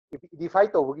edify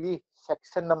tawgi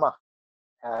section nama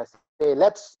say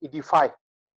let's edify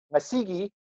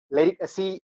ngasigi lyric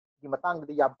asi gi matang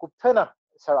di yam kupthana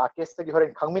sir Akes gi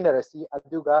horen khangmina rasi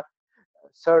aduga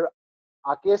sir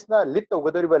Akes na lit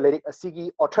tawgadoriba lyric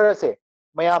asigi author ase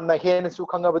mayam na hen su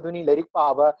khangabaduni lyric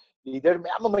paaba leader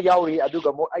mayam ma yawi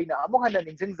aduga mo aina among hana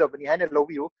ningsing zabani hana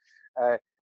lobiu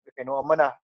keno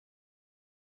amana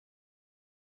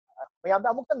mayam da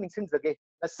amuk tang ningsing zage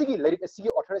ngasigi lyric asigi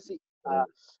author asi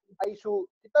aisu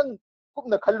kitang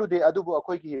kupna khallude adubu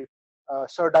akoi gi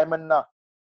sir diamond na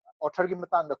author gi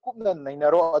matang da kupna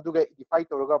nainaro aduga edify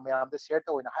tawga mayam da share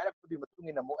tawina hairak pudi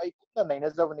matungina mo ai kupna naina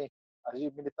zabani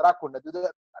ari minute 30 kun aduda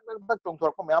tak tong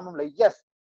thorpa mayam lay yes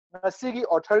ngasigi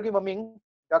author gi maming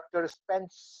Dr.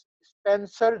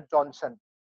 Spencer Johnson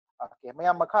okay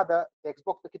mayam makada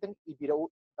textbook ta kitang ibirau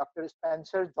Dr.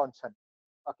 Spencer Johnson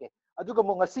okay aduga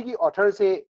mo ngasigi author se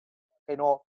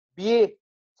keno BA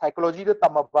psychology da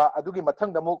tamaba adugi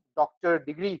mathang da mo doctor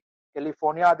degree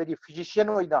California da gi physician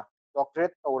oina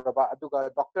doctorate tawraba aduga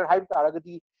doctor haib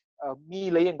taragadi mi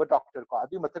layeng ba doctor ko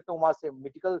adu mathak to ma se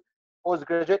medical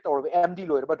postgraduate or MD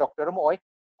loirba doctor mo oi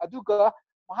aduga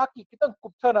mahaki kitang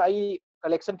kupthana ai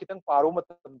collection kitang paro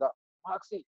matamda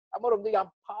mahaksi amarom da yam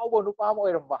phawo nu pam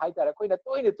oiram ba hai tara koina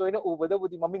toina ubada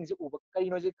budi maming je uba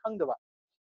kaino je khangdaba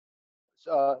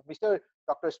Mr.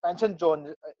 Dr.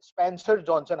 Spencer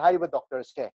Johnson hariba doctor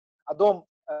se adom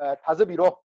thazabiro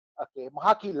okay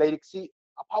mahaki lyric si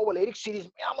apawa lyric series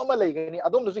mayam ama laigani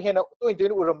adom du hena toin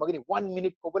uram magani 1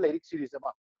 minute ko lyric series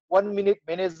ama 1 minute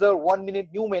manager 1 minute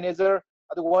new manager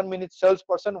adu 1 minute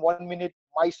salesperson 1 minute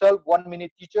myself 1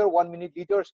 minute teacher 1 minute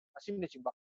leaders asim ne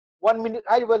chimba 1 minute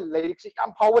hariba lyric si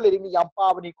yam pawa lyric ni yam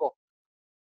pabani ko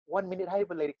 1 minute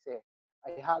hariba lyric se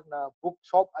ai hakna book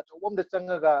shop achom da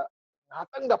changaga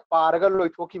hatang da paraga loi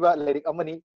thokiba lyric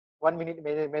amani 1 minute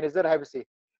manager haibse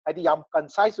adi yam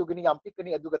concise ugini yam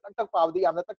pikani aduga tak paawdi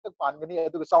yamna tak pangani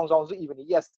aduga sound su even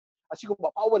yes asigu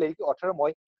pawa lyric author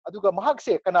moi aduga mahak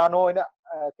se kanano ina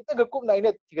kitanga kupna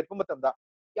ina tigatpa matamda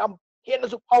yam hena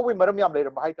su pawi maram yam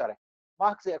leiram hai tare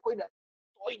mahak se koina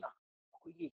toina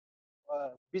koigi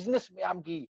business mayam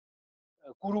gi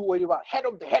guru oiriba head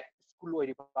of the head school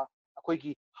oiriba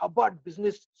akoigi Harvard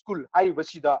Business School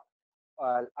haibasida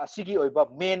asigi oiba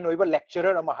main oiba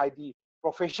lecturer ama haidi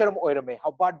professor am oirame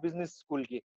Harvard Business School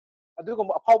gi aduga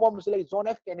apawa muslai John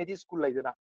F Kennedy School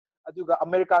laidana aduga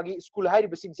America gi school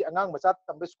hairiba singsi angang macha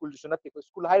tamba school su natte ko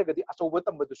school hairigadi asoba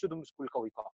tamba du sudum school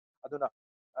kawi ko aduna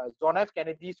John F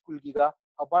Kennedy School gi ga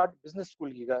Harvard Business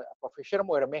School gi ga professor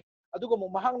am oirame aduga mo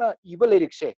mahangna iba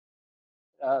lyric se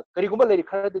karigumba lyric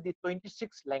kharadadi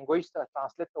 26 language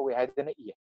translate tawe haidana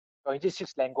iye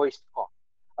 26 language ko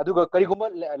aduga karigumba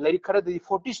lyric kharadadi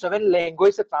 47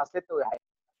 language translate tawe hai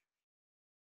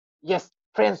yes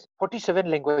friends 47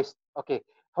 language okay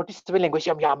 47 language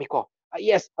yam yami ko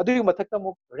yes adugi mathakta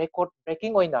mu record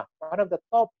breaking oina one of the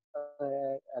top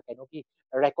kaino ki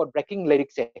record breaking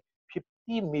lyrics se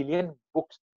 50 million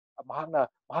books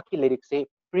mahaki lyrics se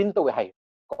print tawe hai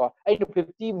ko ai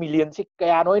 50 million si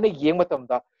kaya no ina yeng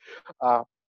matamda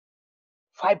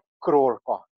 5 crore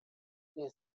ko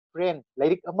yes friend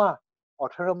lyric ama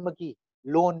author amagi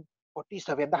loan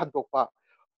 47 da handokpa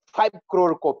 5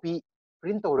 crore copy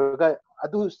print tawraga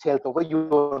adu sell tawga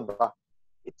yonba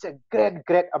it's a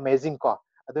great amazing ko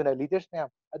aduna leaders ne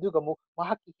aduga mu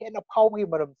mahaki hena phawgi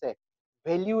maram se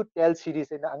value tell series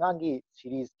ena angangi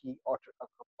series ki author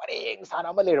pareng sana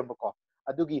ama leram ko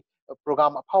adugi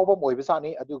program phawba moiba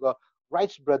sani aduga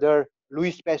Wright's brother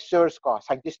Louis Pasteur ko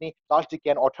scientist ni Charles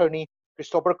Dickens author ni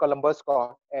Christopher Columbus ko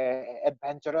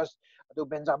adventurous adu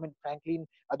Benjamin Franklin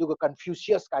aduga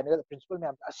Confucius kind of principle me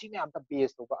asine am ta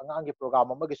base to angangi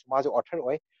program amagi sumaju author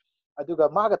oi aduga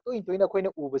maga toina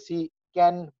koina ubasi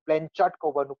Ken Blanchard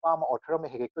ko ba nupa ma author me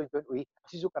hege toin ui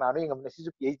asisu kanano ingam na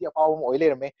sisu PhD apaw mo oile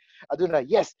rame aduna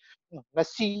yes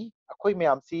ngasi akoi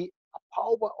me am si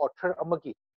apaw ba author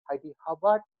amagi haidi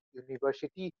Harvard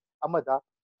University amada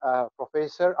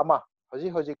professor ama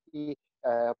hoji ki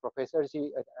professor si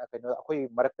kaino akoi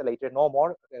marakta later no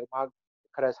more ma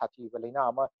khara sathi balaina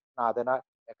ama nadana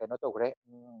kaino to gre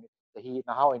hi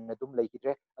naha oina dum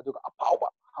leikidre aduga apaw ba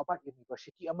Harvard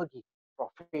University amagi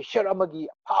professor amagi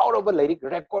powerful lyric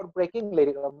record breaking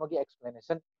lyric amagi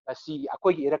explanation asi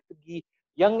akoi gi irakgi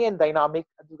young and dynamic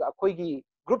aduga akoi gi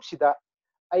group sida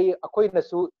ai akoi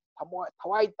nasu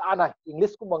thawai tana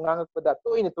English ku mangangakpada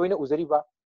toina uzariba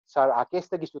Sir Akes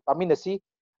tagi su taminasi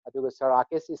aduga Sir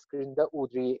Akes screen da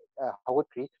udri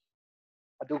hawatri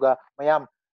aduga mayam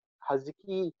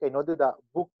haziki kaino da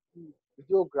book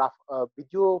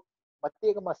video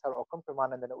matega ma Sir Okam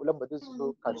Pramanandana ulam badu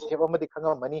su concept amadi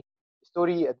khanga mani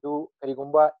story adu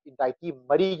karigumba entity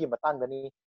mari gi matang dani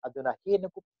aduna hena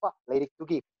kuppa lyric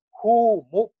tugi who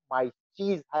moved my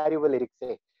cheese hariba lyric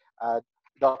se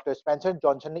Dr. Spencer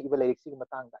Johnson iba lyric si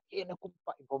matang da hena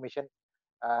kuppa information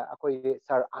akoi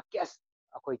Sir Akes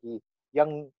akoi ki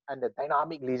young and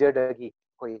dynamic leader gi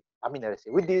koi aminarase.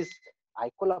 With this, I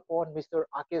call upon Mr.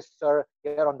 Akes sir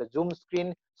here on the Zoom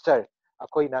screen. Sir,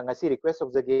 akoi na ngasi request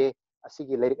of the day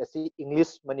asigi lyric asi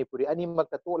English Manipuri ani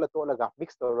magta tola tola ga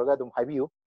mix toraga dum habiu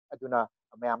aduna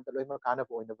mayam ta loima kana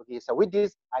po ina bagi. So with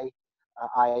this, I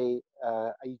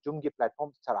Zoom gi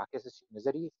platform Sir Akes si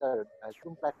nazari. Sir,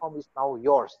 Zoom platform is now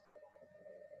yours.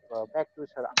 Back to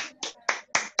Sir.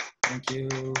 Thank you,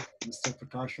 Mr.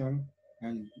 Prakashan,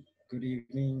 and good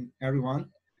evening,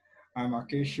 everyone. I'm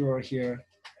Akeshwar here,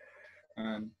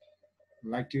 and I'd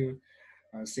like to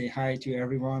say hi to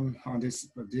everyone on this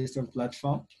digital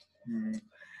platform.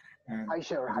 And Hi,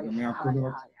 sir. Hi,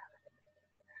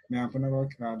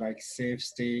 like safe,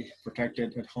 stay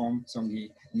protected at home.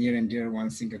 Songi near and dear one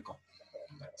single.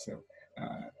 So,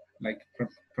 like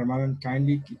Pramanan,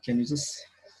 kindly can you just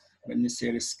let me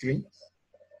share the screen?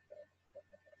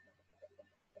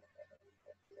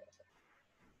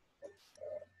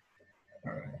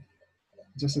 All right,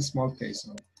 just a small place.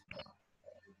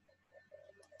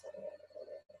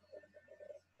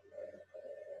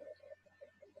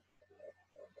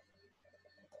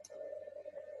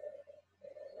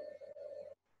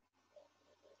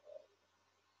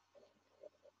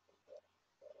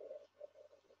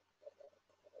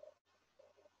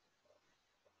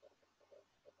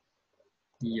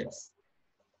 Yes.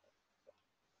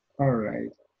 All right.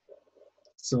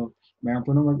 So, mayam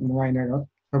po nung mga inagot,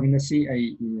 kami na si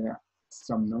ay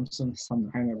some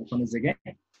hay na ko na zage.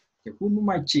 Kung mo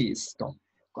may cheese ko,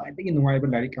 ko ay tingin nung ay ba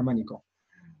lari ka man ko.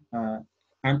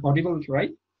 I'm audible,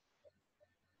 right?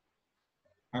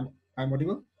 I'm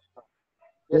audible.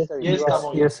 Yes, sir.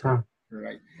 Yes, sir.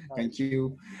 Right. Thank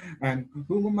you. And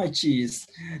who my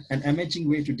cheese, an amazing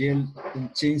way to deal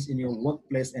in change in your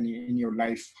workplace and in your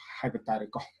life.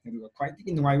 Hypothetical. Quite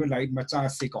in the way like macha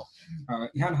seko.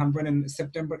 Ihan hamper in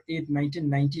September 8,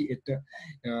 1998.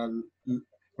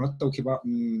 Not talking about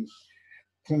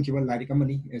kung kiba like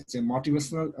company. It's a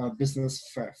motivational business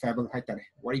fable haitare.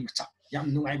 Wari macha.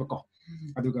 Yam no ay bako.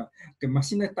 Aduga. Ke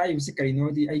masina tayo si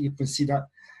karino di ay consider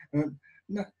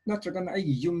na traga na ay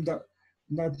yum da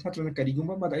Natrana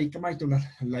Kariguma, but I come to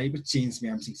live change me.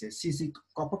 I'm saying, CC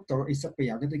Copper is a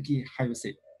payagaki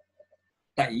highway.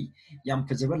 Tai, Yam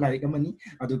Preserver like a money,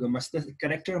 Aduga Master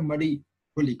character Muddy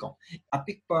Pulico. A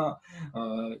pick pa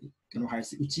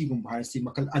has Uchigum has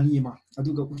Makal Anima,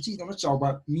 Aduga Uchi don't know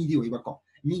about media Ibako,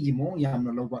 Migi Mo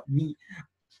Yam no what me.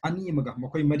 Animaga,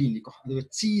 Mokoi Marinico, the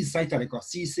cheese Saitarico,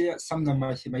 Cise, some of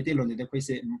my telon, the place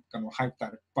can hype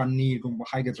that Pani Gumba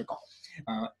Higatrico.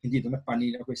 Indeed, not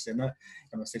Pani, a question,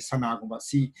 can say Sanagumba,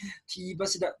 see, T.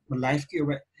 Basida, life give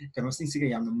away, can also see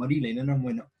Yam Marilyn and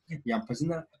when Yam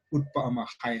Persona would Pama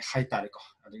high tarico,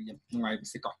 no I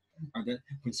was and then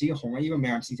we see a home, even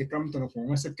Mam, see the Crumpton of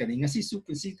home, said, getting a sea soup,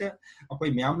 Sita, a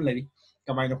quite Mam lady.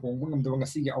 Kamay na hong doon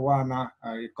kasi awa na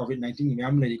COVID-19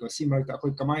 imam lady ko si marta ako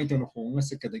kamay to no hong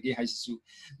sa kadagi hay su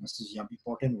mas yam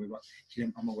important we ba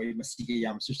hilam amaway masige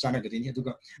yam su sana gadin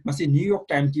aduga masi New York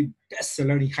Times ki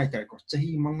bestseller ni hay tar ko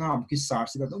chahi manga am ki sar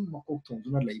sida dum makok thong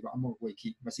na leiba amaway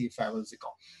ki masi fables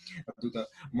ko aduga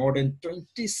more than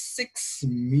 26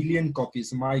 million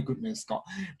copies my goodness ko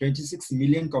 26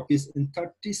 million copies in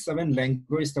 37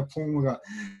 languages the phone ga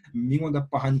mingo da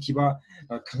pahan kiba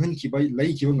khan kiba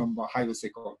lei kiba ngamba hay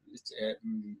ko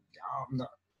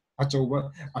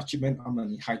achoba achievement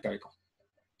amani high tare ko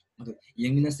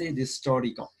yung na say this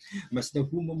story ko mas the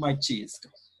whom my cheese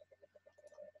ko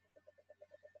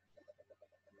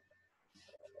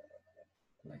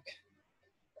like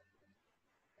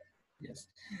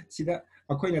yes sida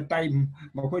akoy na time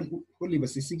makoy uli ba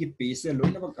sigi pace lo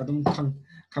na bag adum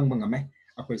khang banga me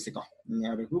akoy se ko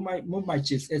who my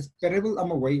cheese is terrible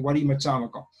am away wari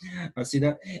machama ko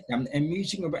sida yam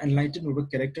amusing of enlightened over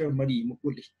character mari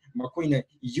mukuli makoy na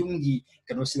yungi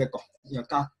kano sila ko ya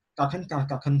ka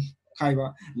kan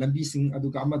kaiba lambi sing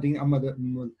aduga amading amada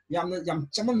yam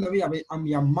chamam na am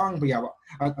yam mang ba yaba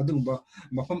adumba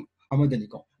mafam amadani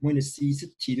ko moina si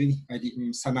thiduni adi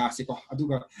sana se ko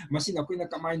aduga masi na koina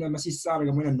kamaina masi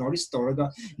saraga moina notice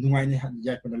toraga nungaine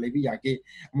ya ko na lebi yake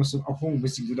amasu ahong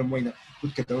bisi du moina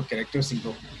put ka character sing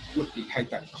ko put hai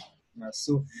ta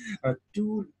so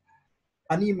two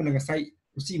ani mananga sai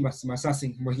usi masa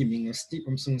sing mohiming steep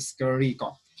sung scary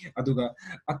ko aduga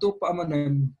atopa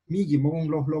amana migi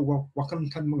mong lo wakan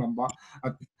kan mangamba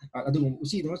aduga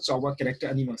usi no chawa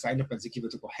character ani mang sai na panjiki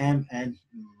ko ham and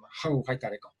how hai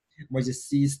tare ko moise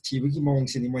seas thibagi mong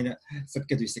sini moina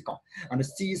satka du se ko and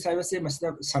seas have se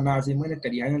masda sana je moina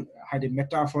kari had a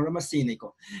metaphor ma sini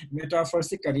ko metaphor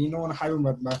se kari no ha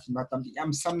matam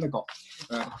yam samna ko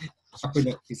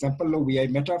akoina example lo we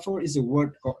metaphor is a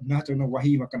word ko na to no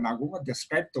wahi makanago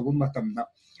describe to matam na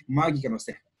magi kano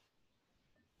se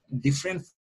different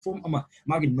form ama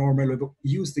magi normal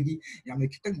use the yam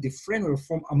kitang different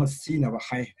form ama sina ba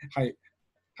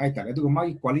high tare adu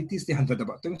magi qualities te handa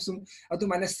ba tum sum adu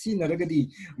mana sina ragadi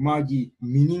magi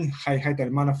meaning high tare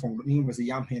mana fong ni ba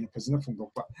yam hen phajna fong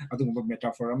ba adu ba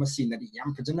metaphor ama sina di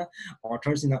yam phajna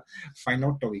authors ina find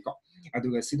out to ko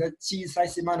adu ga sida chi sai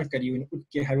si mana kari un ut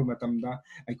ke haiba matam da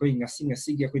ai koi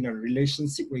ngasi gi koi na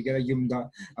relationship we ga yum da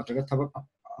ataga thabak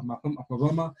mafam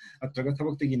afabama atraga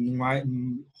thabak tegi nungai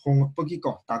hongpagi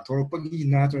ko ta thoropagi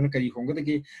na trana kari honga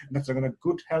tegi natraga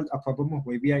good health afabama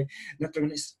webi ai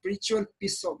natraga spiritual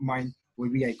peace of mind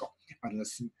webi ai ko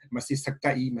masi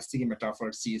sakta I masi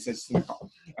metaphor si ko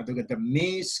aduga the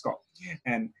maze ko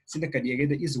and sinda kari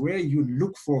again is where you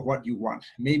look for what you want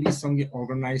maybe songi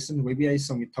organization webi ai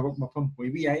songi thabak mafam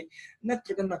webi ai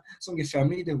natraga songi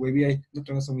family the webi ai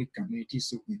natraga songi community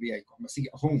su webi ai ko masi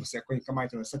hong se ko kamai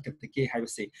to sakta ke hai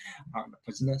se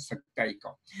phajna sakta I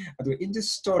ko adu in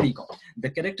this story ko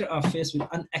the character are faced with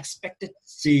unexpected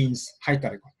change hai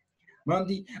tar ko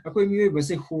mandi akoi mi ba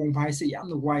se hong bhai se yam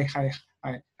no wai hai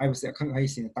ba se khang hai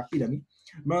sin takpi dami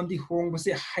mandi hong ba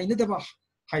se hai na da ba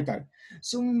hai tar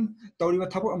sum tori ba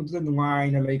thabo am tu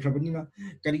nungai na lai khrabani na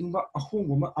karing ba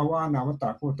ahong ba awa na ma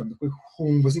ta ko tam ko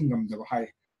hong ba sing ngam da ba hai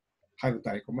ba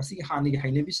tar ko masi hani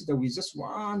hai ne bi se we just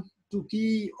want to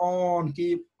keep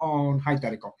on high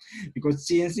tariko because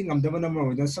changing of the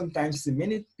number sometimes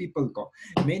many people go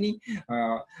many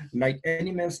like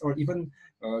animals or even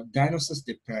dinosaurs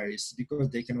they perish because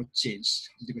they cannot change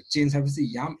because change have a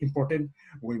yam important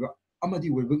way amadi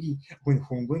webagi when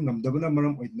hongbo ngamdabana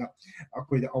maram oidna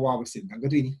akoida awabu sin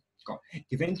nangadini ko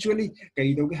eventually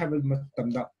kai dogi have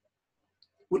matamda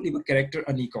uliba character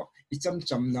ani ko icham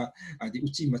chamna adi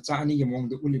uchi macha ani ge mong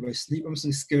do uliba sleep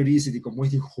amsung scary si ko moi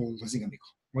hong basing ami ko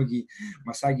mogi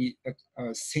masagi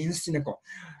sense na ko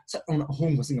sa on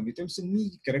hong basing ami tem sung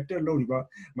mi character lo riba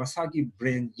masagi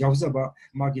brain yauzaba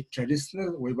magi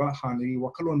traditional weba hani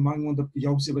wakalon mangon do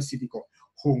yauzaba si ko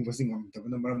hong basing am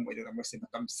tabana maram moi da masin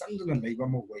tam sangna leiba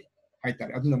mo wai hai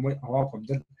tar aduna moi awa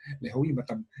pamda lehoyi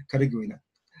matam karigoi na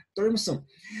terms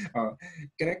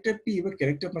character P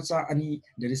character macha ani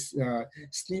there is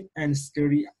Snip and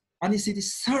Scary ani city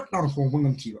cert na hong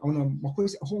bangam ki ona makoi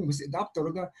hong bus adapt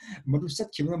toraga madu sat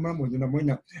khimna maram moduna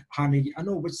moina hani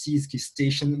anoba seas ki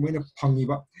station moina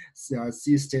phangiba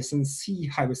sea station C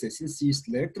highway C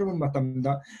selector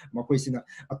matamda makoi sina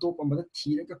atop amada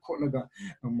thiraga kholaga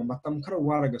matam khara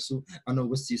waraga su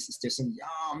anoba sea station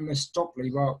yamna stop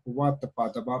leiba wat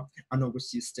pataba anoba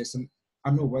sea station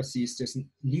anova sea station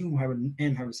new have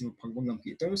and have seen pangbangam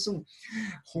ki so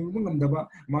hongbangam daba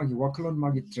magi wakalon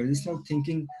magi traditional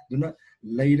thinking duna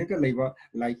leiraga leiba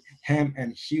like ham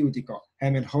and hudiko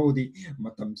ham and hodi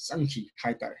matam sanghi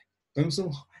haitare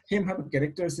so ham have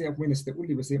characters se appoint ste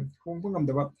uli base hongbangam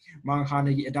daba ma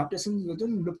hana gi adaptation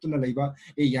dun look to leiba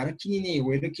e yara kini ne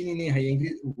wera kini ne hayeng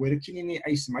wera kini ne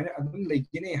ai smile adun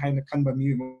leigine haina kanba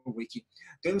mi mo wiki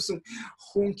so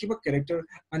hong kiba character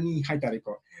ani haitare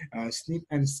ko Snip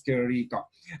and Scary ka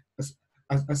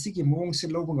asigi mong se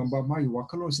lobo ngamba mai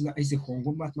wakalon sina ai se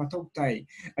hongbo mat mathau tai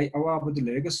ai awaba de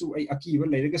lerega su ai akiba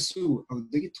lerega su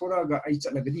adagi thoraga ai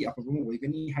chalagadi apabum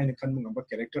oigani haina khan ngamba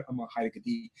character ama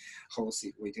haigadi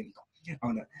hausi oideni ko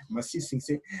ana masi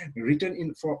singse written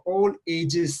in for all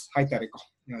ages hai tareko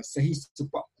sahi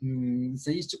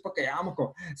chupa kayam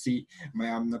ko si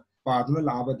mayam na paduna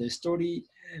laba the story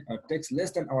takes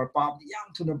less than our pap yang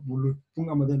tuna bulu pung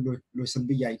amada lo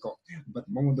sambi yai ko but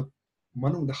mong the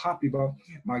manung the happy ba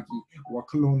magi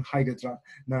wakalon haigadra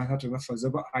na hatana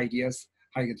fazaba ideas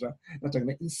haigadra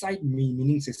natagna inside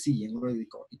meaning se see yang really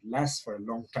ko it lasts for a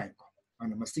long time ko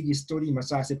ana masigi story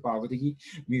macha se pawdigi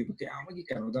mi ke amagi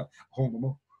kanoda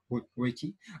hongmo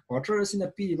hoiki author asina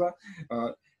piba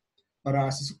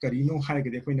para sisu karino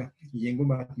haigade koina yengo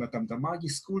matamda magi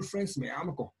school friends me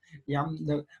amako yam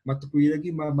the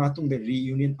matukuiragi matung the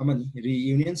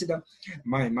reunion sida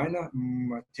mai maina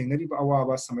thengnari ba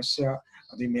awa samasya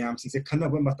adi meam singse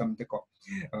khanaba matamde ko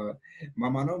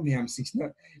mamano meam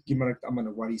singsna gimarak amana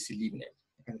wari silibne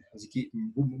haziki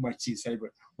mai chi cyber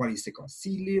wari se ko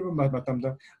silib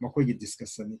matamda makoi gi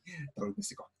discussion tawbe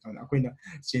se ko akoina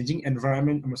changing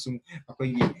environment amasung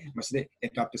akoi masde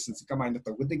adaptation se kamaina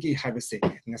tawgudagi haibase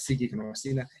ngasi gi kano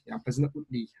sina yam phazna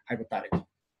utli haiba tare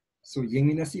so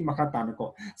yengina si makha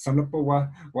tanako samlapo wa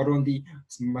warondi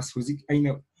mas huzik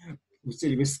aina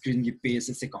with screen page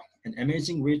an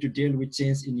amazing way to deal with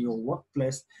change in your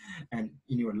workplace and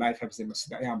in your life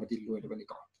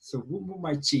so who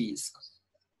my cheese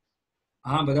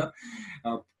but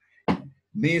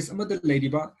maze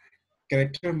lady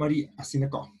character mari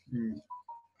asinako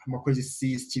makoji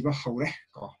sees chiba hore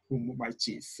ko who my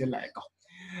cheese se like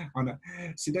ana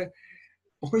sida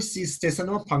makoji sees station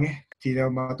ma phange thira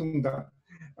matungda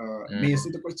maze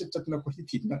the ko chatna ko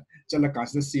thina chala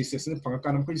kasda sees station phanga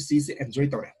kana ko sees enjoy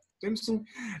tore temsung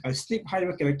sleep high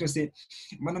character se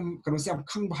manam kano se am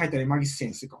khang bhai tare magi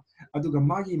sense ko aduga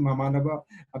magi mamanaba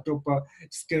atopa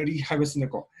scary habesne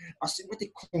ko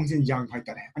asimati khongjen yang bhai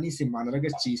tare ani se manaraga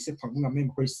chi se phangna me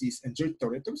ko sees enjoy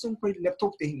tore temsung ko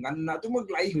laptop te nganna tumag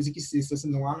lai huziki sees se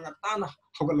nuanga tana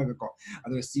hogalaga ko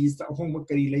aduga sees hong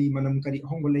kari lei manam kari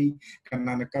hong lei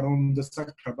kanana karom the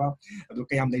sakraba adu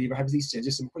kayam dei ba habisi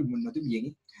changes ko munna du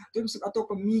yengi temsung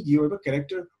atopa mi gi oba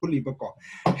character huliba ko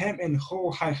ham and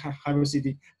ho high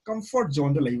habisi comfort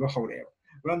zone the labor hore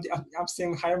ram the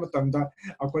absent high matamda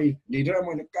akoi leader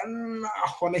amone kan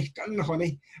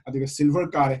honai aduga silver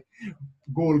car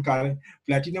gold car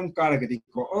platinum car gadi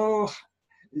ko oh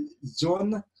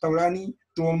zone taurani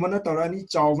tomana taurani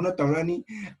chawna taurani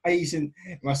aisin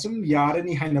masum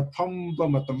yarani haina phamba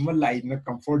matam lai na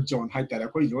comfort zone hai tara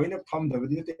koi loina pham da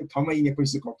badi te phamai ne koi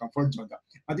su comfort zone da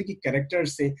adiki character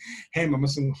se hem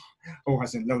amasung ho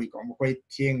hasen lawi ko mo koi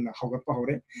thieng na hoga pa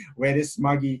hore whereas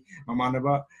magi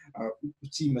mamanaba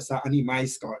uchi masa ani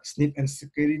mais ko snip and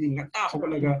security ngata hoga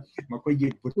laga makoi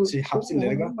gi putse hapsin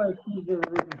lega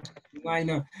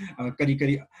ngaina kari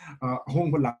kari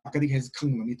hong la kari has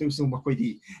khang ni to so makoi di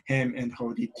ham and how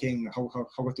the thing how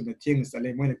to the things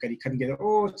ale moina kari khan ge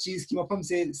oh cheese ki mafam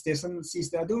se station si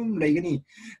sta dum legani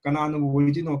kana no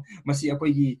wodi no masi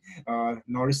akoi gi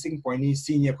nourishing point ni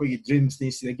senior akoi gi dreams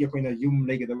ni si gi akoi na yum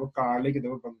lege da car lege da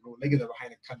banglo lege da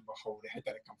haina khan ba ho le ha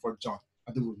ta comfort zone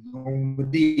adu no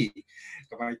di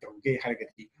ka bai to ge ha ga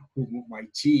ti who my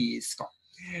cheese ko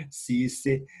si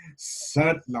se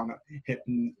sat launa het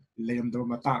lem do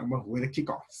matang ma huwa ki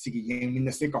ko sigi yeng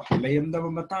min se ko lem do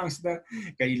matang sida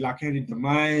kai lakhe the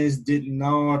mice did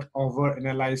not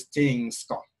overanalyze things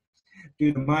ko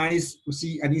to the mice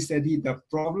usi ani study the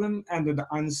problem and the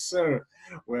answer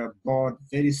were both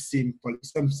very simple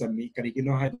samsami kari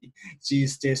kino hadi chi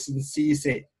station si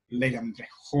se lem dre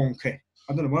hongke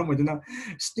aduna mo moduna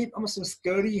snip amasung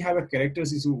scary have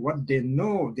characters is what they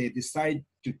know they decide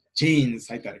to change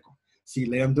hai tare ko si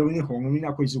lem do ni hong ni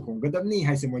na koi su hong gadam ni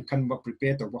hai se moi kan ba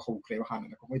prepare to ba ho kre ba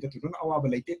hana ko moi ta tu na awa ba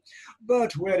laite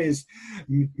but where is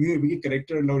we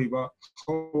character lori ba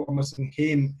ho amasung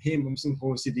him amasung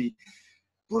ho si di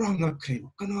purang na kre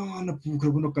kana na pu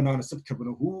kre no kana na sat kre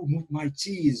no who move my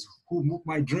cheese who move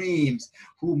my dreams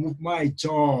who move my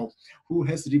job who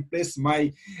has replaced my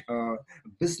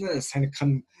business and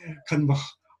kan ba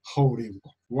hore ko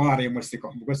ware mercy ko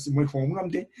because my home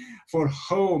ngamde for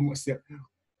home se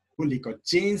holy ko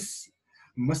change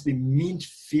must be mean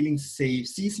feeling safe.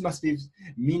 Seas must be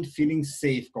mean feeling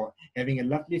safe. Having a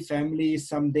lovely family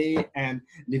someday and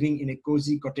living in a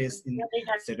cozy cottage in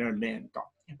Sutherland.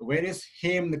 Whereas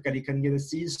him, the Karikan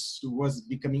seas was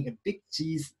becoming a big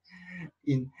cheese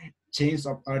in chains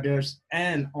of others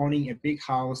and owning a big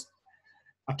house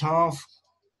atop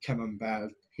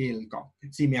Camembert Hill.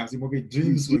 See me as movie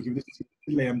dreams were given to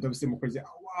Lam them some crazy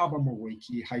awaba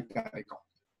wiki high tarico.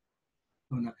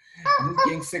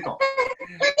 Things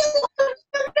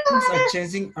are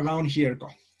changing around here.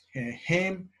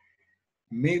 Him,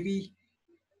 maybe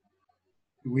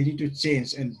we need to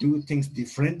change and do things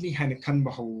differently. Han kan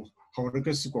ba how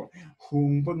regasuko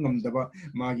hung bangam daba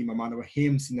magi mamana ba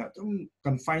him sina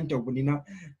confined to bunina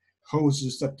how su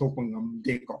sa topangam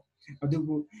deko.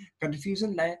 Adubu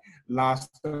confusion la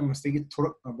last mistake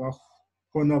thorok aba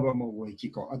honaba mo wiki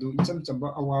ko. Adu icham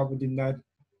chamba awabudina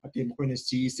ati mo koina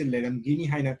si se leram gini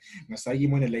haina ngasai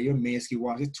mo na layo mes ki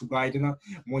wa se thugai dana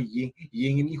mo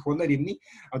yeng ni hona rimni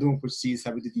adum ko si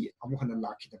sabidi amo hana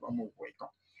lakhi da amo woi ko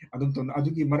adum ton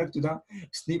adugi marak tuda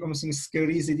snip am sing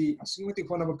scary city asungati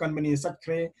hona ba kan mani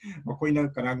sakre mo koina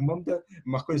karagmam da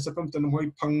ma koina sapam ton moi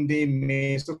phangde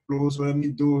mes to close wa mi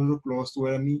door close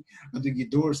wa mi adugi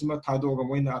doors ma thado ga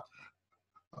moina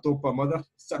atopa mother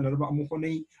sanarba amu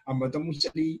khonei amadamu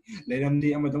chali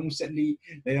leiramde amadamu chali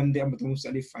leiramde amadamu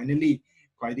chali finally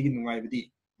kwaidi nungai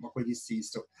bidi makoi di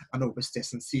sees so ano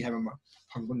station see have ma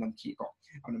phangbu nam ki ko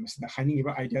ano mas na hani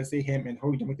ba idea say him and how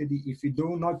you if you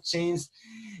do not change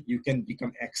you can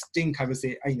become extinct have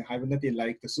say I have not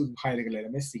like the sun high regular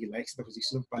messy likes the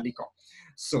position paliko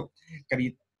so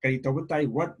kari to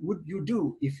what would you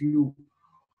do if you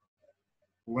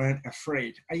when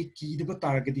afraid I key the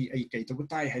batargadi I kay to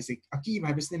batai has a aki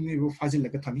my business me will fazil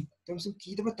like a tummy terms of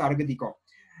key the batargadi go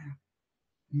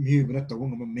me but the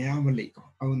one of a meam lake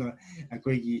on a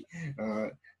quaggy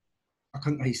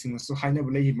akang icing so high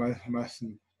never lay my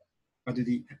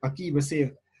adudi aki was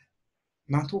say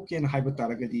Natokian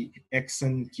hypotargadi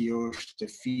action cures the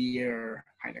fear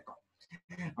hyneko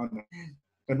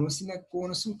Kanusina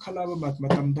Konasum Kalaba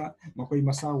Matamda, Makoi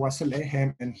Masa Wasel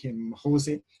Ehem and him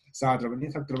Jose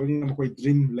Sadrabani, Takrabani, Makoi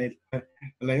dream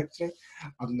electric,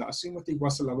 Aduna Asumati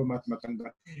Wasalaba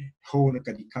Matmatanda, Hona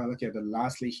Kadikala, the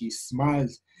lastly he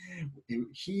smiled.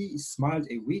 He smiled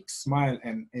a weak smile,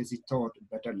 and as he thought,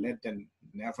 better late than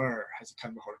never has a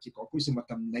kind of Horkiko, who's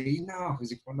Matam Naina,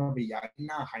 who's a Konabi Yana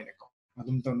Heineko.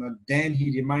 Then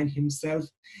he reminded himself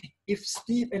if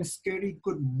Steve and Scary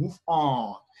could move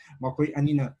on. Makoy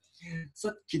anina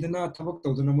sat kidana tabak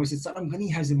tawduna moise salam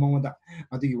gani haise mawada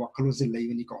adu wakalose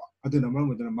leibani ko aduna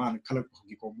mamudana man khalak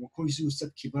hogi ko makoy su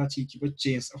sat kiba chi kiba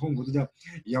change ahong guda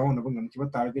yawana bangam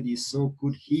kiba targadi so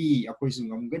good he akoy su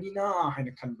ngam gani na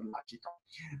haina khan balaki ko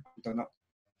aduna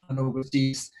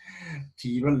overseas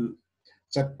tibal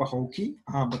चटपा hockey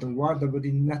but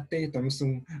वादबदी नते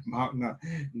तमसुं मागना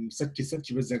सच्ची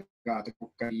सच्ची जगह तक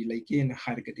करी लाइके न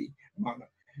हारगदी मागना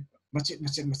मचे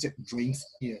drawings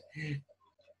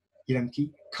हिरमकी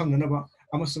खंगनबा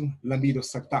अमसुं लंबीदो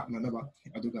सक्ताकनबा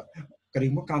अदुगा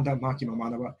करिमो कांदा माकी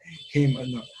ममानबा हेम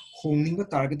अन होंगनिंग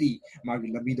तारगदी मागी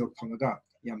लंबीदो फंगगा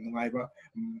याम नुंगाइबा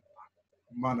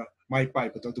माना माई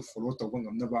पाइबतो तो फॉलो तौबा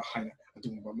ngamnaba haina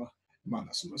adungba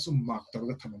mana sum mark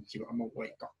tawga thamam kiba ama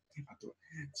waika atu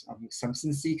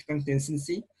something see kitang tension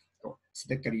see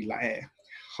sida kari la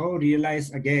how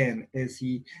realize again as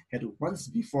he had once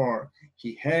before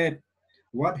he had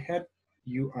what had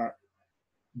you are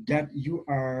that you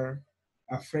are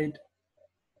afraid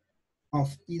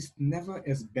of is never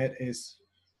as bad as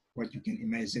what you can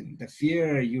imagine. The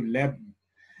fear you let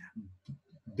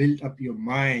build up your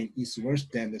mind is worse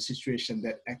than the situation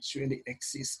that actually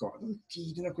exists. Ko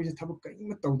kiduna ko sa tabok kay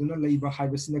matawduna layba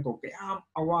haibasina ko kaya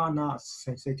awana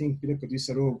sa think pila ko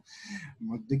disaro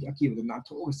magdig aki na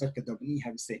to sa kadabni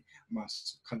have say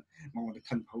mas kan mga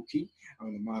kan hoki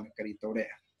ang man kari tore.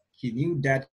 He knew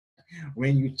that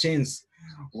when you change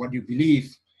what you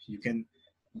believe,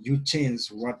 you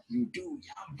change what you do.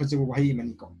 Pasabu wahi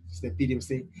maniko. Sa pili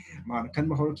say man kan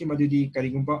mahorki madudi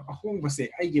karingumba ahong base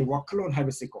ay ge waklon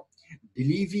habase ko.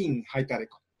 Believing hay tare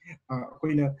ko. Ko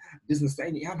ina business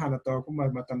ay ni hana to ko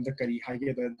matam da kari hay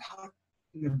ge da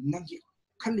nangi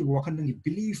kanli wakan nangi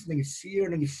belief nangi fear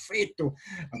nangi faith to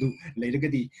adu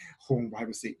lairagadi hong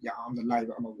habase ya am na live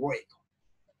am a way ko.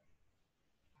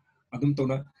 Adum to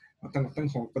na matang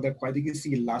hong pada kwaidigi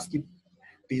sige last ki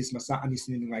page masa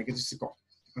anisini nungai ge siko.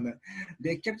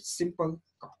 They kept simple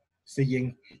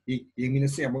saying they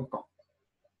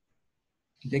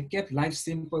kept life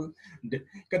simple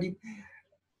kadi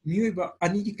miyoiba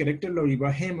ani ki character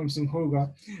loriba hem amsung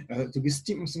hoga to be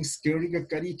steam amsung scary ga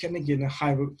kari kana gena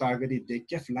high target they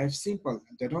kept life simple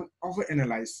they don't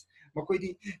overanalyze makoi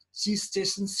di si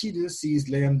station si the seas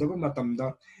layam daba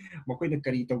matamda makoi na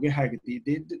kari toge hagati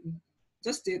they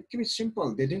just they keep it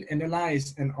simple. They didn't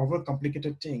analyze and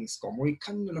overcomplicated things.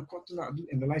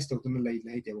 Analyze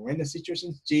when the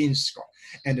situation changed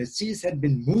and the seas had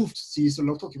been moved, seas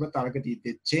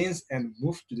they changed and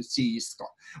moved to the seas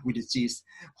with the seas.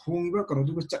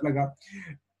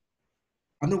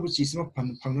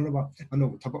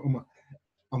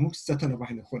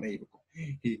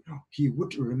 He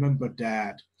would remember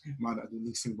that mana adu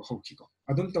ningsing ba hoki ko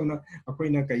adum tawna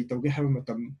akoina kai tawge have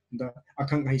matam da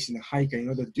akang haisina hai kai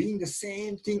no doing the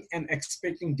same thing and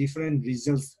expecting different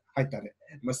results hai tare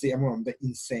masi amom the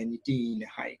insanity ne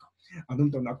hai ko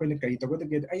adum tawna akoina kai tawga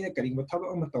ge aina karing ba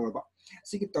thaba ama tawba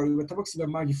sigi tawba thabak sida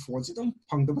magi phone si dum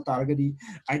phangda ba taragadi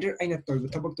either aina tawba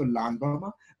thabak to lanba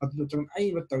ma adu tawna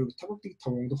ai ba tawba thabak ti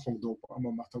thawong do hongdo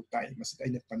ama ma thau tai masi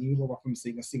aina pani ba wafam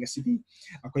singa sidi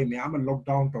akoi me ama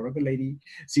lockdown tawga lady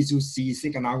sisu si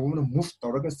se kana go move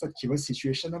tawga sakhiba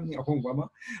situation amni ahong ba ma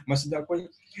masida akoi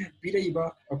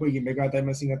piraiba akoi gi mega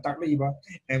time singa tak leiba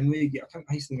amwe gi akhang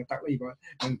ai singa tak leiba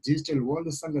ang digital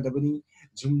world sanga dabani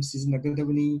zoom season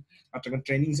nagadabani ataga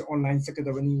training online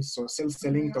sakadabani social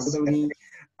selling tawgadabani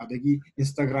adagi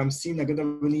Instagram si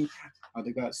nagadabani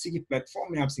adaga sigi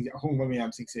platform yam sing ahong ba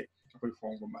yam sing se akoi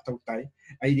phone ba matau tai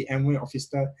ai di amwe office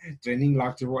ta training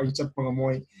lakro ai chat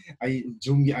pangamoy ai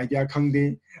zoom gi idea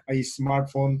khangde ai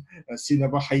smartphone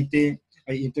sinaba haite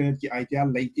ai internet ki idea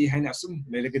laite haina asum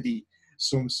leragadi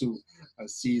somsu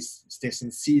si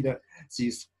station si da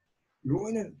si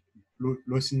loina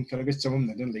loisin karaga chamam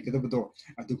na den lekada bado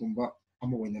adugumba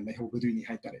ꯑꯃ ꯑꯣꯏꯅ ꯂꯩꯍꯧꯒꯗꯣꯏꯅꯤ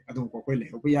ꯍꯥꯏꯇꯥꯔꯦ ꯑꯗꯨꯕꯨ ꯑꯩꯈꯣꯏ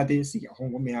ꯂꯩꯍꯧꯕ ꯌꯥꯗꯦ ꯁꯤꯒꯤ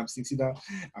ꯑꯍꯣꯡꯕ ꯃꯌꯥꯝꯁꯤꯡꯁꯤꯗ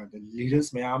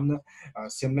leaders ꯃꯌꯥꯝꯅ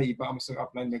ꯁꯦꯝꯂꯛꯏꯕ ꯑꯃꯁꯨꯡ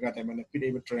ꯑꯞꯂꯥꯏꯟ ꯃꯦꯒꯥ ꯗꯥꯏꯃꯟꯅ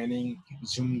ꯄꯤꯔꯛꯏꯕ ꯇ꯭ꯔꯦꯅꯤꯡ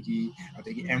ꯖꯨꯝꯒꯤ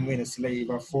ꯑꯗꯒꯤ ꯑꯦꯝꯋꯦꯅ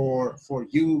ꯁꯤꯜꯂꯛꯏꯕ ꯐꯣꯔ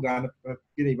ꯌꯨ ꯒꯥꯅ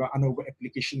ꯄꯤꯔꯛꯏꯕ ꯑꯅꯧꯕ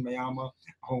ꯑꯦꯄ꯭ꯂꯤꯀꯦꯁꯟ ꯃꯌꯥꯝ ꯑꯃ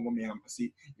ꯑꯍꯣꯡꯕ ꯃꯌꯥꯝ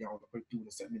ꯑꯁꯤ ꯌꯥꯎꯅ ꯑꯩꯈꯣꯏ ꯇꯨꯅ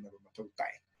ꯆꯠꯃꯤꯟꯅꯕ ꯃꯊꯧ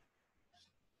ꯇꯥꯏ.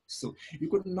 So you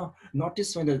could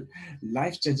notice when the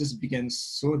life changes began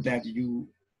so that you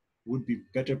would be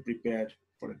better prepared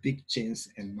for a big change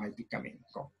and might be coming.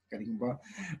 Karigumba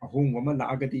ahong wama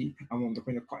laagadi among the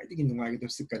point quite in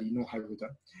the karino haruda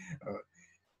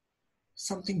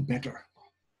something better.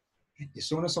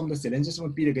 Isona some the challenges of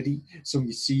piragadi, some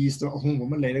the seas the home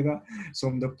woman later,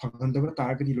 some the Panganda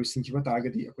targeti, Lucinkiva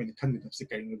targeti, when the kind of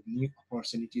second new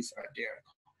opportunities are there.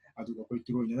 Adu ko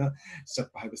turuina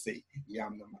sat pa say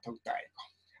yam na matau tai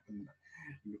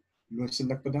lo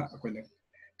silakpada akoina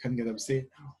kangadam say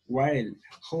while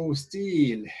ho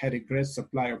still had a great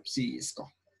supply of seas ko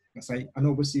nasai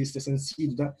anoba seas station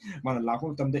seed mana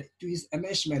lako tamde to his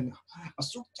amazement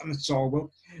asuk chana chawa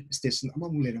station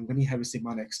among lerangani have say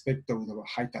mana expect to the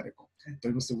high tare ko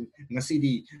so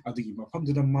ngasidi adugi mafam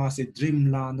da ma se dream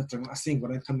la na trang aseng ko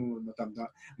khanu matamda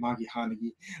magi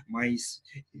hanagi mais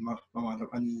mama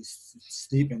ani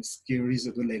sleep and scaries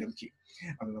of the ledam ki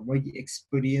magi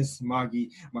experience magi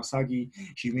masagi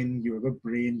human your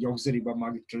brain yogzariba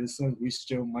magi traditional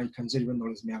wisdom my conservative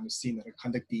knowledge me am seen na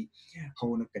khandakti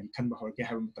hona kani khanba horke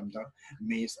have matamda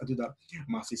maze aduda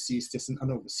masi si station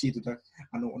ano si duda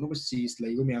ano si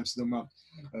laigo me am sidoma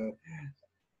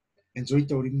enjoy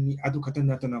tauring adu khatan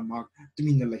natana mak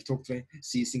tumina laithoktre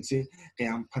si singse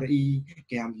kayam pharai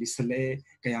kayam lisale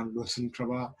kayam losan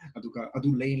kraba aduga adu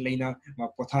leina ma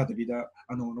potha dabida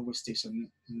ano no station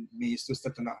me sto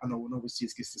statana ano no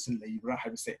sis ki station leibra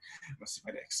habse mas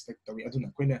I expect tawi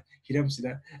aduna koina hiram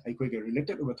sida ai koi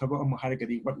related over thaba am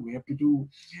haragadi what we have to do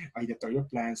either to your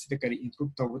plans the kari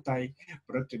improve taw tai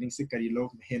product training se kari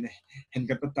log hen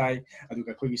gat tai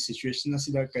aduga koi situation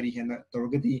asida kari hena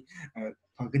torgadi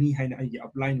fagani haina ai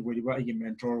upline woriba ai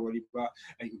mentor woriba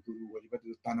ai guru woriba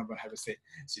tanaba habse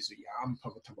sisu yam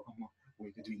phaba thaba ama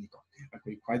oigaduni ko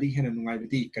akoi khwadi hena nungai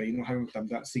bidi karino haim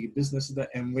tamda sigi business da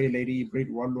Amway lady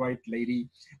great worldwide lady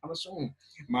amasung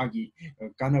magi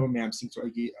kanaba mayam sing so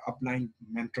ai upline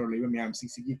mentor leba mayam sing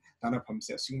sigi tana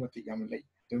phamse asingmati yam lei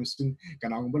temsung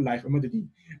kanagumba life amadadi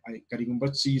ai karigumba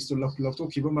chi so lok to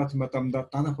khiba matamda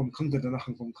tana pham khangdana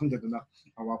hangpham khangdana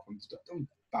awa pham dum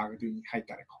tagaduni hai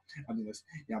tare ko aduna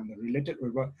yamna related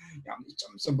oiba yam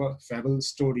icham samba fable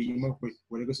story ima koi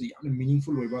whatever so yamna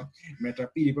meaningful oiba meta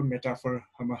piriba metaphor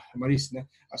hamarisna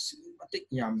asimatik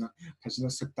yamna phajna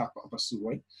sakta abasu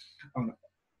wai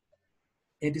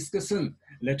a discussion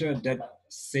later that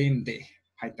same day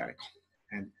hai tare ko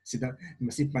and sida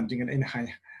masi panding and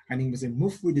haning mase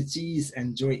move with the cheese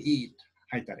enjoy it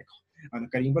hai tare ko ana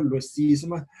karimba losi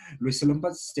sama loisalamba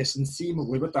station c ma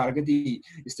oiba targadi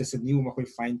station new ma koi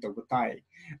find to tai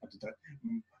aduda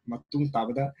matung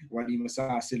tabada wari masa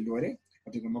ase lore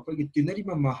aduga makogi tinari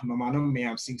mamana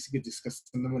mayam sing sig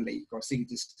discussion ma lei ko sig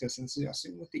discussion se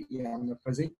asimoti yamna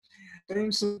fazai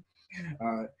terms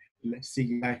sig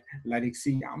like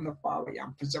si yamna pawa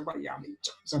yam fajaba yam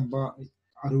chamba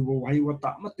arubo wai wata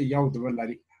amate yaudaba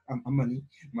like amani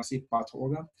masi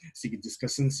pathoga sig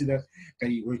discussion sida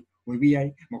kari we ai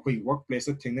makoi workplace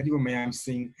thengnari mayam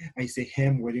sing I say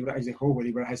hem whatever I say ho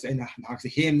whatever I say na se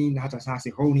hem ni na ta sa se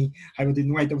ho ni hai ba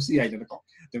nuai ta si ai na ko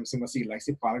tem sing masi like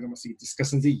se paraga masi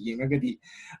discussion si yenga gadi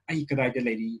ai kadai de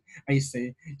lady I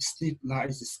say sleep la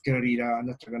is scary ra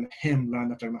na traga hem la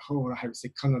na traga ho ra hai se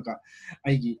khanga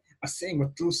ai gi a saying a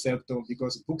true self though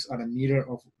because books are a mirror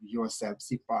of yourself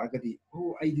si paraga di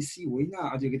oh I see we na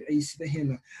adu gi I see the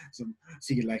hen so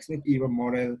si likes ne piba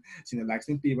moral si likes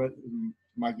ne piba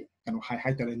magi kano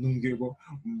hai tare nungdebo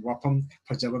wafam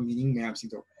fajaba meaning mayam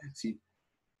sido si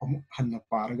amu hanna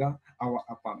paraga awa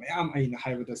apa mayam aina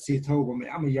haibada si thauba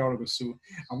mayam yauraga su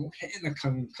amu hena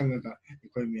khangaga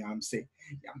ikoi mayam se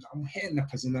yamna amu hena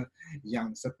fajana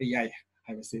yang satpe yai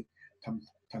haibase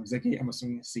tamzaki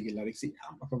amasung sigi larik si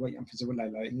yam afaba yam fajaba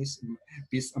lai ni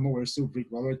piece ama wersu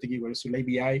brick wall tigi wersu lai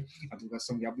bi ai aduga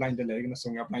song ya blind da lerina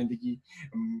song ya blind digi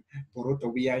boro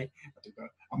to bi ai aduga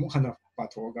amu hana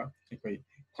pathoga ikoi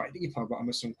khwaidigi phaba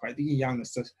amasung khwaidigi yangna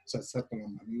sat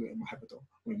ngam ami ma habato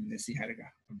we see haraga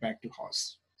back to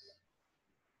horse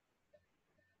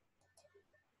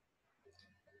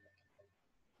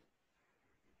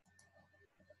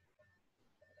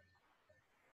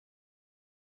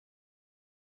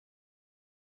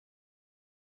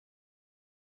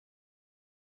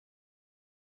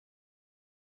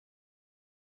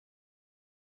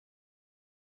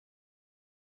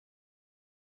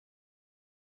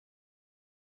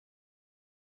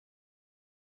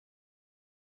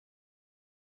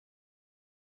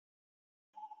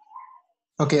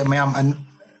Okay, ma'am,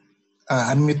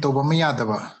 unmute to ba mayada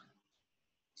ba?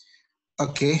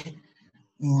 Okay.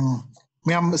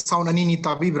 Ma'am, sound ani ni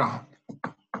tabibra?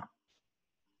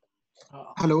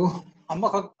 Hello?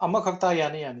 Amma khakta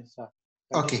yani sir.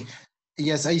 Okay.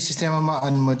 Yes, I system ama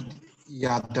unmute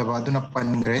yada ba do na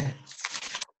pangre.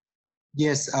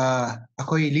 Yes,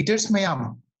 ako'y leaders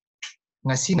mayam.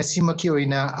 Ngasi maki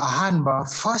oina ahanba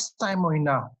first time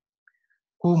oina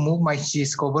who move my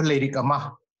cheese cover lyric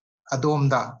ama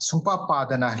adomda sungpa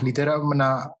padana leader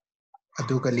amana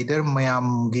aduga leader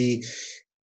mayam gi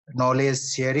knowledge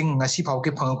sharing ngasi phau ke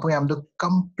phangpo yam do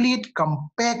complete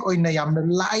compact oina yam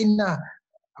line na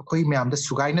akoi mayam da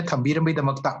sugai na thambir mai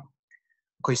damakta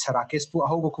akoi sarakes pu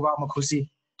aho ko kuba ma khusi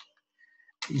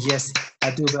yes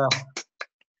aduga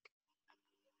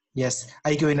yes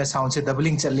ai ke oina sound se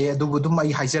doubling chale adu budum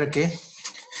ai haijarake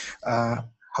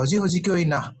hoji ke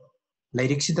oina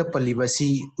lyric sida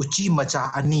palibasi uchi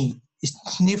macha ani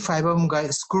sniff haibam ga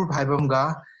screw haibam ga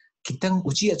kitang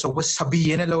uchi achoba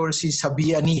sabi ena lower si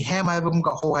sabi ani hem haibam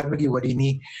ga ho haibagi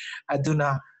warini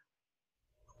aduna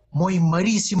moi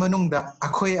mari si manungda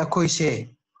akoi se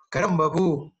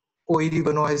karambabu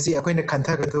oiribano haisi akoina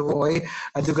khantha ga do oi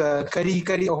aduga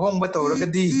kari ahong ba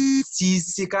tawragadi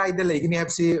cheese si kaida legini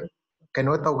hapsi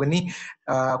kano tawgani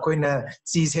akoina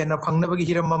cheese hena phangnabagi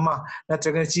hiram mama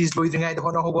natraga cheese loidringai da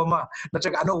hona hoba ma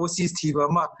natraga ano cheese thiba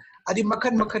ma adi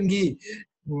makhan gi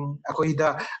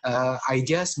akoida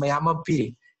ideas mayama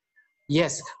pi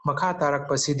yes makha tarak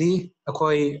pasidi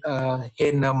akoi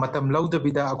hen matam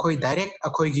laudabida akoi direct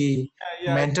akoi gi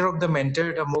mentor of the mentor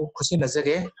da mo khusi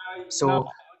nazage so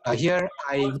here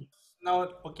now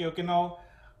okay now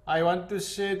I want to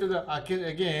say to the Akhil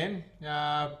again,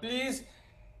 please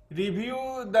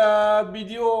review the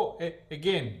video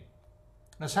again.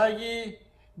 Nasagi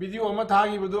video ama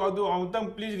thagi budu adu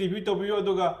amutang please review to video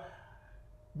aduga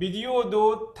video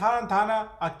do thana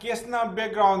akesna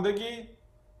background dagi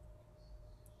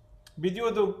video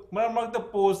do mar the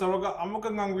pause tawraga amuka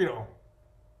ngangbiro.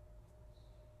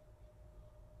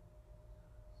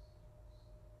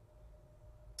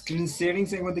 Screen sharing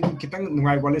se ngode kitang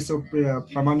nungai wale so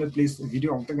Pramana please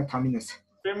video amta ka thaminas.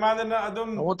 Premadana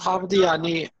adum amo thabdi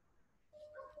yani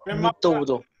mute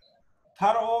to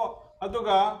tharo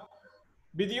aduga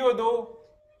video do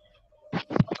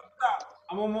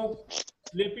amumu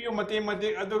lepiyo mate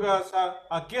aduga sa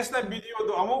kesna video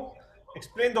do amu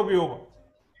explain do biyo.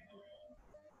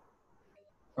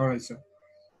 All right, sir.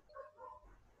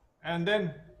 And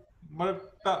then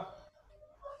marta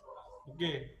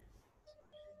okay.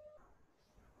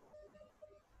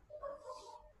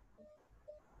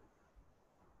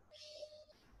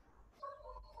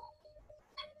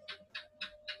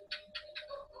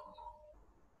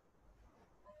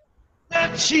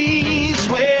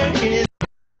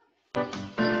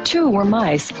 Two were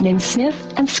mice named Sniff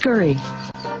and Scurry.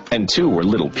 And two were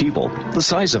little people, the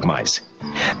size of mice.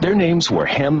 Their names were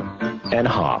Hem and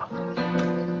Ha.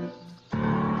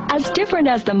 As different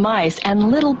as the mice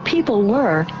and little people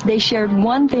were, they shared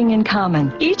one thing in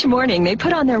common. Each morning, they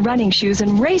put on their running shoes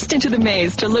and raced into the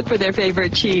maze to look for their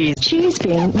favorite cheese. Cheese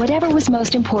being whatever was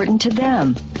most important to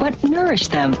them, what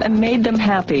nourished them and made them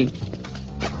happy.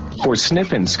 For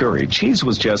Sniff and Scurry, cheese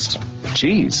was just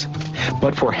cheese.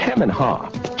 But for Hem and Ha,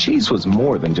 cheese was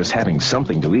more than just having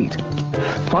something to eat.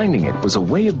 Finding it was a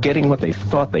way of getting what they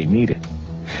thought they needed.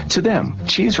 To them,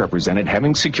 cheese represented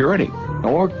having security,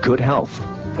 or good health,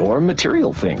 or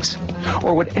material things,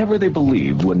 or whatever they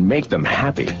believed would make them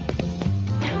happy.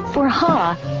 For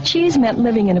Ha, cheese meant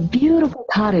living in a beautiful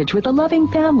cottage with a loving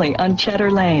family on Cheddar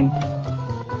Lane.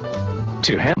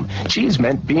 To Hem, cheese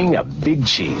meant being a big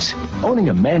cheese, owning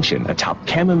a mansion atop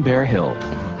Camembert Hill.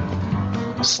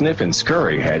 Sniff and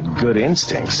Scurry had good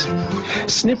instincts.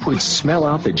 Sniff would smell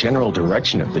out the general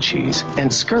direction of the cheese,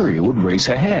 and Scurry would race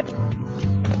ahead.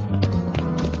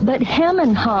 But Hem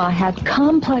and Ha had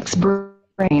complex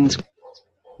brains.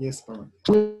 Yes,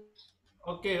 Pramana.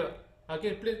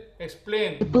 Okay, please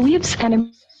explain. Beliefs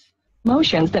and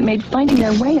emotions that made finding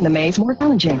their way in the maze more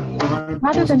challenging.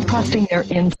 Rather than trusting their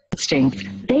instincts,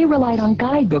 they relied on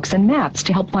guidebooks and maps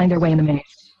to help find their way in the maze.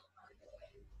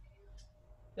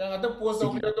 Yang ada post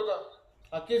of video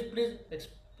Akil, please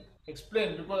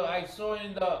explain because I saw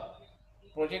in the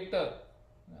projector.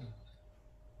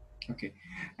 Okay.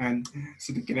 And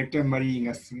so the character Mari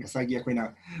ngasagi ako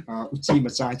na uchi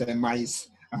macha ita mice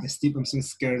Steve amsung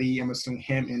Scurry amsung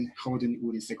Hem and Howden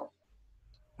uri seko.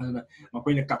 Ano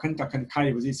makoy na kakan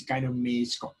kari was this kind of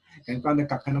maze ko. Kan kan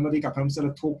kakan amadi kakan sa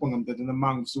thok pangam da na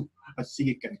mangsu at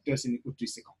sige characters in utri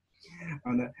seko.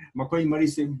 Ano makoy Mari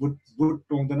se but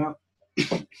tong da na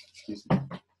excuse me.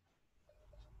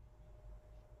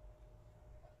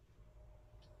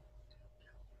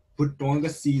 put on the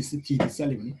seas TV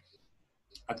salivani.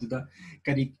 Aduda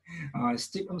kari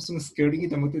stick amsung scary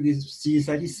the motor this seas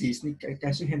are seas ni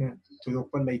kasu hena to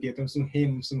open like the amsung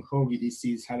hem sung hogi this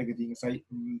seas haragading sai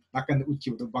nakan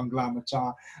uchi the Bangla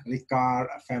macha the car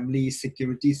family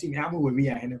security sim amu we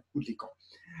are hena puliko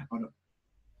on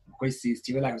koi seas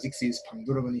tiwa like 6 seas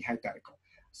pangdurabani hai tariko.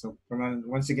 So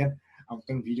once again I'm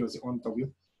doing videos on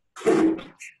W.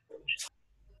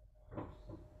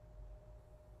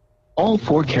 All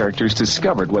 4 characters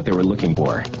discovered what they were looking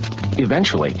for.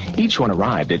 Eventually, each one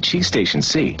arrived at Cheese Station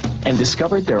C and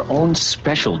discovered their own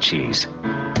special cheese.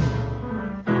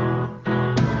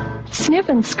 Sniff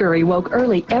and Scurry woke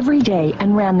early every day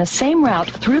and ran the same route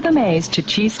through the maze to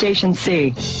Cheese Station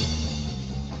C.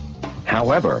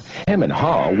 However, Hem and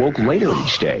Haw woke later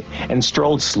each day and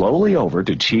strolled slowly over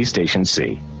to Cheese Station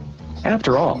C.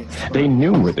 After all, they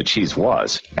knew where the cheese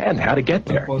was and how to get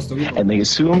there, and they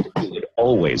assumed it would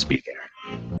always be there.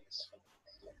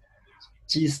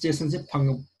 Cheese station se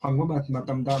phangba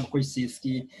matamda koi cheese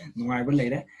ki nungai ba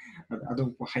leire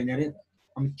adu hainare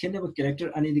am kheneba character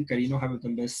ani di karino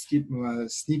habatamda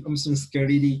Sniff amsung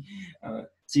Scurry di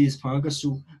cheese phanga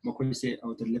su makoi se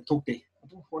out laptopte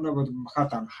adu hona ba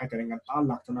makhatan haitarenga ta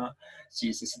laktana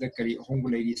cheese se da kari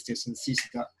hongbu lady station C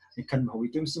da kan ba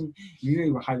witem sung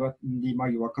miwe ba haiba di ma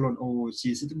yu wakalon o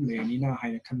cheese tum le ni na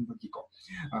haina kan ba ki ko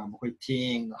makoi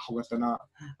theng hogatana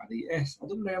adi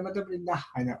adum le ma da brinda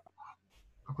haina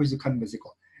akoisu khanbasiko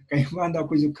kaimanda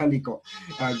akoisu khaliko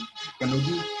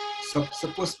kanogi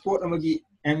suppose sport amagi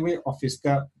Amway office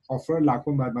ta offer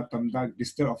lakpa matamda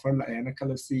digital offer la ana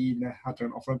khalasi na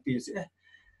hatran offer page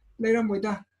leiram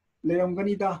moida leiram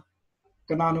gani da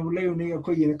kanano leuni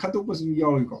akoi na khatokpasu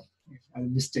yawiko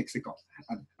mistakes ko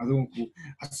adon ku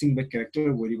asingba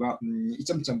character woriba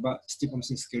icham chamba Sniff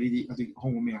amsung Scurry di adu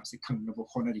homo me ase khangna bo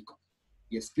khonariko.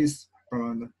 Yes please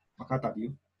makata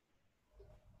diu.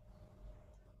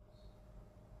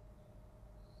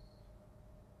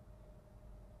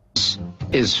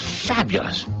 Is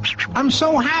fabulous. I'm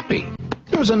so happy.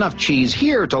 There's enough cheese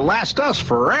here to last us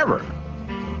forever.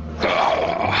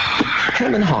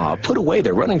 Hem and Haw put away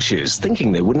their running shoes,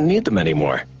 thinking they wouldn't need them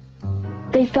anymore.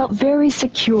 They felt very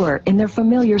secure in their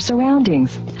familiar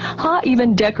surroundings. Ha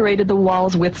even decorated the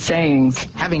walls with sayings.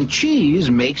 Having cheese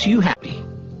makes you happy.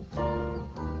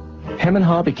 Hem and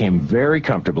Haw became very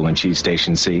comfortable in Cheese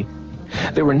Station C.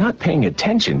 They were not paying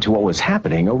attention to what was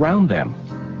happening around them.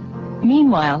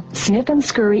 Meanwhile, Sniff and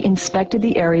Scurry inspected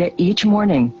the area each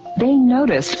morning. They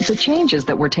noticed the changes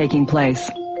that were taking place.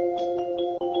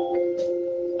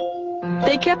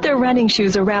 They kept their running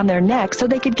shoes around their necks so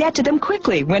they could get to them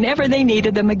quickly whenever they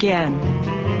needed them again.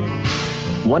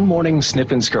 One morning,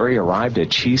 Sniff and Scurry arrived at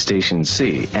Cheese Station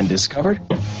C and discovered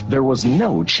there was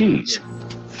no cheese.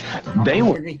 They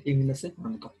were...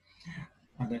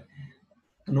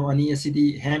 No ani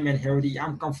city Ham and Harry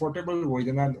am comfortable with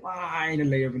an line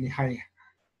layer of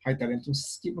high talent to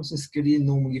skip us screen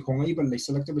no mugi hong even like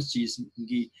selectable cheese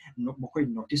gi no mokoi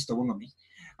notice the one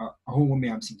a home me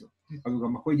am sinto aluga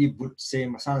makoi boot say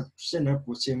masa center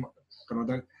put same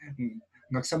canada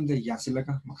naksam the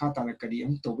yasilaka makata la kari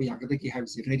am to yagada ki have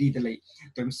ready the lay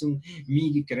temsung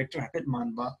me character habit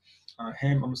man ba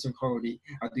Ham amsung Harry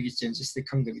adigi changes the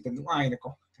kang the line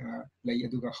ko like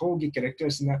aduga hogi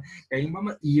characters na kay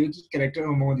mama yogi character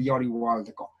mo the yori wall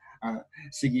ko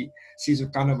sigi sisu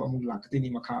kanaba amung lakati ni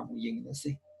makabu yeng na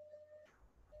se.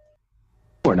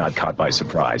 Were not caught by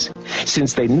surprise,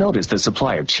 since they noticed the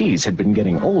supply of cheese had been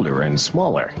getting older and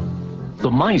smaller.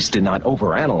 The mice did not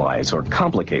overanalyze or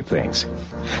complicate things.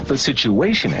 The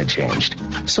situation had changed,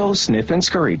 so Sniff and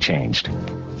Scurry changed.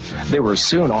 They were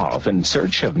soon off in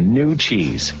search of new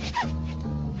cheese.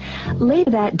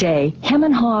 Later that day, Hem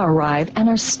and Haw arrive and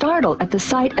are startled at the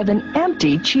sight of an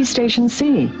empty Cheese Station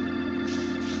C.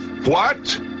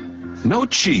 What? No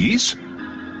cheese?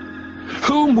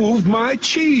 Who moved my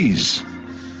cheese?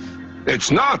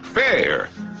 It's not fair.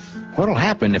 What'll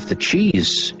happen if the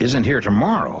cheese isn't here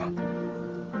tomorrow?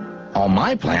 All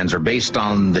my plans are based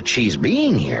on the cheese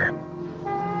being here.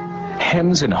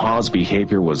 Hem's and Haw's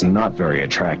behavior was not very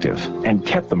attractive and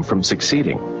kept them from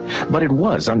succeeding, but it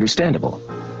was understandable.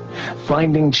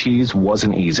 Finding cheese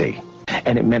wasn't easy,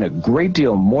 and it meant a great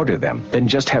deal more to them than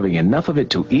just having enough of it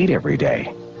to eat every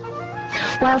day.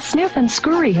 While Sniff and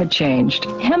Scurry had changed,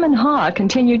 Hem and Haw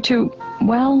continued to,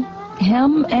 well,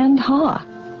 Hem and Haw.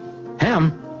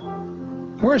 Hem?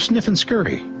 Where's Sniff and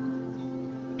Scurry?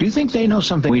 Do you think they know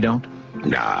something we don't?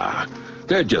 Nah,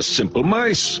 they're just simple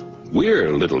mice.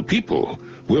 We're little people.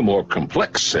 We're more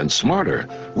complex and smarter.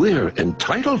 We're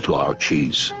entitled to our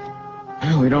cheese.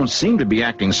 We don't seem to be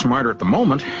acting smarter at the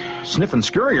moment. Sniff and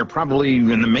Scurry are probably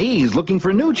in the maze looking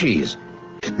for new cheese.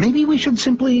 Maybe we should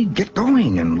simply get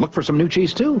going and look for some new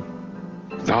cheese too.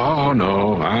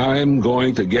 No, I'm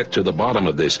going to get to the bottom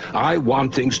of this. I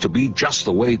want things to be just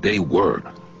the way they were.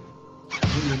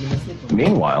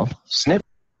 Meanwhile, Snip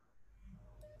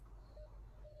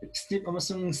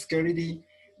amasung Scurry di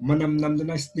manam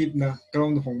namdana Snip na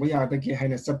karon hongba yadagi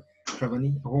haina sab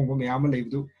khrabani hongba mayam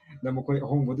leibdu na mokoi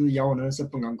hongba du yawana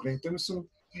sab pangamkre tamasung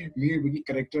mi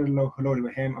character lo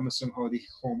Ham amasung hodi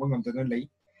hongba ngamdana lei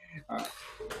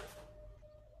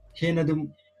hena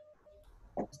dum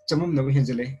chamam na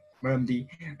henjale maramdi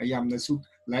yamna su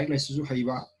like su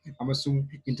haiba amasung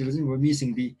intelligent mi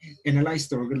singdi analyze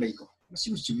toroga leiko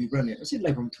masi chumi brane asi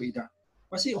laifam thuida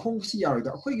masi hong si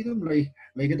yarda khoi gidum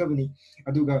lai gadabani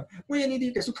aduga moyani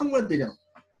di kesu khangwan de ga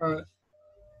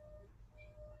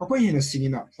akoi hena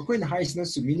singina akoi na haisna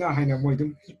sumina haina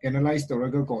moidum analyze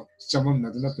toroga ko chamam na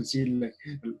duna pasi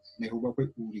le huba koi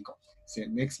uri ko se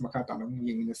next makata na mu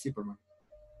yengina superman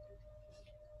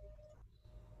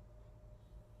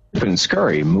Snip and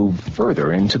Scurry moved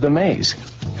further into the maze.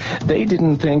 They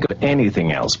didn't think of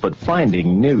anything else but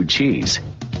finding new cheese.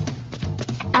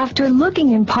 After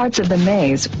looking in parts of the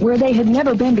maze where they had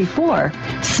never been before,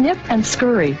 Snip and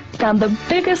Scurry found the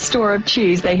biggest store of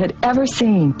cheese they had ever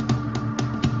seen.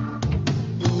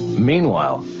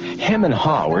 Meanwhile, Hem and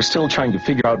Haw were still trying to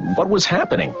figure out what was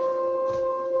happening.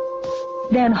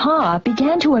 Then Haw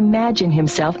began to imagine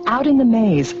himself out in the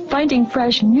maze, finding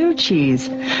fresh new cheese.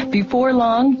 Before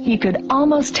long, he could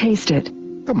almost taste it.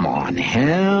 Come on,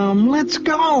 Hem, let's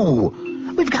go.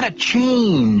 We've got to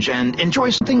change and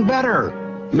enjoy something better.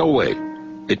 No way.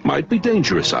 It might be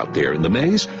dangerous out there in the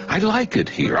maze. I like it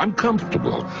here. I'm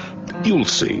comfortable. You'll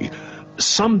see.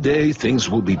 Someday things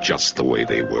will be just the way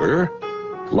they were.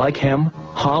 Like Hem,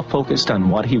 Haw focused on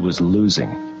what he was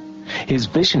losing. His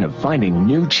vision of finding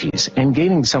new cheese and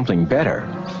gaining something better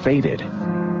faded.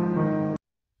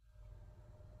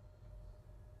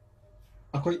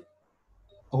 Akoi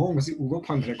ngasi ugo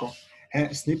phangre ko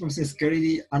Snip and Scurry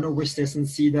di ano wish station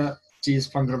see the cheese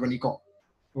phangrabani ko,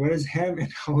 whereas Ham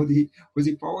and Haw di was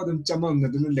power dum chamam na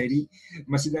dun lady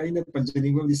masida ina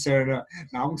panjaning of the sir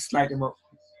now slide mo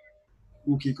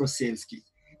uki ko sales ki,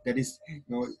 that is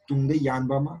no tungde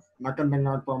yanba ma nakan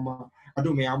nangak pa ma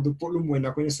adu mayam du polum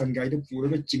moina ko san guide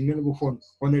pura chingna go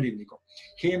honorim ni ko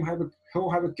Ham have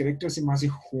a character si masi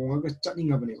honga ga chatting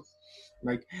abane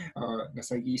like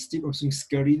nasagi Steve of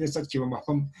Scurry na sa chiwa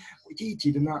mapam ti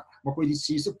tidana makoi di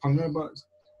si su phangna ba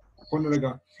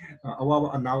honoraga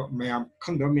awawa ana mayam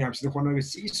khangda mayam si honoraga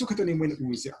si su khatani moina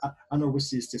uise ano go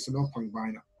si station of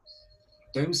phangbaina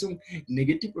Tamsung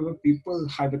negative people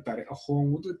have a tare a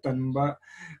home to tanba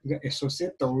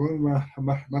associate tawma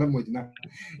maramodina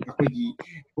akoi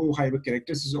who have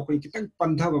characters is okay kitang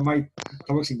pantha ba mai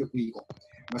thawak sing da kui ko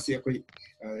masi akoi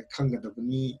khanga da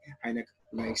ni aina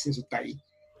like since tai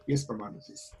yes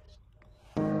permanences.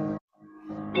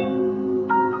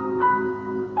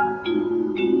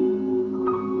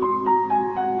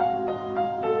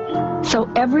 So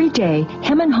every day,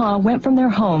 Hem and Haw went from their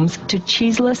homes to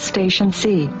cheeseless Station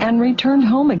C and returned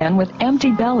home again with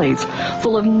empty bellies,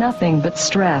 full of nothing but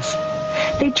stress.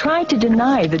 They tried to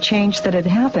deny the change that had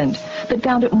happened, but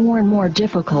found it more and more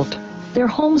difficult. Their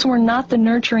homes were not the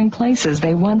nurturing places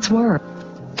they once were.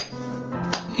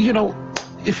 You know,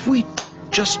 if we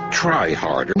just try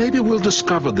harder, maybe we'll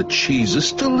discover the cheese is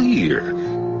still here.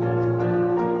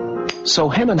 So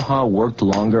Hem and Haw worked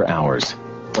longer hours,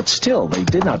 but still they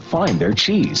did not find their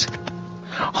cheese.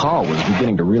 Haw was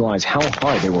beginning to realize how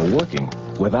hard they were working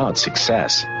without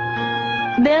success.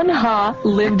 Then Haw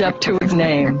lived up to his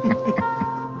name.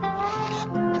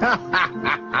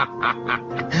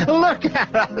 Look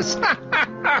at us!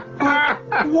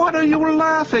 What are you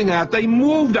laughing at? They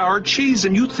moved our cheese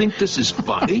and you think this is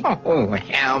funny? Oh,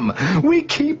 Ham, we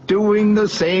keep doing the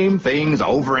same things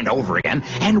over and over again,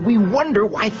 and we wonder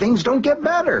why things don't get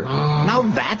better. Now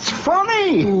that's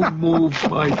funny! Who moved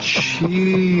my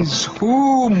cheese?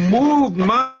 Who moved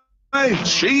my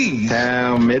cheese?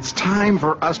 Ham, it's time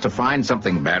for us to find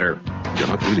something better. You're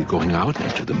not really going out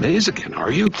into the maze again,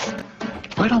 are you?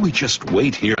 Why don't we just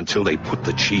wait here until they put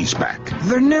the cheese back?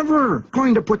 They're never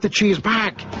going to put the cheese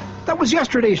back. That was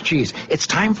yesterday's cheese. It's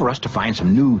time for us to find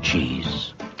some new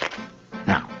cheese.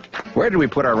 Now, where did we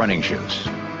put our running shoes?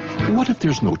 What if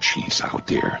there's no cheese out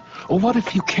there? Or what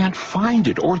if you can't find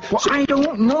it? Or well, I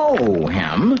don't know,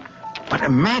 Hem. But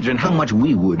imagine how much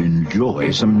we would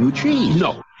enjoy some new cheese.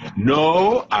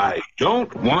 No, I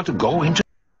don't want to go into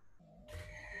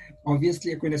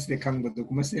obviously akoina se khang badu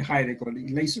kuma se haire ko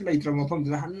leisu leitra mafam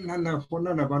da han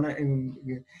hona na bana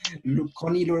lu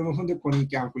khoni lo mafam de khoni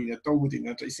kya ko ina to budi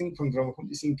na ising phangdra mafam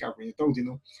ising kya ko ina to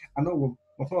dino ano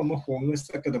mafam ma hong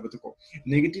sa ka da badu ko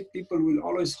negative people will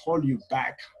always hold you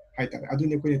back haita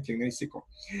adune ko ne thing se ko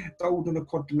to do na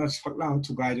khot na sakla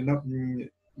to guide na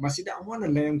masida amana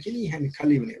layam kini han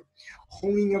khali bane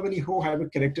honging abani ho have a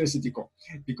characteristic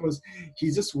because he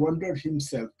just wondered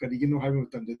himself karigino have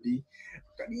mutam di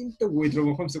karinta withdraw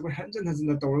mafam se ko hanjan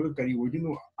hanjan tawra kari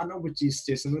wodino anoba chi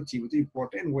station no chi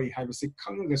important way have se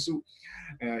khanga su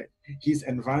his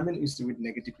environment is with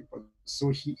negative people so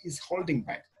he is holding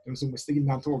back so mustagi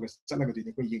nam to ga chalaga di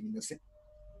ko yengina se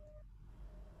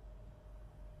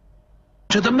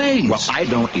to the maze. Well, I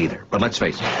don't either, but let's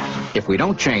face it, if we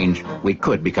don't change, we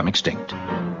could become extinct.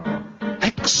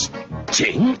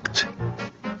 Extinct?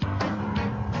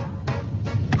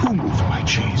 Who moved my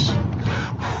cheese?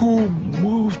 Who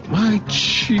moved my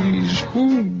cheese?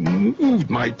 Who moved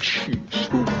my cheese?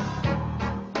 Who?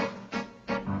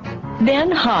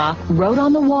 Then Ha wrote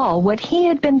on the wall what he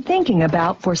had been thinking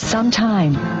about for some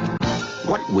time.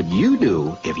 What would you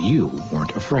do if you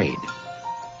weren't afraid?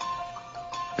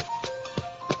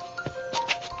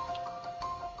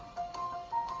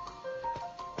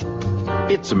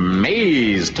 It's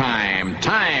maze time.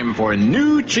 Time for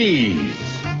new cheese.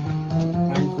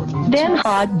 Then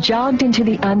Ha jogged into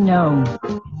the unknown.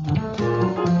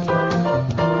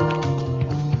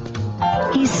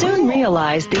 He soon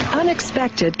realized the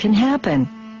unexpected can happen.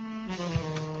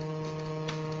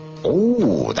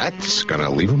 Oh, that's gonna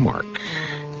leave a mark.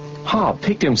 Ha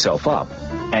picked himself up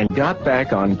and got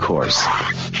back on course.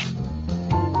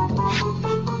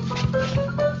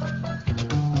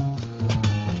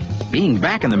 Being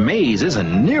back in the maze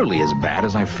isn't nearly as bad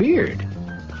as I feared.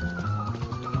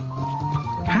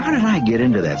 How did I get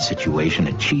into that situation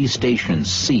at Cheese Station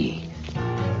C?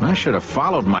 I should have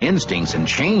followed my instincts and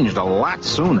changed a lot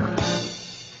sooner.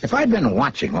 If I'd been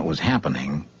watching what was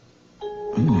happening...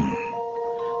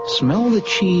 Smell the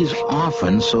cheese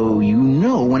often so you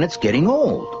know when it's getting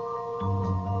old.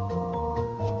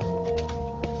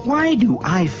 Why do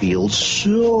I feel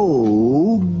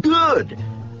so good?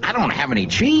 I don't have any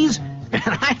cheese,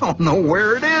 and I don't know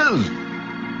where it is.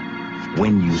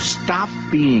 When you stop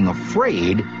being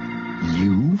afraid,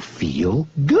 you feel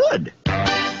good.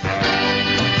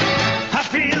 I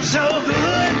feel so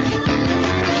good,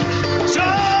 so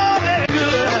very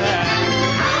good.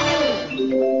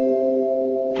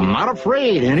 I'm not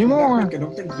afraid anymore.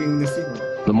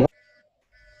 The more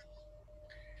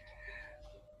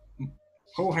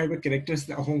how have characters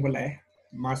the home balai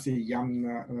masi yam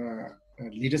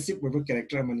leadership with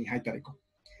character money high tariko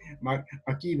ma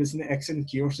aki bisne action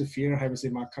cures fear have se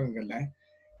ma khangala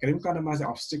karim kana ma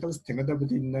obstacles thenada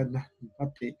budin na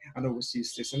ate ano si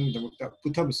station da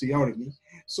puthab su yaurni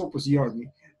so pus yaurni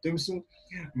temsu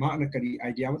ma na kari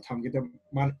idea ma thamge da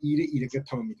man ire ga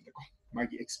thammi ko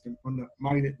magi explain on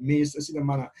magi maze asida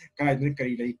mana kai na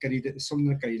kari lai kari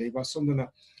somna kari lai ba somna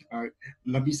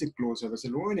labi se close ba se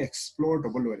lo ne explore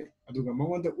double ore aduga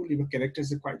mawanda uliba characters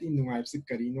se quite in nungai se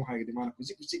kari no ha de mana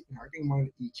kusi ha ke ma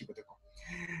I ki ba ko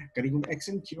kari gum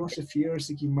action cures fear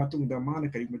se ki matung da mana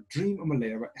kari ma dream ama le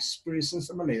ba aspirations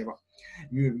ama le ba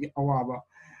mi bi awaba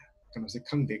kana se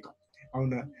khang de ko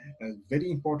auna very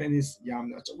important is yam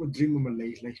a dream ama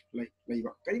le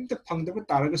ba kari ta phang da ba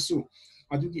taraga su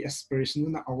adugi aspiration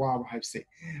na awaba have se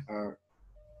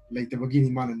later begini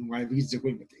mana nungai bi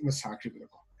jagoi ma sakri ba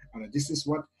ko this is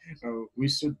what we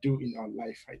should do in our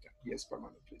life. Yes,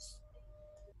 Parmana, please.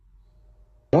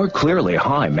 more clearly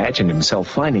Ha imagined himself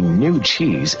finding new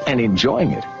cheese and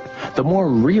enjoying it, the more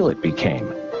real it became,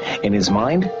 in his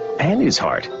mind and his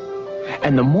heart,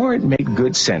 and the more it made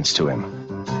good sense to him.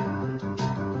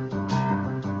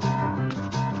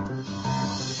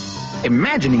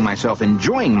 Imagining myself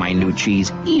enjoying my new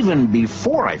cheese even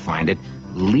before I find it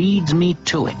leads me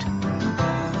to it.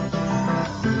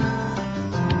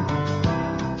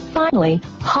 Finally,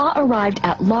 Ha arrived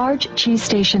at large cheese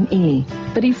station E,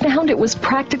 but he found it was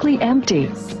practically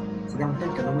empty.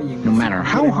 No matter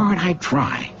how hard I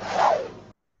try.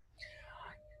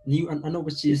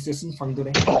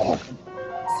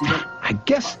 I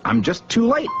guess I'm just too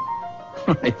late.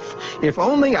 If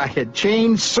only I had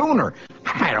changed sooner,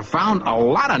 I might have found a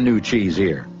lot of new cheese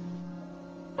here.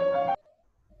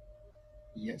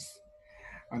 Yes.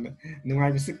 And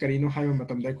nungai bisik kari no hai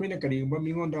matamda koi na kari ba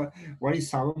mingonda wari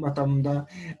sawa matamda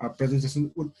presentation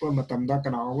utpa matamda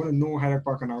kana wona no hai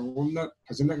pa kana wona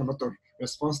phajana kana tor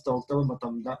response tawtaba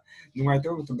matamda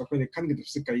nungaitaba matamda koine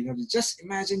khangadabse karina just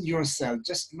imagine yourself,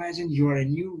 just imagine you are a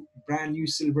brand new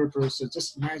silver person,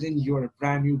 just imagine you are a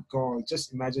brand new gold,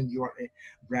 just imagine you are a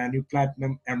brand new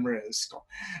platinum emeralds ko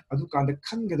adu kanda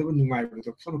khangadaba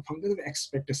nungaibado phone phanggadaba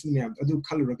expectation myam adu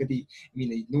khaluragadi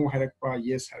mina no harakpa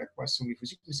yes harakpa sungi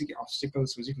hujik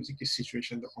obstacles hujik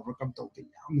situation that overcome tawte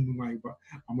yam nungaiba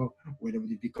ama whatever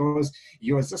because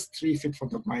you are just 3 feet from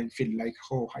the minefield like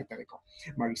ho haitareko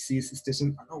Marcy's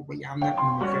station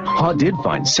Ha did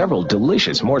find several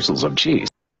delicious morsels of cheese.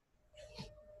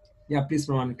 Yeah, please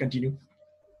Roman, continue.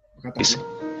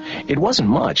 It wasn't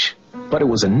much, but it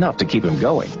was enough to keep him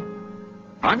going.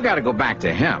 I've got to go back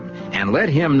to him and let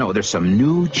him know there's some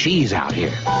new cheese out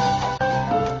here.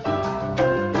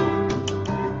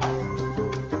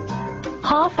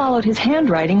 Ha followed his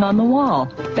handwriting on the wall,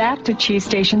 back to Cheese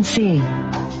Station C.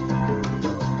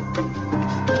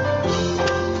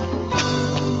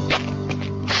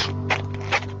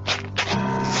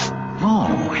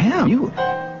 Oh, Hem,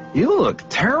 you look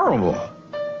terrible.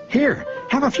 Here,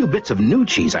 have a few bits of new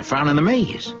cheese I found in the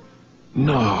maze.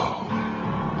 No,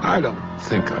 I don't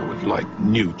think I would like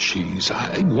new cheese.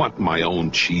 I want my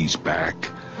own cheese back.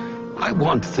 I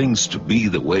want things to be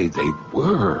the way they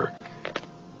were.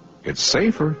 It's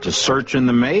safer to search in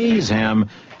the maze, Hem,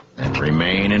 than to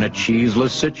remain in a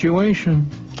cheeseless situation.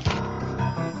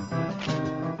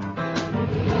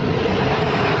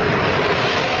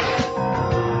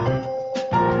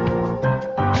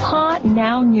 Ha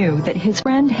now knew that his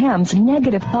friend Hem's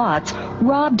negative thoughts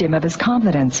robbed him of his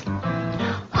confidence.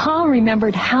 Ha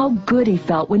remembered how good he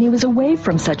felt when he was away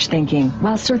from such thinking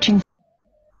while searching.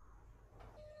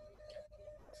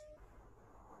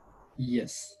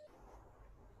 Yes.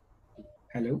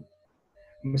 Hello.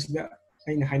 Masida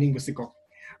aina haning basiko.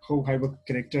 Ho haiba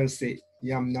character se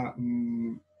yamna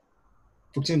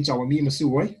fukchen chawami masu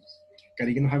wai.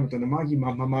 Karigano hai matana magi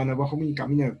mama na ba homi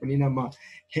kamina panina ma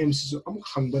hem su amuk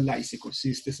hangba lai siko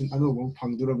si station ano bong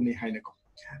phangdurabni hainako.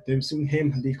 Dem sung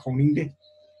hem handi khongning de.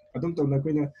 Adum to na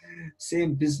koina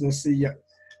same business se ya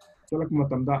salak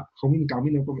matamda homin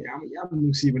kamina ko yam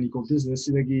nungsi bani ko business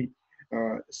lagi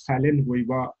silent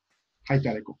boiba hai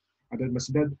tareko. Other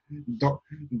Masida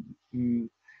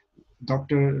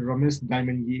Dr. Ramesh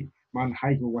Diamond man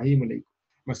hai go wahi malay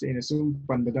mas in assume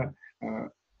pandada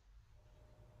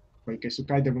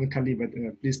khali but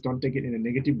please don't take it in a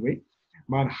negative way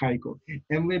man hai go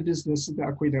MW business da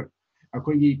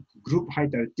akoi group hai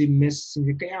tar team mess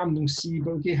sing kayam nung si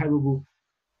ba ke hai bu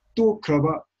to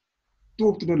kraba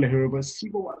to to le herba si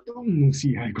ba wa dum nung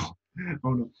si hai go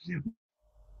oh no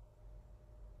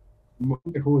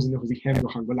the hose in the hand of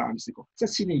Hangala Amsico.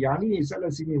 Such in a Yami is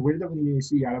a city where the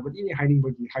sea Arabini hiding by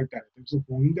the high time. So,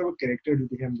 who the character to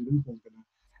the ham didn't want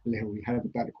to have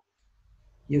a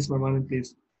Yes, my man,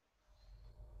 please.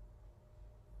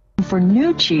 For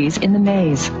new cheese in the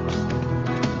maze.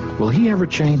 Will he ever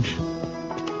change?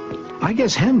 I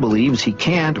guess Hem believes he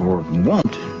can't or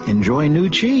won't enjoy new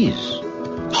cheese.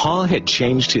 Ha had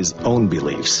changed his own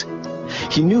beliefs.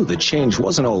 He knew that change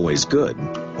wasn't always good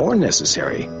or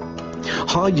necessary.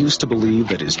 Ha used to believe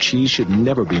that his cheese should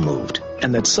never be moved,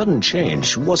 and that sudden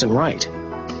change wasn't right.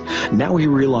 Now he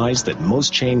realized that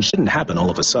most change didn't happen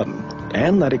all of a sudden,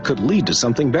 and that it could lead to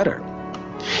something better.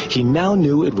 He now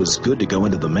knew it was good to go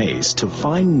into the maze to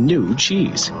find new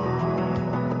cheese.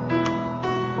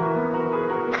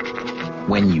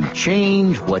 When you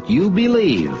change what you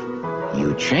believe,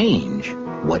 you change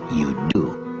what you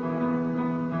do.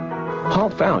 Ha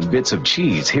found bits of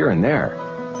cheese here and there.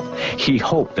 He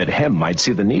hoped that Hem might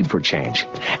see the need for change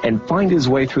and find his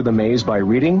way through the maze by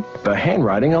reading the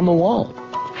handwriting on the wall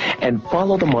and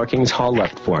follow the markings Ha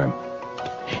left for him.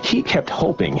 He kept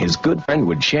hoping his good friend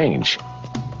would change.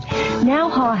 Now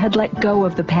Ha had let go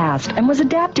of the past and was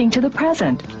adapting to the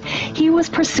present. He was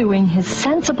pursuing his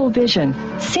sensible vision,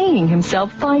 seeing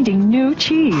himself finding new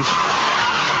cheese.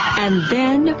 And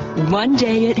then, one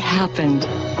day it happened.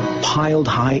 Piled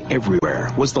high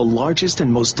everywhere was the largest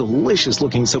and most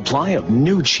delicious-looking supply of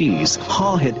new cheese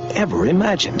Ha had ever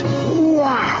imagined.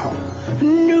 Wow!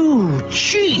 New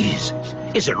cheese!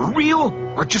 Is it real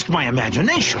or just my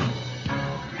imagination?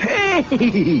 Hey!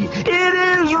 It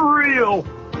is real!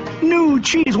 New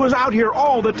cheese was out here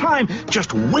all the time,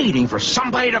 just waiting for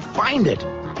somebody to find it.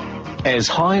 As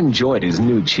Ha enjoyed his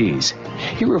new cheese,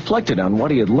 he reflected on what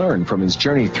he had learned from his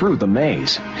journey through the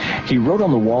maze. He wrote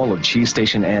on the wall of Cheese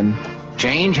Station N,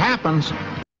 "Change happens."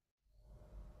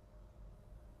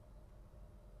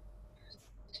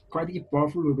 Quite a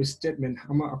powerful statement.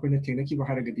 Hama apena thengna ki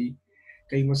baharagadi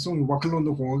kai masong wakalon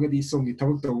do hongagadi song ni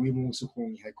thawak tawi mo su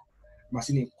hong hai ko.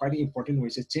 Masini quite important way.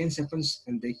 Change happens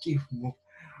and they keep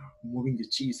moving the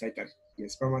cheese like that.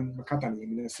 Yes, Praman makata ni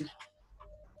minasi.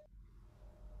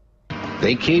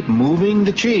 They keep moving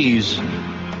the cheese.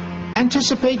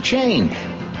 Anticipate change.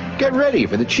 Get ready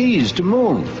for the cheese to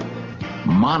move.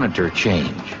 Monitor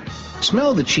change.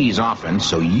 Smell the cheese often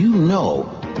so you know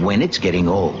when it's getting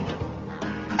old.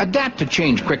 Adapt to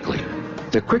change quickly.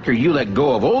 The quicker you let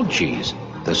go of old cheese,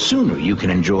 the sooner you can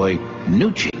enjoy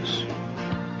new cheese.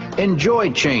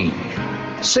 Enjoy change.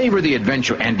 Savor the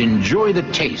adventure and enjoy the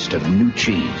taste of new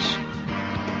cheese.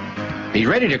 Be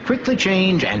ready to quickly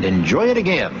change and enjoy it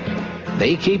again.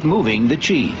 They keep moving the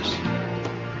cheese.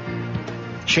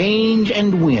 Change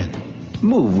and win.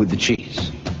 Move with the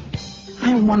cheese.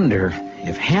 I wonder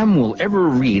if Ham will ever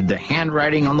read the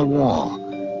handwriting on the wall.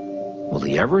 Will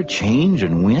he ever change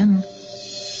and win?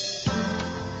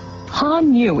 Ha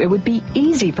knew it would be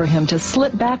easy for him to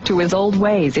slip back to his old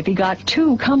ways if he got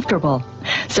too comfortable.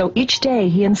 So each day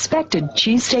he inspected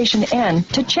Cheese Station N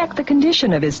to check the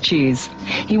condition of his cheese.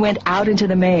 He went out into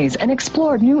the maze and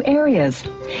explored new areas.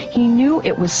 He knew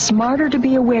it was smarter to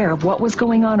be aware of what was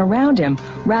going on around him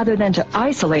rather than to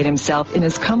isolate himself in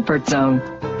his comfort zone.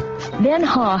 Then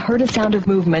Ha heard a sound of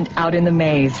movement out in the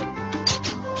maze.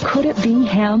 Could it be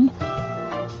Hem?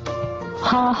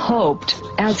 Ha hoped,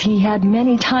 as he had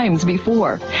many times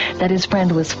before, that his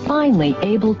friend was finally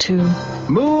able to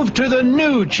move to the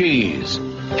new cheese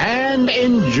and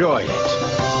enjoy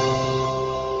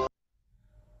it.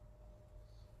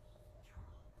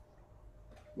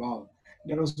 Wow,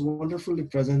 that was wonderfully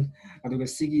present. Aduga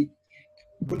sigi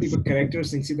buliba characters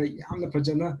sing sida yamna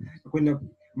phajana akoina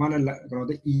mana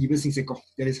the iba sing se ko.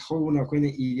 There is how na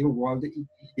akoina I wall the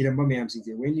iramba mayam sing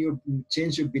se. When you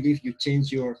change your belief, you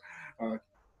change your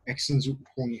actions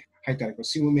hongi hai tar ko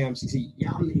singu mayam sing se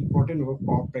yamna important over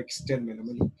pop extend mena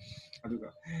mani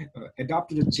aduga adapt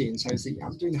to the change hai se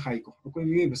yam to in hai ko akoi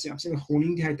mi ba se am se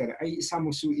honing di hai tar ai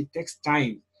samusu it takes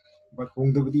time. But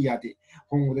hong the yadi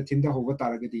hong the tinda hoga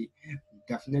taragadi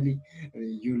definitely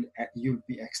you'll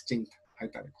be extinct.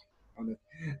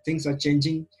 Things are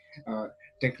changing,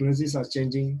 technologies are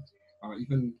changing,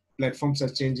 even platforms are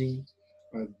changing.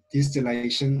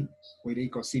 Digitalization where they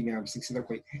go see me am six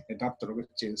adapt to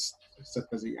change such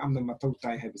as I'm the matau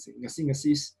tai have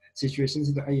ngasi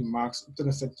situations that I marks up to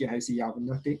the set hai si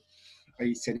yabnate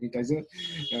I sanitizer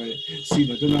see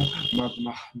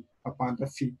the upon the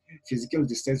physical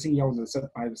distancing yaw na set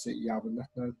I say yabna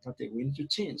that they going to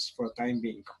change for the time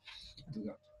being.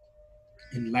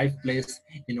 In life place,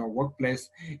 in our workplace,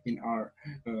 in our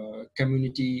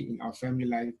community, in our family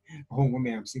life, home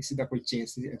mayam sing sida koi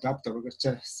change adapt to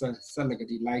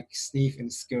salagadi like sniff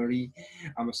and scurry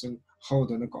amasung how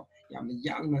do ko yamna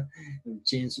yangna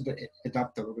change to the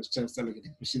adapt to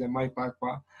salagadi sida mai pa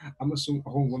amasung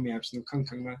home mayam sing khang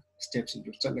na steps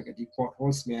into salagadi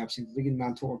potholes mayam sing begin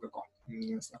nan tho ko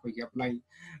akoi apply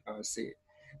say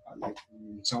like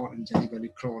John and Jenny Valley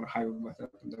Crown Highway method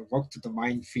the walk to the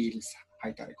minefields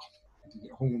high tariq.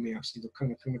 Home may have seen the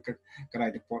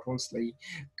Karai the potholes lay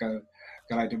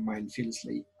Karai the minefields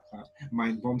lay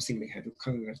mine bombs sing had to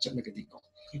come at Chatnagadico.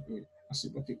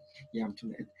 Asibati Yam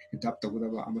to adapt with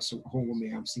our Amazon home may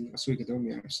have seen a sweet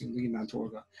may have seen the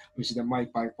Nantoga, which is the my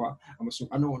pipe Amazon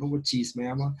I know over cheese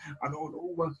mayama, I know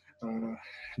over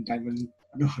diamond,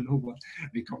 I know over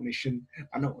recognition,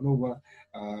 I know over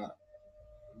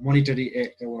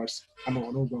monetary awards. I know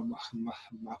over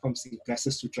my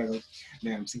places to travel.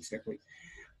 Ma'am, since that way,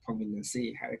 Pangin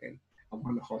say Hurricane. I'm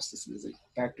on the host. This is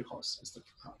back to host, Mr.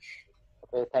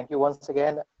 Prakash. Okay, thank you once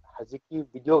again. Haziki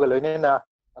video galone na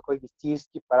akoi cheese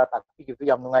ki para takpi ki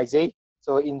yam nungai jay.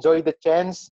 So enjoy the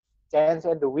chance and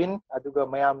the win. Aduga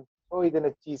mayam so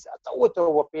idena cheese achaw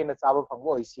wape na chaba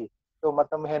phangbo isi. So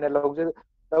matam hena log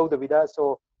the vida.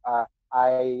 So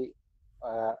I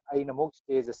namok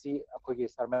stage asi akogi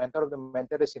sir mentor of the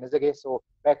mentor sinajage. So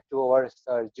back to our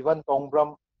Sir Jivan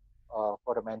Tongbram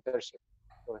for the mentorship.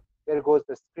 So there goes,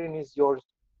 the screen is yours,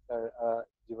 Sir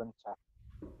Jivan Cha.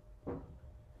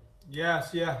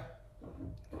 Yes, yeah.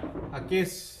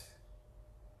 Akis,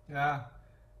 yeah.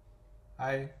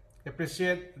 I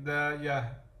appreciate the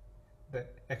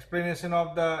explanation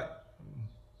of the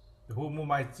who move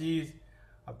my cheese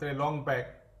after a long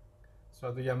back.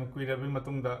 So the yam kui rabi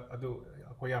matung da adu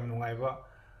akoyam nungai ba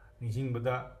ninging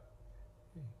bada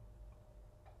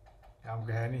yam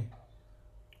gani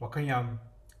wakanyam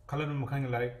kalan makang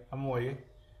like amoy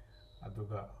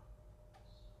aduga.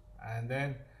 And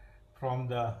then from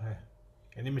the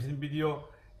animation video,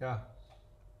 yeah,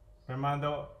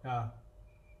 Fernando, yeah,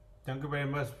 thank you very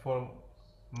much for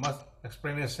much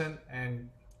explanation and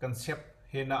concept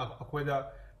here na akoida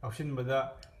option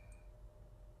bada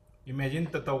imagine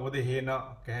to the here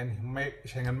na can make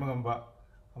shangan magamba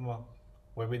ꯑꯃ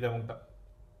ꯑꯣꯏꯕꯒꯤꯗꯃꯛꯇ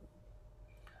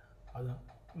ꯑꯗꯣ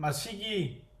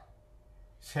ꯃꯁꯤꯒꯤ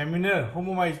seminar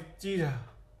ꯍꯨꯃꯨ ꯃꯥꯏ ꯆꯤꯁ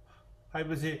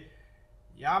ꯍꯥꯏꯕꯁꯤ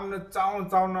ꯌꯥꯝꯅ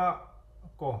ꯆꯥꯎꯅ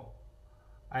ꯀꯣ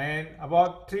and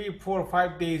about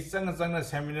 3-4-5 days changa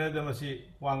seminar da masi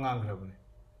wa ngangrabne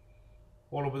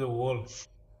all over the world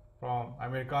from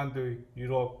America to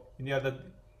Europe India da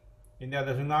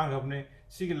ngangrabne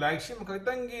sigi like sim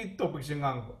khaktangi topic sing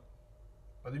ngang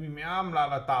adimi myam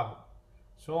la tab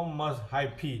so much high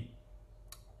fee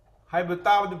high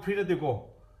tab the free de go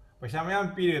paisa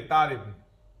myam pi re tarib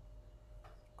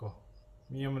ko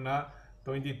miyamna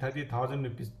 20-30,000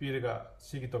 rupees pi ga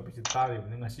sigi topic tarib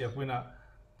ne ngasi akoina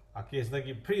a case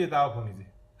like free da phone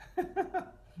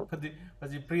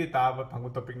is free da phangu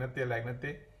topic nate like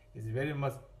nate is very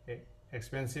much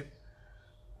expensive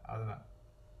aduna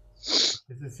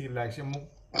this is see like some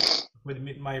with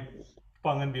meet my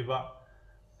pangan biba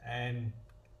and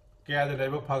kaya da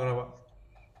level phagraba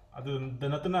adu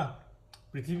danatna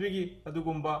prithvi gi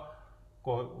adugumba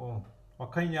ko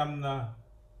wakhan yamna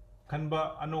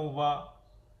khanba anova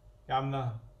yamna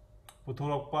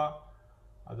puthorokpa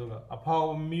aduga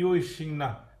aphao miyoi singna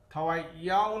thawai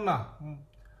yauna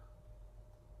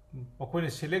makoina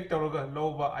select tawraga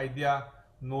loba idea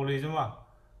knowledge ma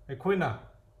aikoina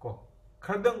ko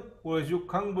khardang oisu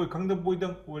khangboy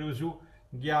khangdaboydang oisu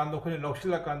gyan do khoina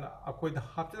loksila kanda akoida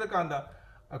haptila kanda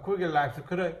akoige life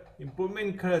khara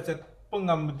improvement khara chat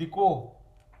pangam diko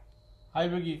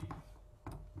haibagi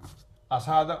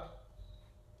asada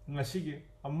ngasigi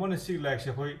amona sig like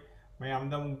se khoi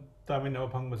mayamdam tamin na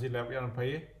phangbasi lab yan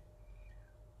phai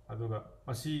aduga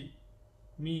masi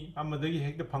mi amadagi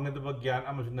hekta phangdaba gyan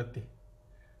amasu natte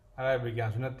arai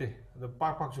vigyan su natte adu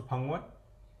pak pak su phangwa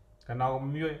kanao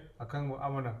miyoi akang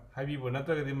amana habi bo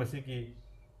natragadi masi ki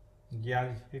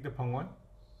gyan hekta phangwa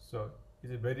so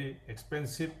it's a very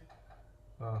expensive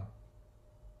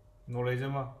knowledge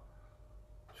ma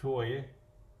shoye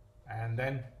and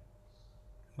then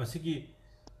masi ki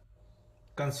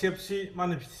concept si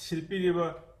man silpi riba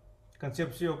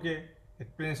concept si okay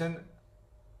explanation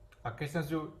occasion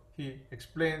so he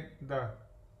explained the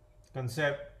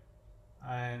concept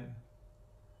and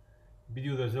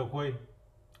video da so koi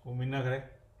umina kare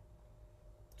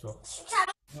so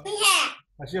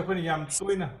masi apani yam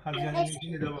toina hanji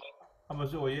ni da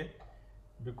amasu oye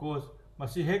because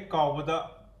masi hek kawbada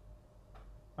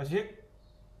masi hek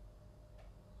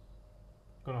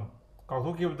kono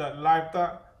kawthokibda live ta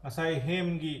asai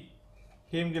hemgi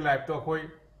live to koi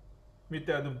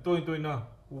mitte adum toina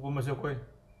uba masa koi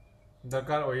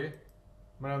dakar oye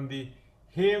maramdi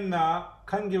hemna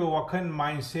khangiba wakhan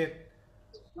mindset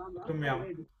tumyam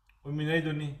uminai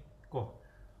duni ko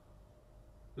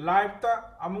live ta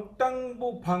amuktang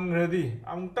bu phangradi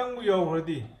amuktang bu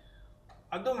yogradi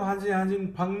adum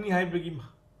hanjin phangni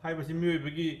haibasi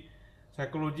miyoibagi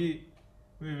psychology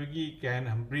miyoibagi kan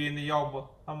brain yawba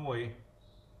amoy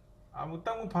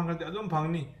amuktang bu phangradi adum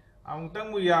phangni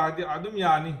amuktang bu yadi adum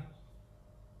yani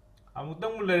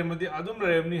amutang mu lermadi adum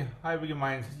lermni haibagi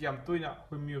mind yam toina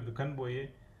khumi of the kan boye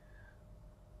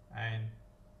and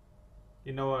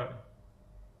in our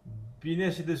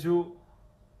business idasu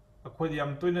akhodi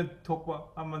yam toina thokpa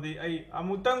amadi ai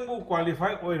amutang bu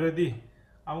qualify oiradi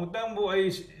amutang bu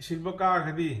ai silver ka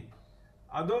khadi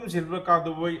adum silver ka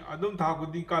do boy adum tha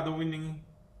khudi ka do winning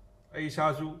ai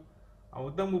sasu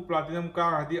amutang bu platinum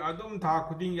ka khadi adum tha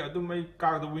khudi adum ai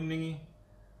ka do winning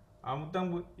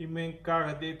amutang bu email ka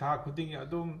khadi tha khudi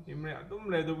adum email adum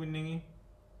le do winning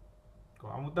ko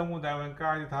amutang bu diamond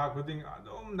ka tha khudi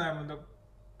adum diamond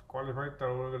qualify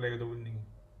tawra le do winning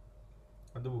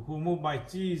adu humu by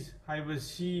cheese haiba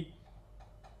si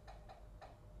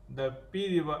the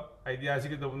piriba idea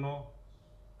si do no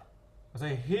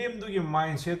asai hem du gi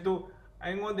mindset to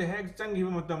aingon de hek changi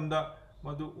matam da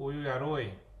madu oyu yaroi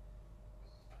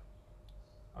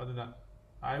aduna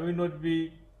I will not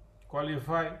be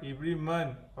qualified every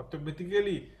month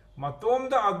automatically matom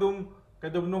da adum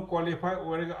kadum no qualify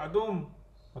orega adum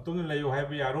matom layo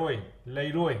haiba yaroi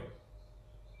lairoi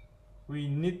we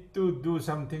need to do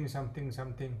something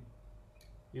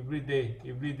every day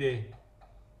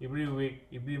every week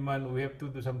every month we have to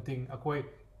do something akoi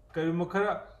karuma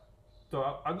khara to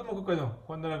adum ko kano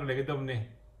hondara lege damne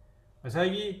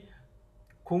asagi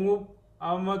khungu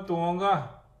ama tonga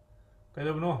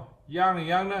kadum no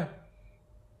yang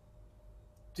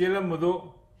chelam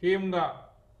modo hemga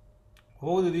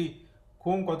hodri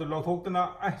khong ko to lothokna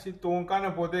ai si tong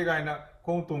kana pote gaina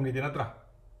khong tong ni dinatra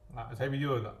asai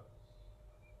video da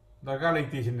daga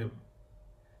laiti sinne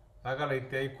daga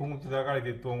laiti ai khung tu daga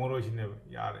laiti tongoro sinne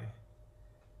yare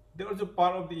they also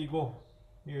part of the ego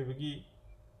maybe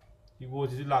ego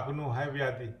ji la kunu hai bya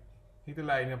ti hita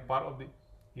lai na part of the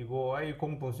ego ai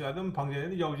kong tong si adam phang je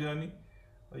ni yaw jirani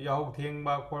yaw theng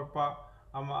ba khor pa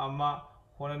ama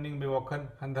honaning be wakhan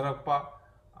handarak pa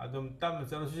adum tam na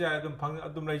chalu si adum phang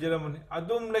adum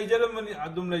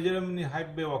leijaramani hai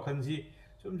be wakhan si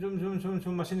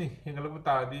sum masini hengalak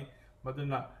ta di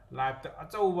maduna life ta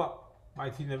achauba mai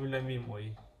thi na bi lami moi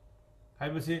hai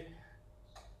basi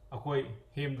akoi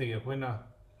hem de akoina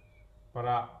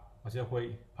para mase akoi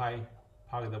phai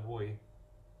da boy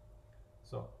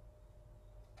so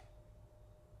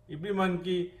every month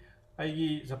ki aigi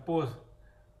suppose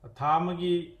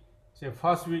thamagi se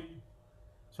first week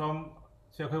som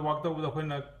se akoi work ta bu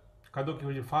akoina kadok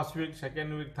ki first week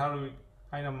second week third week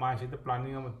aina mai se the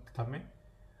planning am thame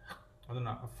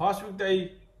aduna first week dai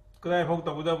kadai phok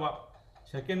ta bu ba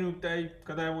second week dai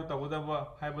kadai bu ta bu ba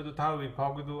hai bu third week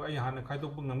phok du ai han khai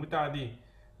tok bu ngam ta di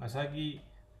asagi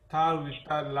third week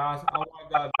ta last hour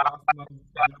da last month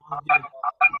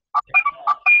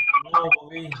no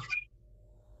boy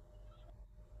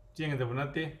ching da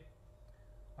bunate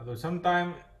ado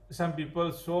sometime some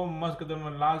people so much kadam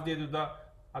last day da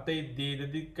atai day da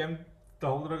di kem ta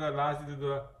hodraga last day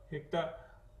da hekta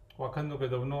wakhan do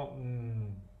kadavno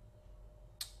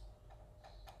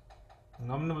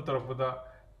ngamna butarakpada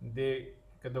they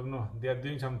kadavno they are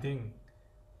doing something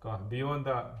beyond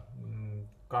the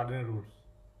cardinal rules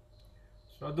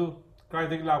so adu kai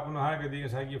dik lapuno ha ga di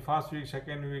sa gi first week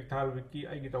second week third week ki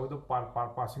ai gi taw do par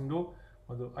passing do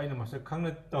adu aina masa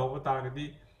khangna taw ta ga di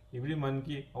every month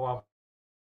ki awa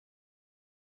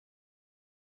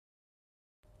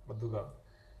aduga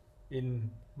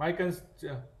in my cons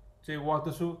say what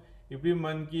to every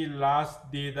month ki last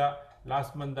day da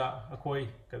last month da akoi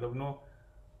kadavno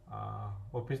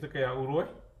office da kaya uroi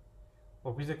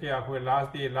office da kaya akoi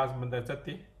last day last month da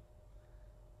chatti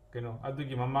keno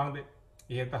adugi mamang de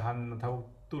iheta han thau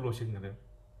tu lo sing de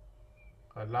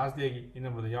last day gi ina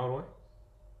bada yauroi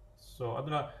so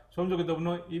aduna somjo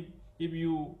kadavno if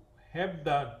you have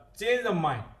the change of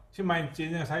mind si mind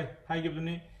change sai hai give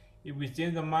ni if we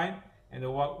change the mind and the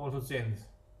work also change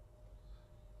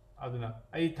aduna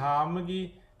ai thamagi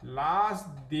last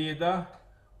day da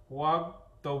work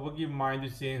tawbagi mind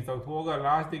change taw thoga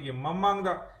last day gi mamang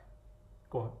da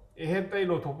ko ehet tai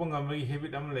lo thopang ngamagi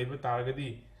habit am leiba targadi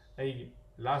ai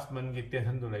last month gi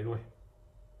tension do lai roi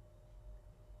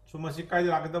so masi kai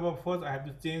la kadaba first I have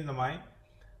to change the mind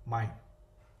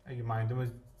ai gi mind do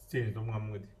change do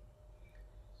ngamgadi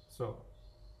so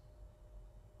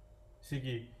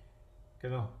sigi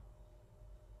keno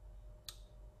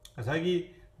asagi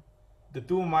the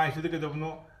two minds should get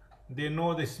no they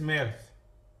know the smells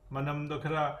manam do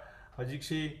khara hajik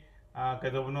si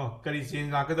kadavno kari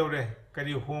change la kadore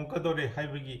kari home kadore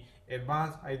haibagi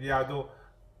advance idea do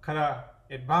khara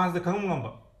advance the khang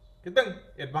ngamba kitang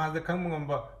advance the khang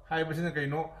ngamba haibasina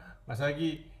kaino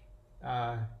masagi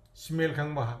smell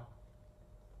khang ba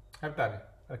haibtare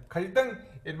khalitang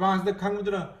advance the khang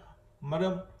mudra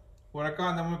maram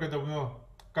waraka namu kadavno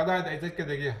kada da ite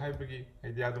kedage haibagi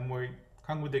idea do moi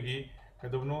khangudagi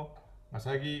kadavno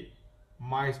masagi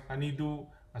mais anidu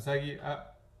masagi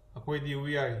akoi di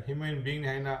we are human being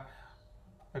haina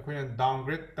akoina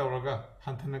downgrade tawraga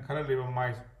hanthana khara leba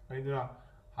mais aiduna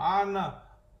hana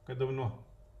kadavno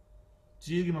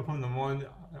chi gi mafam no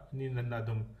ni nanda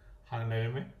dum han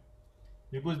leme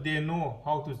because they know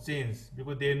how to change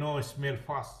because they know smell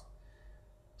fast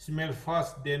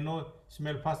they know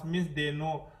smell fast means they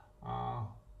know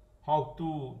how to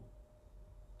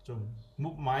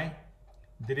move my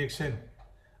direction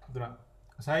aduna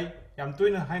sai yam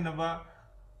toina hainaba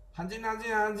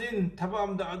hanjin thaba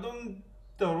amda adum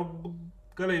tawr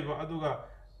kalaiba aduga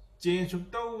change suk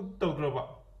tawdraba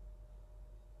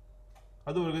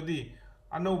adu orgadi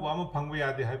anauba ama phangba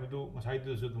yade haibadu masai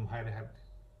du su dum haire haib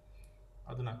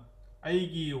aduna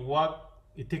aigi work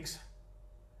ethics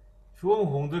shuong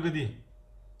hongdragadi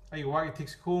ai work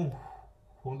ethics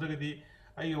hongdragadi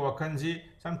ai wakanji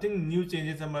something new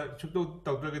changes ama sukto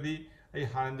tawdragadi ai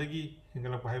handagi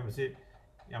hingalak haibase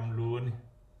yam luni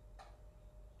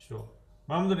so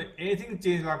mamdone anything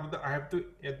change like I have to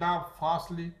adapt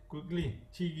fastly quickly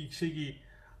sigi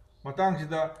matang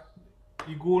sida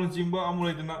ego na jingba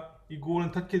amuledna ego na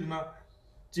thatkidna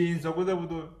change tawda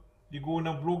budo ego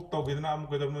na block tawgidna am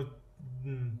kadamno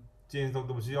change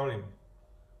tawda busi yawre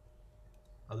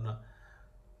aduna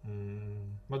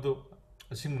madu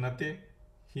asimnate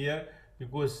here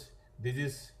because this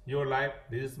is your life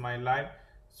this is my life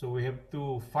so we have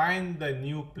to find the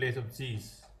new place of cheese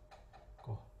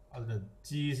ko aduna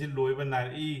cheese loiba na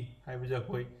I haibaja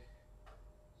koi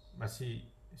masi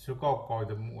sukaw ko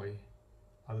da moi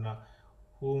aduna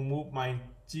who move my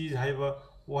cheese haiba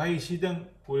wahai sidang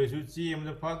poresu chi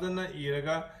amda fadana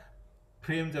iraga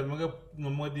frame jamaga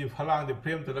ngamadi phalang de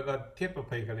frame talaga thepa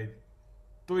phai kale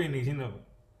toi ningsina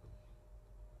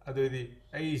adodi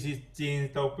ai si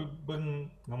change tau bang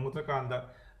ngamuta kanda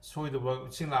soidaba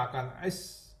singla kan as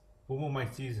bumo my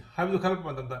cheese have to help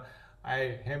panda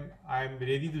I am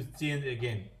ready to change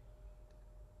again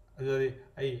adodi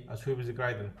ai asoi bi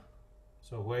guide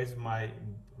so where is my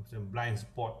blind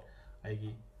spot ai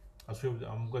gi asoi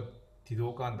amga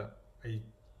tido kanda ai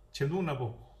chemdu na bo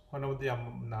honawdi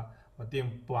amna mateng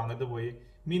puanga da boy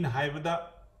min haibada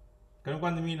kan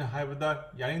kan min haibada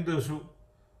yaring do su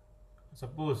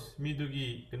suppose me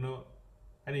dugi kano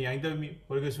ani yang da mi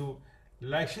porgasu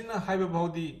election na haiba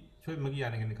bawdi choi magi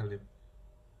yani ngani khalle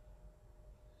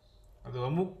ado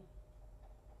amuk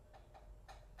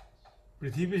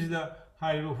prithvi sida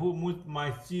hairu hu mut my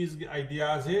cheese gi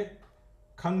ideas he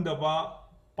khangdaba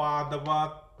padaba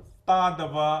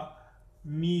tadaba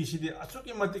mi sidi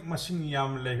achuki matik masing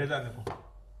yam lega jane ko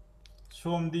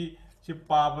somdi si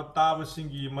paba taba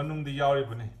singi manung di yawri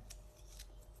bune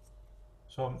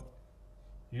som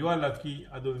you are lucky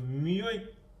ado miyoi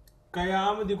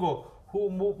kayam diko who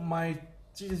move my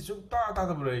cheese sukta ta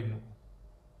da brain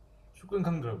sukun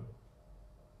khangdra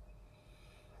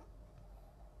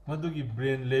madugi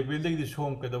brain level de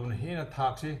som kadabun hena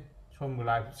thak se som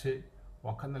life se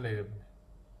wakhan na leire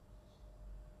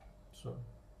so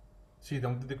see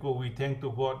dong to go we thank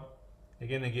to God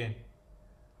again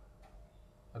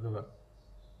aduga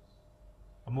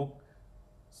amuk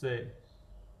say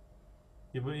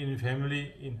even in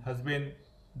family in husband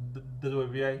the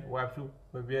VI wife to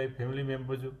VI family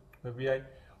members VI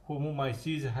who my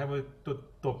sees have a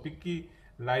topic ki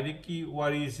lyric ki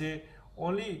wari se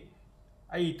only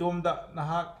ai tom da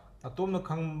naha atom na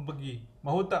khang bagi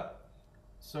mahuta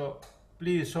so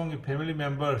please song family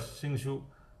members sing su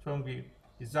song ki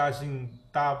isa sing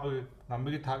tab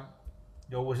ngambi thak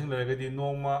yo wasing lagadi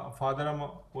noma father ama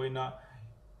koina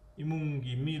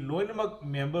imungi mi loinamak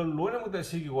member loinamak da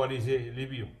sigi wali se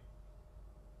libiyo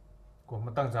ko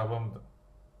matang jabam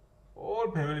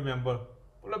all family member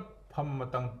pula pham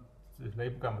matang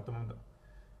life ka matam da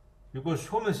because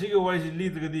some sigi wali se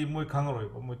lead gadi moi khangoroi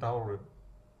moi tawroi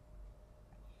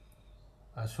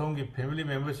a songi family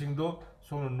member sing do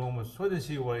som noma so de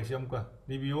sigi wali se amka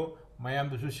libiyo mayam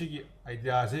du sigi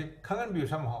idea se khangan bi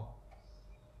somehow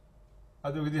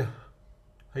adu gidi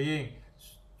hayeng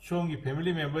songi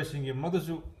family members singi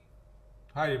madasu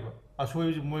haiba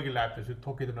asoyu moigi life su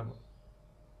thokidna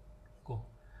ko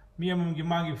miyam gi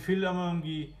magi film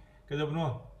gi kadabno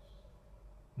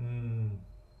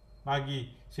magi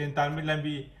sentan mi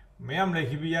lambi mayam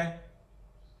lehibi yai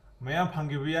mayam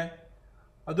phangibi yai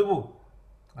adubu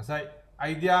asai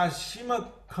idea sima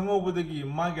khangobudagi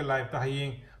magi life ta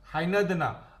hayeng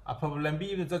hainadana afab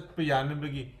lambi ga chatpa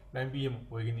yanibagi lambi am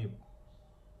oigini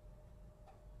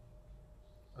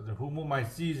who my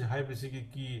cheese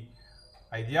hypersiki key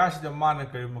ideas the man and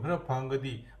Karimaka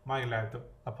Pangadi, my life,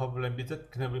 a public and bitter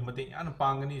can be mating and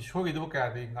pangani, show it look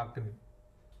at the Nakani.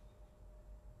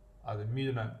 Other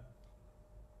Miduna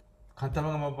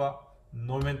Kantamaba,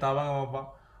 Norman Tavamaba,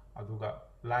 Aduga,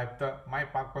 life my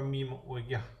papa meme or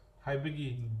ya,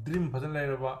 Hybigi, dream person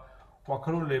letter,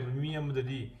 Wakaru level, meum the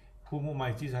D, who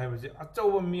my cheese hypers, a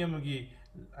tower meumgi,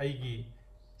 Igi,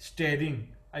 staring,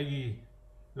 Igi,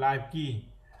 life key.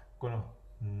 Kono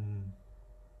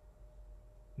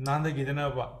nanda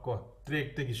gidana ba ko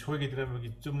trek te gi shoi gidana ba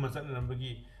gi chumma chatna ba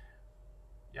gi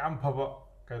yam phaba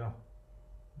kaino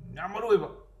yam maroi ba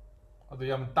adu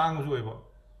yam tang su ba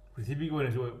prithvi ko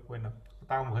ne su koina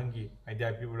tang bhan gi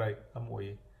idea people like am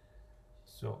oi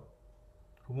so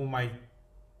humu mai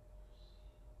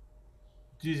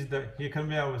jis da he khan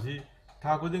me awasi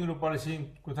tha kuding ru parasing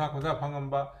kutha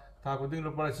phangamba tha kuding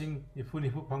ru parasing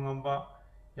ifu phangamba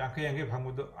yang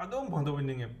방구도 아동 방도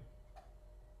있는 게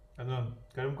그런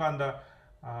그럼 간다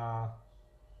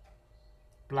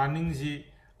플래닝 지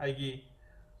아이기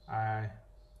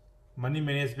money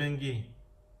management की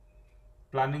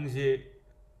planning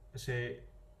से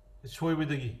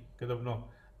सोईबदगी कदबनो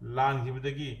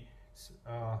लांगिबदगी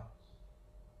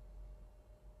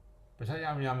पैसा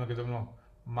याम कदबनो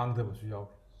मांगदबसु याव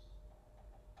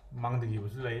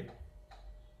मांगदगिबसु लय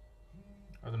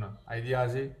अदुना idea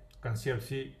से concept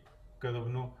से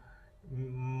कदबनो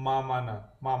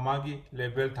मामागी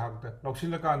level थाकता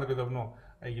लौसिलकान कदबनो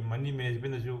आइगी money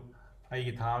management सु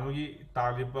आइगी थामगी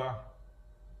तालिबा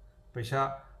पैसा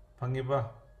फंगिबा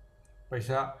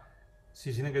पैसा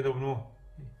सिसिने कदबनो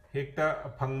हेक्टा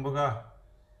फंगबगा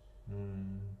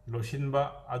लोसिनबा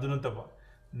अदुन तबा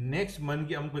नेक्स्ट मंथ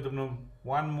की अमुक कदबनो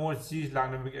वन मोर चीज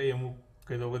लानबगे अमुक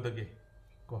कदोगदगे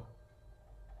को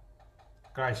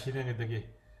kai sinengadagi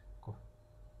ko.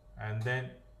 And then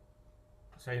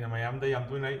say na mayamda yam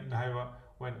tu nai na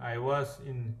when I was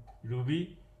in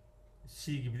Ruby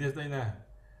si business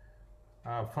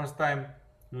na first time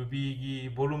Ruby gi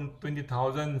volume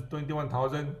 20,000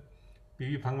 21,000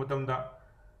 PV phang matam da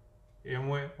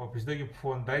MOI office da gi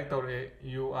phone direct or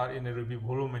you are in a Ruby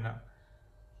volume na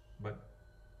but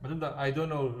I don't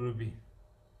know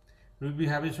Ruby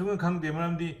have a sungan khang de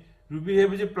manam di Ruby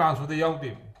have a plan so the yaw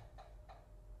de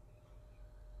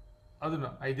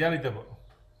aduna idea ita ba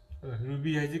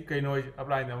Ruby has a kaino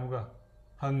apply na muga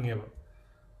hang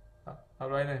ba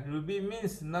apply na Ruby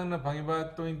means nang na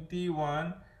phangiba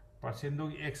 21%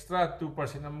 do extra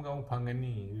 2% amuga ang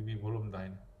phangani Ruby volume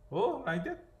dine oh like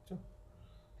that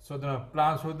so the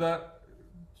plan so the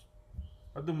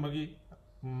adumagi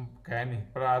kani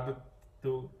para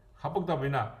to hapok da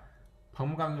bina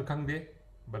phangam khang de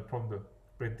but from the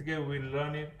practical we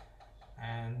learn it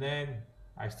and then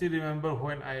I still remember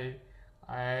when I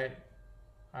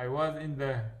was in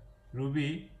the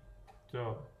Ruby,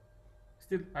 so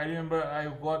still I remember I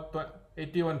got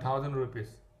 81,000 rupees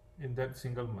in that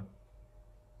single month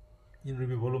in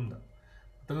Ruby volume.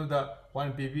 Then the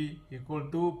 1 PV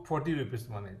equal to 40 rupees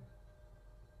money.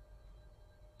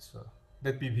 So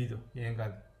that PV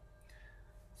though,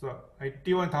 so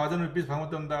 81,000 rupees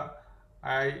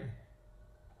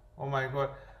oh my god,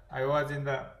 I was in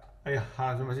the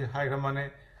high money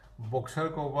boxer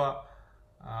cover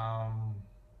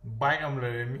bike am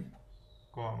le mi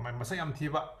ko mai masai am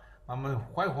thiba man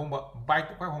khwai hong ba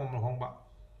bike khwai hong ba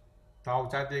taw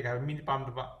cha te ga mi pam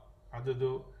da ba adu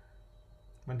do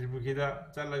man ri bu ki da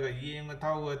chalaga yeng ma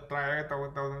taw try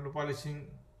taw lupa lising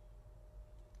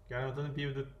kya no ton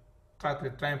pi du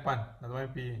try pan na mai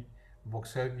pi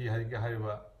boxer gi hari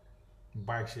ba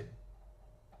bike se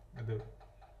adu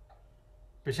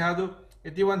pesa du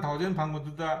 81,000 phang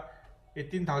du da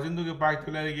 18,000 du ge bike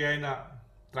to le gi na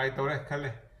try tore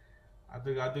khale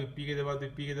adu pige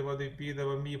da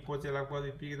mi poche lakpa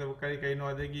pige da kai no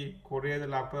adegi Korea da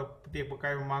lakpa te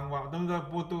pakai mangwa adum da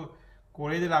potu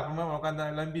Korea da lakpa ma kan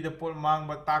da lambi da pol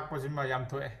mangba tak pa sima yam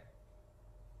thoe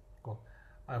ko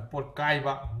pot kai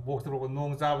ba box ro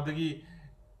nong cha dagi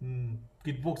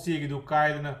kit box chi gi du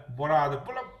kai da na bora da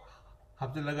pulap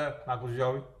hapjalaga lakpa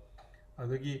jawi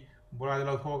adagi bora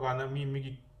da lakho ga na mi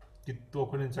gi kit to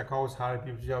kun chakao sar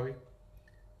pi jawi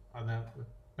ada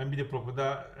lambi de propoda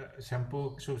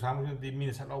shampoo su samu di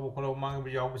mi sa lawo ko mang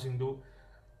bi yaw basing du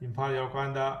imphal yaw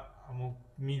kanda amu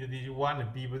mi di wan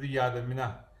bi bu ya da mina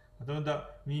adonda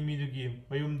mi du gi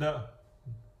mayum da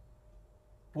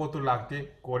potu lakte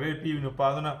kore pi no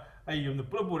pa na ai yum no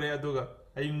propore adoga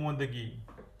ai mon da gi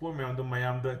po me ando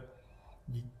mayam da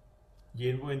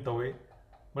yen bo en tawe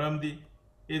maram di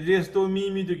address to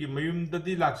mi du gi mayum da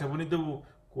di laksa buni du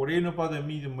kore no pa da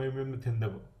mi du mayum thin da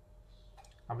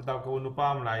abda ko nu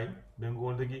pam lai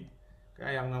Bengal dagi ka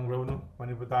yang ngam gro nu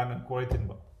Manipur na koi tin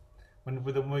ba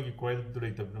Manipur da moi gi koi du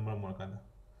rei tab number mar kana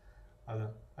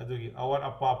adu gi awar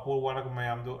apa po warak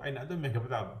mayam do aina adu me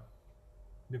gabda ba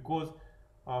because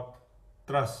of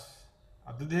trust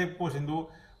adu de po sindu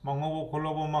mango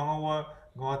kholobo mango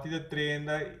Guwahati da train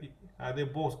da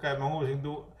ade box ka mango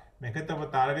sindu me khata ba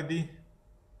tar ga di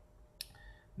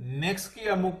next ki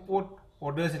amuk pot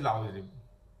order si law di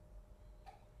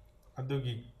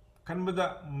adugi kanbada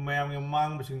mayam yang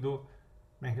mang bisingdu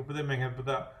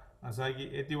menghepada asagi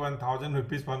 81,000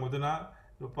 rupees panguduna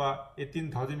lupa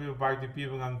 18,000 bi bike di pi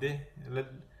bangamde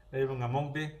lai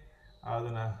bangamongde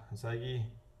aduna asagi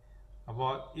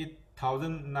about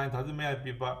 8,000 9,000 me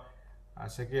pi ba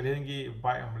second hand gi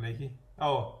bike am leki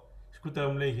scooter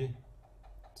am leki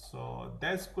so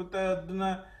that scooter duna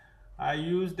I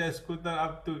use that scooter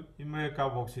up to America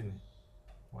boxing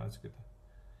one scooter.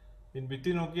 In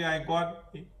between, okay, I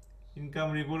got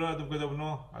income regular.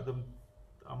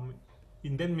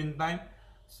 In that meantime,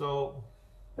 so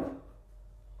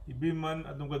every month,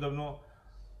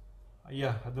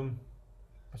 yeah,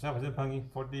 pasal pangi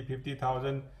 40,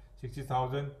 50,000,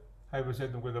 60,000. I was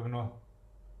said no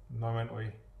man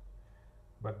oi.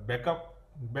 But backup,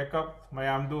 my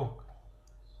amdo.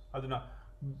 Aduna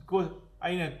because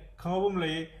I na kangabum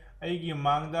lay I gi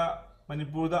mangda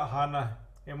Manipur da hana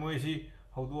MOC.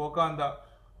 How do I can that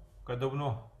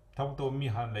Kadabno talk to me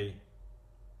hanlay?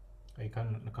 I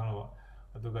can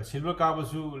Aduga silver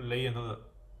cabasu lay another.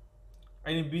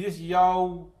 I in business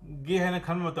yaw gay and a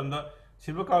canmatam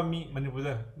silver car me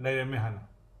Manipuda lay mehan.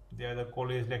 They are the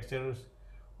college lecturers,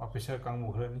 officer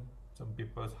Kanguhani, some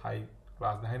people's high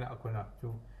class the Hana Aquana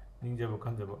to Ninja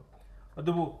Kanjaba.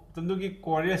 Adubu Tanduki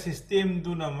Korea system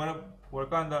do number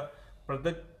work on the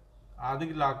product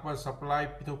Adik Lakpa supply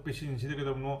Pito Pishin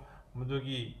Sidakadamo.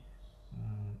 Mudugi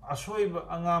ꯑꯁꯣꯏꯕ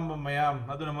ꯑꯉꯥꯝꯕ ꯃꯌꯥꯝ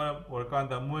ꯑꯗꯨꯅ ꯃꯔꯝ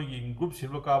ꯑꯣꯏꯔꯀꯥꯟꯗ ꯃꯣꯏꯒꯤ group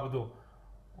ꯁꯤꯜꯕ ꯀꯥꯕꯗꯣ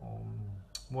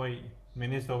ꯃꯣꯏ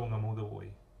manage ꯇꯧꯕ ꯉꯝꯍꯧꯗꯕ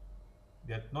ꯑꯣꯏ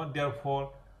that not their fault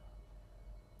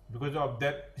because of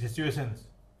that situations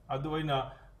adu aina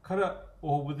khara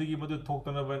ohubudigi madu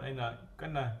thoktanaba aina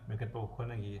kanna mekatpa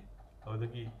khonagi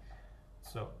adagi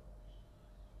so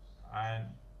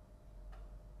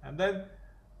and then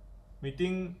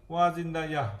meeting was in the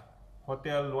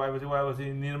hotel why was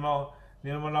in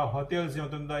Nirmala hotel si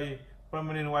matunda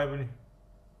permanent why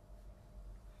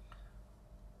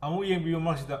amu yeng biu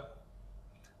masida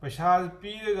पैसा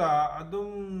पीरगा अदुम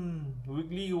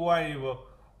weekly vibe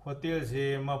hotel से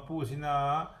मपू सिना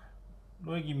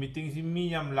नोगी meeting से मी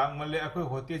याम लाग मले अखोय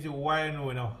hotel से वाइ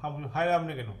no न हम हायराम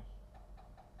ने कनो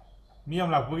मी याम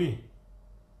लाग पगी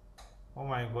ओ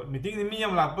माय गॉड मीटिंग से मी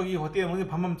याम लाग पगी होटल मुझे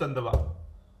फमम चंदबा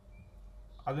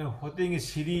अदु होटल की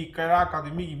सीरी करा का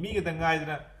मी के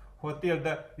तंगाइदना होटल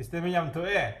दा इस्तेमे याम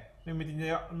थोए मी मीटिंग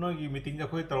नोगी मीटिंग जा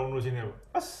खोय तरोनो सिने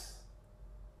अस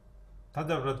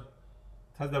थादब्र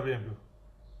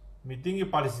मीटिंग की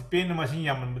पार्टिसिपेंट मशीन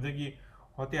यामनबदगी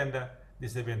होटल दा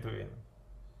डिस्टर्बेंस होए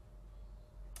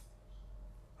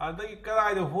अदगी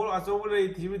कराय द होल अचोब ले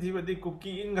थीबदी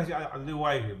कुकी इन गसी अदु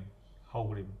वाइ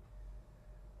हाउग्री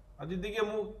अदुदगी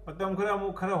मु पतम खरा मु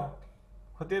खरा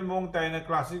होटल मोंग ताइना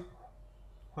क्लासिक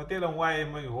होटल वाइ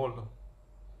मग होल दो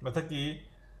मथकी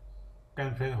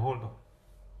कॉन्फ्रेंस होल दो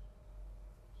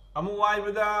अमु वाइ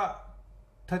बदा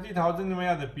 30,000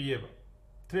 मया द पीएब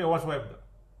 3 hours वाइ बदा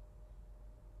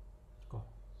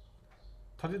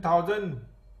 30,000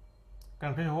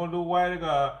 conference hall do wire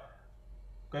ga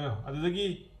kano adudagi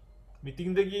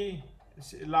meeting dagi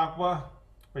lakwa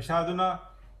paisa duna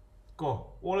ko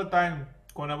all the time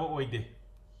kona ba oide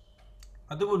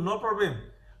adubu no problem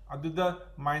aduda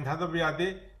mind hada yade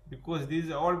because these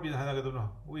are all been hana gaduna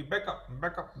we back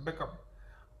up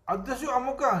adasu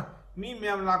amuka mi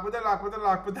mem lakpada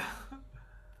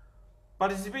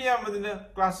participate yamadina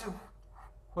class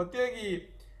hotel gi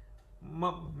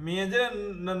major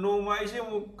no माइसे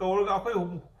मु cover का अखोय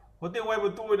होते vibe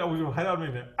तो ओइ दाउ हायरा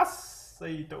ने अस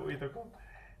सही तो ओइ तको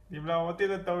निमला होते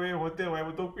त तवे होते वाइब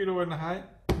तो पिरो न हाय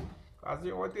काजे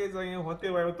होते जाय होते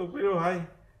वाइब तो पिरो हाय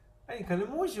ai खले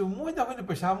मोइ दा खने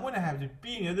पैसा मोइ ना हाय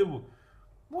पी ने देबु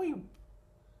मोइ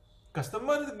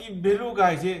कस्टमर की वैल्यू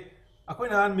गाइसे अखोय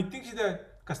ना मीटिंग सिदा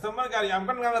कस्टमर गारी याम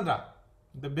कन गानदा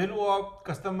the value of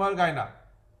customer गाइना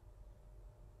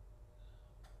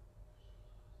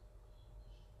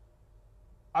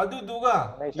Adu duga.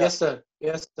 Yes sir.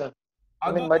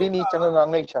 Adu marini changa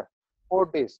ngangai sir.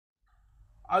 4 days.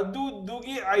 Adu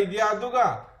dugi idea duga.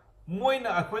 Moina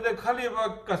akoida khali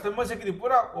ba customer se kiri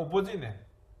pura opposite ne.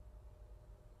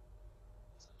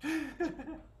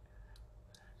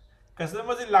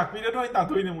 Customer se lakpi na noi ta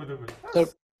thoi ne mo to.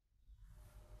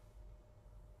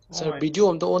 Sir video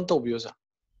am to on to bio sir.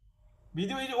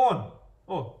 Video is on.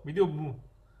 Oh video mu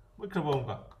khabam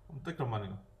ka. Am tak kamane.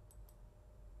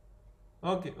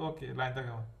 Okay, line ta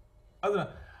kama. Aduna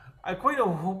akoina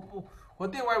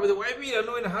hotel wai bada wai bi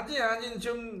no ina hajin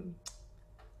chum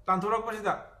tanthorok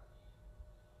pasida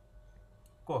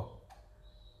ko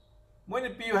moine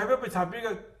pi haiba pe chapi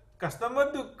ga customer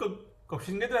du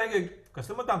kopsin ge dai ge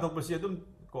customer tanthok pasi adum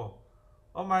ko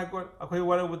oh my god akoi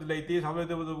wara bud leite sabe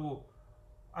de bu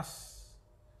as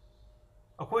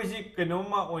akoi ji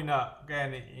kenoma oina ga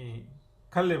ni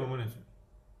khalle ba mun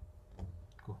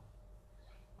ko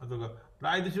aduga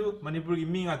lai du manipur gi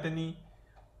mi ngatani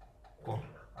ko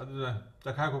aduna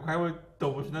takha ko khai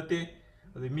to bu nate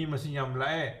adu mi masin yam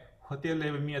lae hotel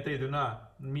le mi ate duna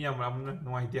mi yam ram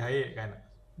noi te hae kana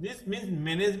this means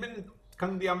management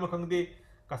khang di am khang de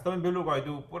customer value ga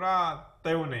du pura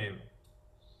tayo ne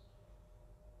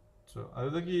so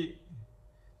adu gi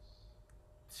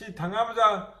si thangamaja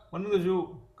manu ju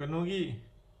kanogi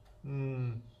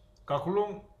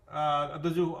kakhulong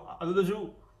adu ju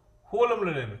holam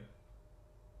le ne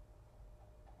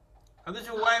adu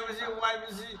wai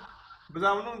basi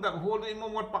bazam nung da hol imo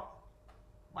mot pa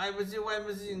wai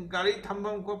basi gari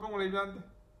thambam ko pang le jan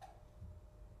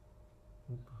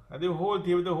adu hol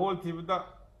thibu da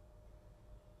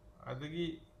adagi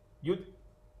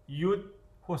youth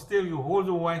hostel you hol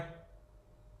jo wai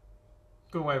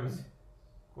ko wai basi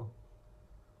ko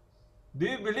do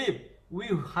you believe we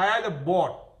hired a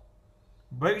board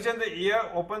Bergson the year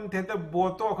open theater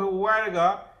board to ko wai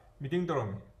ga meeting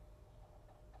torom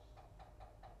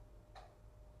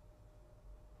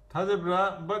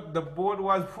but the board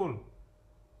was full.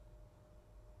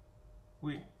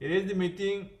 We arranged the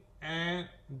meeting and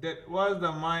that was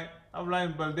my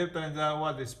upline Baldev Taneja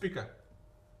was the speaker.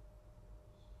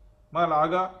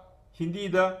 Malaga, Hindi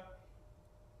da,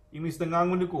 English da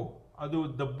nganguniko,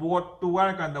 the boat to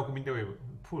work and documentary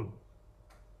full.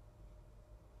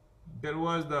 That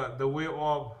was the way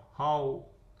of how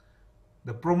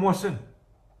the promotion.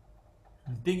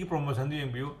 Think promotion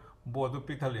doing view boat to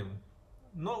pick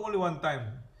not only one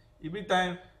time, every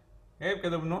time. Hey,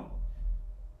 kada no,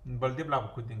 balde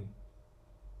blab kuting.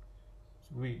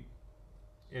 We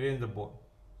arrange the boat.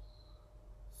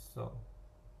 So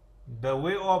the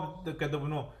way of the kada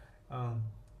no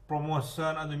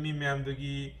promotion and the me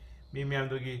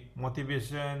dogi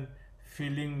motivation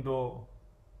feeling though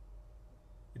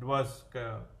it was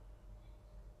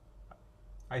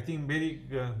I think very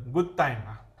good time.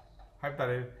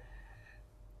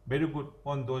 Very good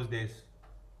on those days.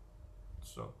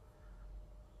 So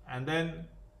and then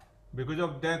because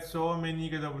of that so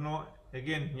many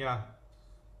again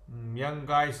young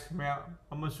guys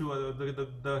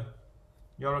the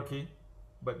Yoraki,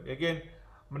 but again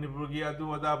Manipurgi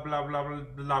adu ada blah blah blah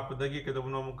lapadagi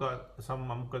muka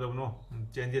some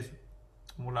changes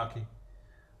mulaki.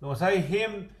 No say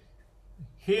him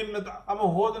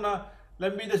hodna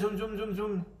lambi the sum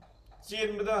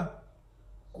chain with the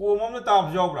komam the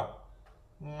top jobra.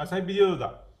 As I video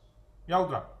da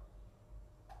yaudra.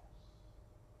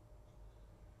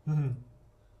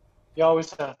 Yawi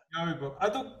sir.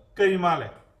 Adu karimale.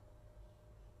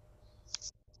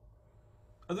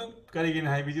 Adu karigin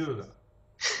high video da.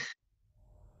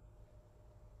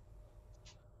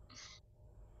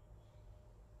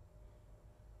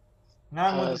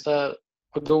 Sir,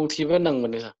 kudung thiba nang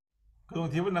mani sir. Kudung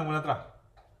thiba nang manatra.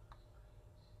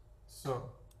 So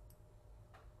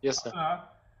yes sir.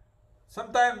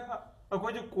 Sometimes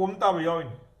aku ju kom ta ba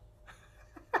yoin.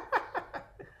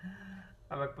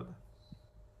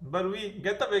 But we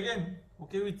get up again.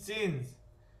 Okay, we change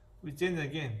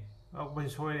again. Aku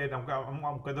sorry am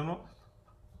kadano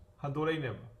handore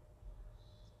never.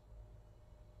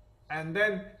 And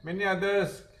then many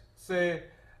others say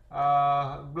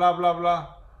blah blah blah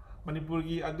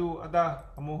Manipurgi adu ada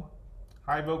amu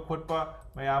haiba khotpa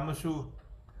mayamasu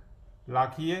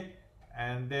lakhiye,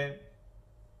 and then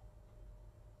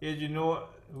as you know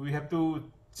we have to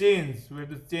change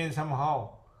somehow.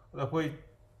 Akoi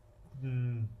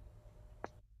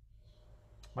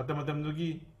matam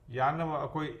dugi yana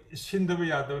akoi sindaba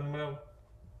yadon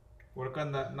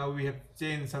workanda now we have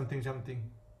changed something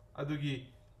adugi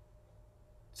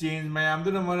change mayam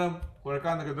duna maram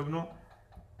workanda kadabno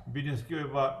business ki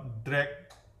oiba drag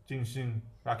chingsing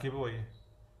rakiba oye.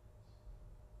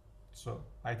 So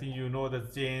I think you know the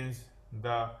change,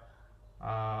 the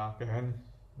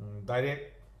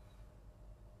direct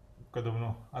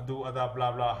kadabno adu ada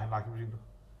blah blah rakiba.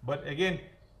 But again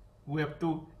we have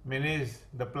to manage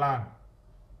the plan.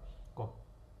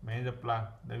 Manage the plan.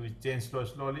 Then we change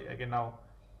slowly again now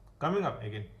coming up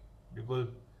again because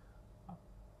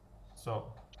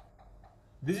so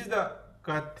this is the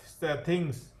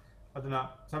things aduna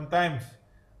sometimes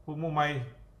pumu my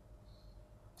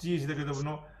cheese the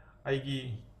kadabno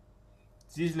aigi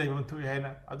cheese leibam thu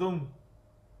haina adum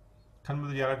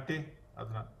khanbadu yarakte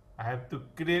aduna I have to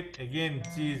create again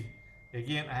cheese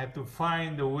again. I have to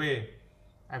find the way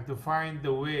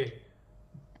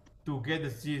to get the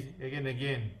cheese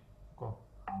again.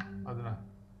 Aduna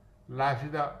life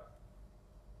is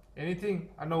anything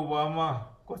anova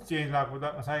ko change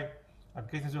lakuda asai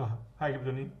akesa high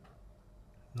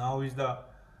now is the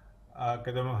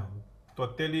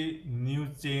totally new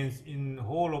change in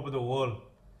whole over the world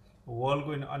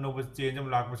going another change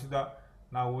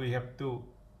now we have to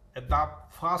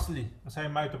adapt fastly asai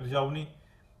mai to jauni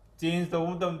change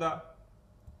the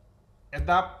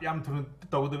adapt yam through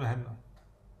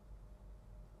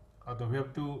we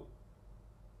have to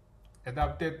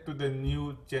adapt it to the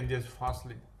new changes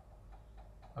fastly.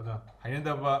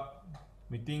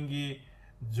 Meeting gi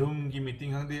Zoom gi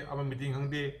meeting hangde aba meeting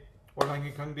hangde online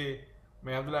gi khangde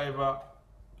mayam laiba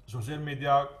social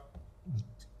media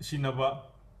sinaba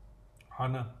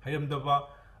hana hayam daba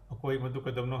akoi madu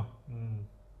kadamno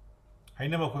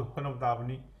hainaba ko konam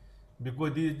tabani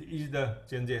because this is the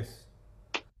changes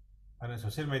and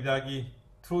social media gi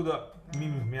through the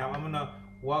mayam amana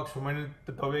work so many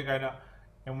tawe kaina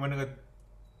amana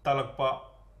talakpa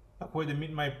akoi the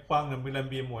meet my pang na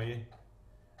bilambi moye.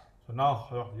 So now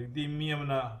the me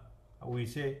we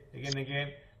say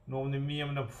again normally me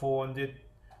amna phone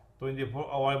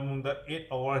 24 hours munda 8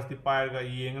 hours the pair ga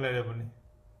yeng la rebani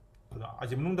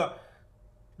ajimnunda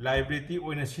liability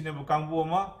oina sinaba kangbu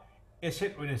ma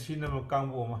asset oina sinaba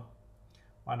kangbu ma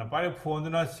mana pare phone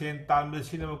na sen tan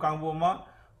sinaba kangbu ma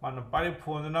mana pare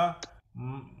phone na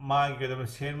ma ge da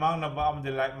sen mang na ba am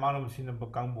de like mang na sinaba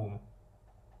kangbu ma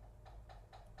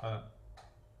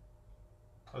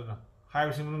aduna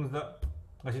high simulunda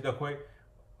ngasi da khoi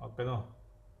kano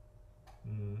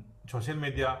social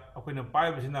media akoina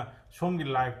pai basina somgi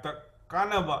live ta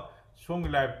kanaba somgi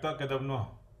live ta kadamno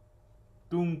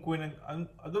tung koina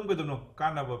adum kadamno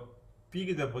kanaba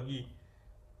pigida bagi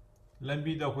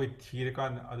lambi da khoi thire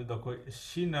kan adu da khoi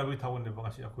sina bi thawon de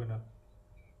bangasi akoina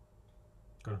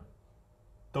kano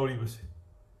tawri base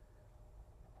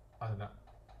adana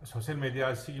social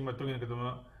media sigi matungin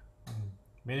kadamno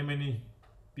many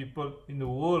people in the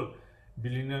world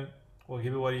billionaire or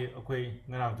give away okay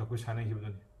ngarang to kusana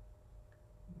hibdun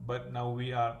but now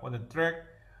we are on the track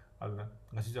alna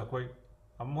ngasi ja koi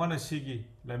amona sigi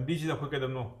lambi ji da koi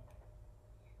kadamno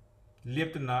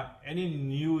leptna any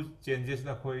new changes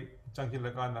da koi changki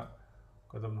lakana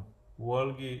kadamno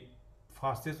world ki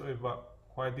fastest oiba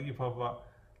khwaidagi phaba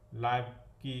life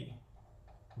ki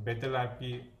better life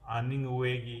ki earning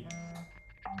way ki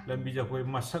lambi ja koi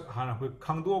masak hana koi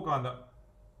khangdo kanda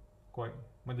koi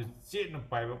madu jet na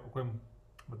paiba koi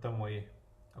matam moye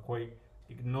akoi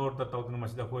ignore the tawtna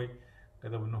masida koi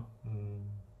kadabno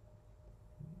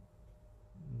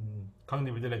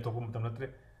khangni bidai lai tokum matam natre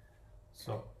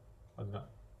so adna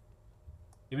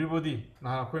everybody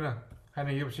na koina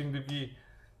hana yeb sing du ki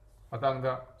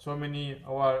atangda so many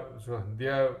our so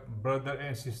their brother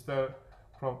and sister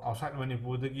from outside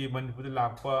Manipur dagi Manipur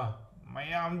lakpa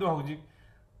mayam do hojik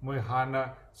moi hana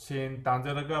sen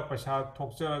tanjaraga paisa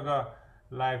thokjaraga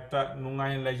life ta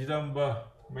nungai laijiramba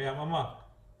mayam ama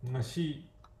ngasi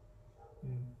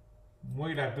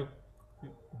moi life to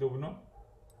dobno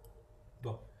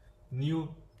do new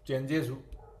changes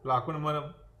lakuna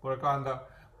maram korakanda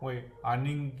moi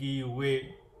earning gi way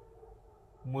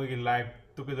moi life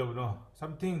to kedobno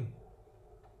something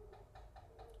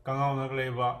kangau na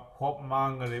leba hope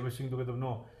mang leba sing to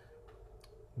kedobno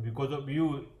because of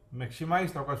you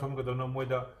maximize to ka som kedobno moi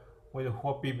da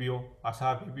hope pibio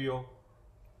asa pibio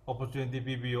opportunity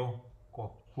pibio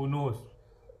ko who knows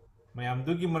mayam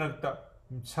dugi marakta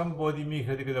somebody mi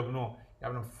khadi kedobno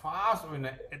yamna fast oina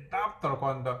adapt tor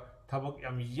konda thabak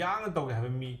yam yang to ga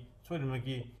mi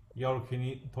soinmaki yaur khini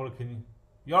thol khini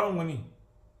yaurngani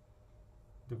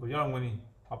diko yaurngani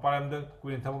aparamda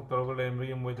kuin thabak tor ga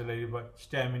lemri moi da leriba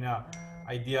stamina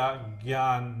idea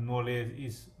gyan knowledge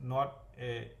is not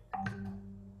a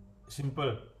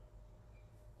simple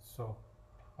so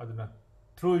aduna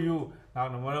through you now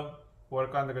no more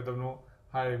work on the kadamno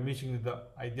higher missing the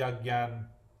idea gyan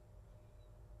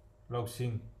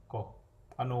loksing ko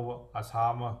anova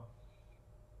asama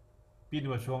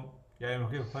pidma som yayam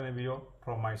ke phane video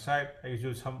from my side I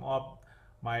use some of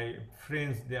my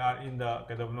friends they are in the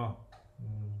kadamno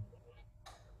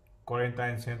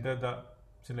quarantine center the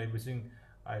sinai missing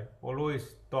I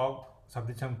always talk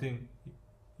something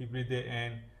every day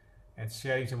and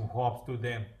sharing some hopes to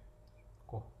them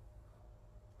ko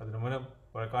aduna mana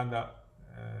parakanda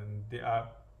they are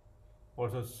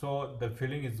also so the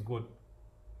feeling is good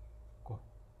ko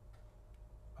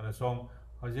ana som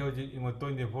hoji ingo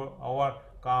 24 hour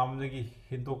kam dagi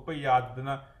hindokpa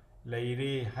yadna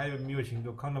leire haiba miosing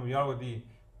do khanam yarodi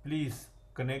please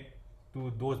connect to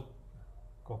those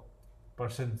ko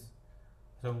persons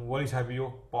some wari sabiyo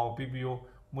pau pibiyo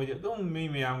moi dum mi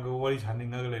miyam go wari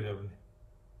saninga leirabne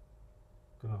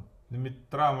kuno nimit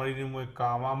 3 ni moi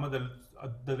kama amada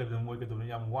adale moi ke dum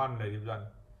yam wan leiribdan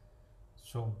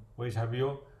so wari sabiyo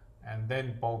and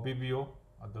then pau pibiyo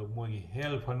ado moi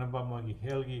health fanaba moi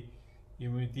health gi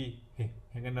immunity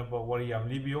henganaba wari yam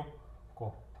libiyo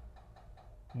ko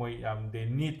moi they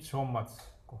need so much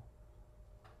ko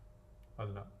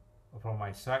from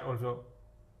my side also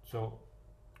so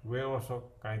we're also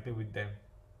connected with them.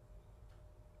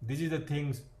 This is the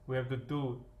things we have to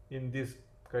do in this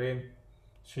current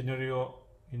scenario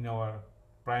in our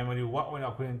primary work when I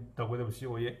talk with the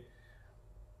COA.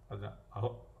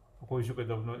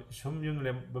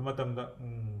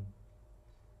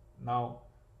 Now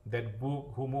that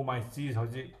book who move my seas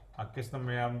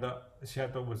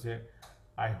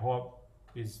I hope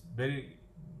is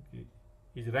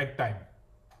right time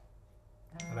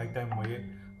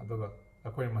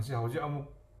akoy masi hauji amu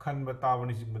khanba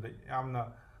tabani singba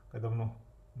yamna kadamno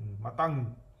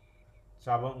matang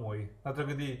chabang oi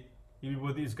natragadi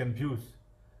everybody is confused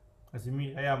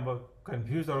asimi ayamba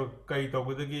confused or kai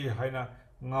togudagi haina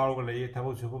ngawga lei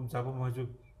thabuk subum chabum haju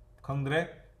khangdre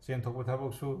sen thokba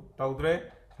thabuk su tawdre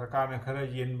sarkarna khara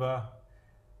yenba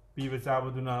piba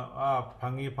chabaduna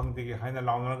phangi phangdegi haina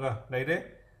lawnga leire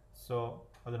so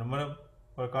aduna maram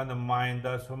work on the mind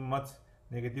so much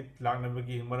negative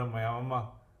laknabagi maram mayam ama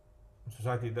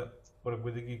society da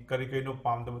orakbadagi kari kaino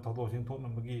pamdaba thokdosing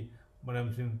thoknabagi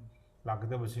maram sing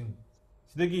lakdaba sing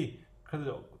sidagi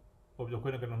khada objo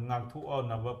koina kana ngak thu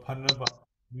naba phanaba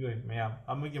miyoy mayam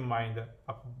amagi mind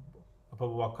apa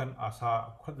wakan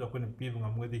asa khot jo kun pi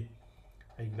ngamgadi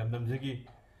ai lamdam jigi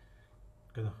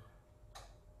kada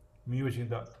miyoy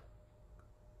sinda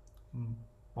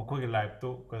makogi life to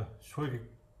kada soi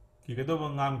ki kada ba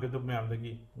ngam kada mayam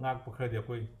dagi ngak pa khadi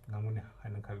akoi ngamune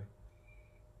haina khali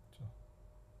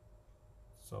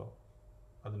so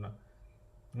aduna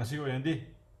ngasi oyandi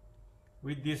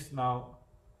with this now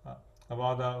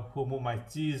about the who my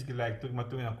cheese ki like to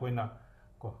matung na koina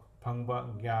ko phangba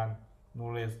gyan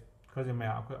knowledge khaje me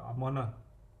akoi amona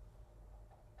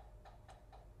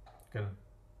kel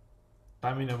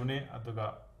tamina bune atuga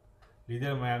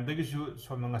leader mayam dagi su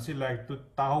somna ngasi like to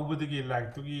tahobudagi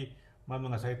like to gi mam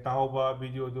ngasai tahoba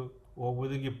video du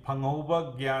obudagi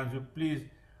phanghoba gyan su please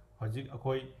hojik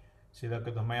akoi sida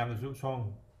ka mayam su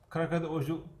song khara khara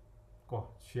osu ko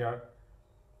share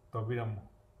tobiram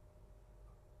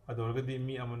adorgadi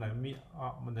mi amana mi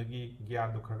amadagi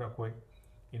gyan du khara koi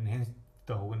enhance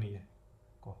tahogani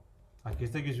ko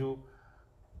akistagi su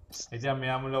idea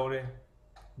mayam lawre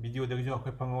video dagi jo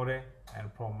khoi phangore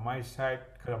and from my side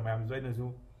khara mayam zaina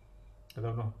su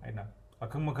adorno aina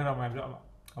akhang khara mayam jo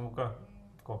amuka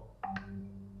ko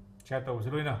share taw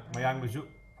suloina mayam su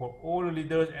for all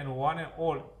leaders and one and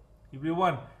all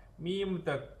everyone me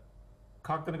mta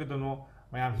khaktan ka dono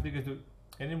mayam sidigi su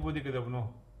anybody ka dono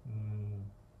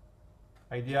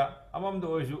idea amam do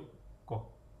oju ko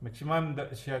maximum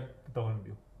the share down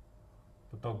view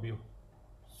to talk view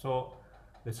so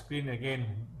the screen again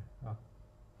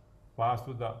pass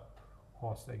to the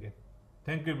host again.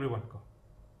 Thank you everyone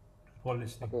for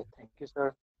listening. Okay, thank you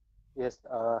sir. Yes,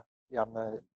 yamna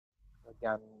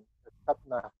gyan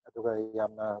tapna aduga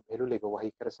yamna value leba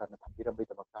wahi kara sarna thambiram bai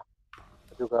damakta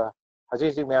aduga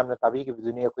haji mayamna tabi ki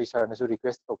biduni akoi sarna su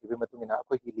request tokibi matungina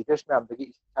akoi ki leaders mayam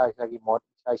dagi isa gi mod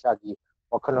isa gi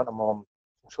wakhalon amom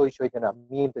soi dana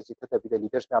mi ta chitha tabi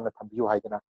leaders mayamna thambiu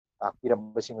haidana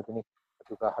takpiram basing aduni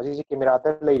aduga haji camera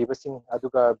da leiriba sing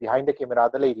aduga behind the camera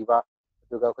da leiriba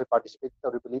aduga akoi participate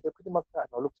toriba leader kudimakta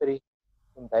noluk sari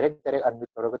direct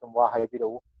unmute toroga tum wa haibiro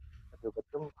aduga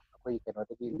tum akoi keno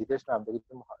dagi leaders mayam dagi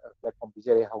tum platform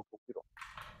bijare how to piro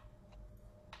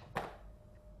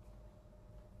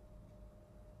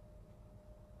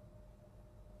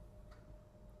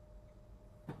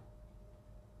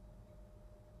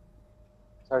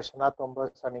sir sana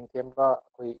tomba saning temba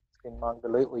akoi screen mang da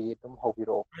loi oi tum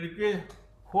hobiro Request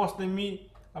hosting me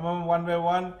among one by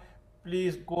one.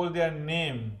 Please call their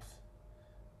names.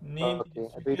 Name okay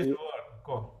is the word.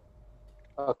 Go.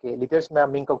 Okay, leaders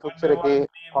ma'am ming kautuk sarake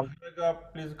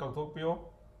please kautuk pio.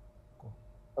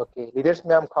 Okay, leaders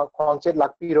ma'am khongchet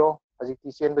lakpiro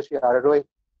hajiki chen basu yararoi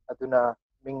aduna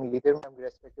ming leader ma'am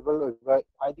respectable oiba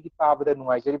aidi tabada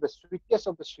nuaijari ba sweetest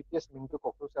of the sweetest ming to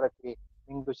kautuk sarake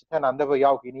ming do sithan andaba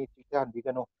yaugini chitha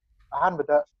handigano ahan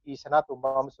bada ki sana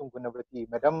tumba amasung gunawati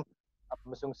madam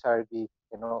amasung sir gi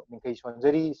mingkai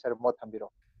sonjari sir mo thambiro.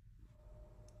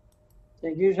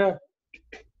 Thank you sir.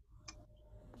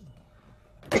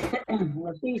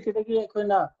 Masisidagi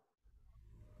akoina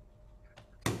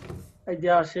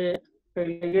idea se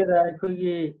pegera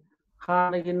akoigi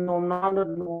hanagi nomnamda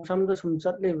samda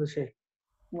sumchat lebase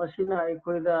masina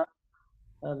akoida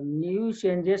new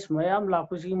changes mayam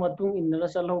lapusi matung inna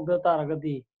chalhogda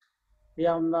taragadi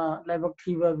yamna laibak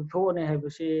thiba thone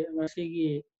haibase masigi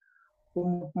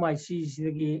mai si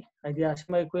sidagi idea se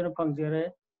mai koina pangjare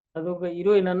aduga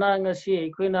iroina na ngasi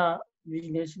akoina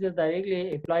business da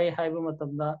directly apply haiba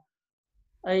matamda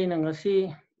aina ngasi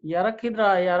yarakidra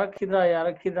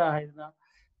haidna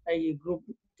ai group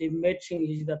teammates sing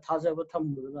is the thajaba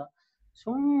thamudna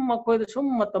sum makoida sum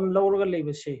matam lawraga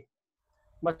lebase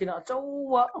matina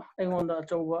achauwa aingonda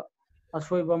achauwa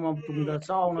asoiba mamtungda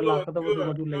chauna lakadaba du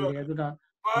madu leire aduna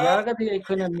yaragadi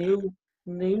aikoina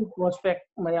new prospect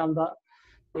mayamda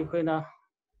aikoina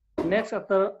next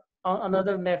after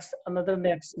another next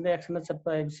na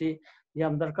chatpa haibsi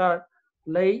yam darkar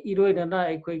lay iroina na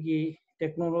aikoigi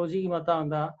technology ki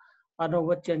matangda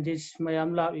anoba changes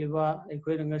mayam lakliba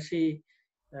aikoina ngasi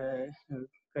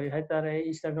kari haitare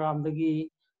Instagram dagi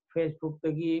Facebook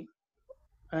dagi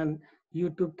and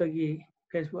YouTube dagi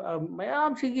Facebook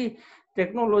mayam sigi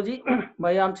technology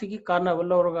mayam sigi kana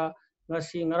balawraga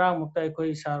ngasi ngarang mukta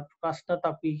aikoi sar prashna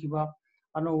tapi kiba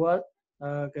anoba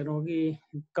kenogi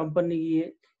company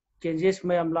gi changes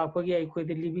mayam lakpagi aikoi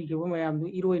de libi kiba mayam du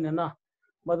iroina na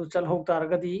madu chalhok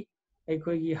taragadi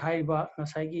aikoi gi haiba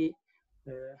ngasai gi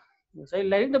ngasai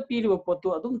lain da piriba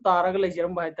potu adum taraga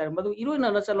leijaram bai tar madu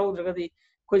iroina na chalhokdragadi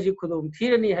koji khudum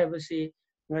thirani haibasi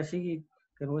ngasi gi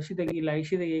kenosi dagi lai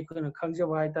si dagi aikoi na khangja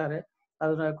bai tare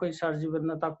aduna aikoi sarjiban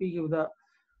na tapi gi da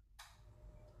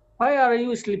why are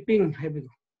you sleeping haibu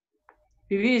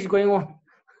PV is going on.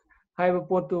 Have a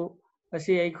potu, I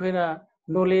say I could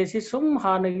knowledge some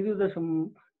hana you the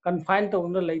some confined to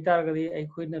the later I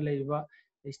couldn't labor.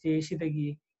 Station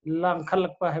the lang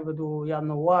kalakpa have do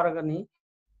yano waragani.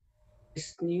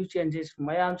 New changes,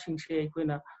 my arm since I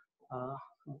could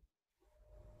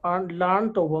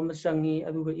learn to woman changi,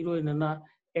 aduga iroina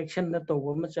action that to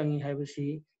woman changi have a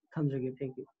see. Thank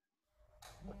you.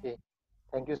 Okay,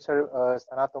 thank you, sir.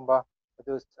 Sanatomba,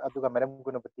 aduga Madam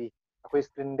Gunapati. Akwai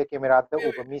screen de camera da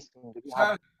uba missing the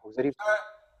huzari.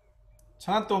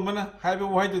 Sanatomba, have a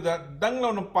white to that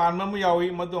Danglo no pan mamma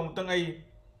yawi, Madong Tangai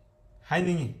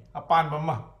hiding a pan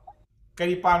mamma.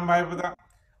 Carry pan my brother.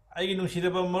 I know she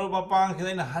never more pang,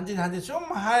 and a hundred some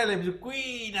high level,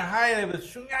 queen, a high level,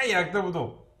 Sungai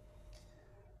Yakto.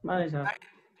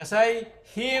 As I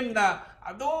him na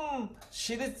Adum,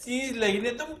 she the cheese like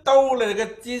it, told like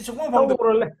a cheese from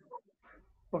the.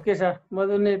 Okay, sir.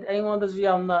 Madunit, I want to see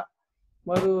Yamna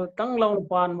Madu Tanglong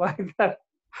Pan by that.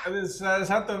 That is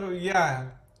Sato, yeah.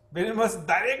 Very much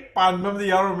direct pan from the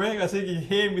Yarome, I say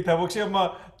him with a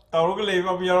Voxima, Taurule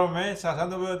of Yarome,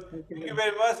 Sasanto. Thank you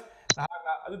very much.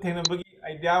 I think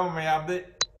I down my abde.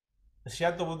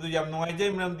 Shadow of the Yam no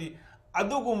idea, the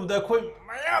Adugum, the Queen,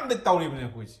 my am the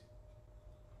Tauri which.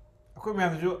 A quick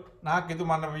manager, Naki to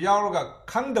Man of Yaroga,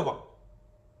 Kangdaba.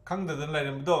 Kangda than let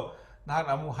him do.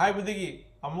 Nanamu Hybidigi,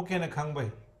 Amukan a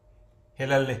Kangway.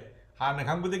 Helale, Hana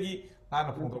Kangudigi,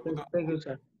 Nana Punto. Thank you,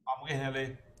 sir.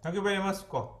 Amukan. Thank you very much.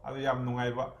 Go. I am no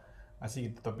Iva. I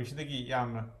see the Pishigi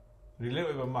Yam. Relay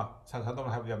with Ma. Sato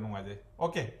have Yam no idea.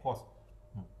 Okay, horse.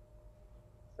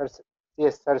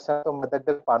 Yes, sir. Some that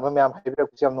the Panama Mam Hybrid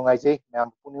Nungaise,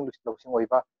 Mam Puning Luxing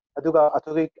Oiva. Aduga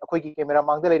Atogi, a quick camera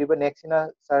among the lady next in a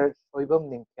Sir Soibum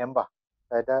Ning Kemba.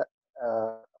 That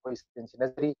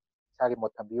Cincinnati, Sagi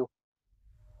Motambu.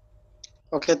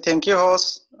 Okay, thank you,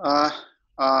 host.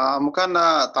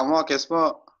 Mukana Tamo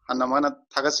Kesmo, Hanamana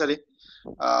Tagasari.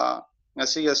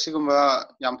 Nasi Yasigumba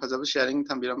Yampazabu sharing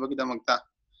Tambirambaki Damukta.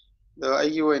 The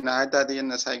IU and I that in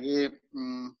the Sagi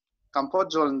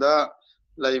Comfort Zone the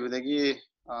Laibudagi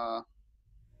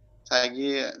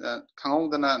Sagi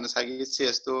Kangongana and the Sagi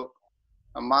says to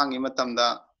among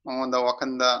Imatamda, Mongonda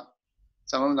Wakanda,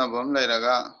 some of the Bom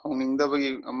Lairaga, Honing the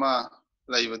Bagi Ama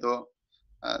Laibudo,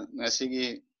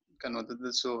 Nasigi.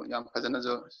 So young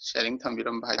Pazanazo sharing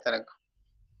Tambiram by Tarak.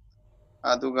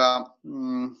 Aduga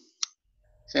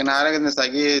Senaragan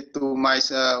Sagi to my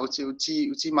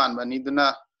Uchi man,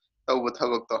 Baniduna,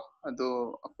 Tawutavokto,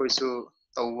 Adu Apusu,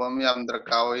 Tawamiam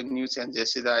Drakao, News and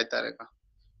Jessida Itareka.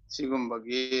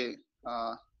 Sigumbagi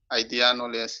idea no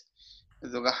less.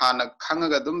 Aduga Hana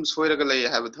Kangagadum, Suiragalay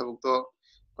have a Tavokto,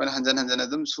 when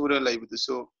Hanjanadum Sura lay with the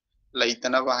so late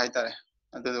than a Haitare.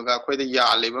 Aduga quite a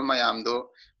ya labor mayamdo.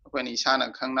 When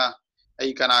Ishana Kangna,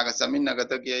 a Kanaga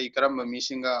Saminagata, a Karamba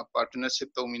Mishinga,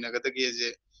 partnership to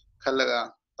Minagatagi,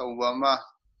 Kalaga, Tawama,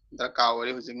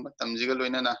 Drakawari, using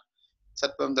Matamzigaluina,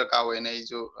 Satpam Drakawa and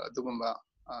Ajo Dugumba,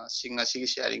 Singa Sig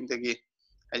sharing the gate.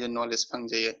 I don't know less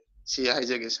Pangja, see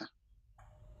Hijagisa.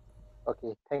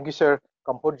 Okay, thank you, sir.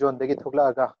 Comfort John de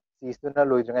Tuglaga, Sistuna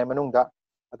Luijan Manunda,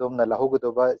 Adomna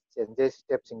Lahogodova, changes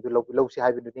steps into Losi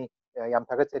Hybiduni, Yam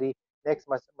Tagatari. Next,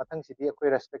 Matang City, a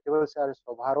respectable Sir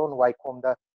Sobaron, Wycombe,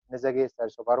 the Nezage, Sir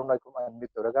Sobaron, Wycombe, and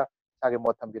Victoraga,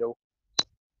 Sagamotambiro.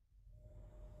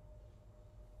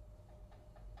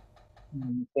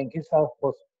 Thank you, sir.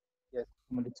 Yes.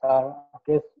 Sir,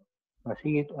 case,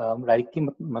 she like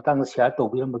Matang Shia to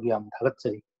William Bagiam,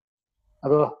 Tagatsari.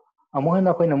 Although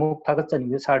Amohana Namu Tagatsari,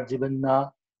 the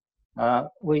Sarjibana,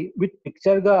 with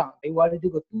Picturga, they wanted to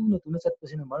go to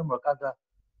Nutunasat in a Marmorkada.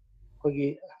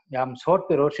 Yam short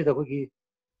perosi the cookie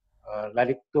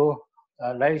Laricto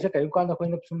Larissa Kayukan, the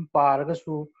Queen of some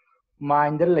Paragasu,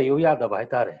 mind the Leoya the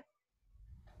Vaitare.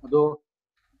 Though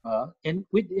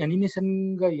with an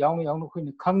innocent young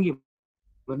Queen Kangi,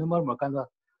 Venema Makanda,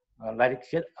 like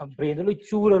a brain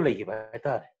churly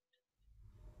Vaitare.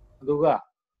 Duga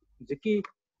Ziki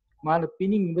man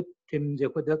pinning with Tim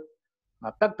Jacoda,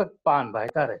 Tak Pan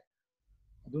Vaitare.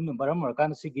 Dun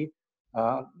Baramarkan Sigi.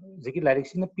 Ziki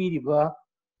lyrics in a period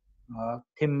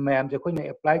Tim Mam Jacoin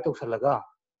apply to Salaga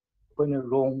when a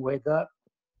wrong weather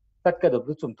that kind of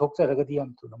some talks at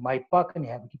Agadiam to my park and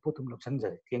have to put him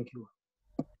Luxembourg. Thank you.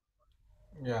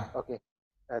 Yeah. Okay.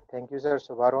 Thank you, sir.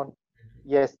 Sobaron.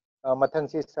 Yes.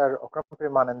 Matangsi, sir, Okram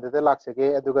Priman and the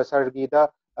Laxage, Aduga Sargida,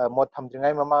 Motam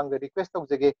Jingai Mamang, the request of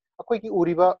Zage, a quick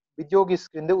Uriba, video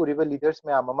screen the Uriba leaders,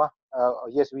 Mama.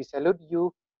 Yes, we salute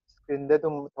you. Screen the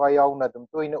Twayaunadum,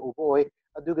 Toina Uboy,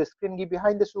 Aduga screen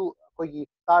behind the Su, Kogi,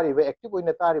 Tari, active in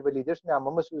the Tari leaders,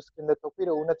 Mamasu screen the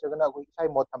Topira Una Chagana, Sai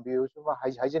Motambi,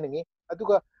 hygienic,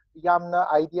 Aduga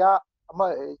Yamna idea,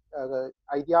 ama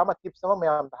idea ama tips ama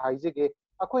mayam da haijege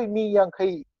akoi mi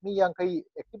yankai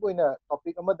active oina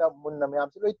topic ama da munna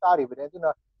mayam se loi tari bane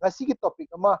aduna ngasi gi topic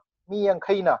ama mi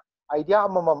yankai na idea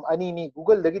amamam ani ni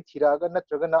google dagi thiraga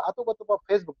natraga na atop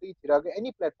facebook dagi thiraga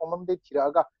any platform am dagi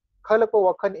thiraga khalako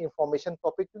wakhan information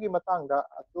topic tu gi matang da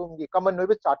atum gi common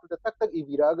noiba chatu da tak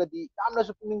ibiraga di yamna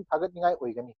su puning thagat ningai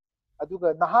oigani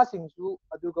aduga naha singsu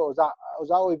aduga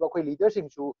oza oiba khoi leader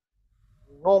singsu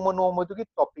noma du gi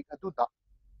topic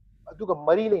aduga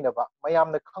mari leinaba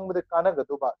mayamna khangbada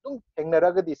kanagadova tum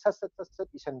thengnaraga di sat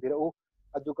isan birau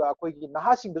aduga akoi gi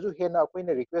naha singdu hena akoi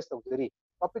na request tawjari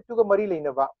topic tu ga mari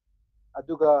leinaba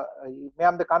aduga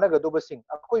mayamda kanagadova sing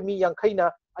akoi mi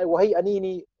yankhaina ai wahi ani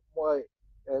ni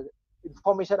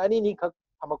information ani ni khak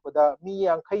thamakpada mi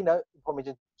yankhaina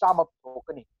information chama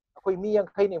thokani akoi mi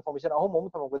yankhaina information ahom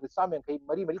thamakpada cham yankhai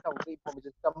mari thamakpada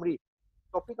information chamri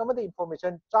topic amada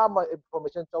information chama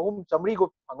information chahum chamri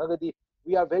go phangagadi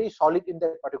we are very solid in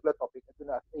that particular topic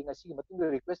aduna ngasi matung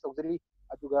request tawjari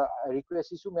aduga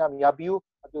request isu mayam yabiu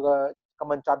aduga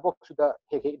comment chat box suda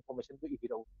he information to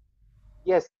ibirau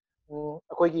yes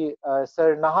akoi gi sir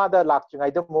nahada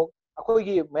lakchingai da mo akoi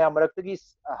gi mayam marakti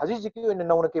haji jiki oina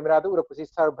nauna camera da urakpasi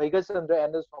sir bhaiga chandra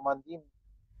and somandin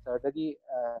sir dagi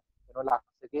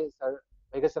laksage sir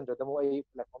bhaiga chandra da mo ai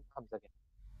platform thamjage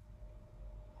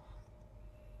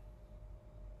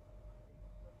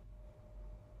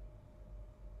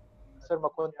sir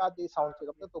makon ta di sound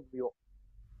check up na to bio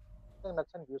tang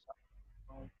naksan view sa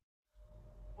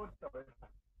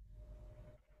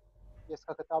yes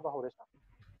ka kataba hore sa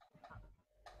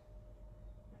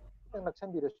tang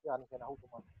naksan biro yan kena hu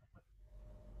tuma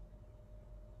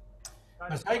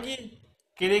Masagi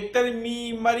character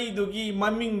mi mari dugi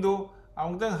maming do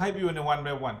amutang haibiyo ne one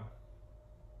by one.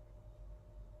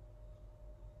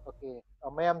 okay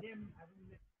mayam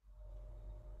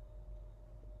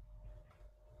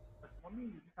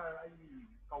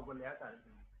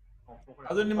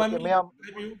aduni maming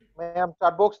mayam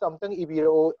chat box amtang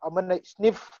ibiro amana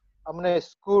sniff amana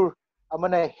skur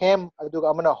amana hem aduga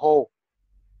amana ho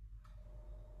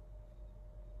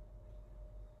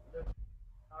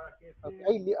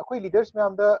akoi leaders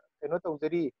mayam da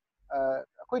tawjari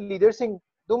akoi leaders sing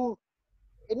dum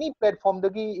any platform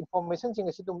dagi information sing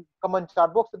asi dum common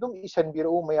chat box dum isan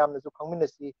biro mayam na su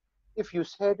khangminasi if you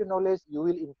share the knowledge you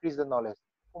will increase the knowledge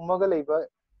umaga leiba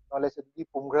knowledge adi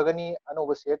pumgragani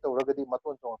anoba share tawragadi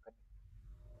maton chongakani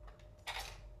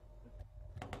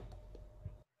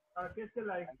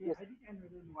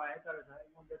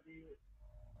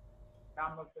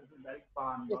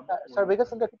sir bega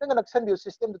sandra kitang naksan view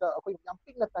system da akoi yam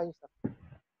pik na tayo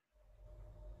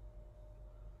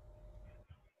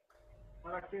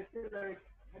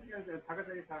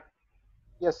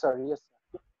sir yes sir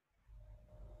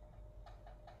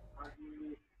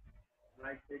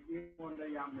like the game on the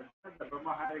yam the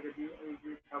Brahma Haragadi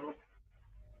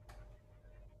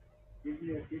give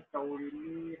me a bit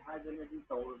tawini hajanadi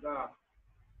tawga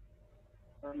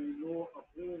and no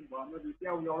approve Bama the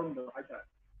Yarum the Hata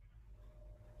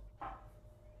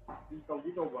in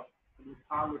Tawidova the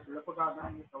town with Lepaga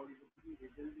and Tawri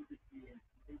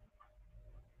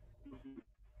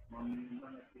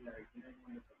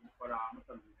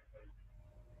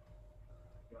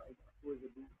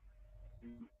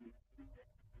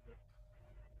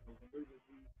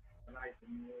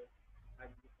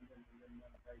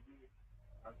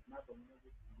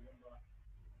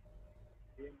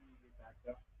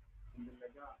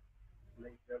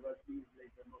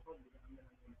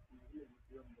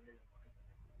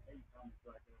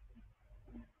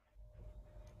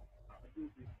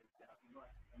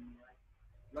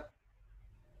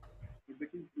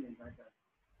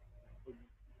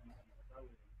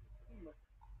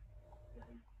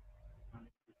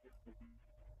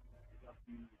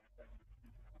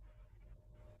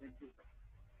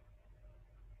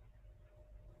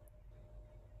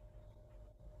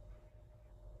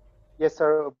yes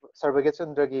sir sir bega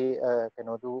chandra gi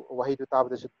du wahi du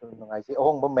tabda su ngai si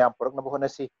ohong bam mayam porak na bohona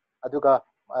si aduga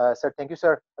sir thank you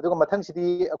sir aduga mathang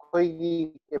sidi akoi gi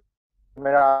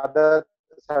camera da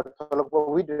sir tholok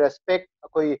with respect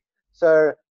akoi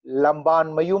sir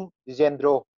lamban mayum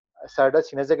jendro sir da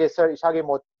sinajage sir isage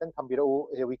mot tan thambiro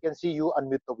we can see you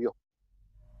unmute to you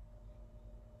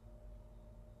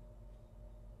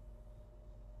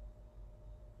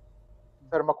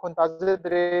sir makhon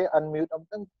tazedre unmute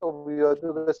amtang to you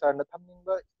aduga sir na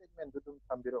thamningba statement du dum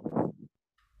thambiro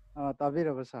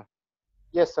tabira basa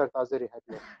yes sir tazeri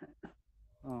happy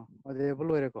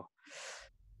audible oireko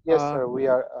yes sir we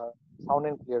are sound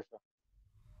and clear sir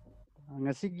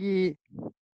ngasigi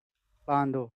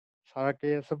pando sarake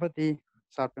sapati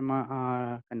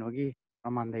Sarpema Kanogi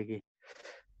Ramandegi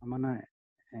Amana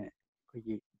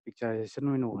Kogi picturization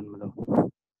no one mado.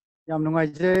 Yam no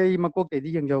I Mako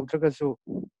Kedi and Jokrasu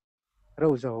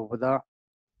Rosa over the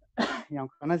Yam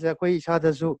Kanaja Koi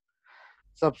Shadasu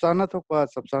Subsana Topa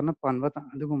Subsana Panvata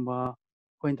Dugumba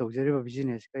going to zero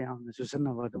business Kayam Susan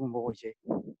over the Gumboche.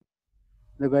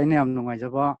 The guy named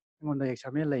Nungajaba on the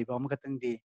examine labor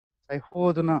Makatandi. I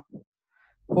hold on a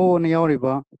whole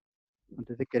Nioriba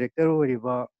the character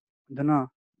Riba Dana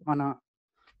Mana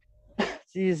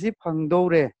Zip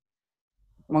Hangdore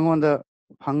Mangon the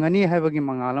Hangani Havagi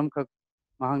Mangalam Kak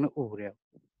Mahang Ure.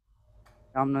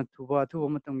 Yamna Tuba two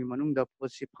Matami Manung the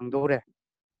Pussy Pangdore.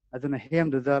 I don't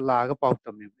him to the Laga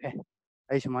Pautam.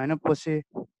 I Shamina Pussy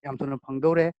Yamtuna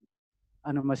Pangdore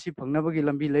and a Masi Pangnabagi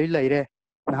Lambi Laire.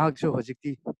 Nahaksu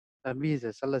Hojiki Lambi is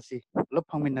a Salasi.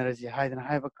 Lopaminarazi hide and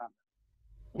Havakan.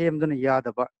 Him done a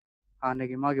yadaba.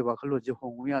 Hanagi Magi Bakalo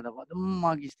Johong Yadaba. The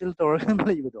Magi still Torah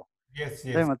play with. Yes,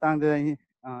 Then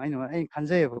I know I can't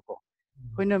say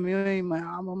When a muy my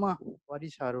mama, what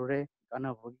is Harure,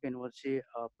 Kana Hogan was she a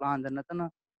plant and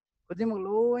Natana, put him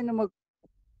low in a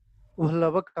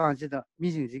Ulava consider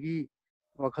missing Ziggy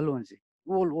Wakalonzi.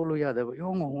 All Yada,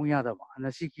 young Yada, and a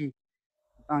Siki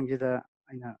Tangida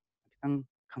in a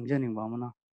Kanjaning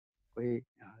Bamana, we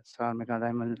Sarmaka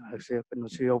Diamond, accept no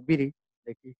Sio Biri,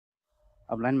 Leki,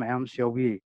 a blind my arms Sio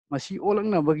Biri. Masi all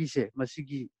in a bagise,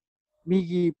 Masigi,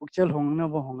 Migi, Puchel Hong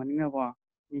Nava Honganava,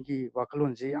 Migi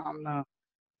Wakalonzi, Amna.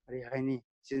 Haini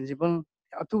sensible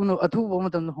atu woman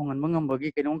hongan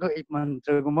mangambagi kenonga 8 months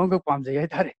gumanga pamjay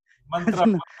haitare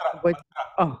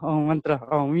mantra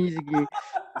music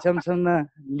samsana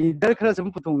leader khara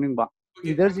sam putongning ba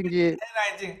leader jingi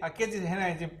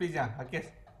please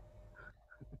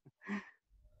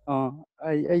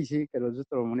ai si kero ju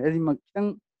tormone adi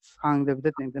makitang sang da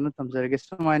bida tengtena tamjarage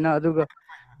samaina aduga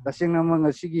tasingna mang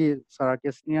asigi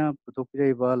sarakesnia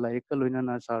putopireba like loina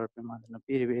na sarpe madana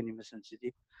piribe animation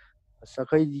city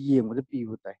Sakai yeng with the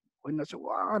people. When that's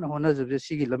one honors of the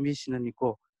Sigi Lamis and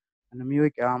Nico and the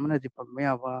Muic Amana de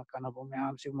Pagmeava,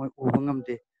 Canabomam, Simo Ubangam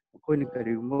de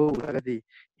Konikari, Mogadi,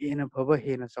 in a Pava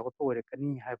Hen and Sakoto,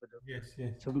 Kani, Hyper.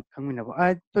 Some coming up.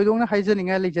 I don't know Hyzening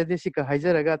Alex Jessica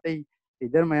Hyzeragate,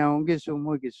 either my own gets so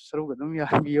mortgage, so Gamia,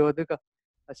 Biodeca,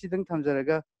 a sitting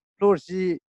Tamzaraga, floor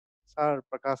C. Sar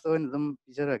Prakaso and them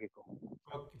Pizarragico.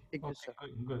 Okay,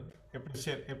 good.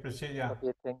 Appreciate, yeah.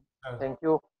 Okay, thank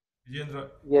you. Vijendra.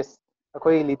 Yes,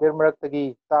 akoi leader marak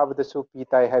tabada su pi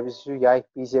tai habisu yai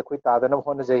pi je koi tadana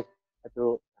hona jai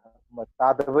adu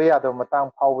tadaba ya do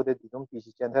matang phawde dum pi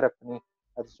si chendharakni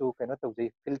adu kaino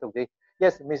tawjai feel tawjai.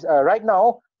 Yes, miss, right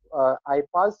now I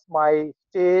pass my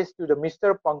stage to the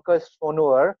Mr. Pankaj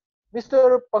Sonuar.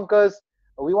 Mr. Pankaj,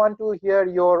 we want to hear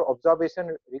your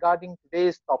observation regarding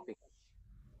today's topic.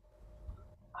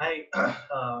 Hi,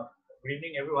 good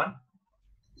evening everyone.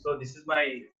 So this is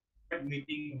my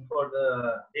meeting for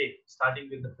the day, starting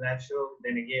with the financial,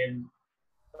 then again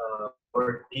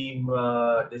our team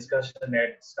discussion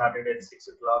started at 6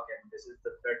 o'clock, and this is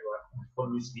the third one for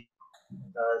Lucy.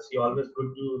 So always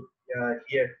good to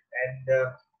hear. And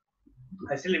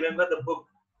I still remember the book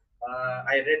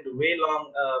I read way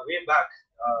back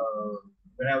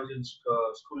when I was in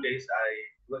school days.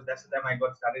 Because that's the time I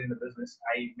got started in the business.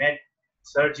 I met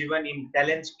Sir Jivan in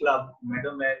Talents Club,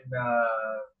 Madam and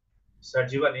Sir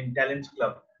Jivan in Talents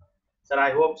Club. Sir,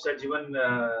 I hope Sir Jivan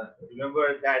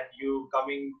remember that you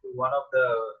coming to one of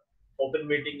the open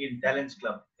meeting in Talents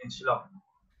Club in Shillong,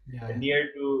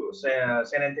 near to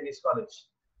St. Anthony's College,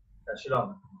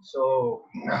 Shillong. So,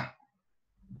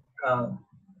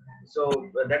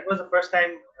 that was the first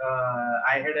time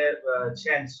I had a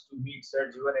chance to meet Sir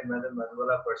Jivan and Madam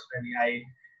Madhuvala personally.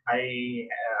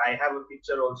 I have a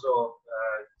picture also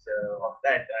of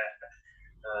that.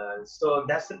 So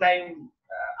that's the time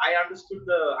I understood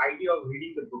the idea of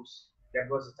reading the books. That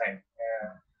was the time,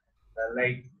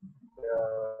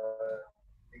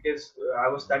 because I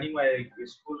was studying my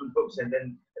school books, and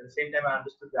then at the same time I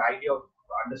understood the idea of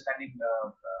understanding,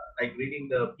 like reading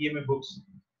the PMA books.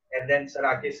 And then Sir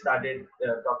Rakesh started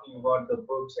talking about the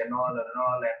books and all,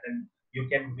 and then You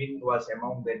Can Win was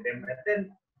among them. And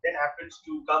then happens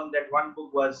to come that one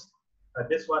book was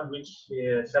this one which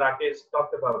Sir Rakesh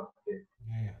talked about.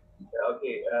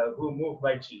 Okay, Who Moved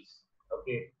My Cheese.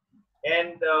 Okay,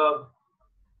 and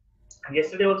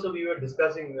yesterday also we were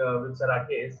discussing with Sir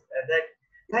Rakesh that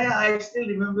I still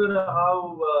remember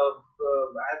how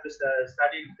I have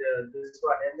studied this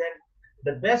one. And then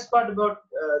the best part about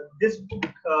this book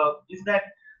is that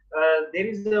there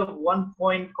is a one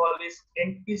point called is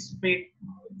anticipate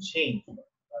change,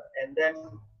 and then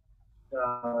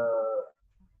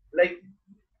like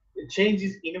change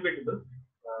is inevitable.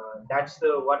 That's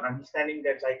the one understanding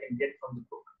that I can get from the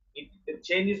book. The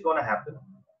change is going to happen,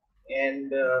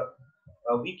 and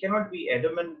we cannot be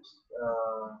adamant,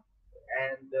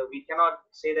 and we cannot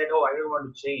say that, oh, I don't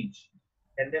want to change.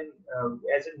 And then,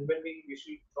 as a human being, we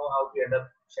should know how to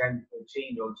adapt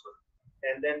change also.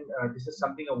 And then, this is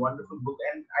something a wonderful book,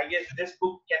 and I guess this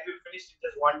book can be finished in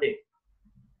just one day.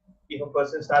 If a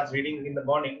person starts reading in the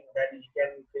morning, then he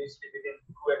can finish it within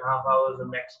 2.5 hours or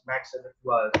max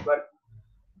 2 hours. But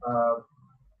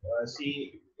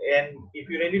see, and if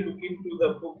you really look into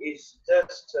the book, it's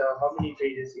just how many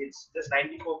pages? It's just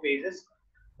 94 pages,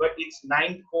 but it's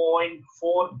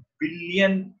 $9.4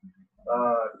 billion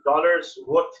dollars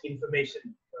worth information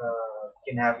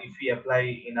can have if we apply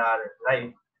in our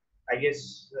life. I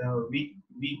guess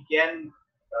we can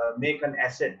make an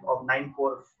asset of 9.4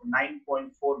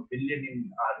 billion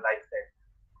in our lifetime.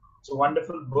 It's a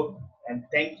wonderful book, and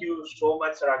thank you so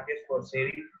much, Rakesh, for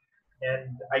sharing. And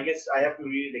I guess I have to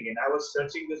read it again. I was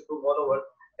searching this book all over,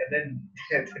 and then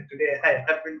today I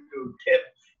happened to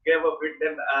get up with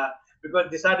them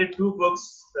because these are the two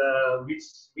books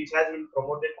which has been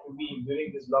promoted to me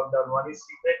during this lockdown. One is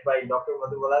Secret by Dr.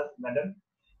 Madhubala Madam,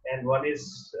 and one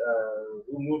is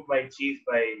Who Moved My Cheese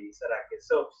by Sir Rakesh.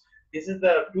 So this is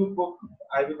the two book.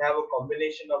 I will have a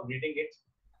combination of reading it.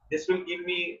 This will give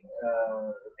me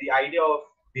the idea of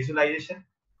visualization,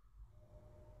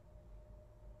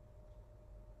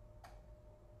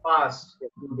 fast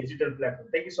digital platform.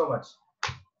 Thank you so much.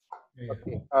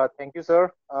 Okay. Thank you,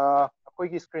 sir.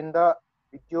 Akoigi screen da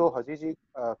video haji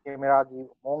camera gi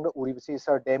mong da uri bisi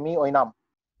Sir Demi Oinam.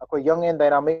 Akoi young and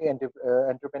dynamic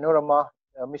entrepreneur ama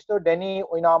Mr. Denny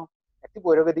Oinam active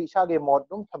oiraga di isa ge mod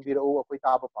dum thambira o akoi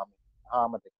ta ba pami. Ha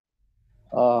mate.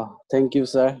 Thank you,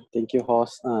 sir. Thank you,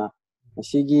 host.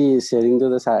 Asigi sharing do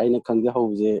the sa aina khangja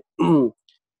hoje.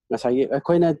 Ngasagi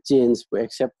akoina change bu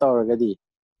accept tawragadi.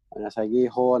 Ngasagi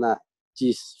hona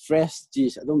cheese fresh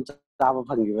cheese adum chaba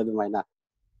phanggiba dumaina.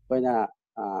 Koina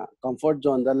comfort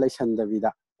zone da laisan da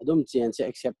vida. Adum change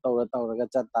accept tawraga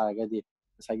chat taragadi.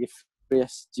 Ngasagi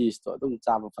fresh cheese to adum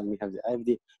chaba phangni habje.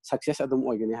 Abdi success adum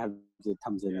oigani habje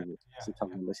thamjani. Si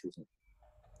thamjani sin.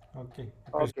 Okay.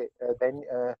 Okay. Then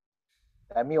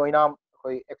Demi Oinam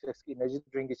koi XX ki energy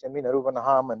drink ki semi naru ban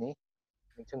ha mani.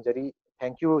 Ningsang jari.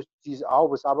 Thank you. Cheese aw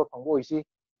basaba phangbo isi.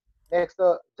 Next,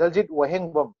 Jaljit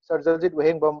Wahengbam. Sir Jaljit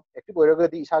Wahengbam, active oiraga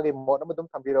di isa ge mod amadum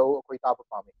thambirao akoi ta ba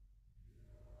pami.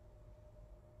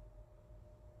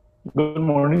 Good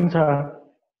morning, sir.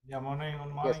 Yeah, morning.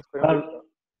 Good morning. Yes,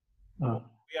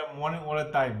 we are morning all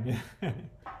the time.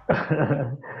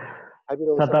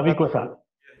 Satabi ko sir.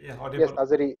 Yes,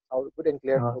 Azari, good and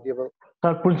clear, audible.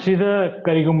 Sir, punsida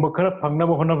karigum bakara phangna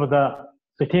bahona bada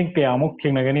setheng kaya amuk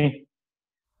thengnagani.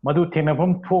 Madu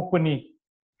thengnabam thokpani.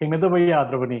 Thengnadaba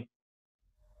yadrabani.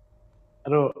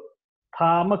 Ado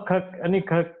thamakhak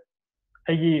anikhak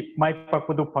aigi mai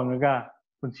pakpadu phangaga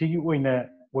punsigi oina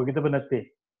wagidaba natte.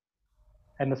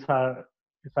 And sar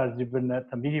jibna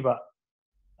thambiriba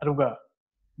aruga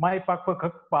mai pakpa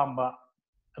khak pamba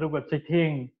aruga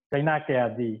chaitheng chaina kaya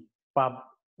di pam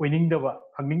oiningdaba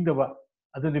phangingdaba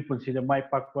adudi punsida mai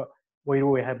pakpa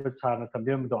oiroi haiba sarna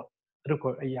thambiramdo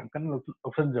aruko ai yang kan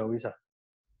loksanjawi sir.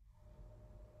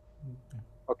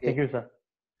 Okay. Thank you, sir.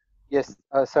 Yes,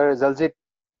 Sir Jaljit.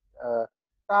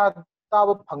 Ta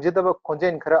phangjadaba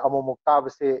khonjen khara amomuk ta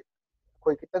base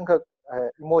koi kitang kha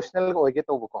emotional oige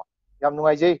to ko. Yam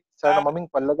nungai jai sir na maming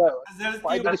pallaga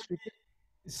quite sweet.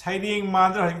 Siding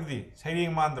mandro hagdi.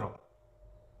 Siding mandro.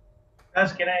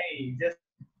 Yes, can I just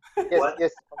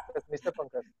Yes, Pankaj, Mr.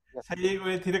 Pankaj. Yes. Siding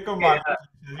oye thireka mandro.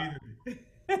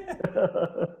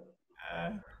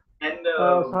 And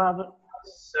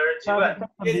Sir Jivan.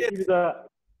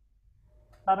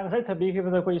 Sana ngasai thabi ke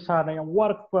bada koi sana yang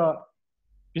work pa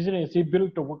business si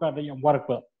build to ka da yang work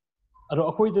pa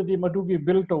aro akoi da di madu gi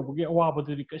build to gi awa ba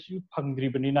di kasu phangdri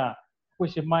bani na koi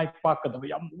se mai pak ka da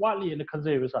yam wali na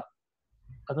khanjai ba sa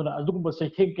aduna azum ba sai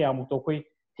theng kya mu to koi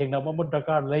thengna ba mu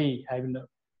dakar lai haibna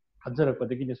khanjara pa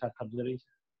dagi ne sa khanjari.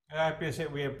 I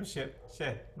appreciate, we appreciate.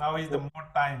 Say, now is the more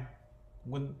time.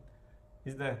 Good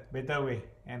is the better way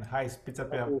and high speed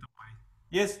up the point.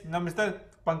 Yes, now Mr.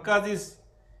 Pankaj is.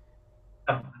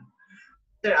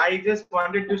 Sir, I just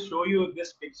wanted to show you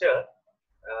this picture.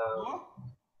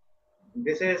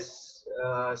 This is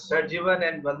Sir Jivan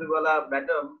and Bandhuwala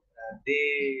Madam.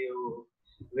 They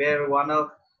were one of.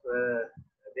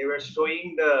 They were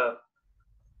showing the.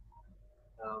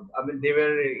 They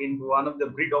were in one of the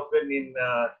breed open in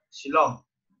Shillong.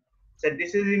 So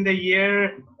this is in the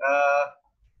year.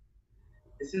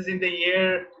 This is in the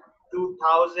year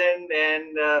 2000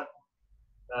 and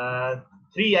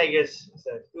 3, I guess,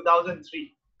 sir.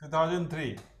 2003.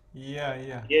 2003. Yeah,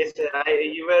 yeah. Yes, sir.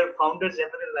 You were founder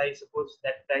general, I suppose,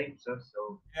 that time, sir.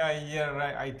 So. Yeah,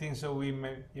 right. I think so. We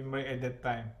met at that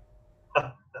time.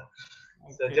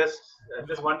 So Okay.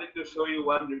 just wanted to show you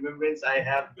one remembrance I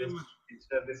have this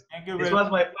picture. Thank you This very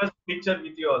was my first picture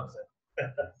with you also.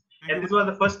 And this was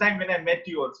the first time when I met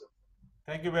you also.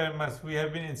 Thank you very much. We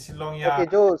have been in Shillong. Okay,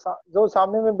 Yeah. जो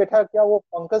सामने में बैठा है, क्या वो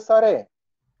Pankaj sir है?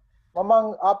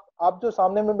 ममंग, आप जो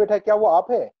सामने में बैठा है, क्या वो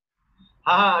आप है?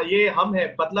 हाँ, ये हम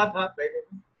है, पतला था पहले.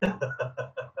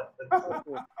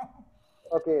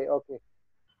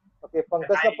 Okay,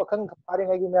 पंकज का पखंग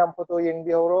खारेंगे मैं हम फोटो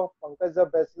यंग हो रो. पंकज जब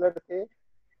बैचलर थे.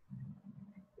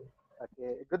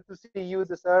 Okay, good to see you,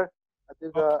 sir. I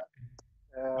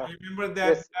remember that.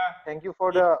 Yes, thank you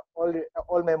for the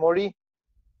all memory.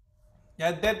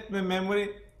 Yeah, that memory.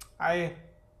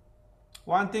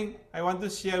 One thing I want to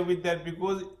share with that,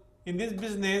 because in this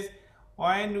business,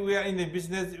 when we are in the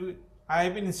business, I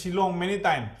have been in Shillong many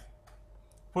times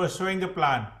for showing the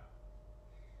plan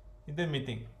in the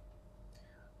meeting.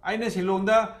 I know Shillong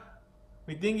da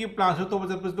meeting ki plan so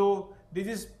to this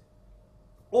is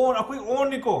own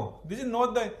own ko. This is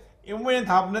not the employee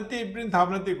thabnati print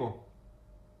thabnati ko.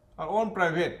 Our own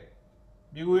private.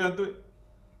 We want to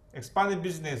expand the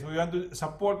business. We want to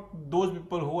support those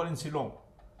people who are in Shillong.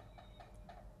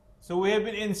 So we have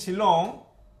been in Shillong.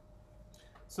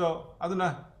 So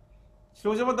aduna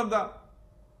Shillong se matlab da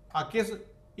Akesh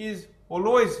is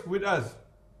always with us.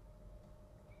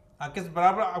 Akesh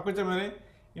barabar aapko chamane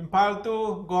Imphal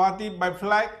to Guwahati by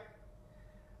flight,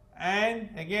 and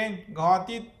again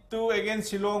Guwahati to again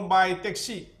Shillong by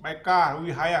taxi, by car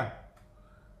we hire.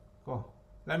 Ko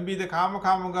lambi de khama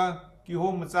ga ki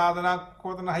ho machadana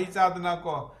ko tana hai chadana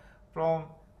ko from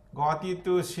Guwahati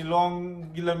to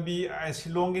Shillong gi lambi,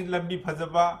 Shillong gi lambi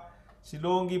phajaba,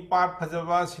 Shillong gi part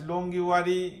phajaba, Shillong gi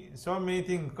wari, so many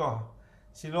things ko.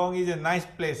 Shillong is a nice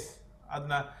place.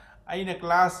 Adna aina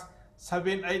class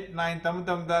 7, 8, 9 tam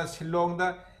da Shillong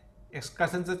da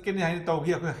excursion chat ke ni hain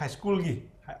tawgi akoi high school gi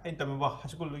ain tam ba high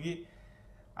school gi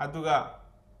aduga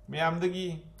mayam da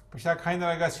gi paisa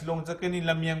khaina ga Shillong chat ke ni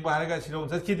lamyang ba ga Shillong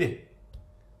chat ki de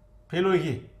fellow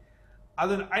gi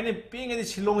adun aina ping ni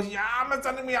Shillong ji yam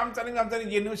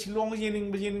chaning yen Shillong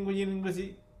yening ba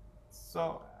si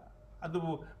so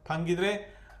adu phangidre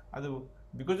adu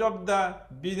because of the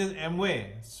business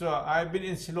Amway. So I've been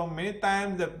in Shillong many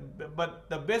times, but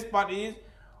the best part is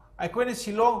I go in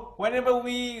Shillong. Whenever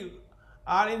we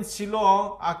are in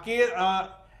Shillong, Akesh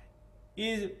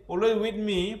is always with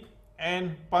me,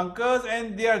 and Pankaj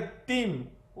and their team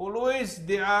always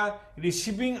they are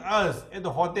receiving us at the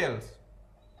hotels.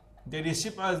 They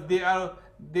receive us. They are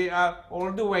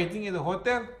already waiting at the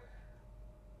hotel,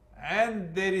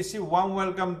 and they receive warm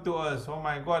welcome to us. Oh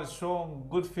my God, so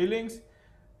good feelings.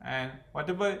 And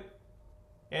whatever,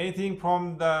 anything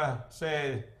from the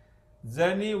say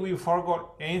journey, we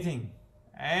forgot anything.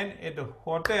 And at the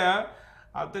hotel,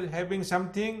 after having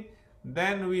something,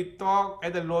 then we talk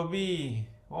at the lobby.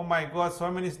 Oh my God, so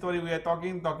many stories. We are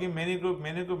talking, many group.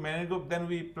 Then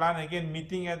we plan again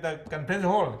meeting at the conference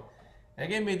hall.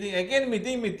 Again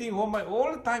meeting. Oh my,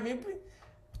 all the time,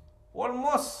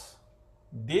 almost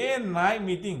day and night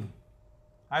meeting.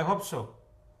 I hope so.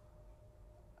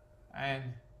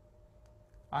 And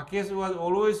Akesh was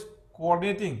always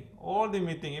coordinating all the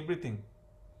meeting, everything.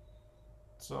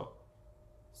 So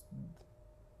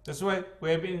that's why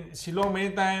we have been in Shillong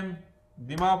many times,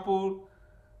 Dimapur,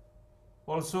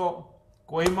 also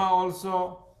Kohima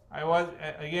also. I was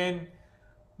again,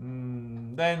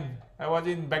 then I was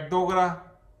in Bagdogra,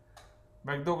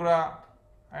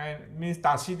 and means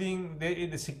Tasiding, there in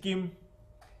the Sikkim.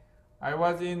 I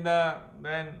was in the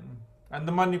then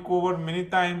Andaman Nicobar many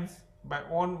times. My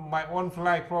own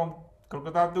flight from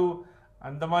Kolkata to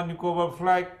Andaman Nicobar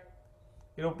flight,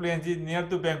 aeroplane is near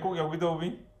to Bangkok.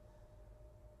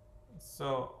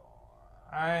 So,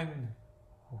 and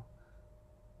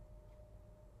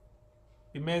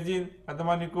imagine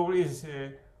Andaman Nicobar is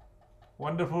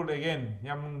wonderful again.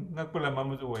 Yam nakpula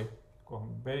mamuzuway ko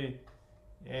very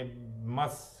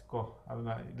must ko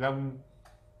lam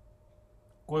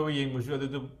koi yeng musu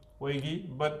adu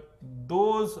but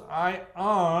those I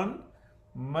earn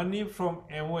money from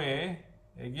Amway,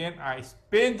 again I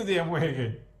spend to the Amway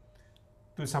again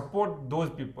to support those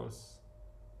peoples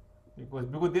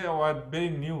because they were very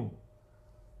new.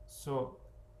 So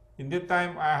in that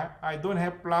time I don't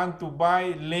have plan to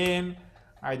buy land,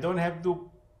 I don't have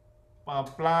to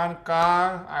plan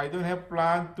car, I don't have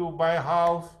plan to buy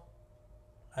house.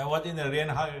 I was in a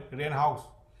rent house.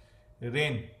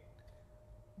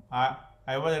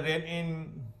 I was rent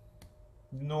in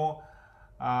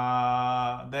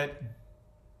that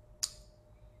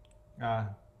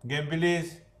Game Village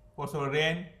also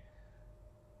rain,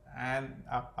 and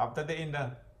after that in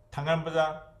the Thangan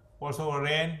Bazaar also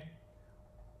rain,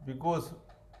 because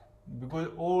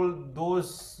all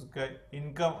those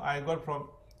income I got from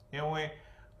Amway,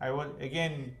 I was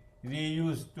again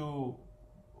reused to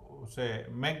say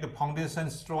make the foundation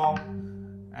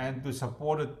strong and to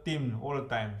support the team all the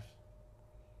times.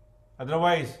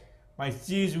 Otherwise, my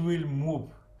cheese will move.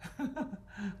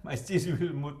 My cheese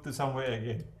will move to somewhere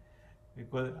again,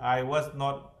 because I was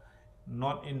not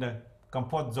in the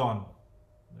comfort zone,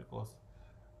 because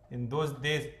in those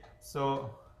days,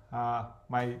 so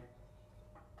my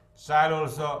child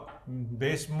also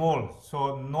very small,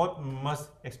 so not much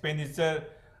expenditure.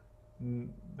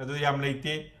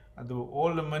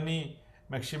 All the money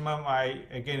maximum I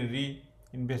again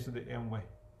reinvest to the Amway.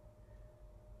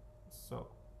 So,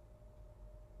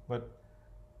 but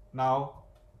now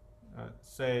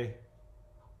say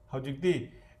hojikti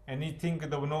anything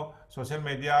kadabno social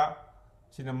media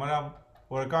sinamaram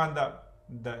orkanda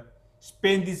the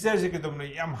expenditure se kadabno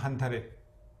yam hanthare.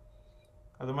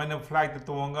 Adumana flight to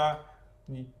tonga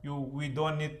we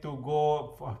don't need to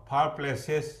go far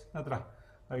places natra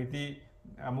aiti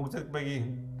amuk chak bagi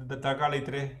the taka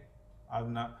litre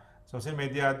adna social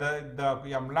media the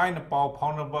yam line pau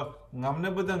phaunaba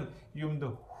ngamna badang yum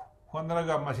do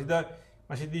honraga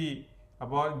masidi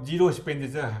about zero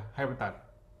expenditure habitat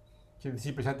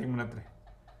si pesa ting manatre,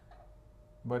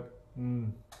 but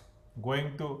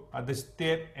going to other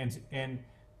state and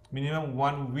minimum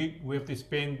 1 week we have to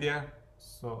spend there.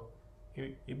 So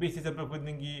if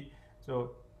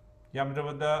so yam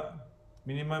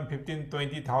minimum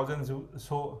 15-20,000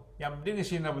 so yam ding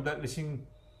sin lising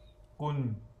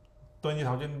kun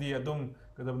 20,000 di adum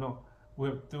kadabno we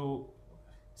have to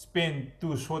spend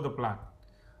to show the plan.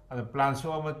 And the plan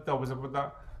so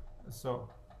so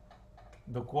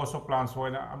the cost of plans so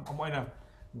I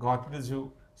got this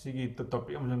you see the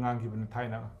topic given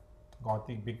Thailand got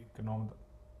big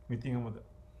meeting.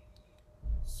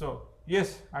 So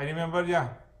yes, I remember. Yeah,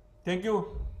 thank you,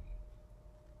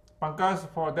 Pankaj,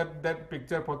 for that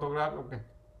picture photograph.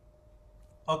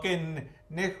 Okay,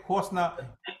 next host na.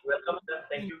 Welcome, sir.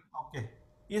 Thank you. Okay,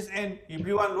 is and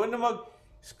everyone learn mag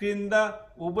screen da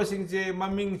uba singje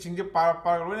maming singje par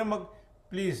learn mag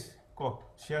please ko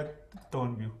share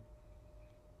tone view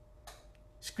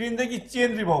screen da ki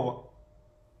chain ri bawa.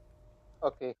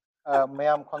 Okay,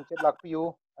 mayam khangchet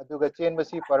lakpiu aduga chain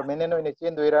basi permanent oina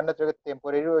chain doira natraga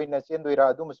temporary oina chain doira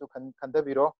adumasu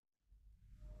khandabiro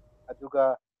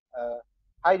aduga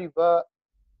hairiba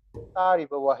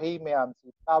tariba wahi mayam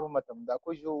si taba matamda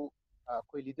akoisu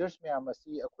akoi leaders mayam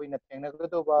asi akoina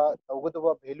thengnagodoba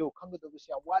tawgodoba value khanggodoba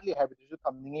si awali haibisu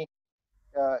thamningi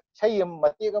chayam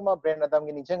mategama brand adam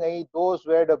gi ningchangai those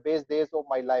were the best days of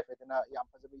my life edna yam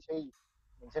fajabi chay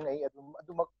ningchangai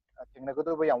adumak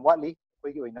thengnagodoba yam wali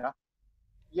akoi gi oina.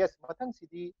 Yes, mathang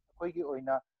sidi akoi gi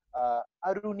oina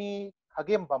Aruni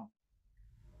Khagembam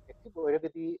active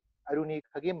oiragadi Aruni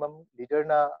Khagembam leader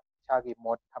na chagi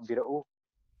mot thambirau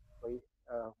koi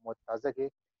mot tajage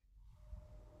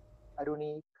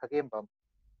Aruni Khagembam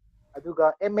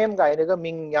aduga ga inaga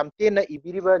ming yam tena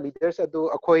ibiriba leaders adu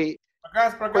akoi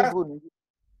Prakash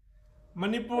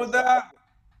Manipur da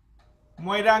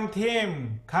Moirang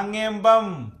Them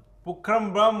Khangembam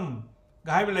Pukrambam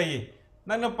gai belai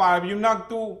nana par yumnak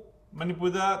tu Manipur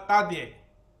da tadi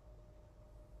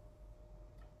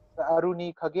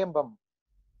Aruni Khagembam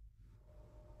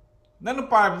nana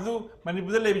par tu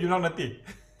Manipur da lebih yumnak nanti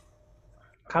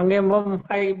Khangembam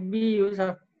hai bi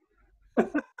usa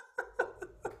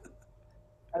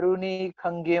Aruni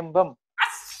Khangembam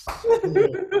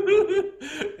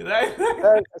right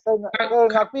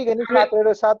ngakpi gani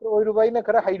satra oirubai na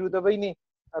khara hairudabai ni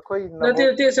akoi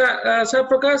nate sa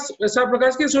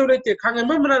prakash ke sur lete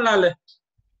khangembam bana lale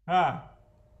ha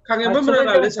khangembam bana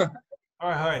lale sa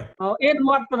hai en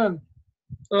mat panan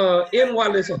en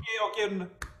wale sa okay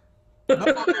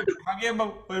khangembam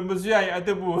muzai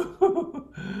adabu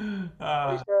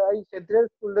ai central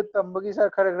school da tambagi sa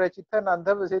khara khara chitha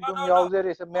nandha base dum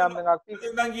yaujare sa myam ngakpi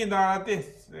nangi na ate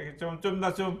chum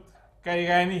na chum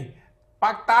kai ni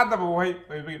pak ta da boy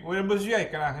oy muzai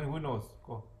kana who knows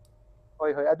ko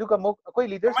hoi hoi aduga mok akoi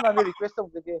leaders na me request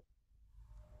tawjage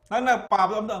nana pa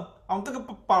am ta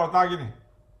pa ta gi ni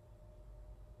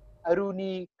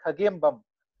Aruni Khagembam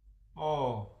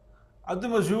oh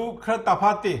adumasu khara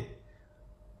tafate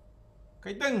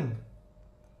kaitang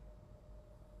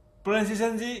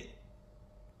pronunciation ji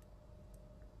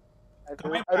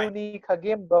Aruni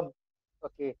Khagembam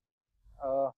okay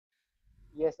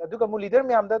yes aduga mu leader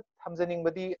me amda thamjaning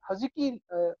badi haziki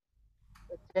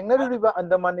ꯊꯦꯡꯅꯔꯨꯔꯤꯕ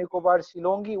Andaman Nicobar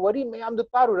ꯁꯤꯂꯣꯡꯒꯤ ꯋꯥꯔꯤ ꯃꯌꯥꯝꯗꯨ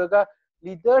ꯇꯥꯔꯨꯔꯒ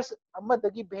leaders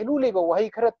ꯑꯃꯗꯒꯤ value ꯂꯩꯕ ꯋꯥꯍꯩ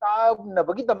ꯈꯔ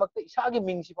ꯇꯥꯅꯕꯒꯤꯗꯃꯛꯇ ꯏꯁꯥꯒꯤ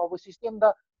ꯃꯤꯡꯁꯤ ꯐꯥꯎꯕ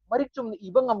ꯁꯤꯁꯇꯦꯝꯗ ꯃꯔꯤꯛ ꯆꯨꯝꯅ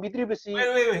ꯏꯕ ꯉꯝꯕꯤꯗ꯭ꯔꯤꯕꯁꯤ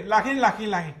wait, lakini.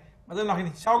 Madam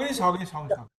lakini. Saugini.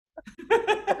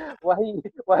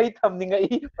 wahi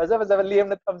thamningai faza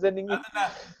lemna thamjaningi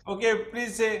Okay,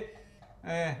 please say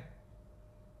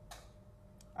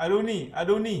Aruni.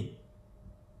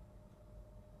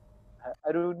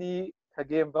 Aruni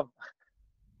Khagembam.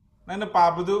 Nana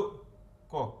Pabudu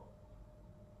ko.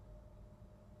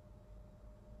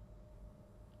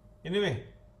 Anyway,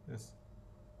 yes.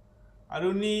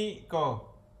 Aruni ko.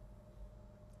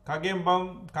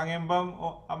 Kagembam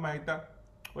o Amahita.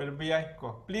 Well, be I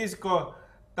ko. Please ko.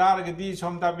 Targadi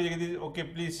som tabi okay,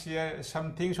 please share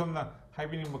something from the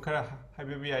Habini Mukara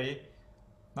Habibi.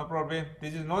 No problem.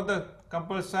 This is not the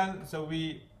compulsion, so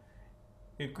we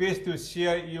request to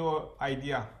share your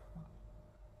idea.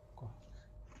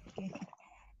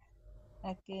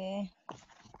 Okay.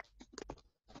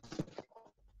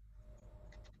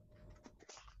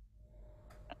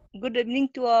 Good evening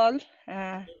to all.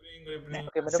 Good evening.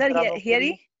 Okay, Madam Sir, Karamo,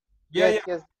 hearing? Yes.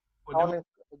 Sound is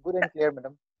good and clear,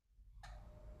 Madam.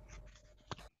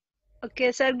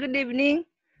 Okay, sir. Good evening.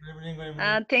 Good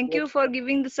evening. Thank you for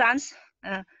giving the chance.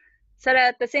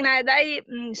 Sir, tasingna dai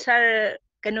sir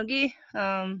kanogi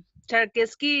sir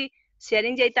keski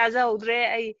sharing jai taza udre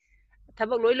ai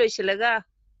thabak loi silaga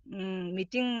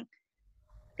meeting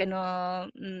kano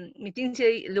meeting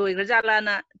se loi grajala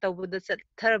na tawbuda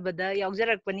tharabada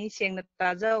yawjarakpani sengna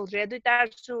taza udre adu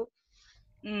tarsu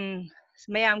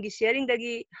mayam gi sharing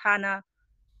dagi hana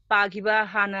pagiba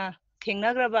hana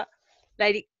thengnagraba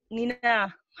lairik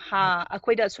nina ha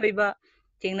akoida soiba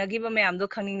thengnagiba mayam do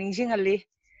khangning ningsingalli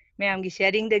mayam gi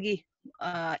sharing dagi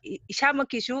isama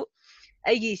kisu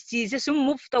aigi cheese sum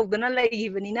move tawdana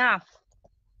laigibanina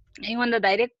aingonda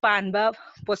direct panba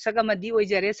posaga madi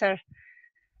oijare sir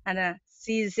ana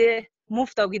cheese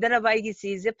move tawgidana ba aigi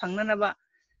cheese phangnana ba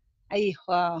ai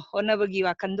honabagi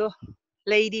wakando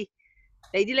leidi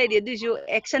aduju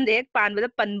action de ek panbada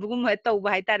panbugum ha tawba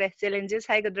haitare challenges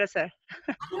haigadra sir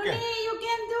You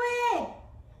can do it.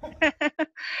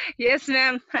 Yes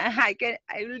ma'am, I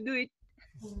will do it.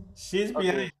 She's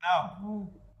behind now.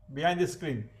 Behind the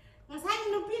screen. Ngasai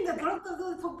nupinda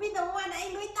thopinda wan ai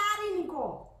loi tari ni ko.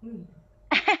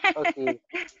 Okay.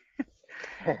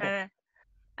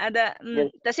 Ada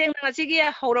taseng ngasigi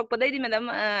haurakpadai di madam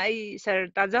ai sir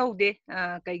tajahaude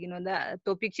kaigino da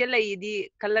topic che lai di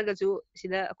khallaga chu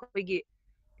sida akoigi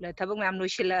la thabak mam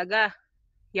loisilaga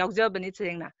yaujabani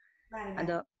tsengna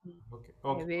ado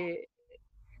okay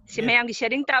si mayam gi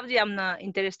sharing tabji amna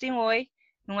interesting oi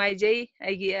nungai jai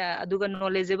aigi aduga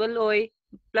knowledgeable oi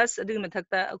plus adugi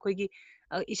mathakta akoigi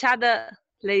isada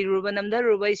leiruba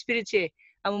namdaruba spirit che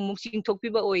amu muksing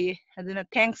thokpiba oi aduna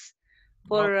thanks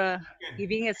for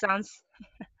giving a chance.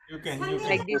 You can.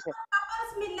 Like this.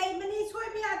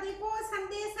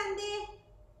 Sunday.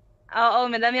 Oh,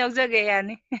 Madam Yaujage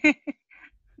yani.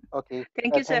 Okay.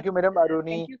 Thank you, sir. Thank you, Madam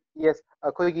Aruni. Yes,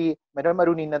 akoigi Madam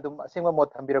Aruni na dum asengma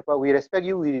mot thambirakpa. We respect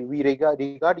you. We regard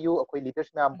you. Akoi leaders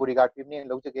na am regard pimne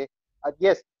lojage.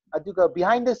 Yes, aduga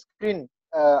behind the screen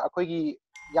akoigi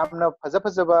yamna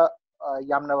phajaba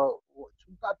yamna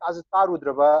sumta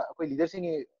tarudraba akoi leaders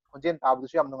singi khonjen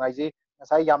tabdusu yam nungaiji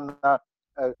ngasai yamna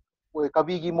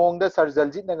kabigi mongda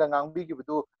sarjaljit na ngangbi gi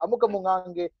budu amuka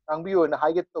mungange ngangbiyo na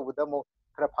haige to buda mo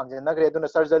khara phangjana gre aduna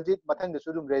sarjaljit mathang da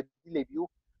sudum ready lebiu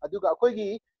aduga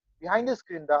akoigi behind the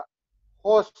screen da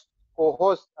host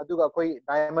co-host aduga akoi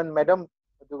diamond madam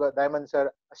aduga diamond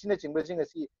sir asina chingbajing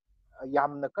asi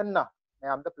yamna kanna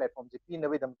mayam da platform je pi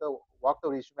nabe dam to work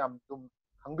to issue yam tum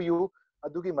khangbiu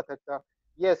adugi mathakta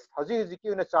yes haji ki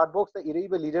una chat box da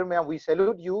ireba leader mayam we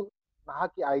salute you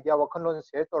mahaki idea wakhanlon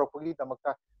share toropagi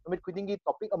damakta numit khudingi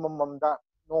topic amamamda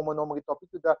nomo gi topic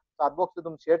da chat box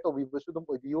dum share to bi su dum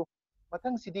oibiu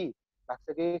mathang sidi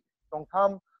laksage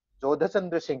tongtham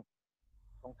jodhachandra singh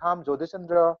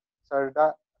sir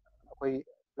da akoi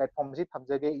platform si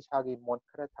thamjage isagi mon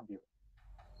khara thambiu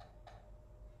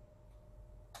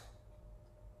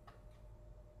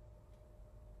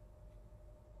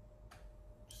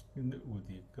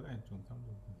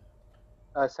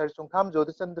Sir Chungtham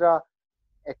Jodhachandra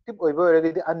active oiba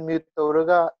oragidi unmute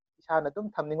toraga isana dum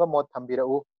thamningba mod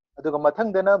thambirau aduga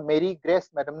mathangdana Mary Grace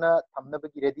madam na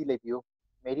thamnabagi ready lebiu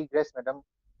Mary Grace madam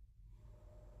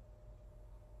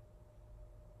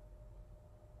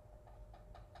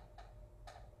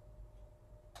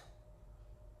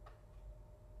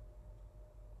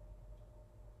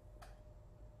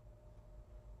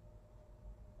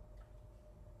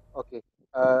Okay.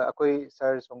 Akoi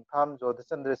Sir Chungtham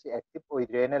Jodhachandra si active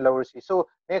oidre na lower si. So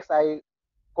next I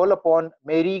call upon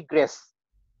Mary Grace.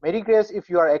 Mary Grace, if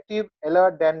you are active,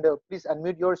 alert, then please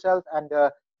unmute yourself and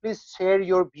please share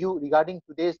your view regarding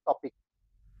today's topic.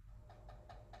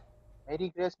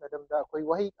 Mary Grace, Madam, da koi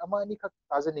wahi ama ani khak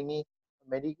tazaningi.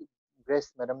 Mary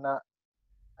Grace, Madam na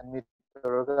unmute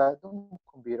toroga dum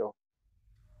kumbiro.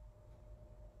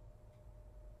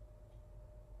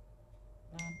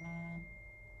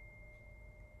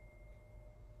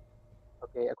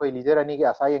 Okay, akoi leader ani ki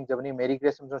asa yang jabani Mary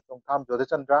Grace samsung songtham Jodha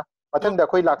Chandra. Mathang da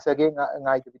akoi laksage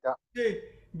ngai dubita.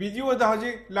 Video da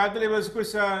haji live level ko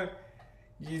sa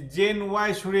Jane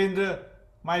Y Surendra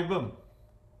Maibum.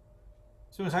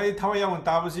 So sai thawa yang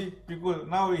tabasi because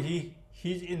now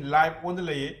he's in live on the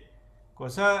lay.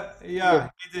 Kosa ya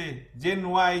Jane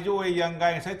Y jo yang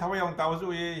guy sai thawa yang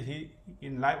tabasu he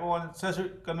in live on sa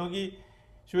kanogi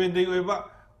Surendra oiba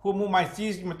humu mai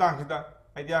cheese matang kita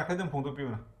idea khadam phongdo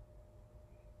piuna.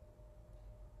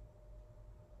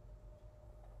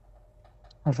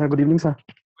 Sir, good evening, sir.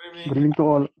 Good evening to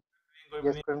all.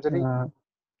 Yes, Kurumjari.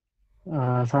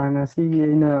 Sir, ngasi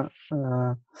ina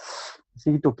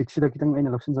si topic sida kitang aina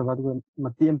laksan jaba du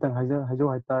mati amtang hajo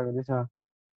haita ga sa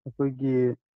koi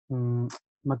gi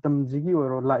matam jigi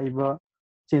oro laiba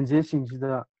changes sing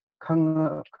sida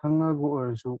khanga go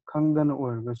or su khangdan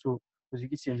or ga su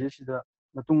jigi changes sida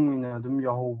matung ina dum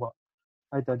yahoba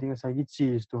haita ding sa gi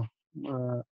cheese to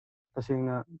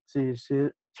tasengna cheese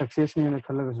success ne na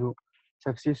khalaga su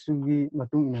success gi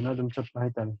matung ina dum chap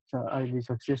haita ai gi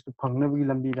success to phangna gi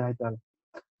lambi da haita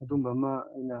adum ma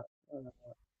ina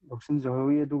option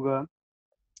jowi aduga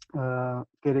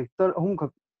character ahum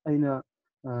khak aina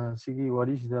sigi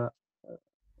wari sida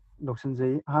option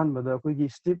jai han bada koi gi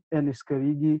Steve and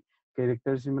Scurry gi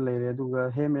character sim lere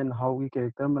aduga Hem and How gi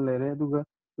character ma lere aduga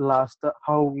last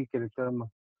How gi character ma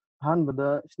han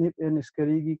bada Steve and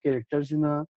Scurry gi character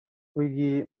sina koi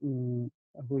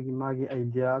gi magi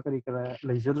idea kari kara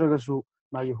leijadraga su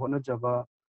magi hona jaba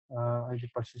ai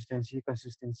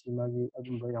consistency magi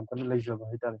adumba yam kana leijaba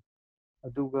haitare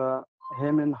aduga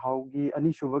Hem and How gi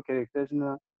ani shuba characters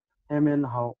na Hem and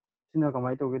How sina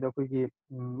kamai to geda koi gi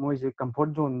moise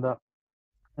comfort zone da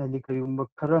ani kayumba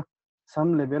khara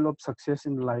some level of success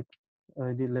in life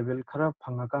the level khara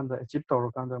phanga kan da achieve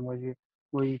tor kan da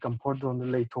moi comfort zone da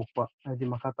lei thokpa adi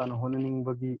makata na honaning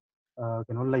bagi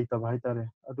keno lei ta bai tare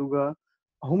aduga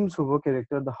ahum suba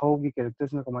character da How gi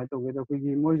characters na kamai to geda koi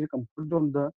gi moise comfort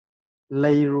zone da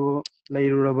leiru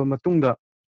raba matungda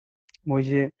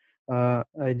moise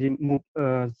id move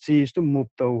cheese to move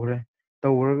tawre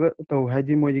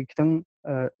haidi moi kitang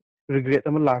regret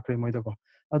ama lakre moi da ko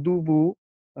adubu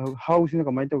how sina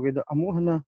kamai tawge da amu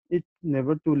hana it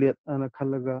never too late ana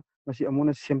khalaga masi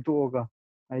amuna semtu oga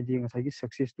haidi ngasai gi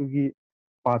success tu gi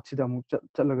path sida amu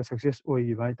chalaga success oi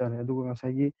gi bai tare aduga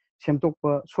ngasai gi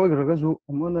semtokpa soigraga ju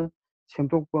amuna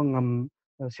semtokpa ngam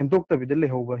semtok ta bidel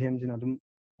lehoba hemjina dum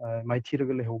mai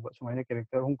thiraga lehoba sumaina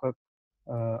character hum ka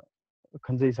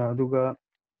khanjai sa aduga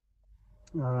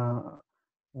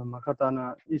makatana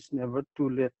is never too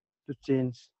late to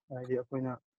change haidi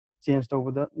akoina change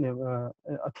tawbada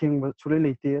athengba sule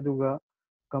leite aduga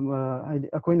haidi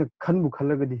akoina khanbu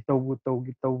khalagadi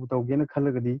tawge na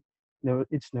khalagadi never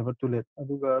it's never too late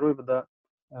aduga roibada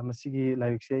masigi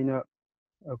like se ina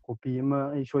copy ama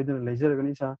ai soidana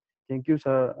leijaragani sa thank you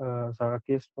sir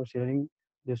Rakesh for sharing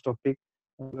this topic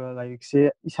like se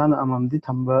isana amamdi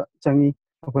thamba changi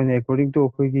akoina according to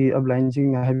akoigi upline jing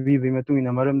na habi be matung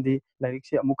ina maramdi like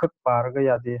se amukhak paraga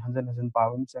yade hanjan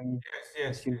pawam changi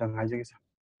sindang haijage sa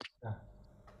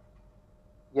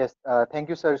Yes, thank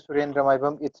you, Sir Surendra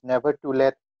Maibam. It's never too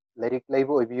late. Lyric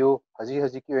Laibu Obiu,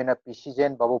 Haji ki oina PC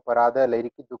Jen Babu Parada,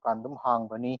 Lyric Dukandum Hang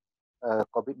Bani,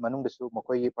 COVID Manung Desu,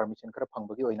 Mokoi permission kara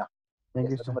Pangbagi oina.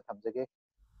 Thank you, Yes, sir.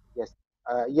 Yes,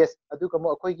 yes,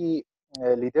 Adukamo Akoigi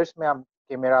leaders ma'am,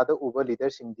 camera the Uber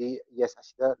leaders in the yes,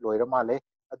 Asida Loira Male,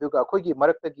 Aduka Akoigi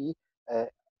Marakagi,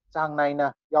 Sang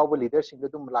Naina, Yawa leaders in the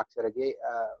Dum Laxerage,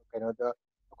 Canada,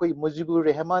 Akoi Mujibu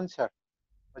Rehman, sir.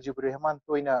 Mujibur Rahman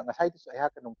toina ngasai tu saya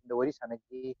kanung the wari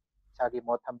sanagi sagi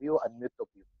mo thambiu unmute to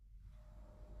you.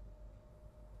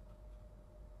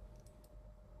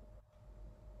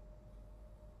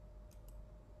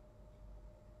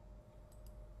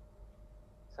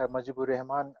 Sir Mujibur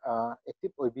Rahman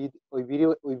active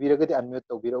oibiragadi unmute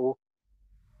to biro.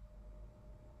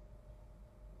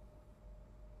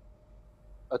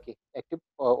 Okay, active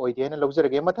oidiana lobzer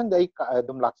again mathang dai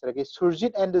dum laksarage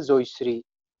Surjit and Joyshri.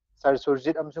 Sir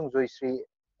Surjit amsung Joyshri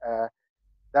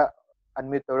da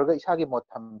unmute toraga isagi mo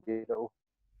thambiro.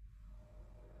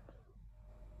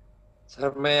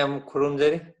 Sir, ma'am,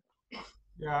 Kurumjari.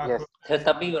 Yeah. Yes. Sir,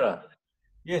 Tabigura.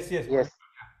 Yes. Yes.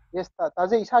 Yes,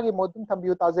 Tazari isagi modum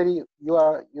thambiu Tazari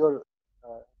your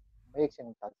make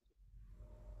sing Tazari.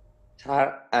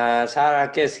 Sara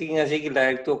Keski ngasi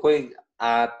like to koi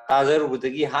Tazar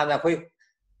Budagi Hana koi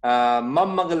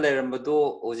Mammagal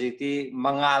Madu Ojiti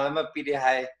Mangalama Pidi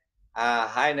Hai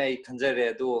Haina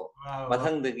Kanjare do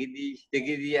Matang the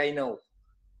Gidi I know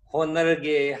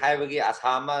Honorage Havagi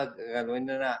Asama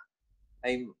Ganwinana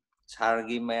I'm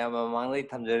Sargi Mayama Manglay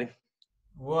Tanjari.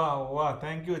 Wow,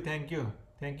 thank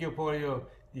you for your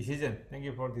decision. Thank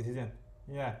you for decision.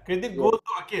 Yeah, credit goes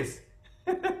to Akis.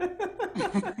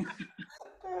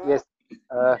 Yes,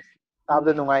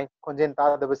 tabda nungai konjen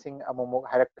tabda basing amomok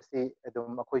hairakasi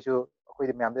adum akoisu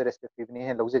akoi myam de respective ni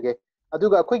hen lojage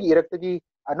aduga akoi gi iraktagi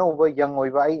anoba young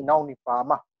oiba ai naw ni pa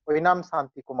ma oinam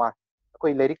Santi Kumar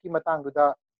akoi leriki matang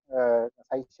duda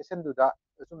sai session duda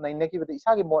sum naina ki bada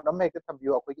isagi mod nam hekta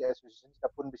thambio akoi gi association sta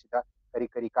pun bisida kari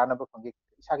kari kana ba phangi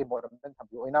isagi mod nam tan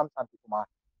thambio oinam Santi Kumar.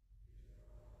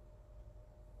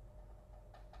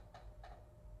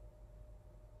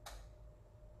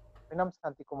 Oinam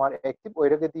Santi Kumar active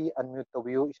oiragadi unmute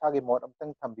tobiu isagi mod am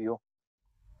tang thambio.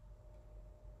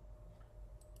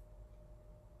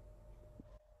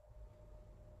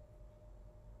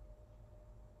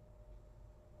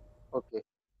 Okay,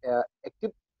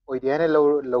 active oidene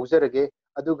lawzarage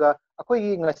aduga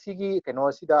akoi ngasigi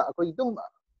keno sida akoi dum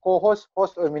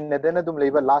co-host oiminadana dum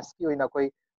leiba last ki oina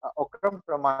akoi Okram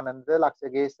Pramananda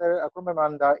laksage sir Okram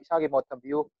Pramananda isagi mod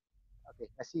thambio. Okay,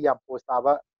 ngasi yam post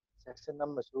aba section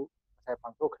number su sai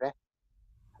pangtokre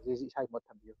haji isagi mod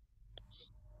thambio.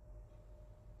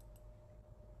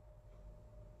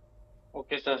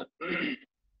 Okay, sir.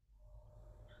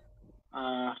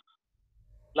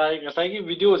 Like ngasai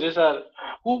video je sir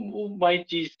who my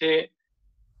cheese se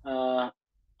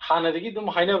hana degi dum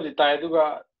haina bdi tai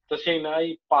aduga tasengna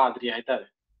ai padri hai tare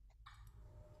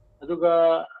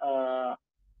aduga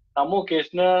tamo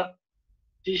kesna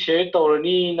ti share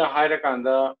tawrani na haira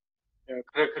kanda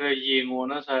khara khara yengo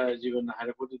na sa jiban na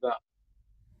haira pududa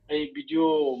ai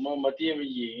video ma mati am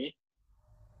ye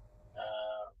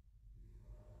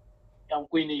yam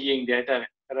kuini yeng de hai tare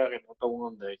khara ke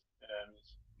tawngam de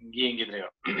yeng gidre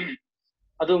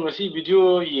adu ngasi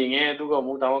video yenge aduga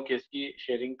mu tamo kes ki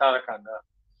sharing tara kanda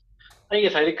ai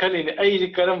sai khali ne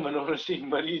ai karam mano si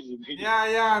mari ji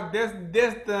Yeah, that's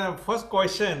the first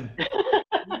question.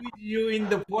 Who is you in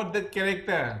the for that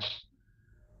character?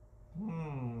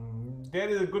 That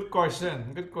is a good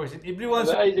question. Good question. Everyone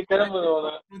should ai karam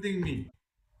mano including me.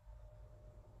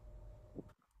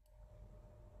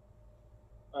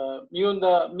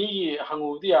 미온다 미기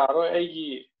한국디 알아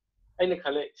아이기 아이는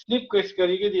칼레 스닙 퀘스트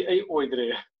거리게디 아이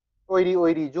오이드레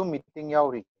오이리 좀 미팅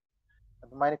야우리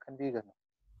adumai khanbigano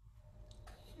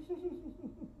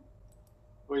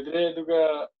오이드레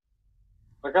누가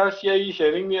Prakash I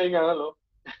sharing में आई गाना लो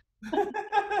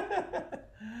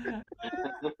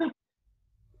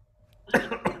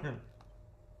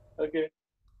okay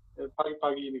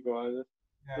Pagi निको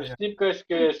snip का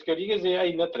स्करीगे जे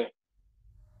आई नत्रे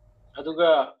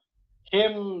अदुगा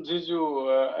हेम जिजु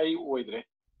आई ओइद्रे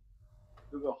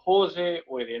अदुगा होसे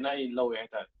ओइरे ना आई लौ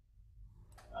हेता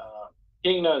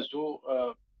किंगना जु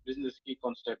business की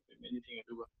concept anything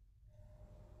अदुगा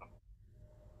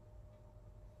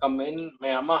comment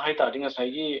में अमा हाइता दिंगा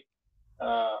साइगी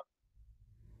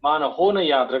माना होना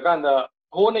याद्रकांदा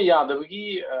होना यादबगी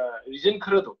रीजन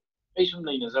खरदो आई सुम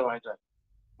नहीं नजर हाइता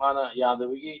माना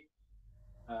यादबगी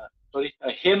सॉरी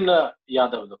हेमना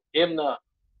यादबदो हेमना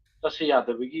तसे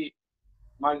यादबगी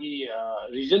मागी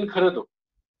रीजन खरदो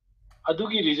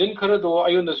अदुगी रीजन खरदो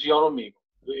आयोना यारोमी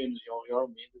दो एन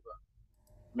यारोमी दुगा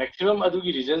मैक्सिमम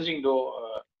अदुगी रीजन सिंग दो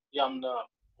यामना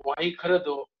वाही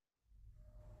खरदो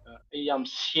yam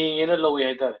seeing low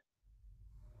either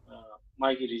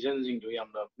my reasons in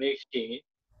yamna makes king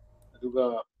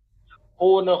aduga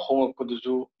hona hong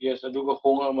kudu yes aduga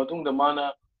hong matung the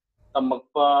mana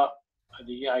tamakpa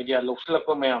the idea looks like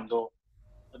a mayam do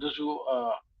adusu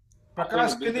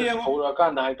Prakash kini yang hora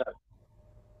kan da haita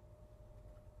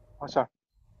asa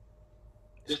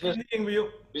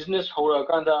business hora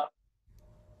kan da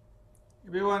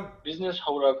everyone business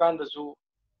hora kan da su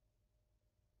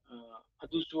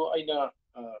adusu aina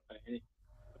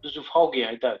adusu fauge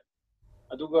haita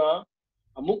aduga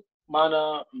amuk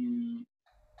mana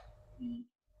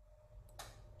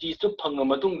ji su phanga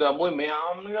matung da moi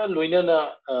mayam ga loina na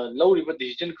lawri ba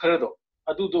decision khara do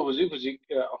adu do huji huji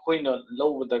akhoina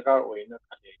law dakar oina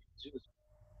khale ji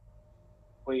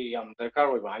koi yam dakar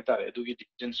oi ba haita adugi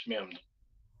decisions mayam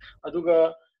aduga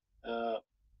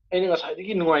aina ga sai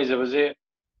digi nuai jabaje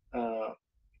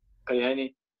kai hani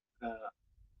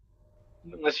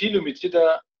ngasi numit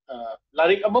sida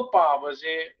larik ama paaba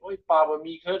se oi paaba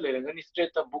mi khar lerangani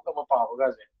straight ta book ama paaba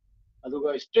ga se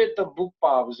aduga straight ta book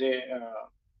paaba se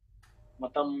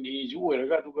matam gi ju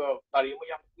oiraga aduga larik ama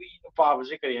yam kui paaba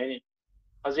se kari hai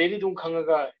fazeli dum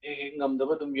khangaga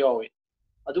ngamdaba dum yawi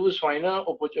adubu swaina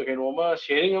opportunity ma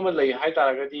sharing ama lai hai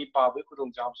taragadi paaba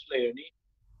kudong jobs layani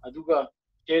aduga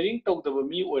sharing tawdaba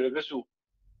mi oiraga su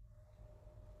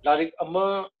larik ama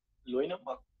loina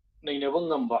mak nainaba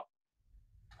ngamba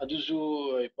adusu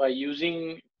by using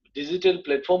digital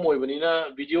platform oibanina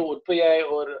video utpa yai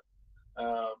or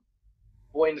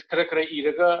points khara khara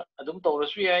iraga adum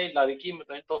tawrasu yai lariki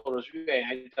matai tawrasu yai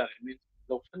hai tare mi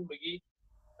loksan bagi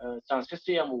chances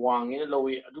se yam wang ina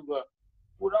lowi aduga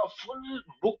pura full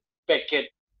book packet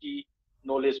ki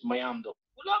knowledge mayam do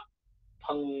pura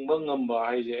phangba ngamba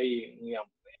hai je ai yam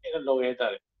ina lowi hai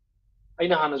tare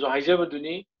aina hana jo haijaba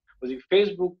duni hoji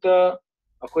Facebook ta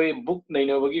akoi book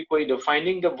nainabagi koi the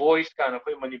finding the voice kana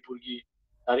koi manipur gi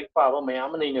tarik paaba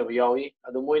mayam nainaba yawi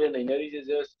adu moina nainari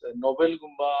just novel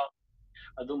gumba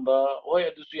adumba oi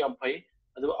adusu yam phai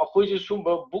adu akoi je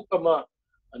sumba book ama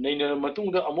nainara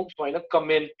matung da amuk swaina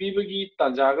comment pibagi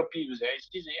tanjaga pibse ai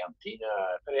si je yam thina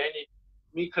kare ani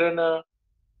mi khrana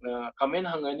comment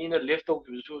hangani na left to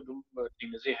gisu dum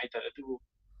tingna je hai tar adu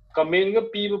comment ga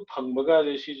piba phangbaga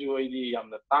je si ju ai di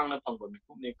yamna tangna phangba mi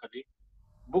kumne khali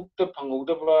book ta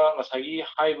phangudaba ngasagi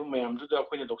haiba mayam du da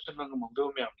akoina doksan nang mangdo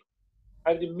mayam du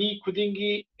haidi mi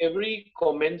khudingi every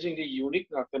comment jing the unique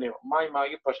ngakane mai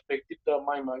magi perspective ta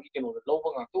mai magi keno loba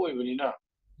ngakto oibani na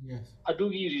yes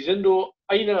adugi reason do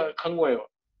aina khangwai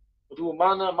adu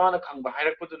mana khangba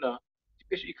hairak puduna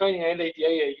kesu ikai ngai leiti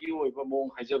ai ai oiba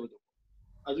mong haijabdu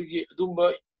adugi adumba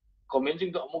comment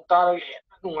jing do amuk taraga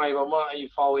nungai ba ma ai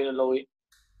fawina lowi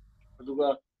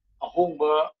aduga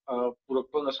ahongba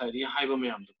purakpa ngasai haiba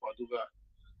mayam do aduga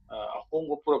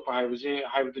ahongba purakpa haibase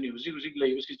haibaduni huzik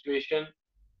leiba situation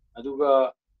aduga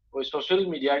oi social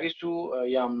media gi su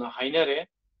yamna hainare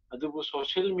adubu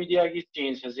social media gi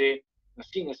change ase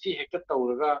ngasi hekta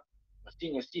tawraga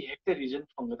ngasi hekta reason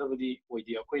fangadabadi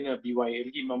oidi akoina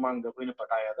BYL gi mamang da akoina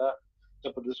pataya da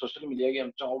chapadu social media gi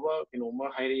am chawba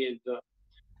kinoma haire da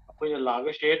akoina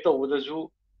laga share tawbada su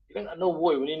kitang ano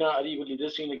boy bani na ari bu leader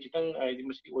sing na kitang ai di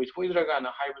masi oi foidraga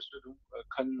na haiba su dum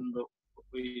khan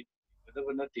koi da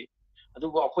nati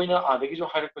adubu akoina adagi jo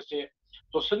hairapase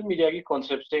social media ki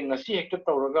concept se ngasi hekta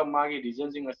tawraga magi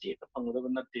reason sing ngasi hekta phangada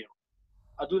nate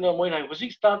aduna moina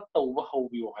husik start tawba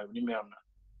hawbiyo haibani mayamna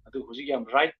adu husik yam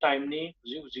right time ni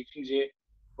husik sing je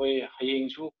koi hayeng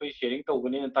su koi sharing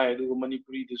tawbani na tai adu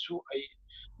manipuri de su ai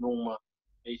nongma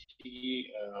ai si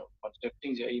concept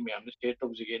sing je ai mayamna share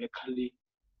tawjige na khali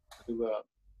aduga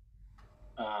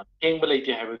tengba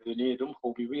leite haibaduni dum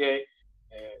hawbibi ai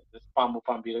pambu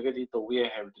pambiraga di tawbi ai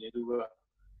haibaduni aduga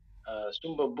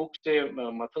sumba book se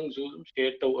mathang zu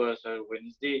share to sir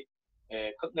Wednesday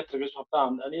khak natraga hafta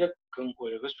am ani kang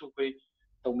oiraga su kai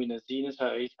tawmina zina sa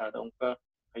ai sa dongka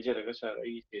haijaraga sir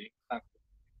ai sharing tak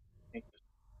thank you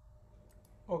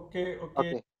okay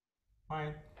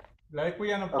fine like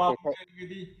we are pam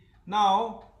gidi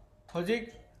now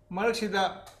hojik marak sida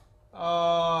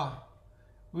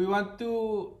we want to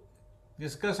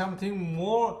discuss something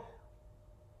more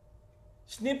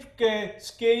Snip ke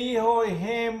scary ho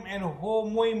hem and ho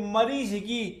moi mari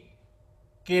sigi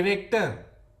character,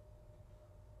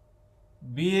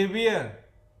 behavior,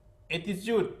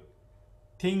 attitude,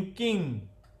 thinking,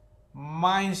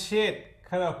 mindset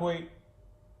khara hoi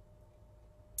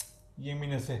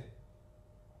yemina se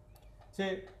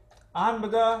ahan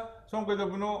bada song ko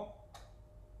dabno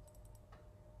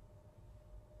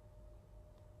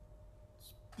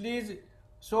please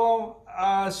so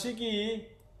sigi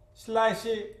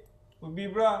slide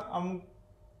ubibra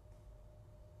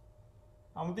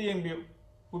amti yengbiu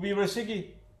ubibra sigi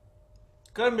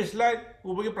karam slide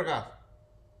ubagi prakash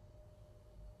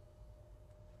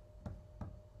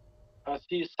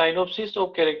synopsis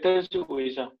of characters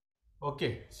uisa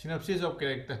okay synopsis of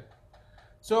character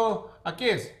so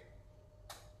Akis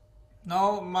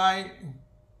now my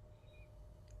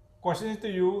question to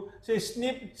you say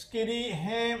snip scary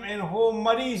ham and ho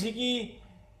mari sigi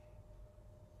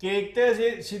character se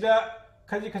sida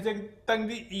khaji khajang tang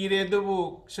di ire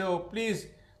dobu so please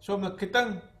so na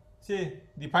kitang se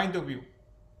define to view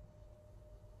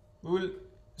we will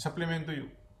supplement to you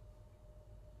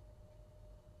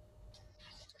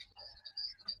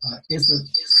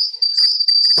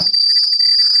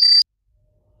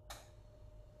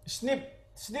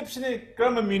snip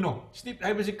karma mino snip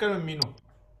haibasi karma mino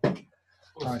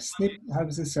snip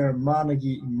haibasi sir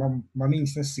managi maming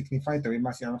se signify to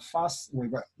mas yana fast we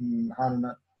ba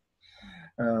hanna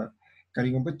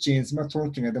ꯀꯔꯤꯒꯨꯝꯕ change ꯑꯃ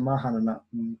ꯊꯣꯛꯇ꯭ꯔꯤꯉꯩꯗ ꯃꯥ ꯍꯥꯟꯅ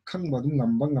ꯈꯪꯕ ꯑꯗꯨꯝ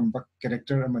ꯉꯝꯕ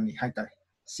character ꯑꯃꯅꯤ ꯍꯥꯏꯇꯥꯔꯦ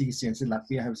ꯁꯤꯒꯤ ꯆꯦꯟꯖꯁꯦ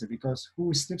ꯂꯥꯛꯄ ꯌꯥꯏ ꯍꯥꯏꯕꯁꯦ because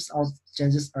who snips out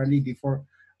changes early before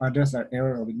others are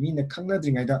aware of it ꯃꯤꯅ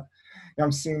ꯈꯪꯅꯗ꯭ꯔꯤꯉꯩꯗ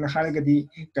ꯌꯥꯝ ꯁꯦꯡꯅ ꯍꯥꯏꯔꯒꯗꯤ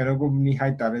ꯀꯩꯅꯣꯒꯨꯝꯕꯅꯤ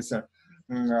ꯍꯥꯏꯇꯥꯔꯦ ꯁꯔ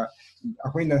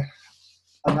ꯑꯩꯈꯣꯏꯅ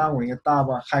ꯑꯉꯥꯡ ꯑꯣꯏꯔꯤꯉꯩ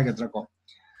ꯇꯥꯕ ꯍꯥꯏꯒꯗ꯭ꯔꯥꯀꯣ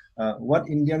what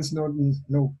Indians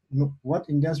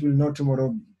will know tomorrow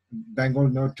Bengal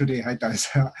know today haitare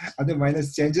sa adu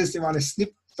minus changes imane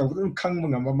snip tawdum khangma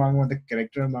ngamba mangwanda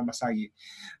character ma masagi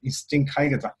instinct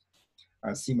haigadra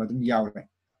si madum yawre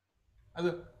adu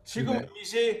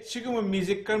sigum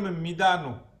mise karma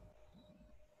midano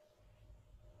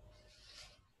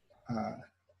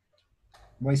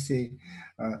moise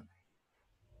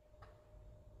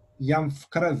yam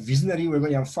kara visionary oiba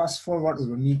yam fast forward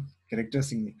oiba mi character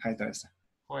sing haitare sa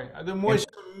hoi adu moi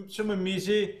sum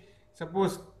mise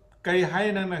suppose kai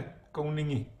haina na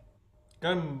kauningi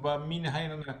karamba min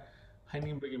haina na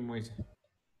haining bagi moise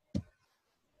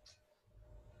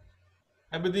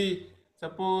abadi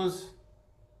suppose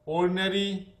ordinary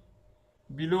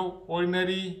below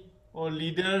ordinary or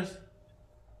leaders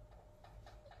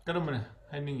karamba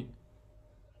haining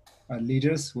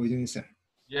leaders hoidini sir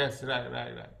yes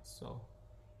right so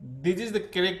this is the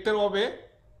character of a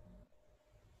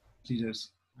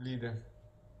leader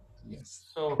yes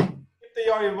so if they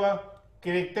are a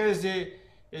character is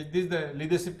this the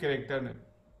leadership character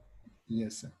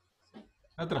yes sir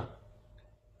atra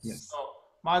yes so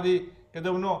madi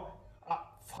kedavno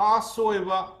fast so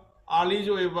eba early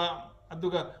jo eba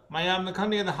aduga mayam na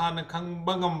khangni da hana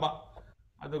khangba ngamba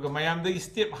aduga mayam da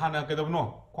step hana kedavno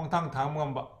khongthang thang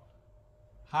ngamba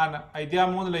hana idea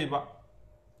mon leiba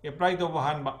apply to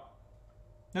hanba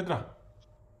natra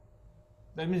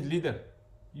that means leader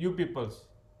you peoples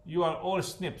you are all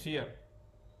snips here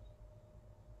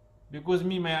because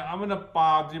me may amana pa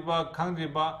driba khang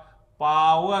driba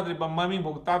pawa driba mami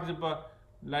bhokta driba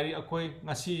lari akoi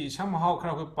ngasi somehow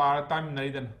khara koi par time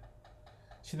naridan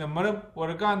sina maram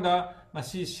organda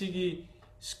ngasi sigi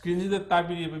screen da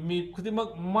tabiri mi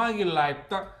khudimak magi life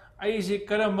ta ai se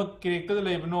karam character da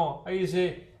lebno ai se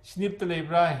snip da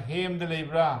lebra hem da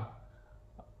lebra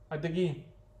adagi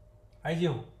ai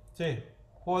jo se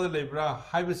ho da lebra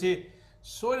haibase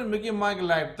soil magi magi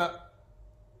life ta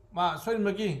ma soil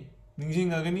magi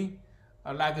ningjing agani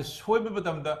like soiba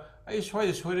batamda ai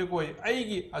soire koi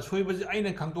aigi asoiba je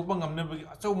aina khangtokpa ngamne bagi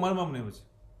achau marmam ne bas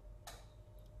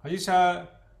hajisa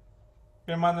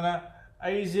permandana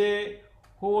ai je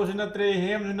ho je natre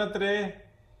hem je natre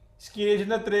skill je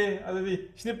natre adadi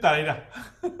snip tarira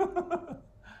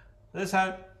desa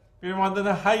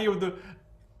permandana haiyudu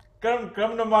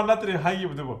karam na ma natre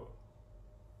haiyudu bo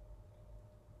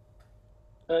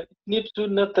snip su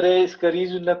natre skari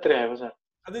su natre hai basa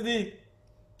adidi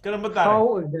karam batare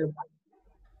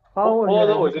how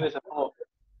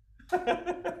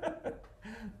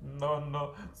no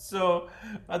so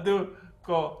adu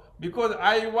ko because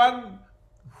I want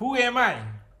who am I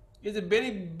is a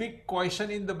very big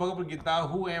question in the Bhagavad Gita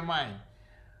who am I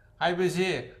hai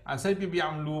base answer bi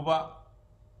am luba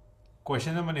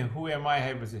question amane who am I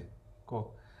hai base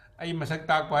ko ai masak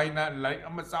tak pai na like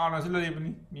ama chauna su lari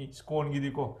bani mi scone gi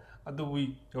di ko adu wi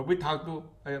jobi thak tu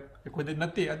ko de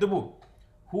natte adu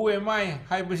who am I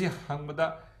hai base hangmada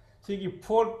sigi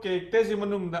four characters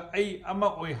manungda ai ama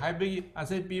oi haibagi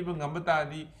asai piba ngambata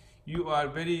di you are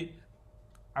very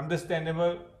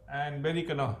understandable and very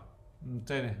kano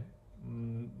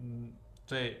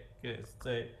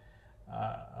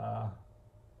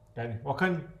kani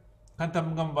wakan kantam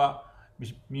ngamba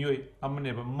miyoi amane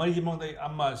ba mari mongdai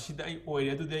amma sida ai oi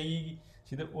adu dai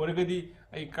sida oragadi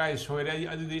ai kai soire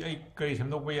adu dai ai kai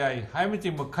samdokpa yai haimi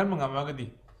chim khan mangamagadi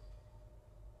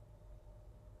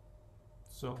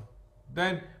so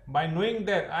then by knowing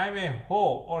that I'm a ho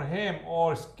or hem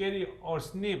or scary or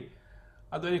snip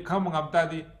adu ai kham ngamta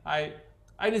di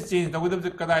I ni change tawdab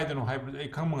kadai dano hai ai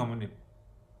kham ngamani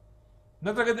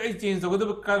natraga ai change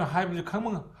tawdab ka hai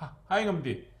kham hai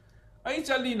ngamdi ai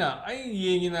chalina ai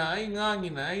yengina ai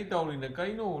ngangina ai tawlina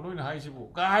kaino loina hai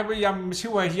sibu ka hai ba yam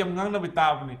siwai yam ngangna bi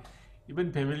tabni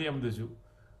even family am dasu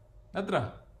natra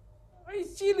ai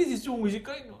chili ji chungi ji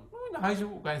kaino loina hai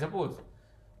sibu kai suppose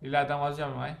lila tama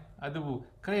jam mai adubu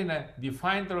karena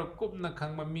define toro kupna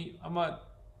khangma mi ama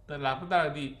ta lakta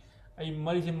di ai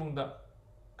mari simungda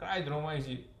kai dro mai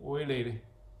si oi leire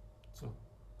so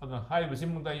adha hai bi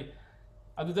simungda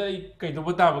adu dai kai do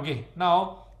bata bage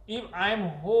now if I am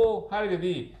ho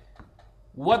hargadi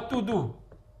what to do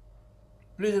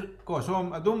please ko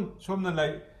som adum som na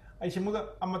lai ai simungda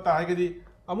amata hargadi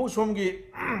amu somgi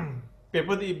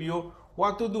paper di bio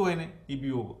what to do ene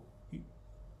ibio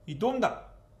idomda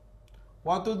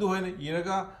what to do haina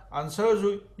iraga answer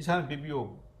su isan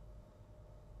pipio.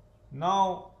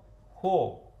 Now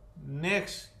ho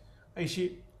next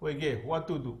aishi oige what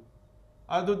to do.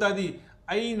 Adu tadi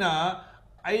aina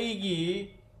aigi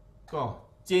ko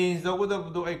change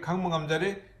tawgadabdu ai khangma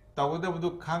ngamjare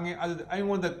tawgadabdu khange adu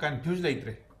aingonda confuse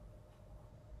laitre.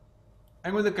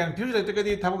 Aingonda confuse laitre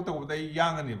kadi thabak tawbada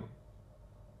yangani ba.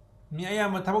 Mi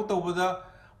ayama thabak tawbada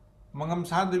mangam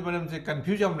sandri banam se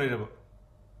confuse am lairaba.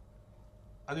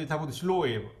 Adu thabak slow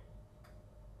eba.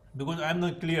 Because I am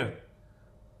not clear.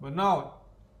 But now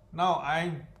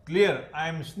I'm clear.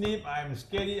 I'm Snip, I'm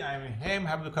Scary, I'm Ham,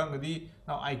 have the Kangadi.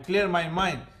 Now I clear my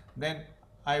mind. Then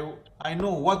I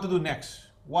know what to do next.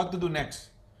 What to do next?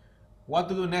 What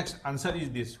to do next? Answer is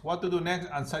this. What to do next?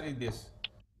 Answer is this.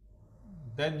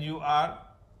 Then you are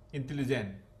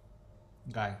intelligent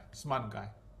guy, smart guy.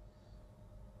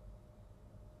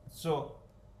 So,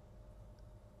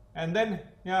 and then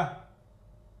yeah.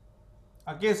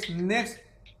 I guess next,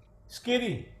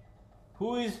 Scary.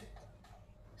 Who is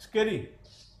Scary?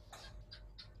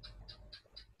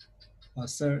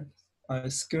 Sir,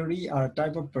 Scary are a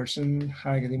type of person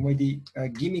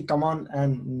give me command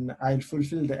and I'll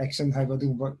fulfill the action.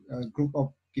 Group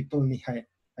of people ni hai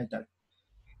that.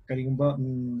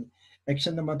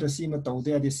 Action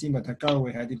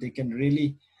they can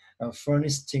really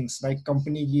furnish things like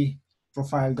company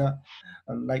profile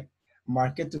like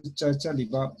market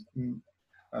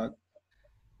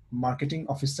marketing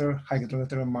officer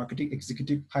marketing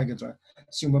executive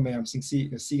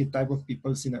type of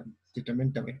people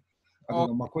determined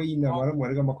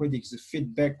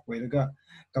feedback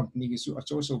company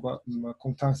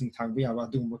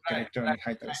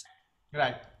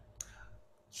right.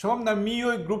 Som na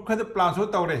miyo group kada planso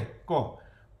tawre ko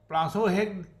planso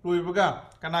hek loibaga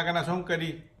kana som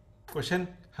kari question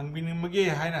hangbini mage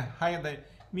haina haida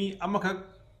mi amakak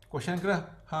question kra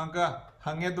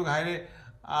hange to haire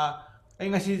ai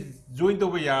ngasi join to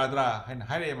ba yadra haina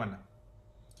haire man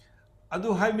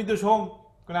adu hai mi do som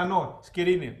kana no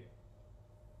Scary ne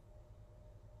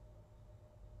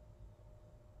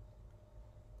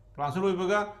planso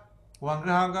loibaga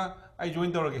wangra hanga ai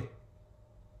join tawrage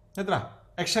natra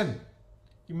action,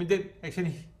 immediate action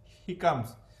he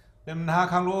comes. Then naha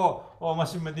khanglo oh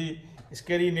masimadi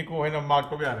Scary niko hena mark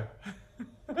ko biare.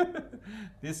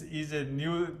 This is a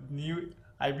new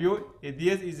IPO.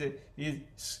 ADS is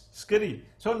Scary.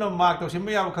 So no mark to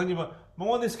simba ya khangni ba.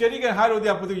 Mongon Scary ka haro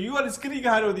dia putu you are Scary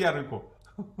ka haro dia ko.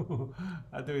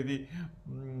 Atu idi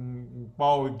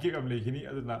pau gig am lekhini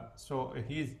aduna. So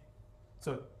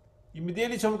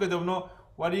immediately som ka no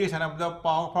wari sanamda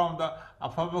power from the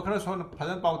afabakra son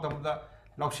fajan power tamda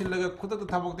loksin laga khudak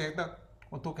thabok te hekta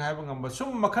onto ka haba ngamba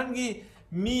sum makhan gi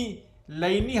mi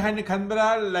laini haine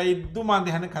khanbra lai du mande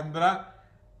haine khanbra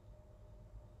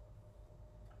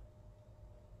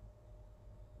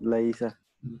lai sa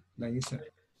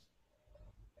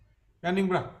yaning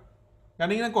bra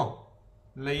yaning na ko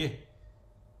lai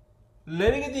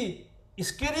lai gi di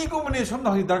Scary ko mane som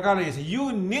na hi darkar le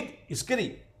you need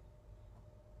Scary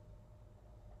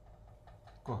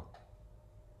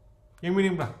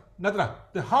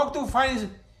how to find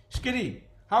Scary?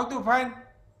 How to find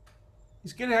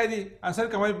Scary? Hai di answer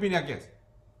kamai pina guess.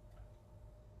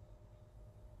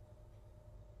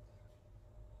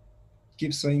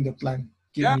 Keep showing the plan.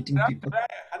 Keep meeting people.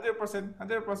 100%,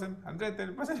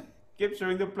 110%. Keep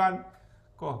showing the plan.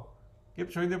 Go.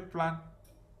 Keep showing the plan.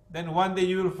 Then one day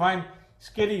you will find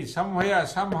Scary somewhere,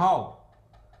 somehow.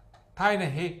 Thai na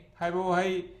hey, hai bo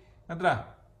hai, natra.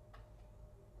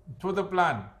 Through the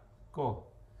plan. Go.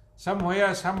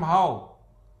 Somewhere, somehow.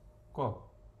 Go.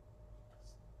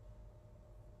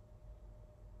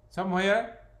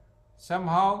 Somewhere,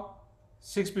 somehow,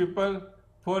 6 people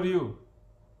for you.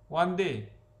 One day.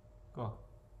 Go.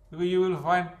 You will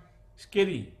find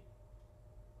Scary.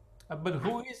 But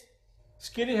who is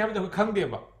Scary? Have the khang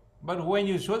deba. But when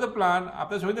you show the plan,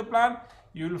 after showing the plan,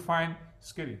 you will find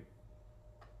Scary.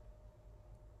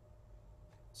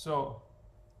 So,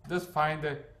 just find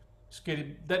the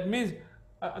Scary. That means,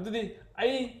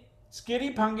 I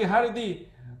Scary phangi haradi,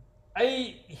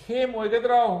 I hem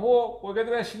oigadra ho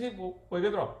oigadra snip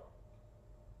oigadra.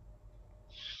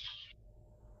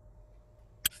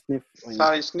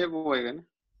 Snip oigan.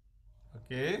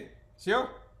 Okay, sure.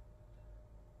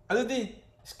 Adudi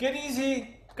Scary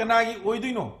si kanagi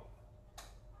oiduino.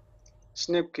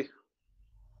 Snip ki.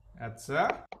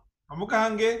 Atsa. Amuka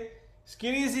hange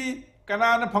Scary si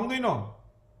kanana phangduino.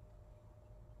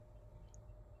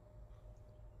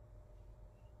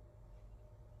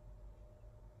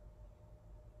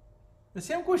 The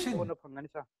same question. Ho na phangani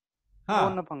sa. Ho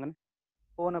na phangani.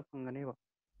 Ho na phangani ba.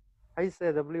 Hai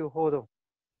se W ho do.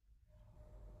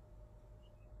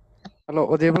 Hello,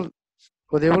 audible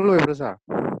over, sir.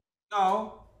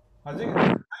 Now, hajik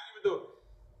haibdo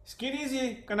skinny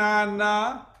si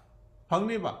kanana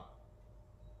phangni ba.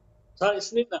 Sir,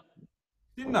 Snipna.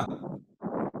 Snipna.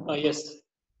 Yes.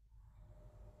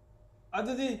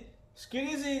 Adudi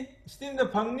skinny si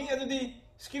snipna phangni adudi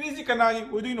skinny si kanani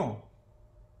udino.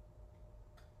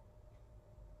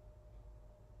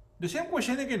 The same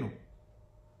question again.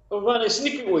 Well,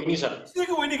 sneaky way, sir.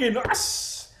 Sneaky way again. As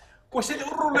question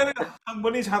urule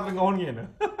hangbani chhatr ngahon ngena.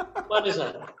 What is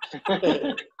that?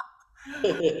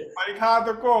 Parikha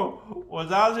to ko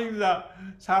oja sing da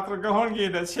chhatr ngahon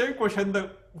ngena same question da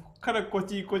khara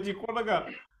kochi ko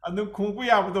laga anu khungpu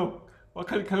yabdo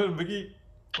wakhal khal bagi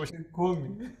question khong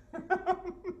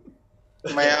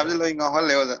mayam je loi ngahol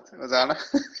le oja na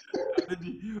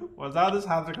oja da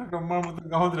chhatr ka kamar mut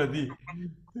ngahon radi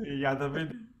yada be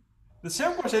the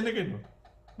same question again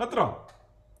natro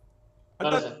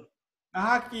ada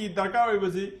Nahaki darkar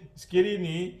oibasi scary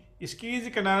ni skis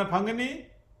kana phangani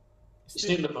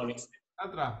Snip the phone.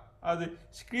 Atra adi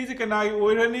skis kana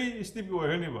oirani snip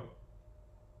oirani ba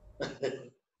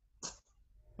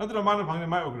Natra mana phangni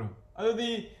mai ogro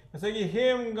adudi sagi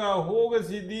hem ga hoga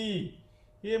sidi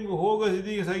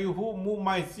sagi hu mu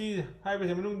mai si haiba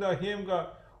se menung da hem ga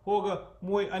hoga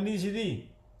moi ani sidi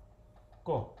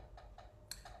ko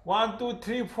 1 2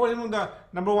 3 4 menung da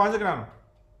number 1 kana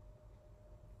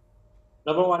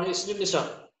Number 1 is Snip, sir.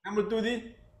 Number 2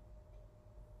 di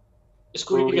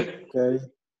School. Okay.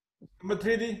 Number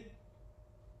 3 di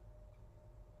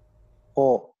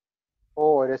Oh.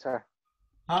 Oh, it is sir.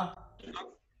 Huh?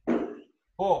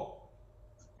 Oh.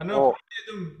 Ano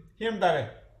dum hem dare.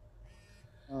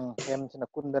 Hem sina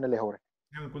kundana lehore.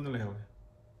 Hem kundana lehore.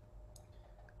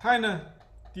 Thaina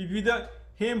TV da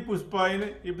hem puspa ine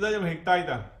ibda jam hektai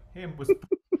da hem puspa.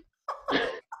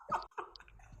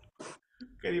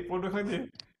 Kari photo khande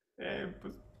hem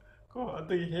ko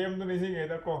atagi hem no nisi ngai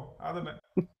da ko adana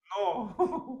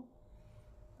no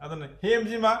adana hem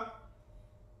jima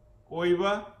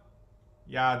oiba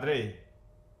yadre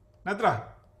natra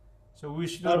so we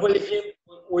should Well, him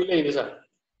oil lady, sir.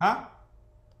 Huh?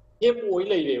 Him oil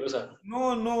lady, sir. No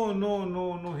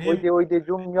Oide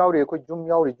zoom yauri ko zoom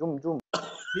yauri zoom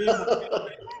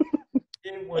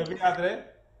hem oiba yadre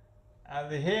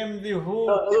and hem the who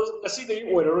I see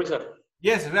the order, sir.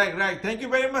 Yes, right. Thank you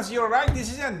very much. Your right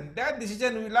decision. That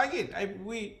decision, we like it.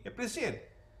 We appreciate.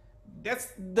 That's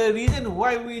the reason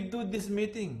why we do this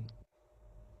meeting.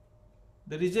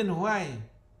 The reason why.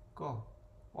 Go.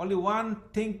 Only one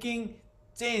thinking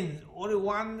change. Only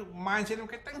one mindset.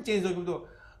 Change.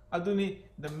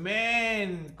 The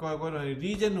main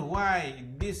reason why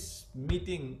this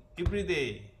meeting every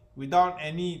day without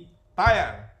any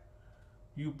tire.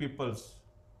 You peoples.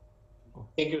 Go.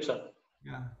 Thank you, sir.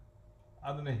 Yeah.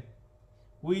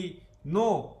 We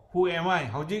know who am I.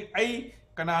 Howji I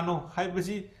kanano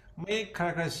haibasi may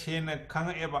kara shena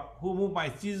kanga eba who move my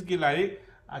cheese gilari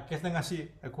a kesangasi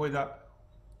a koida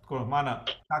kormana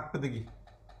takpadagi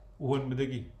uhun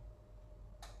medagi.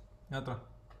 Natra.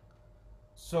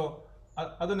 So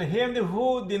adone him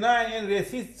who deny and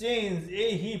resist change,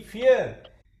 he fear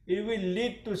it will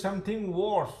lead to something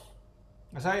worse.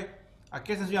 As I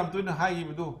kesang am doing high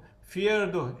do fear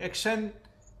do action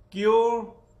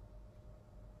cure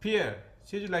fear.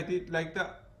 See like the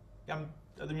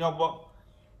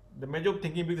the major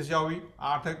thinking because yawi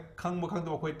artha khang makhang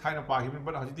to khoi thaina pa him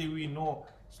but hajiti we know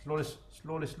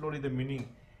slowly the meaning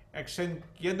action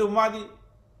kedu madi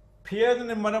fear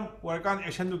ne manam workan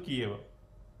action to kiye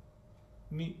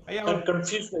ni I am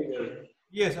confused.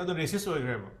 Yes, adu resist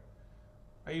oigreba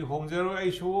ai hongjaro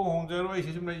ai shu hongjaro ai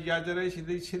sisum na yajare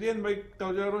sidien bai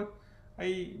tawjaro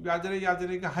ai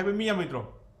yajare ka haiba mi amitro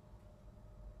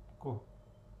ko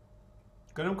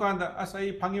karam kanda as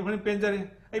ai phangi phani penjare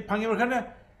ai phangi phana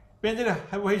penjare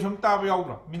haiba hei som ta ba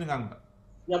yaudro minang da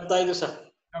yam tai do sir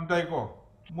yam tai ko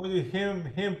moi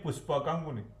hem puspa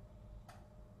kanguni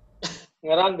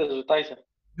ngarang da do tai sir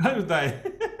ngarang tai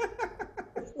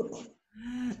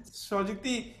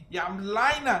sojikti yam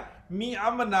laina mi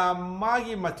amana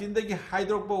magi machindagi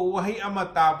haidrokpa wahi ama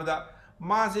tabda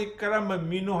mase karamba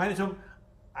minu hain som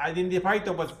identify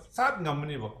to but sat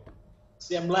ngamni bo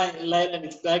yam line and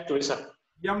it's back to sir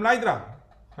yam laidra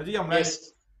haji yam lai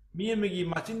mi megi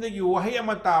machindagi wahi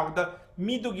ama tabda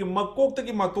mi to gi makok ta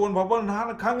gi maton bhabon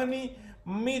han khangani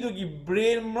mi to gi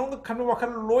brain mong khan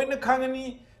wakhan loina khangani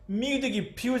mi to gi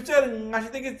future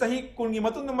ngasi ta gi tahi kun gi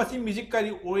matun na masi music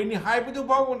kari oini haibu du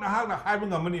bawo na ha na haibu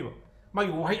ngamni bo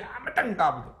magi wahi amatang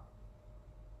tabda.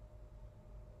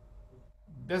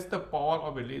 That's the power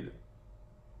of a leader.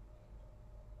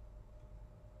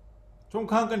 Chung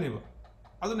khang ka ni ba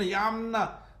aduna yamna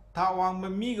ꯊꯥꯛ ꯋꯥꯡꯕ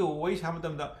ꯃꯤꯒ ꯋꯥꯔꯤ ꯁꯥꯕ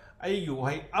ꯃꯇꯝꯗ ꯑꯩꯒꯤ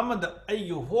ꯋꯥꯍꯩ ꯑꯃꯗ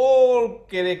ꯑꯩꯒꯤ ꯍꯣꯜ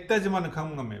ꯀꯦꯔꯦꯛꯇꯔꯁꯦ ꯃꯥꯅ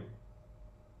ꯈꯪꯕ ꯉꯝꯃꯦꯕ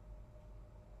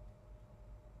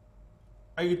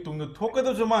ꯑꯩꯒꯤ ꯇꯨꯡꯗ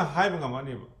ꯊꯣꯛꯀꯗꯕꯁꯨ ꯃꯥ ꯍꯥꯏꯕ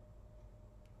ꯉꯝꯃꯅꯦꯕ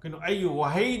ꯀꯩꯅꯣ ꯑꯩꯒꯤ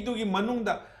ꯋꯥꯍꯩꯗꯨꯒꯤ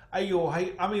ꯃꯅꯨꯡꯗ ꯑꯩꯒꯤ ꯋꯥꯍꯩ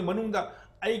ꯑꯃꯒꯤ ꯃꯅꯨꯡꯗ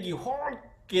ꯑꯩꯒꯤ ꯍꯣꯜ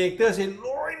ꯀꯦꯔꯦꯛꯇꯔꯁꯦ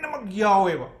ꯂꯣꯏꯅꯃꯛ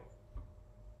ꯌꯥꯎꯋꯦꯕ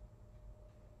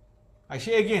I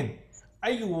say again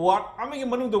ꯑꯩꯒꯤ ꯋꯥꯔꯗ ꯑꯃꯒꯤ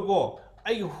ꯃꯅꯨꯡꯗꯀꯣ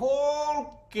ꯑꯩꯒꯤ ꯍꯣꯜ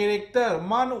ꯀꯦꯔꯦꯛꯇꯔ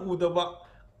ꯃꯥꯅ ꯎꯗꯕ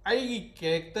ꯑꯩꯒꯤ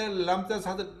ꯀꯦꯔꯦꯛꯇꯔ ꯂꯝꯆꯠ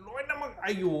ꯁꯥꯖꯠ ꯂꯣꯏꯅꯃꯛ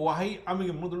ꯑꯩꯒꯤ ꯋꯥꯍꯩ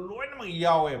ꯑꯃꯒꯤ ꯃꯅꯨꯡꯗ ꯂꯣꯏꯅꯃꯛ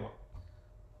ꯌꯥꯎꯋꯦꯕ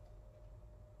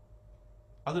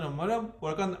ꯑꯗꯨꯅ ꯃꯔꯝ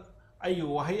ꯑꯣꯏꯔꯀꯥꯟꯗ ꯑꯩꯒꯤ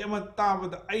ꯋꯥꯍꯩ ꯑꯃ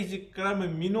ꯇꯥꯕꯗ ꯑꯩꯁꯤ ꯀꯔꯝꯕ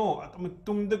ꯃꯤꯅꯣ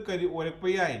ꯇꯨꯡꯗ ꯀꯔꯤ ꯑꯣꯏꯔꯛꯄ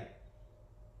ꯌꯥꯏ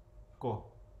ꯀꯣ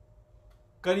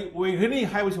ꯀꯔꯤ ꯑꯣꯏꯒꯅꯤ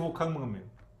ꯍꯥꯏꯕꯁꯤꯕꯨ ꯈꯪꯕ ꯉꯝꯃꯦ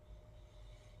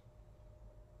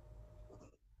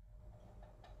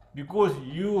because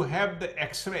you have the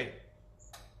X-ray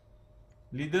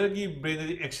leader की brain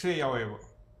दी X-ray यावे वो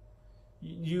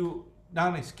you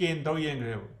नाने scan तो ये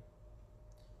इंग्रे वो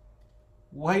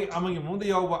वही आम के मुंडे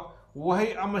यावा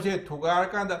वही आम से थुगार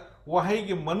कांदा वही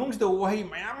के मनुष्य तो वही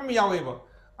मयाम यावे वो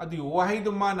अदी वही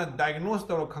तो माना diagnose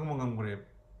तो खंग मंगम करे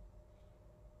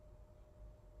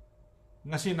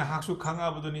ngasi na haksu khang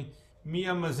abuduni mi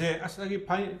amaze asagi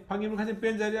phangi mu khase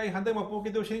pen jari ai handak ma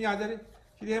poke do shen ya jari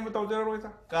sidi hem taw jara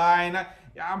roita kaina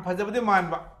yam phajabade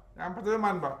manba yam phajabade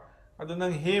manba adu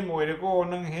nang hem oire ko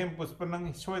nang hem puspa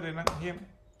nang soide nang hem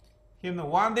na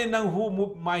one day nang hu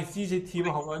mu mai si se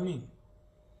thiba hawani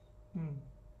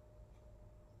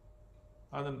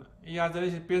adu ya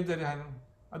jari se pen jari han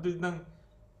adu nang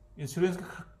insurance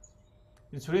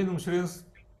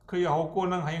kaya ho ko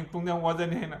nang hayang tungyang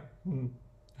wajan hai na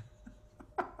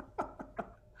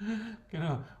you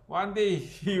know one day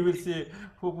he will say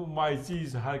who my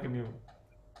cheese har can you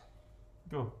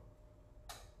go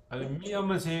ale mi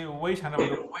ama se wai sana ba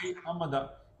wai amada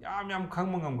yam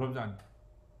khang mangam grob jan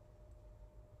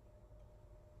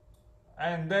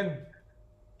and then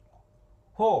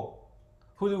who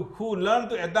learn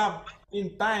to adapt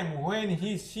in time when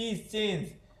he sees change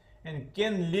and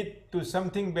can lead to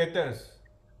something better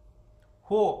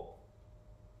ho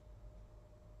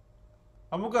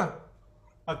amuka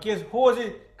a case ho ji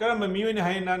karamba miyo ni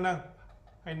hai na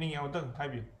hai ning yaw tang hai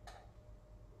bi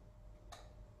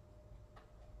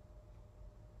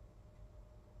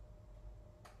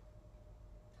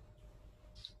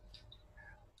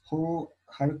who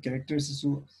have characters so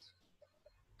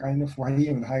kind of why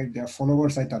and hide their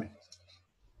followers I tell.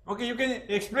 Okay, you can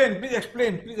explain. Please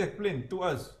explain to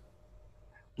us.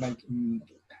 Like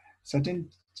certain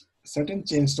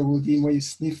chains to the way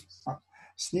snip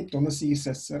to the see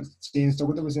chains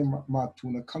to the same mat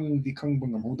to the kang the kang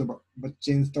bungam hold but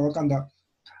chains to kanda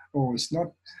oh it's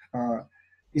not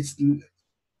it's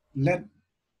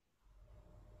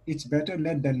better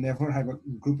let than never have a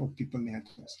group of people near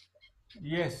us.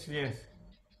 Yes.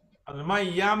 My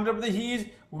yam he is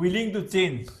willing to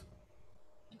change.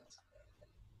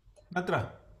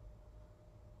 Natra.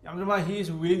 Yam he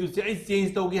is willing to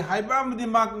change to get high bam the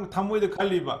mark Tamu the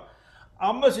Kaliba.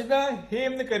 Ambassador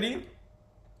him the Kari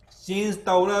change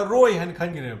Taura Roy and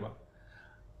Kangareba.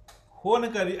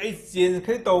 Honakari I change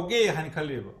Kritoge and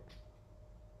Kaliba.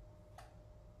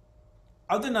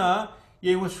 Aduna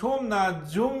ye was home na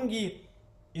Jungi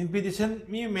invitation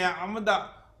me amada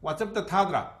WhatsApp the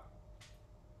Thadra.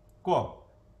 Ko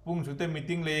pung sute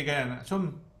meeting le gan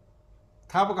som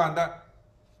thapakanda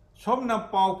som na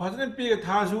pau phajana pi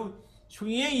tha su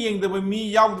suyeng da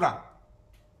mi yaudra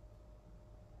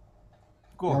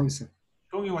ko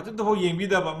song yi WhatsApp to ho yeng bi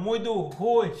da ba moi do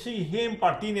ho si hem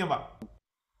party ne ba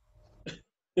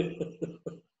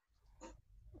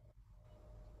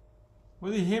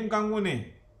moi hem kangu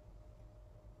ne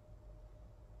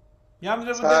yam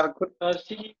sir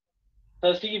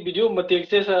si video matek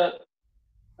se sa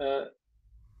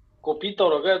copy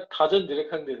tawraga thajan dire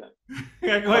khangde da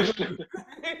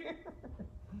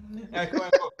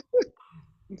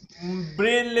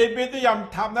brain lebe to yam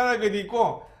thamna ra gadi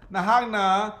ko nahak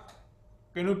na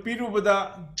kenu piru bada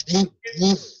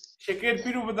secret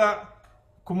piru bada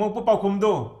kumok pa kum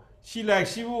do si like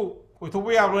si bu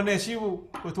othoba yabro ne si bu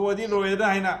othodi lore da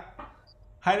haina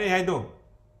haire hai do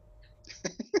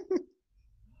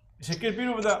secret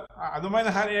piru bada adumai na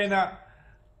haire haina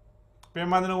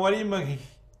Permanent worry magi.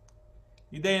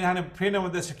 You then have a friend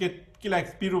of the secret kill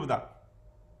like Piruda.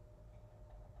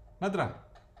 Natra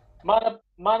Mana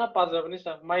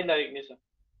Pazavnisa, my like Nisa.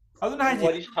 I don't know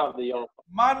what is how they are.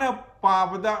 Mana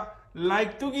Pavada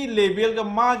like to give label the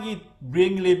Magi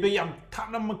bring label and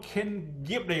Tanam can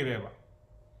give the river.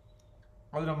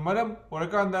 Although Madam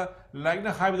Orakanda like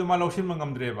the high the Maloshin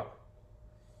Mangam driver.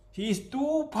 He is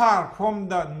too far from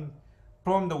the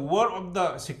from the world of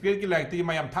the secret ki like ti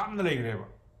mayam thamna legreba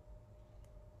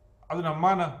aduna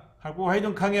mana harko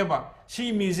haidon khangeba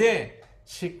si mi je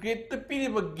secret ta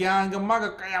piriba gyan ga maga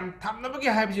kayam thamna bagi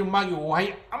haibji magi wahai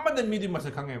amadan midi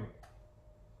masa khangeba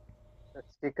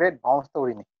secret bounce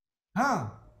story ni ha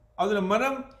aduna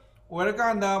manam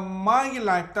orakanda magi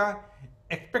life ta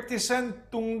expectation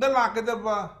tungda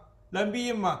lakadaba lambi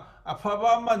ma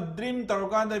afaba ma dream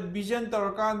tarokanda vision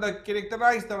tarokanda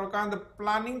characterize tarokanda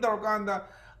planning tarokanda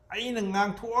aina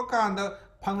ngang thuakanda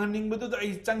phanganing budu da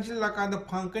ai changsil lakanda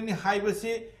phangkani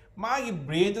haibase magi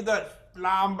brain da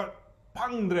lamba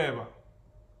phangdreba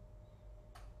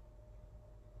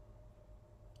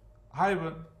haiba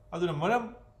aduna maram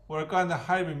orakanda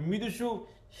haiba midusu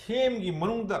hemgi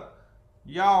manungda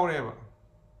yaureba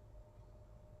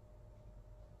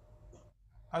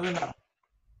aduna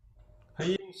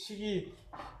hayeng sigi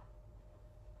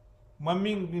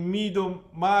maming mido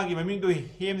magi maming do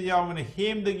hem yawne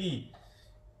hem dagi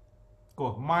ko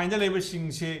mind leba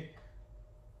singse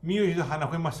miyo da hana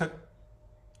khoi masak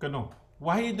kano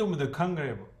wahi dum da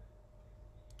khangreba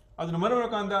aduna marora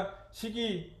kanda sigi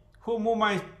hu mo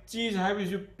mai cheese habi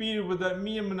ju piru da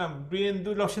mi amna brain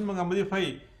du lotion mangam di phai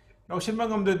lotion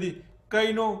mangam di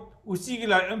kaino uchi gi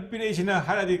la inspiration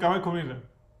haradi kamai khomila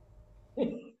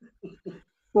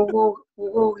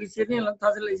Pogo kisini lang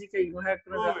thasal isi kai go hack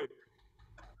kara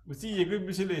uchi ye ko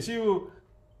bisile siu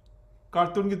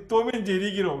cartoon ki Tom and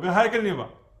Jerry ki ro ga hack karni ba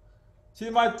si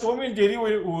ma Tom and Jerry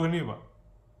wo ni ba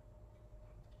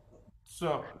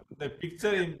so the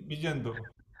picture in vision do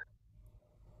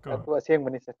tu aseng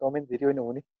mani sa Tom and Jerry no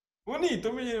uni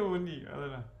Tom and Jerry uni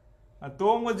adana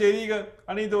Tom and Jerry ga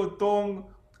ani do Tom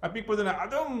apik podana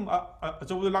adum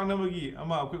achobu lang na magi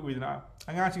ama akui uidna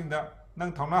anga singda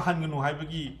nang thawna hangunu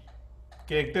haibagi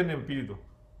character ne pirido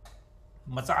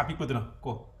macha apik podana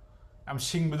ko am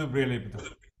singbudu brain lebudu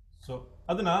so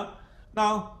aduna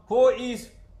now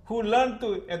who learn to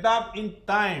adapt in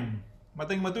time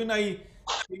matang matui nai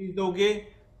doge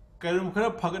karum khara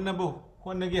phagana bo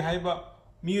honage haiba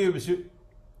miwe bisu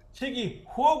sigi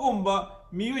hogumba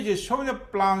miwe je somna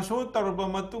plan so tarba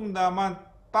matung da man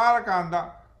tarakanda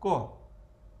ko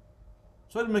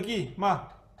so maki ma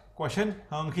question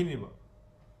hangkhini ba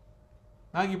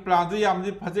nagi plan du yam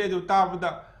di phaje du ta buda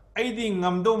aidi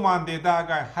ngamdo mande da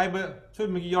ga haiba so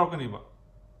maki yorkani ba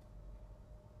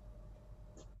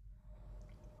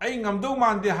ai ngamdo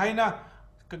mande haina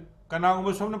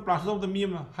kanagum somna plan so da mi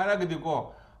ma haragadi ko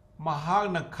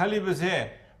mahak na khali base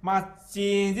ma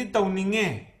change tawninge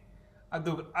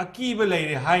adu akiba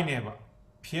leire haine ba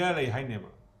fear lei haine ba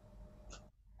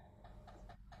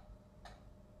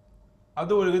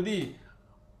adu orgadi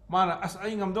mana as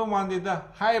ai ngamdo mande da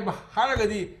haiba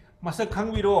haragadi masak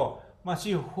khangwiro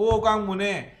masi hogang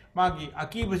mune magi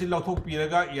akiba si lauthok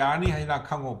piraga yani haina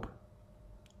khango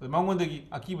mangondagi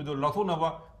akiba do lauthok na ba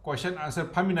question answer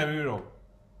phamina biro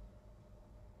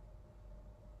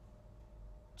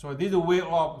so this is a way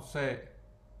of say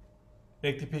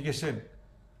rectification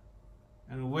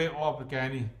and way of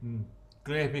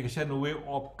clarification, way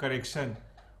of correction,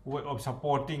 way of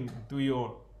supporting to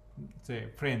your say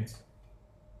friends.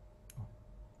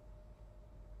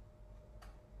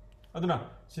 Aduna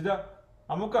sida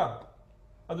amuka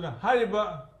aduna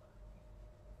hariba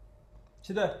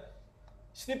sida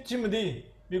snip chimdi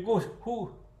because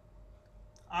who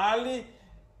ali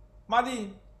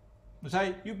madi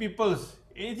say you peoples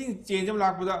anything change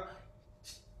like that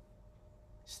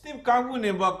Steve Kangu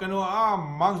ne ba kano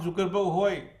Mark Zuckerberg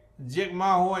hoy Jack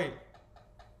Ma hoy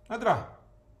atra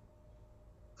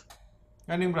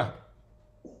kaning bra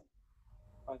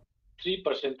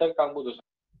 3% ta Kangu do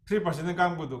 3%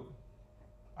 Kangu do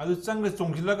adu chang le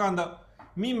chongsil ka anda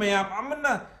mi mayam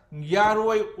amna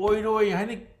yaroi oiroi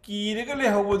hani kire ga le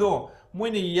hobodo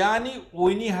moine yani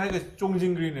oini har ga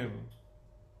chongjingri ne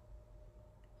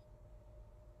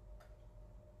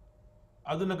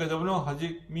aduna gadabno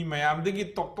haji mi mayam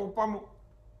degi tok pam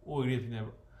oiritne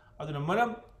aduna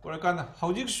maram korakan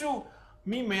hojik su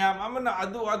mi mayam amana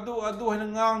adu hana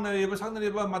ngang na reba sang na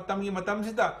reba matam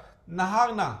sita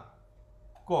nahak na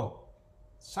ko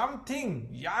something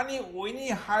yani oini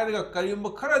harga karim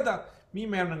kharada mi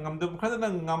mayam na ngamdam kharada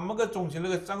ngamaga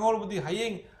chongsilaga changaulbudi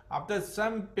hayeng after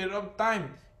some period of time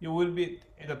you will be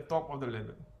at the top of the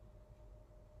level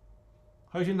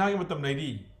hajin hagi matam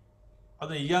naidi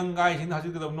other young guys in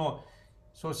the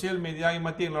social media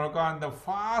the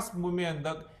fast movement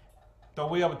that the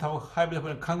way of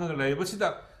hybrid Kanga labor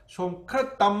some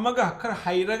cut tamaga, cut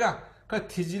hairaga, cut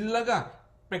tizilaga,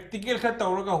 practical cut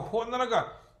tauraga, honaraga,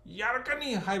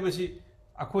 yarkani hybrid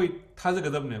a quite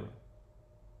tazagadam never.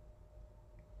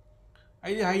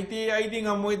 I think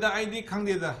I'm with the ID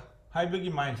Kangida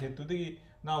haibagi mindset today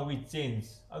now we change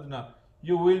aduna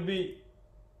you will be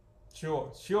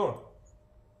sure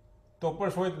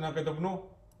topper soy na kadabno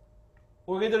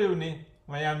ogedoribni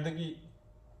mayamdagi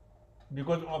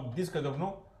because of this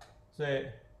kadabno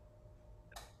say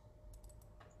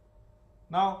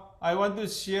now I want to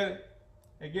share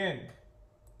again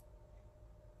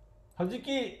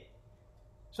hajiki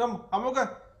some amuka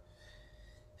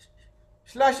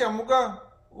slash amuka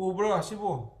ubro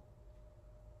asibo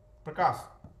Prakash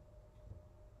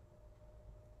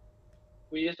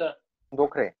yes sir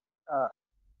dokre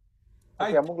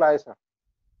okay amuk lai sir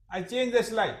I change the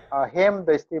slide hem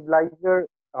the stabilizer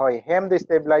hem the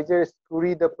stabilizer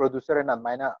screw the producer and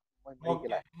admina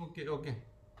okay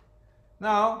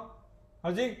now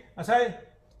hajik asai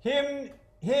him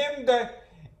the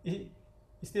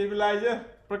stabilizer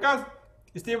Prakash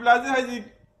stabilizer haji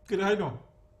kira no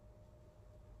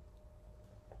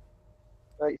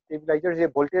stabilizer je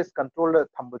voltage control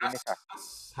thambudune sir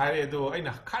hare do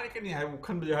aina khare kani hai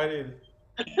ukhan bja hare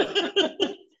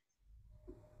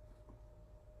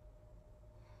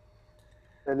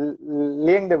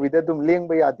leng the with dum leng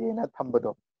ba yade na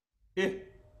thambado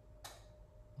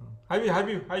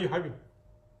habi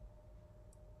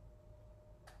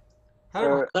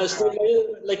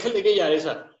लेखल लेके जा रहे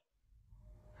sir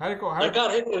हर को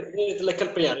सरकार है लेखल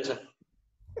पे जा रहे sir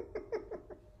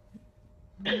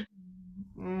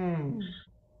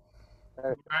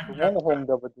home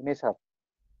da badune sir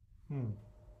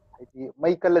haidi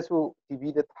mai kalasu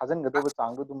tv da thajan gado ba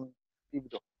chang dum tv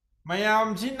do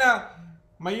mayam sina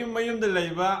mayum da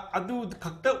laiba adu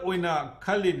khakta oina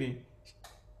khalini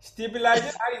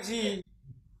stabilizer IG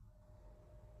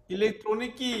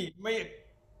electronic ki mai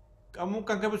amu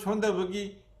kankab sonda bagi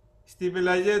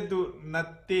stabilizer do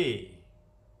natte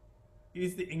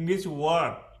is the English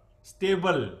word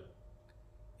stable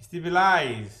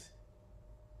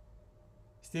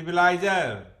stabilizer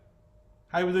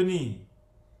haibuduni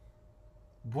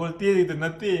voltage do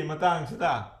natte matang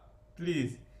sida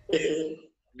please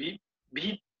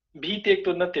B tech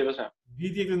to natte ba sir B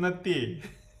tech to natte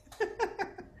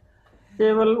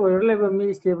stable oile ba mi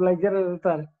stabilizer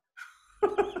tar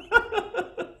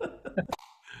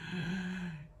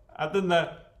aduna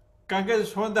kanka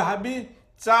sonda habi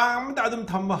cham da adum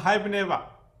tham haibne ba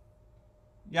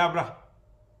yabra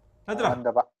nadra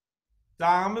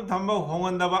cham tham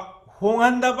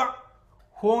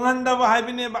honganda ba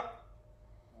haibne ba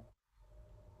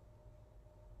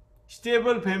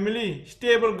stable family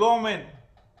stable government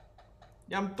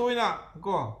yam toina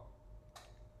ko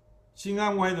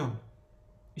singam wai do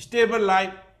stable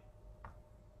life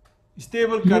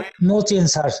stable career no change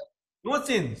sir no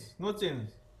change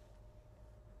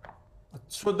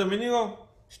so the meaning of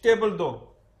stable though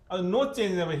no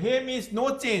change here means no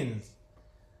change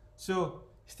so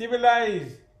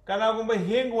stabilize kana gumba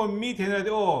heng wo mi thena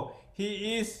oh he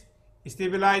is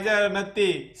stabilizer natte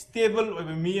stable of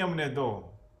me amne do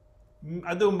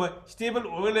adum stable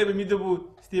ole mi do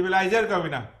stabilizer ka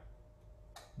bina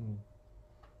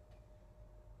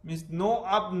means no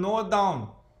up no down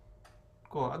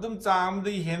ko adum cham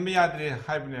de hen me yadre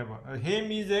haibne ba he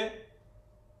mi je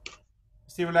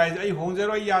stabilize ai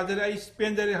hongjaro yadare ai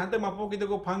spendare hanta mapo ki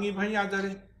ko phangi phai yadare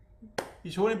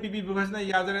isone pipi bukasna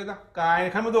yadare da kai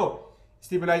khamdo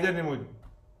stabilizer ne mo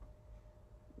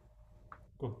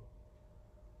ko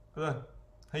kada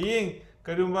hayeng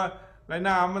karumba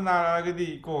laina amana agadi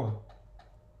ko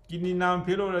kini nam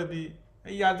phero radi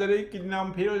ai yadare kini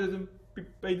nam phero dum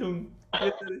pai dum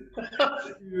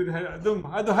adum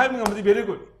adu haim ngamdi very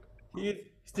good he is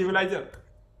stabilizer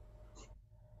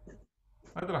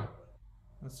adra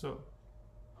so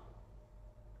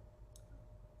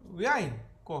yai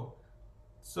ko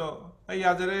so ai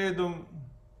yadare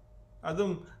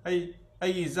adum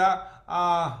ai za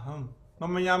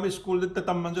mamayam school ta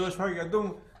tamanja swag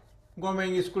adum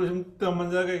government school sum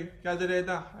tamanja ga yadare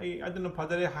da ai aduna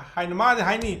fadare hain ma de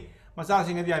haini masa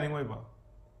sing adi ani ngoi ba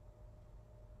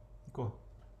ko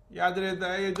yadare da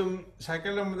ai adum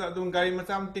cycle am adum gari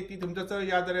macam tiki tum cha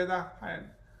yadare da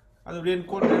adu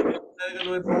raincoat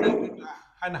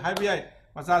hain hai bi ai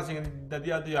masa sing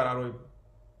dadi adu yara roi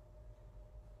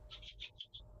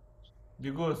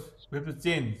because we have to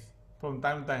change from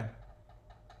time to time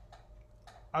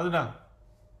aduna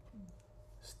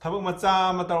thabak macha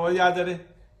ma taw yadare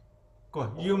ko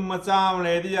yum macha am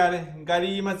le di yare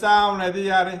gari macha am le di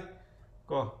yare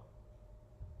ko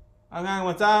angang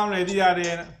macha am le di yare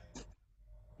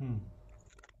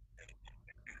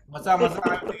macha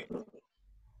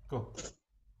ko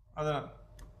aduna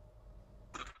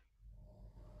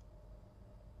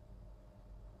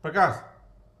Prakash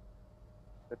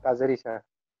Kazari sir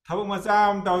ꯊꯕꯛ ꯃꯆꯥ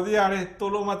ꯑꯃ ꯇꯧꯗꯤ ꯌꯥꯔꯦ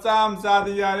ꯇꯣꯂꯣꯞ ꯃꯆꯥ ꯑꯃ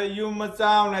ꯆꯥꯗꯤ ꯌꯥꯔꯦ ꯌꯨꯝ ꯃꯆꯥ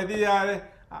ꯑꯃ ꯂꯩꯗꯤ ꯌꯥꯔꯦ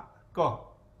ꯀꯣ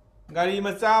ꯒꯥꯔꯤ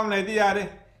ꯃꯆꯥ ꯑꯃ ꯂꯩꯗꯤ ꯌꯥꯔꯦ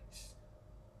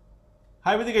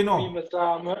ꯍꯥꯏꯕꯗꯤ ꯀꯩꯅꯣ ꯃꯤ ꯃꯆꯥ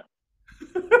ꯑꯃ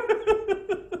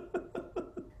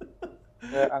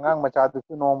ꯑꯉꯥꯡ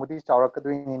ꯃꯆꯥꯗꯨꯁꯨ ꯅꯣꯡꯃꯗꯤ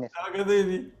ꯆꯥꯎꯔꯛꯀꯗꯣꯏꯅꯤꯅꯦ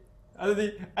ꯆꯥꯎꯔꯛꯀꯗꯣꯏꯅꯤ ꯑꯗꯨꯗꯤ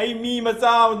ꯑꯩ ꯃꯤ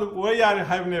ꯃꯆꯥ ꯑꯃ ꯑꯣꯏ ꯌꯥꯔꯦ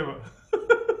ꯍꯥꯏꯕꯅꯦꯕ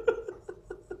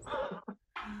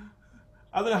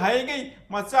ꯑꯗꯨꯅ ꯍꯌꯦꯡꯈꯩ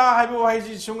ꯃꯆꯥ ꯍꯥꯏꯕ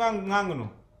ꯋꯥꯍꯩꯁꯤ ꯁꯨꯡꯉꯥꯡ ꯉꯥꯡꯒꯅꯨ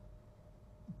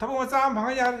ꯊꯕꯛ ꯃꯆꯥ ꯑꯃ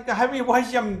ꯐꯪꯉ ꯌꯥꯔꯦ ꯍꯥꯏꯕꯒꯤ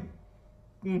ꯋꯥꯍꯩꯁꯤ ꯌꯥꯝ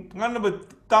ꯉꯥꯡꯅꯕ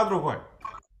ꯇꯥꯗ꯭ꯔꯣ ꯑꯩꯈꯣꯏ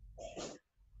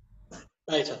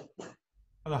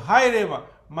ꯑꯗꯣ ꯍꯥꯏꯔꯦꯕ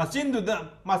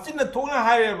ꯃꯆꯤꯟꯅ ꯊꯣꯛꯅ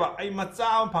ꯍꯥꯏꯔꯦꯕ ꯑꯩ ꯃꯆꯥ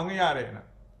ꯑꯃ ꯐꯪꯉ ꯌꯥꯔꯦꯅ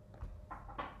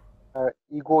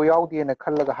ꯏꯒꯣ ꯌꯥꯎꯗꯦꯅ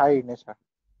ꯈꯜꯂꯒ ꯍꯥꯏꯔꯤꯅꯦ ꯁꯥꯔ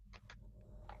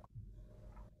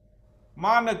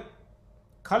ꯃꯥꯅ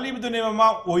ꯈꯜꯂꯤꯕꯗꯨꯅꯦꯕ ꯃꯥ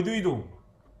ꯑꯣꯏꯗꯣꯏꯗꯣ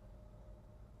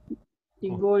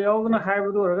ꯏꯒꯣ ꯌꯥꯎꯗꯅ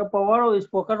ꯍꯥꯏꯕꯗꯨ ꯑꯣꯏꯔꯒ ꯄꯋꯥꯔ ꯑꯣꯐ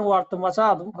ꯁ꯭ꯄꯣꯀꯟ ꯋꯥꯔꯗꯇ ꯃꯆꯥ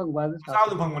ꯑꯗꯨꯝ ꯐꯪꯕ ꯍꯥꯏꯕ ꯃꯆꯥ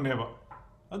ꯑꯗꯨꯝ ꯐꯪꯕꯅꯦꯕ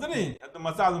ꯑꯗꯨꯅꯤ ꯑꯗꯨ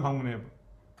ꯃꯆꯥ ꯑꯗꯨꯝ ꯐꯪꯕꯅꯦꯕ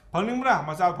ꯐꯪꯅꯤꯡꯕ꯭ꯔꯥ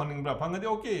ꯃꯆꯥ ꯐꯪꯅꯤꯡꯕ꯭ꯔꯥ ꯐꯪꯉꯗꯤ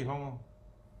ꯑꯣꯀꯦ ꯐꯪꯉꯣ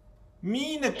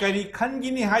ꯃꯤꯅ ꯀꯔꯤ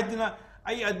ꯈꯟꯈꯤꯅꯤ ꯍꯥꯏꯗꯨꯅ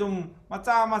ꯑꯩ ꯑꯗꯨꯝ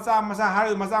ꯃꯆꯥ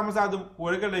ꯍꯥꯏꯔꯒ ꯃꯆꯥ ꯑꯗꯨം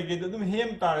ꯑꯣꯏꯔꯒ ꯂꯩꯒꯦꯗ ꯑꯗꯨꯝ ꯍꯦꯝ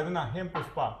ꯇꯥꯔꯦꯗꯅ ꯍꯦꯝ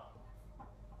ꯄꯨꯁꯄꯥ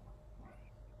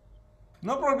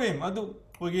ꯅꯣ ꯄ꯭ꯔꯣꯕ꯭ꯂꯦꯝ ꯑꯗꯨ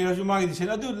ꯑꯣꯏꯒꯦꯔꯁꯨ ꯃꯥꯒꯤ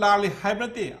ꯗꯤꯁꯤꯖꯟ ꯑꯗꯨ ꯂꯥꯜꯂꯦ ꯍꯥꯏꯕ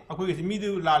ꯅꯠꯇꯦ ꯑꯩꯈꯣꯏꯒꯤꯁꯤ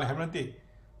ꯃꯤꯗꯨ ꯂꯥꯜꯂꯦ ꯍꯥꯏꯕ ꯅꯠꯇꯦ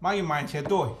ꯃꯥꯒꯤ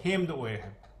ꯃꯥꯏꯟꯁꯦꯠꯇꯣ ꯍꯦꯝꯗ ꯑꯣꯏꯔꯦ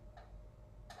ꯍꯥꯏꯕ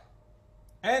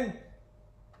ꯑꯦꯟ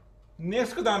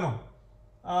नेक्स्ट कदानो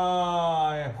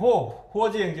हो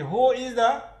जेंगे हो इज द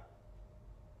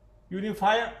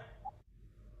यूनिफायर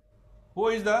हो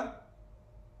इज द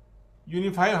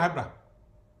यूनिफायर हाइब्रा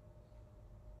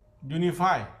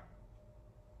यूनिफायर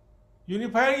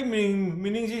की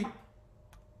मीनिंग जी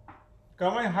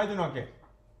कमाई हाइदुना के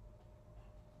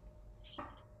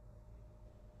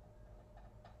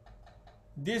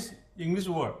दिस इंग्लिश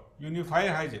वर्ड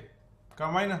यूनिफायर हाइजे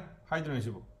कमाई ना हाइदुना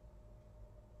सिबो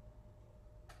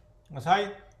ngasai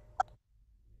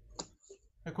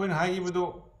akoina haibado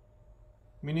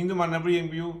meaning do manabri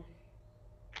view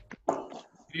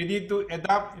ready to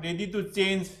adapt ready to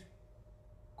change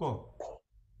ko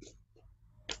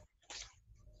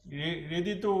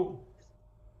ready to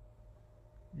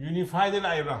unify the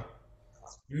life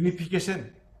unification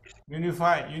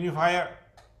unifier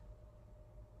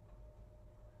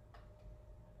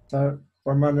sir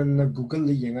permanent google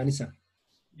li yengani sir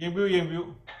yengbiu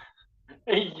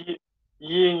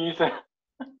yengi sa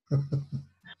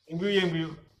yengbiu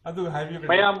adu haibi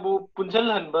mayambu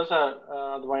punjalhanba sa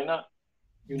adwaina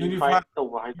unify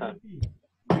tawba haita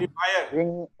unifier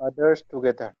bring others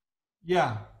together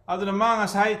yeah aduna ma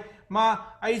ngasai ma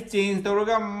ai change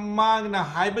tawraga ma na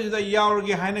haiba da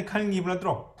yaurge haina khangi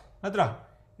natra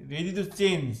ready to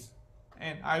change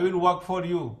and I will work for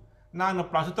you na na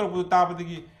plus tor ta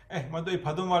badagi madu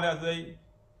phadum wale adai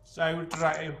I will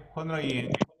try honra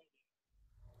yen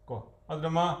ko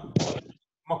adama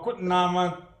makut nama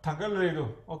thangal redo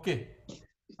okay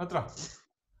natra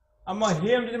ama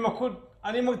hem di makut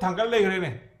ani mak thangal le gre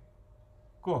ne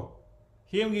ko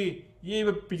hem gi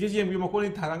ye pije jem gi makut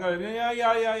ni thangal ne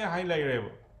ya hai lai re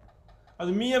bo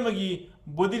adu mi amagi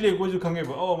body le ko ju khange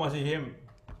bo oh ma se hem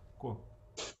ko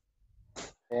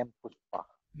hem puspa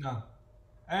na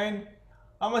and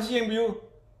ama si jem view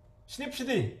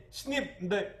snip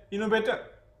the innovator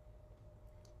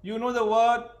you know the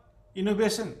word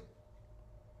innovation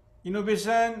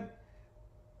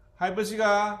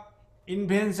haibasiga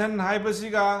invention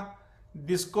haibasiga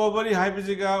discovery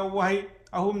haibasiga wahai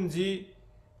ahumji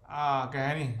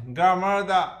kahani grammar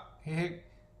da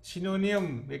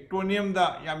synonym acronym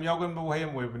da yam yagan ba wahai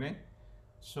moibne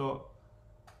so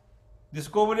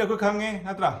discovery ko khange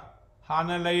natra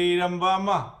hana lairamba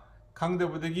ama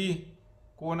khangdabudagi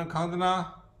kona khangdana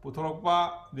puthorokpa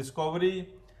discovery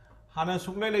hana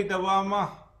suklai leitaba ama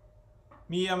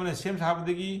mi amana sem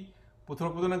sabadagi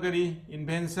puthorokpaduna kari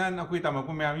invention akoi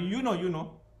tamaku mayam you know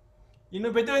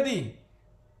innovator di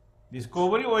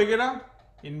discovery oigera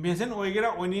invention oigera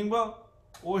oningba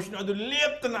ocean adu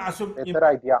leptana asum better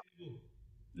idea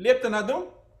leptana adum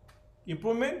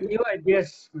improvement new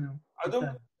ideas adum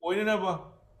oinana ba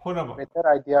honaba better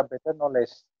idea better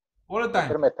knowledge all the time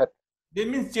better method that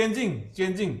means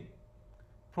changing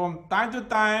from time to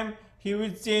time he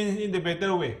will change in the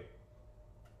better way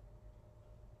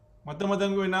matam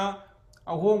goina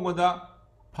ahongoda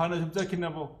phana sum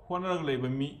chakhinabo honarag leiba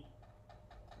mi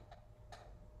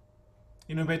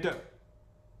innovator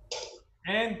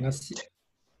and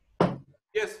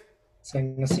yes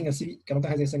ngasi kano ta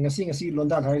haje ngasi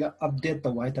londa thariga update to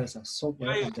wai ta sa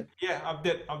software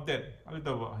update update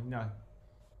to ba nya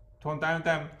from time to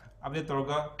time update to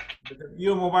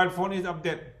your mobile phone is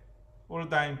update all the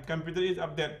time computer is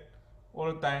update all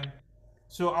the time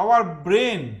so our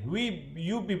brain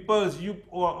you people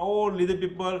or all little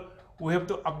people we have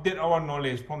to update our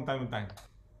knowledge from time to time.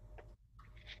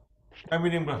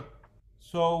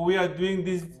 So we are doing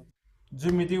this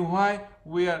Zoom meeting. Why?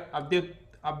 We are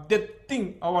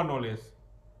updating our knowledge,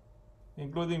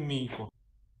 including me.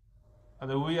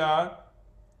 And we are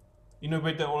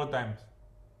innovator all the time.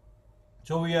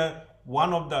 So we are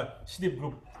one of the sleep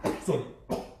group. Sorry.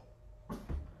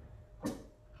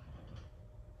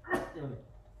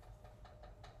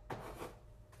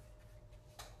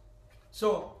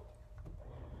 So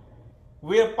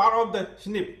we are part of the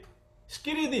SNP.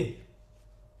 Skiri,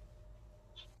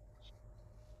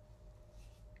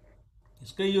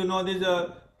 you know this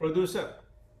producer,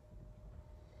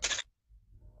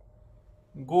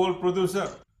 gold producer,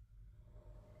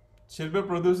 silver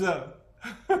producer,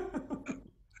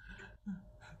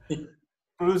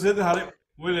 producer.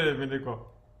 Wait a minute.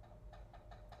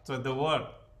 So the word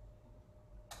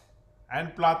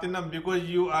and platinum because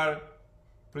you are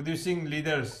producing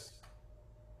leaders.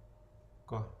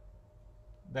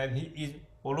 Then he is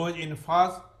always in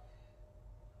fast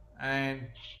and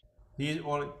he is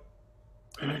all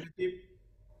innovative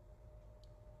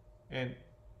and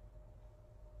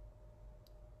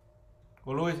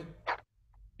always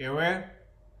aware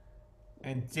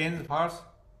and change fast.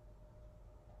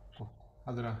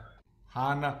 Aduna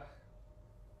hana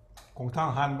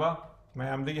kongthang hanba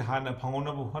mayamdagi hana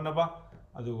phangonabu honaba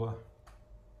aduga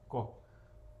ko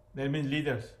that means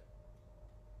leaders.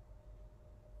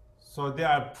 So there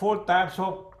are 4 types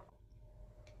of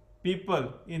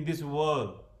people in this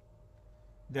world.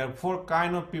 There are 4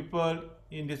 kind of people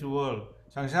in this world.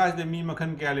 Sangsara is mi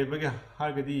makhan kya lebage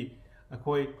hargadi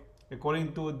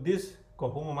according to this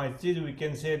we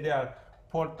can say there are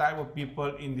 4 type of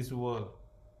people in this world.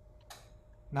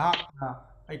 Now,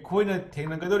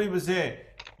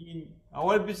 in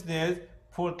our business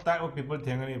 4 type of people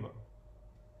thengani ba.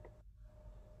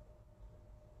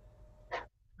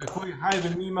 Akoi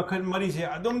haiba mi makhan mari se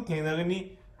adum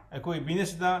thenagani akoi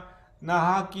business da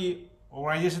nahaki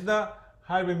organization da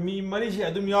haiba mi mari se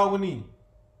adum yawgani.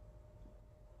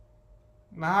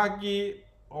 Nahaki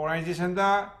organization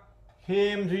da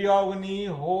hem su yawgani,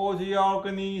 ho su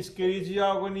yawgani, scary su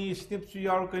yawgani, snip su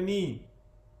yawgani.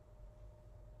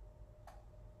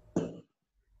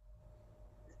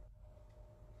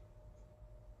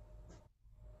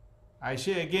 I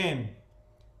say again,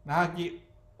 nahaki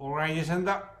organization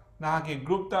da nahaki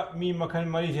group da mi makhan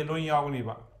mari se loi yawgani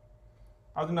ba.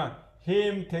 Aduna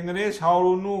hem thengnare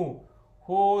saurunu,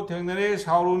 ho thengnare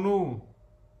saurunu.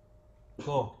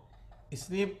 So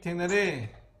snip thengnare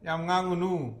yam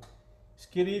ngangunu,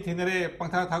 scary thengnare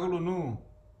pangtha thagulunu.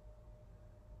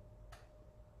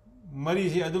 Mari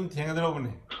se adum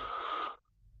thengadrabane.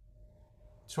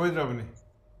 Soidrabane.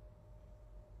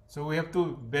 So we have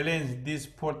to balance these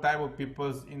 4 type of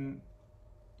people in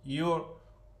your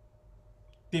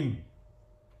team.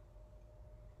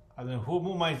 And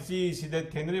who might see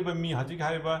that Tenriba me Hajik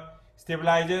Hariba,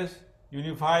 stabilizers,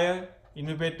 unifier,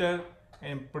 innovator,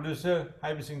 and producer,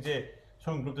 Hibising J.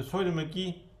 Some group the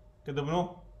Soidamaki,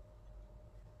 Kadabno,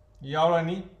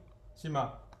 Yaurani,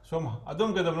 Sima, some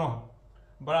Adum Kadabno,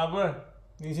 Baraber,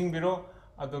 Nising Biro,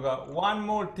 Adoga. One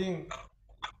more thing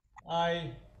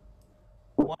I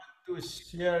want to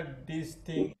share this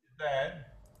thing that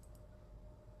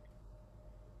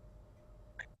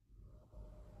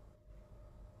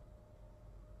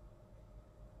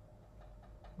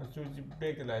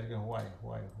break the light again. Why?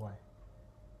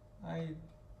 I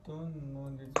don't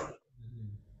know this.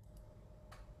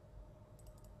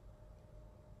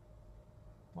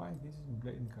 Why this is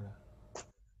black in color?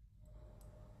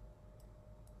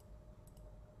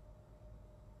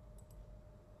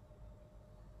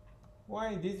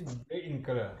 Why this is black in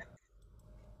color?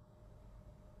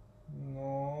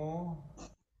 No,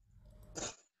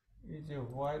 it's a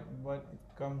white, but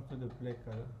it comes to the black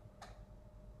color.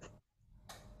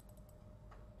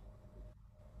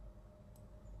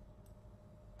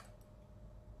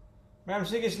 Ma'am,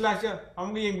 sige slasher.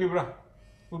 I'm going bibra.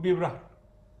 Bibra.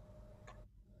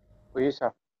 Yes,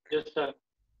 sir. Yes, sir.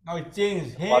 Now it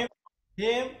changed.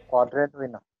 Him. Quadrant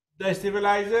winner. The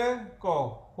stabilizer,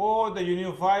 ho the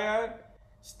unifier,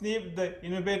 snip the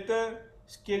innovator,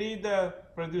 scary the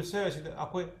producer.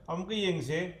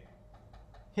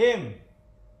 Him.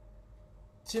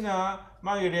 Sina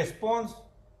my response.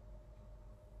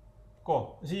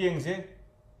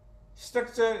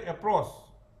 Structure approach,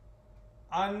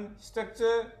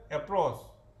 unstructured approach,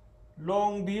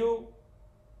 long view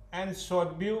and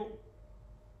short view.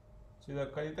 Sida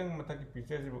kalitang mataki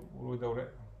picture urudawre.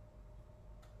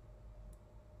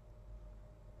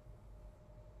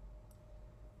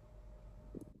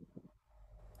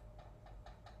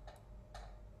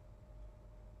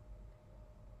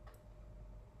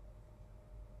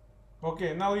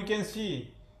 Okay, now you can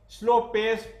see slow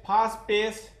pace, fast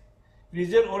pace,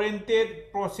 result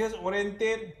oriented, process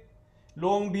oriented,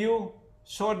 long view,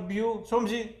 short view.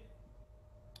 Somji,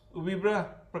 Vibra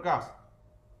Prakash.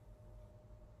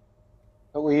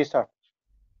 We start.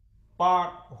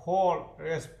 Part, whole,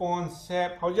 response,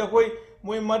 shape. How do you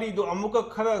moi mari do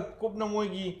amuka khara kupna moi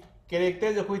gi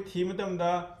character jo koi theme tam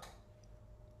da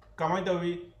kamai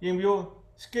tawi yengbiyo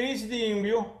screen di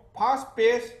yengbiyo fast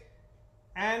pace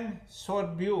and short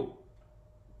view.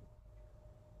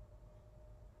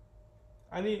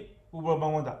 Ani ubra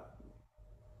bangoda.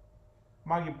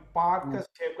 Magi part ka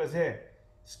shape ka se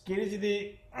screen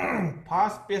di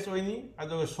fast pace oini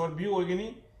ado short view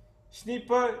oigini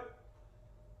sniper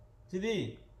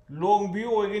jadi long view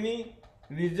oigini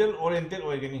result oriented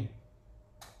oigini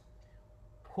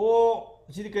ho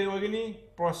jadi kaya oigini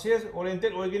process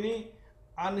oriented oigini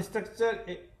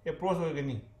unstructured approach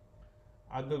oigini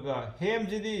aduga hem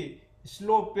jadi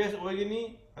slow pace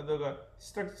oigini aduga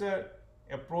structured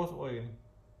approach oigini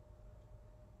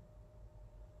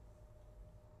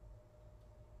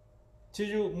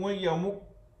chiju moi gi amuk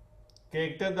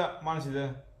character da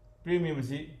mansida premium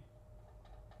si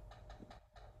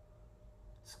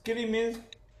Screen means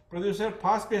producer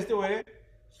fast paced way,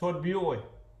 short view way.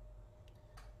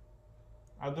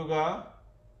 Aduga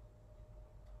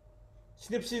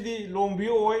snip CD long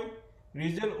view way,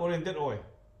 result oriented way.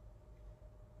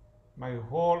 My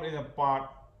whole in a part.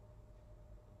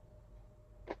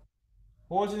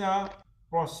 Whole in a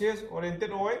process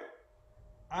oriented way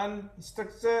and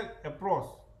structured approach.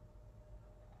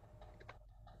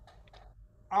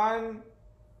 And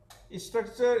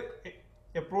structured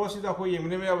approach da ko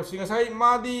yemne me ab singa sai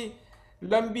madi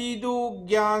lambi du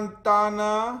gyan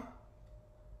tana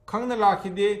khangna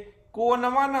lakhide ko na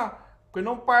mana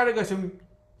kono pair ga sum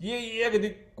ye ga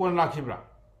di kon lakhibra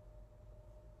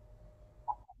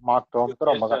mark to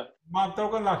maga mark to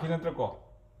kan lakhina tra ko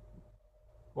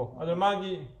ado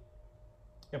magi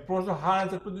approach han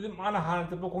ta tu di mana han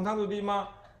ta ko thang du di ma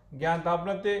gyan ta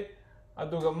blate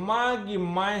ado ga magi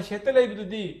mind set lai du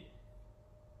di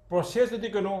process du di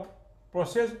kono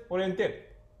process oriented.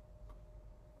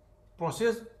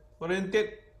 Process oriented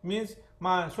means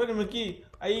ma swali maki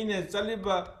aine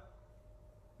chaliba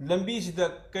lambi sida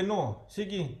kano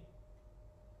sigi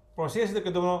process da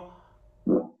kadono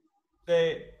te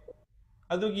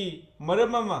adugi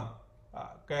maramama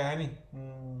kay hani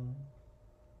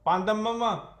pandam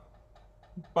mama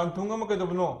panthunga ma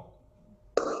kadono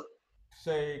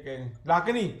say kay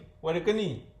lakani warakani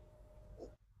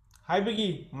haibigi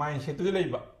mindset du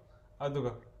leiba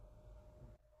aduga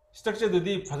structure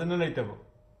dudi phajana laitabo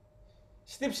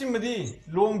step simadi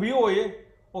long view oye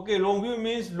okay long view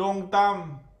means long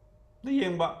term di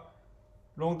yengba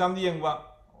long term di yengba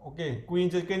okay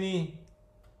queen chakani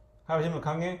ha sim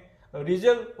khange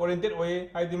result oriented oye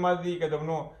haidi madi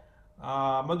kadamno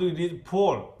madu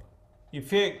fall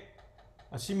effect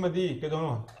asimadi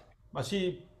kadamno masi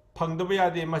phangdaba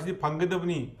yade masi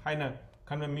phanggadabni haina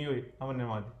khanna miyoi amane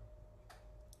madi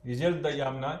result da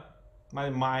yamna my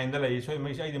mind la so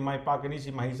mai sai mai pa kani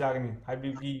si mai ja kani hai bi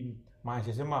ki mai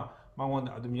se ma mangon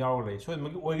adum yaw le so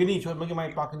mai oigani so mai mai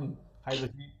pa kani hai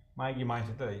bi mai gi mai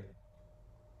se tai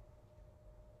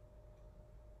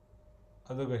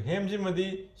aduga hem ji madi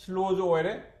slow jo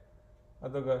oire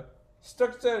aduga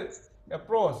structure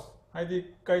approach hai di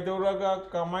kai doraga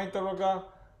kamai toroga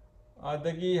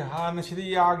adagi han sidi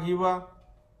yagiba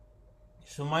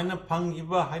sumaina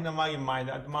phangiba haina mai mai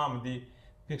da adma madi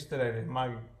fix tare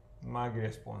magi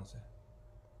response.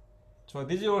 So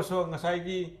this is also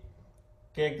ngasai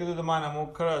character the man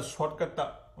amukara shortcut ta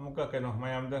amuka keno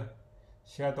mayam da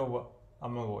share to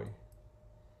amagoi.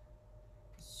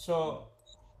 So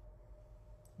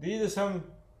these are some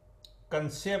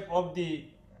concept of the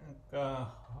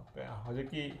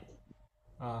hajaki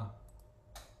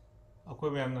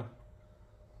akoi mayam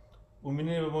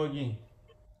umine bogi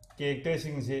character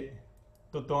sing se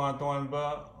to tongan ba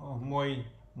moi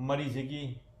mari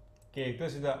segi character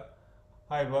sida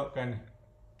haiba kan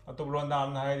atop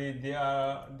londam na hai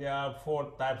there are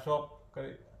 4 types of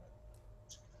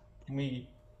me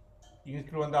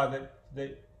English londa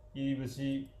the EBC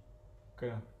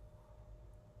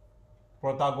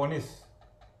protagonist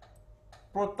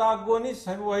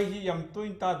hai wai ji yam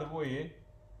tuin ta da boy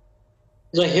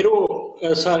the hero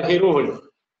sir hero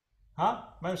ha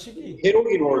mam sigi hero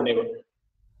ki role ne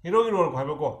hero ki role hai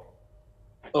ko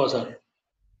oh sir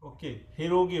okay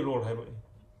hero ki role hai boy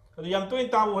adu yam tuin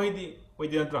ta bo hai di oi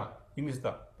di antra English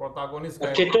da protagonist ka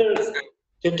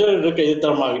theater ke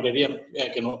tar ma ge yam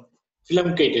keno film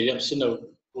ke te yam sino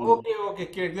okay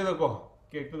character da ko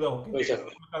character da okay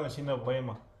ka sino boy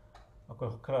ma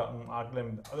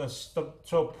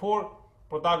So 4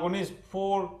 protagonist,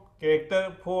 4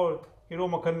 character, 4 hero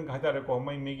makan hatare ko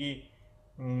mai migi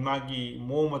magi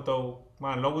momato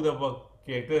ma logudaba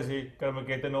character se karma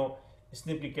character no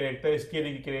snip ki character,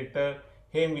 scary ki character,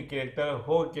 hem ki character,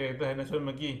 ho character hai na so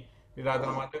magi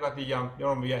radha mate ka ti yam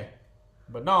yorom yai.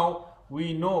 But now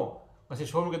we know kasi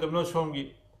som ke tabno som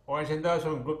gi organization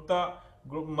som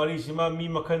group mari sima mi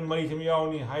makan mari sima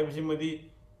yaw ni hai sima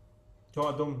di so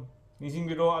adum nising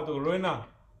biro adu roina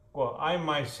ko I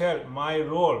myself my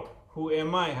role who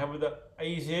am I have the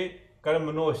I say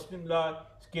karamano la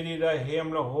scary la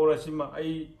hem la hora sima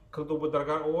I khatu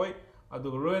darkar oi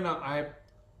adu roina I have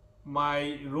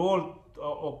my role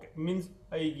means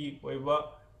I gi oiba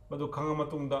madu khanga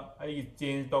matungda I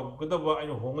change taw gadaba I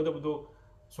hongada budu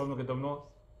somno kedamno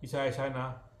isa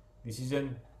na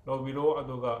decision lobiro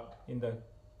aduga in the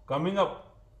coming up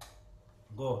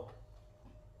go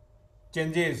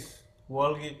changes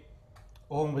world ki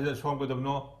ohom bhaja som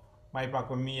kedamno mai pak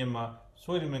mi ma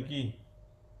soirimaki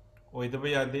oidaba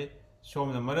yade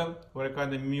somna maram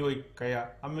orakanda mioi kaya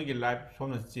amigi life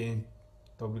somna change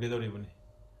tobigedoribani.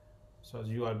 So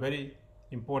you are very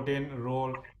important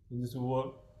role in this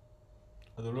world.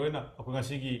 Adoloina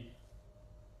akungasigi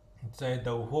say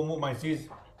the homo mysis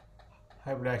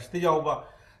have rest yauba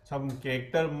some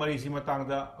character mari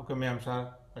simatangda okamyam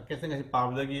sa keseng si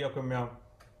pabdagi okamyam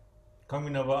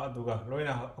kaminaba aduga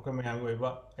loina okamyam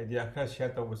oiba idea ka share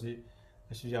tawasi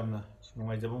asiyamna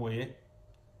nungai jabu moye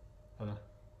ada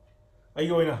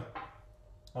ayoina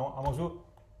amasu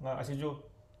asiju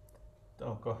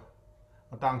ko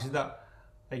matang sida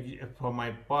for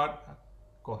my part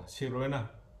ko siroina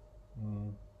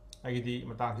agidi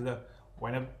matang sida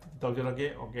when I told you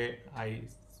okay, I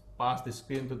pass the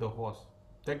screen to the host.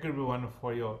 Thank you everyone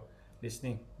for your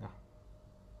listening.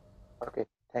 Okay,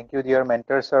 thank you dear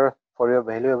mentor sir for your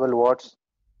valuable words.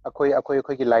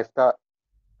 Akoi ki life ta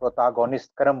protagonist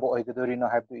karambo oiguduri no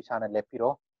have to isana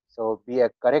lepiro. So be a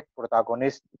correct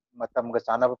protagonist matam ga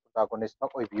chana protagonist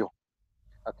mak oibiyo.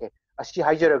 Okay, asi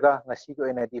haijaraga ngasi ko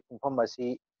ena di pungpham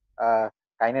asi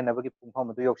kaina nabagi pungpham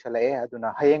adu yoksalae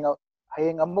aduna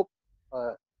hayeng amuk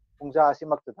pungja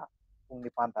asimakta pung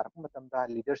nipan tarak matamda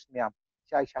leaders myam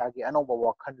shagi anauba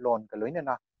wakhan lon ka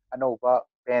loinana anauba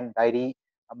pen diary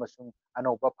amasung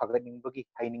anauba phaganing bagi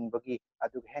haining bagi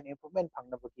adu hen improvement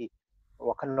phangna bagi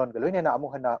wakhan lon ka loinana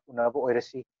amu hana unaba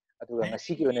oirasi adu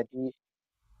ngasi ki onadi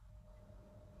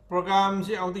program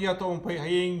si auti ya tong phai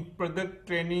haying product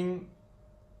training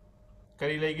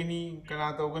kari legini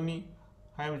kana tawgani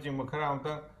haim jing makhara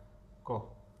unta ko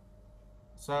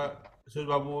sa sul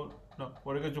babu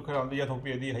orega jukhara unta ya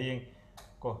thokpi adi haying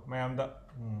ko mayamda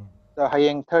the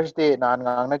hayeng Thursday nan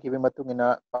ngangna kibi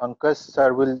matungina Pankaj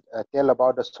sir will tell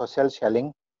about the social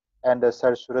selling and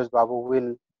Sir Suraj Babu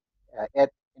will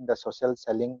add in the social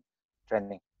selling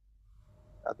training.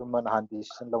 Aduman han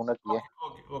decision launa kiye.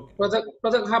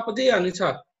 Product hapadi yani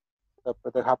sir.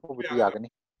 Product hapudi yagani.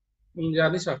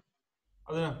 Yani sir.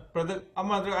 Aduna product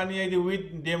amadra ani ID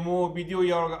with demo video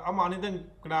yaga ama ani dan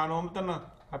knano mtana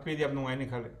happy di apnungai ni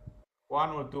khale 1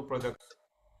 or 2 products.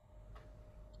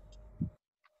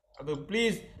 Ado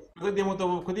please product demo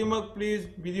to khudimak please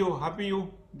video happy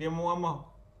you demo ama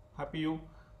happy you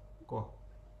ko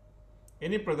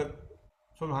any product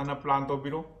som hana plan to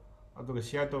biro ado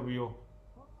share to bio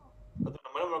ado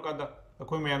namara makanda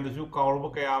akoi mayam da ju kawrba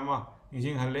kaya ama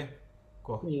ngising halle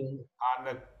ko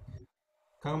ana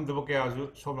kang dabo kaya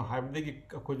ju som haibde ki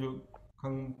akoi ju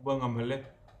kang bangam halle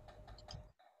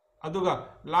aduga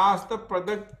last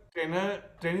product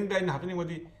training da in happening with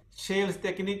the sales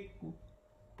technique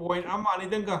point ama ani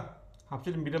danga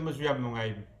hapsil midam su yam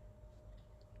nungai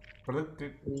product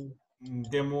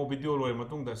demo video loi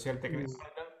matung da sales technique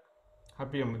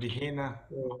happy am di hena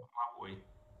ma oi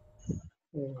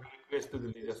request to the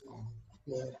leaders ko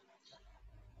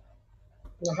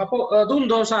hapo dum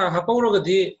do sa hapo ro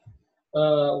gadi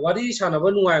wari sanaba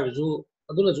nungai ju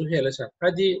aduna ju hela sa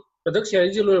hadi product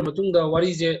sharing je loi matung da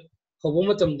wari je hobo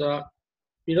matam da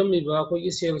pirami ba ko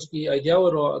gi sales ki idea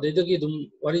ro adeda gi dum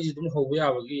wari ji dum hobo ya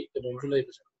ba gi dum ju lei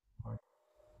sa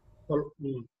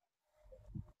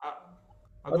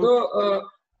ado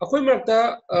akoi marta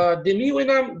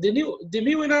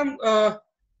demi wenam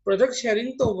product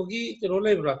sharing to bagi kero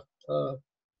lei bra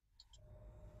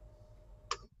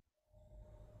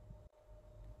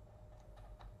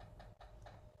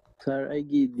sir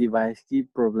aigi device ki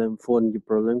problem phone ki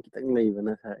problem kitang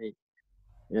leibana sir ai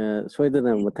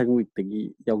soidana mathang week tagi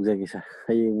yaujage sir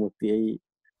hayeng mukti ai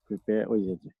prepare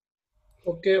oijaje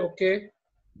okay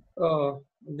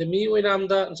demi wenam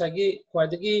da sagi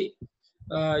kwadagi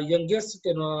youngest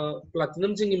keno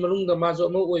platinum jingi manungda majo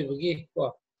ama oibagi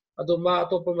ko ado ma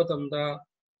atopa matamda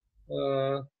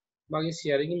magi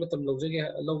sharing matam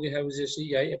logge habje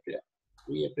si yai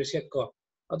we appreciate ko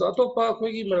ado atopa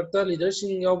akoigi marakta leader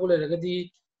sing yawbo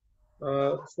leragadi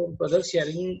product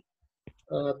sharing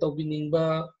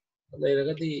tawbiningba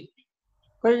leragadi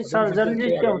koi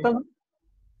surgery ke utam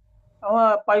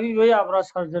awa paibi bhai abra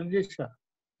surgery sa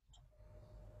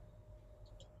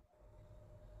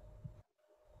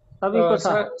tabi ko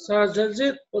sa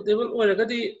surgery potable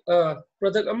oiragadi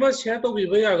product ama share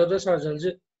tawbiba yagadra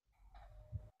surgery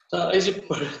sa aise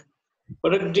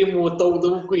product demo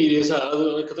tawdu kuire sa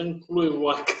adu katang kuloi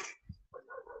wak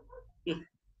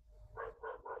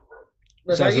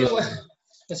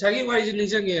nasagi wai jin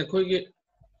jange akoigi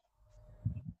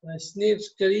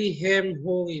snakes kari ham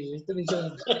hogi tani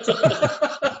jang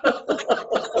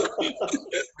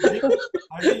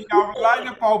Ani yaw lai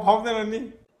na pau phau na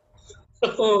ni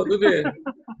oh dude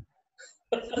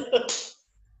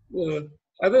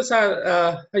ado sa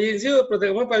hayin ji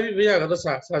product ma pabi biya ga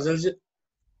sa jalji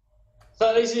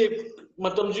sa aise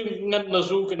matam ji ngat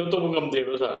nasu kino to ngam de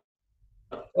sa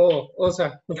oh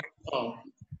sa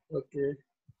okay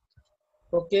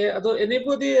okay ado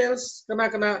anybody else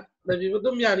kana labi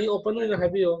badum yani open na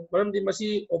habiyo maram di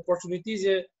masi opportunity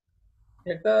je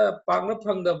hekta pangna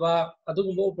phangdaba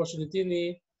adugumba opportunity ni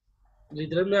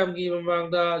leader myam gi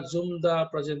mamangda zoom da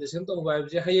presentation to ba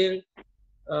je hayeng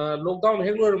lockdown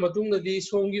hek lor matung di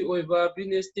songi oiba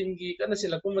business team gi kana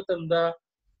silakpa matamda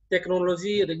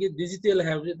technology adagi digital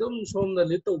have dum som na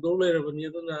lit to do lerabani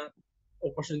aduna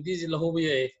opportunity ji lahoba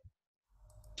ye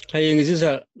hayeng ji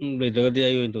sa leader di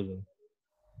ayo to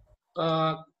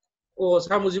oh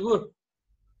samujibur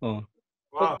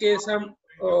okay sam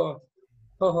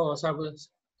ho sabu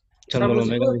salmon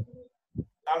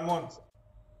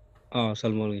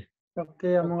salmon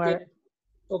okay amungai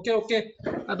okay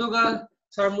aduga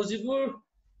samujibur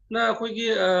na akoigi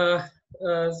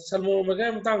salmon maga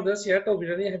matang da share to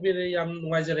birani habire yam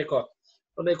nuaijare ko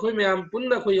ode khoi myam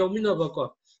punna khoi yawmina ba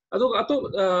ko aduga ato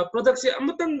product se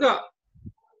amatanga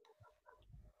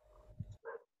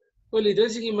ko leader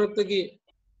ji ki maktagi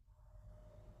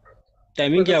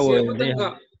timing kya wo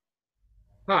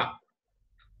ha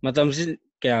matam si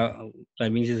kya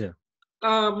timing si sir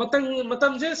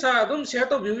matam je sa dum share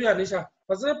to view yani sa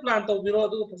fazana plan to biro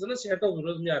adu fazana share to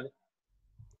biro dum yani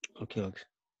okay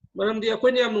maram di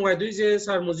akoi ni am nuai du je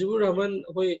sar mujibur rahman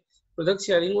akoi product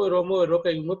sharing oi ro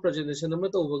kai mo presentation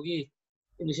ama to bagi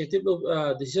initiative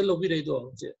decision lo bi dei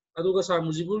do je adu ga sar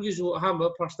mujibur gi ju ahamba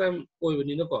first time oi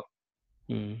bani na ko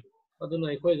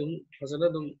aduna akoi dum fazana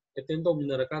dum attend to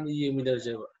minara kan ye minar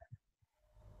je ba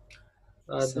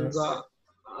aduga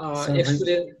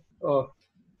experience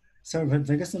Sir,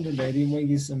 vacation the lady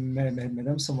moigis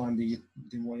madam Samandi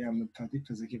the moyam thati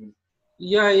phazaki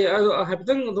ya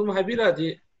habitang dum habira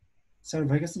di Sir,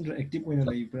 vacation active oina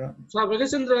laibra Sir,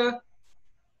 vacation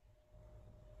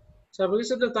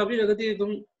tabi ragati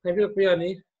dum habira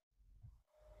piyani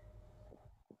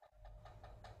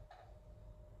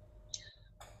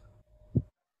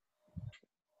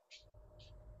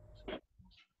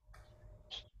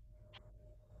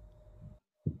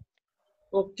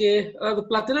okay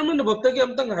platinum na babta ki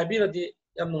amtang habira di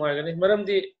yam nuai gani maram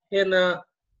di hena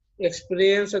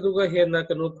experience aduga hena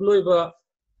kanu khloiba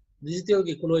digital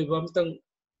ki khloiba amtang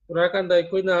urakan dai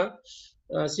koina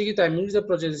sigi timing the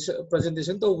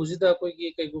presentation to bujida koi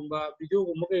ki kaigumba video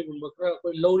gumba kaigumba kra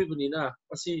koi lori bunina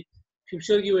asi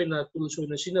future gi oina tools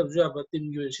oina sinab jaba team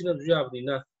gi oina sinab jaba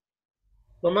nina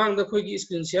mamang da koi ki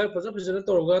screen share fazana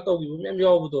toroga tawgi bum yam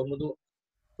yawbudo mudu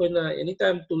koina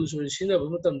anytime tools oina sinab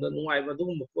matamda nuai ba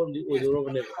dugum ko ndi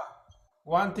oidorobane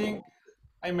one thing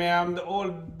I am the all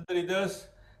the leaders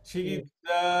sigi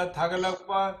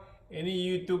thagalakpa any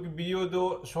YouTube video do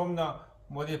somna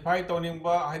modify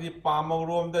tawningba hadi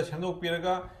pamawrom da sandok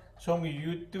piraga somgi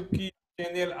YouTube ki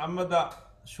channel amada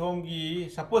somgi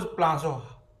suppose plan so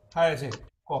haise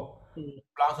ko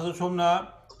plan so somna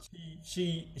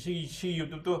si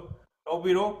YouTube to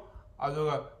lobiro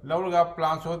aduga lawraga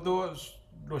plan so do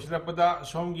losilapda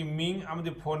somgi ming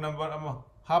amadi phone number ama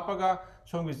hapaga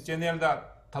somgi channel da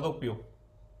thadok pio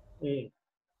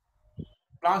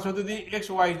plan so di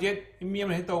XYZ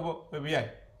imiam he to be yai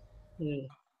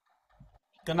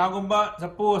kanagumba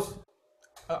suppose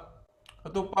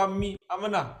atopa mi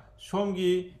amana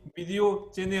somgi video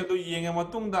channel do yenga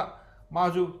matungda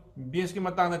maju base ki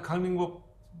matang na khangning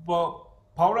bo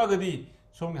phawra gadi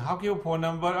somgi hakyo phone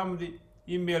number amdi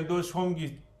email do somgi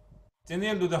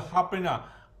channel do da hapena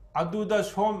adu da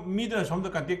som mi da som da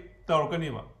contact tawkani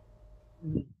ba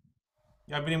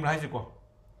ya binim raise ko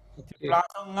plan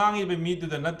ngangi be mi do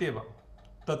da nate ba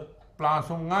plan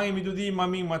song ngai mi dudi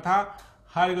mami matha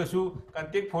harga su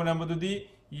contact phone number dudi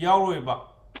yauroi ba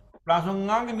plan song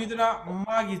ngai mi duna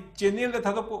magi channel da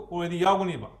thado already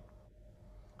yauguni ba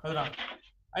adra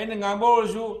aina ngamba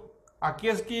su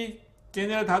akes ki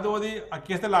channel thado di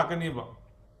akes ta lakani ba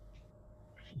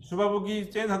subabu ki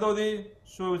channel thado di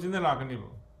subabu channel lakani ba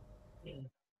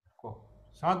ko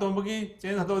sa tombu ki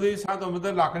channel thado di sa tombu da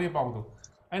lakani pa do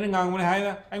aina ngangmane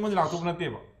haina aingon laktu na te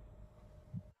ba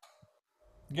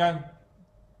Gan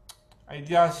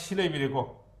idea silai bireko.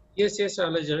 Yes, yes, sir.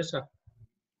 Leisure, sir.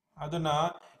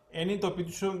 Aduna any topic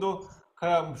shum do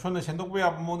kara shona sendok pe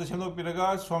ap mo de sendok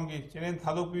piraga songi chenen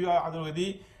thadok pi adu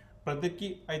gadi pratik ki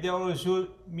idea or su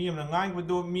mi amna ngang bu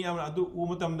do mi amna adu u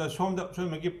matam da som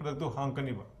magi pratik do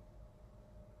hangkani ba.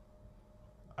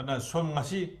 Ana som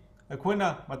ngasi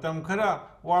akhona matam khara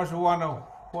warsu wana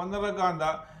honaraga da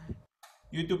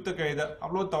YouTube ta kai da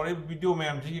upload tawre video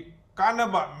mayam ji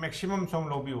Kanaba maximum som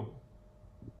lobby.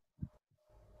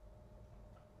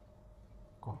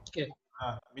 Okay.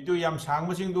 Video yam sang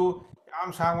masing du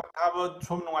yam sang thaba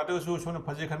som nunga ta su sona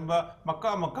phaje khanba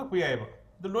makka pi ai ba.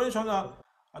 The loin sona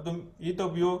adum ito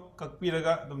bio kak pi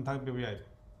raga adum thak pi ai.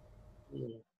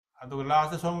 Adu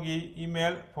last som gi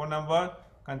email phone number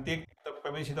contact ta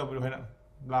payment si ta bio hena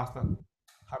last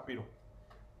happy ro.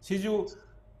 Siju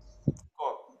ko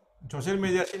social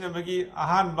media sinabagi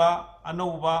ahan ba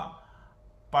anouba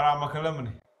para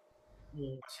makalamani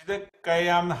sida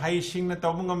kayam hai sing na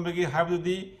tawung ngambagi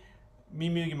habudi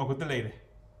mimi gi makuta leire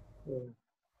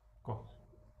ko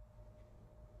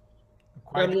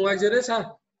yam nuajare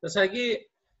sa tasagi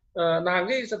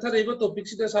nahagi sathariba topic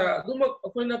sida sa duma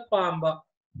akoina pamba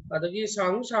adagi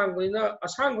sangu sangbaina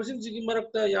asang basing jigi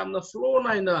marakta yamna flow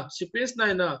naina space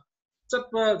naina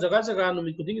chatpa jaga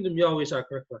numi kuding dum yawe sa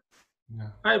krakta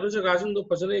hai ba jaga sing do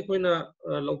phajana akoina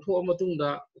lautho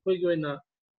amatungda akoi goina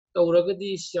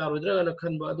तौरगदी सियारोद्रगना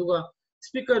खनबा अदुगा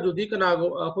speaker दुदी कनागो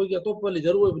अखोई अतोप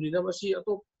leader ओइबनिना मसी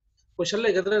अतोप question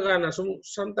लेगद्रगाना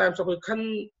sometimes अखोई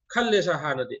खल्ले सा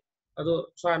हानदे अदो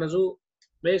सानजु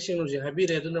messing J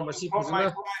हाबिरे अदुना Masih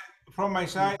फजना from my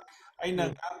side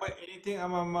aina ngamba anything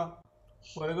amama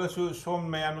waraga su som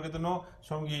mayam gedno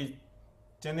somgi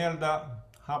channel da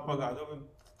hapaga adu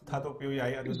thado piu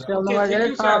yai adu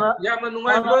yamna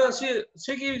nungai ba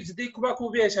sigi jidi kuba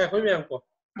kubi sa khoi myam ko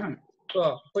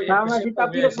Sama kita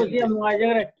pilih posisi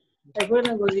mengajar, aku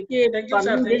nak gosiki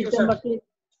paling di tempat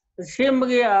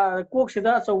sembagi kok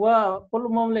sudah coba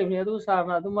pelumum lagi itu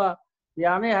sana tu mah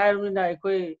yang ni hari ni dah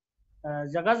aku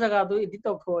jaga tu itu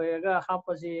tak kau ya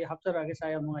apa sih haftar lagi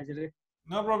saya mengajar.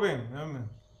 No problem,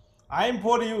 I am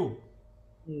for you.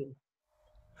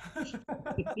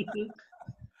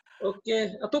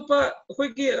 Okay, atau pa aku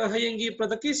ki hayanggi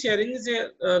produk sharing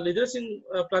je leadership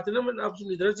platinum and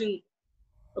absolute leadership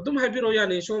Atum happy roya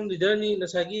ni som leader ni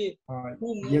nasagi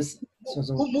yes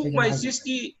who move my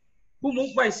siski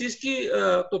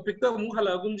topic ta mu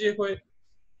hala gunje koi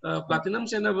platinum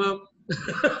channel ba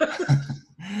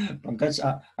Pankaj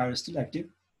are still active?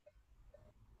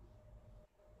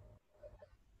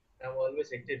 I'm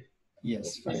always active.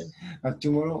 Yes, fine.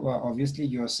 Tomorrow, obviously,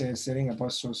 you are sharing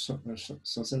about social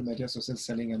media, social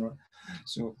selling, and all.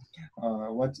 So,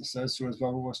 what Sir Suraj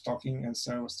Babu was talking and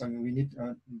Sir was talking, we need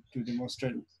to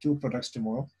demonstrate 2 products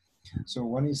tomorrow. So,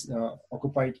 one is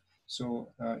Occupied.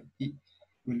 So,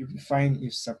 will it be fine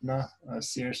if Sapna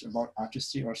shares about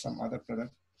artistry or some other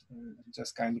product?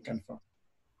 Just kindly confirm.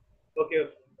 Okay,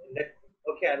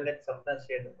 I'll let Sapna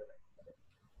share the product.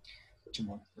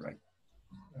 Tomorrow, right.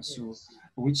 So,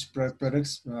 which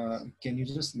products can you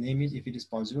just name it if it is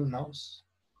possible now?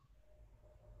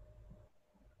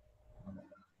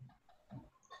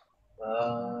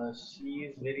 She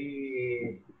is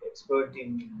very expert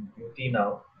in beauty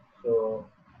now, so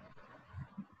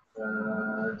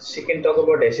she can talk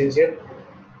about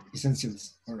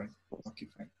essentials. All right. Okay,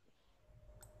 fine.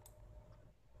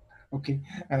 Okay,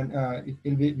 and it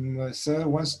will be Sir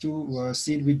wants to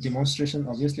see it with demonstration.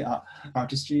 Obviously,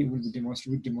 artistry will be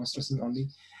demonstrated with demonstration only,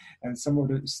 and some of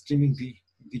the streaming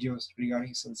videos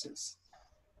regarding essentials.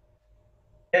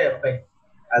 Yeah, fine.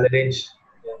 I'll arrange.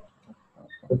 Yeah.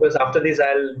 Because after this,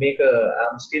 I'll make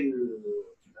I'm still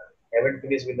haven't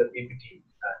finished with the PPT.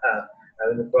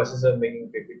 I'm in the process of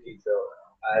making PPT, so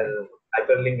I'll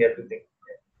hyperlink everything.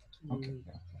 Yeah. Okay.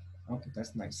 Okay,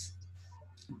 that's nice.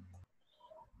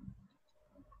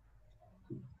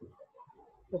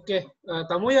 Okay,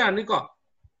 tamu ya ni kok.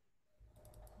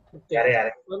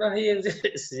 Yare. Mana hayang sih?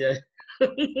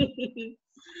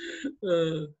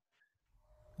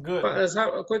 Good.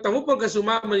 Kau tamu pun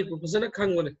kesuma mari profesor nak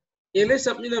kang mana? Ele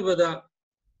sabina bada.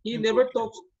 He never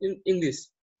talks in English.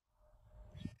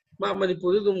 Ma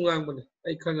Manipuri tu mengang mana?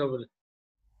 ai khangabale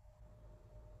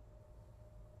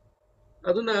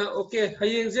aduna okay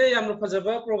hayeng je yamna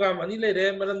phajaba program ani leire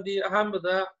maramdi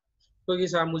ahambada kogi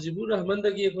sa mujibur rahman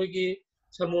dagi kogi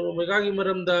samoro megagi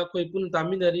maramda koi pun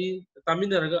taminagani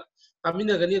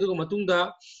aduga matungda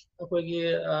kogi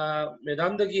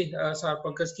madam dagi sar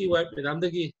pankaj ki wife madam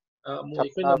dagi mo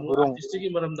ikoina mo artist ki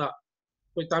maramda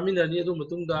koi taminani adu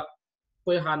matungda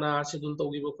koi hana schedule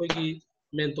togi kogi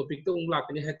main topic to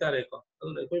lakani hetare ko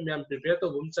aduna koi myam prepare to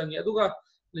bum changi aduga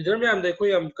leader myam dai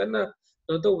koi am kana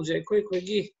to uje koi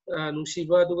kogi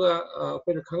nusiba aduga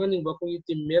koi khangani ba koi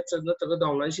team match nataga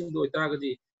downline sing do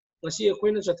itagadi ngasi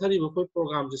akoina chathari ba koi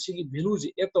program je sigi value je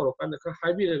add to kana kha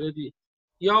habi ragadi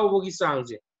yawbogi sang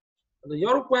je ado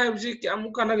yoruk pa habji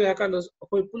kyamu kana ga kana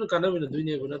akoi pun kana mina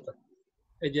duine ba nata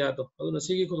idea to aduna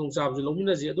sigi khudong chab je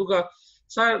lomina je aduga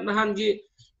sa nahangi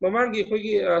mamangi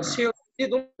kogi sale ti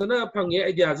dum na phange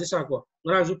idea je sa ko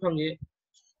ngara ju phange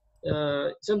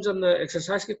samjamna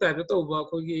exercise ki type to ba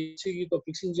kogi sigi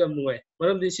topic sing jam nuai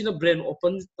maram di sina brain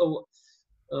open to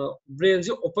brain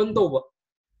je open to ba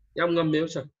yam ngam me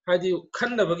sa hadi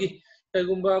khanna bagi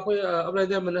kaigumba koi apply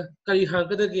da mana kari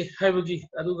hankadagi haibagi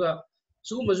aduga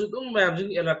sugumba ju dum mayam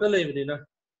jing elata leibina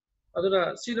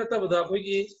aduna sina tabada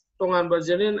kogi tongan ba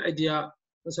general idea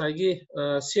sai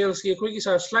sales ki kogi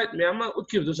sa slide me ama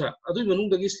utkib du sa adu manung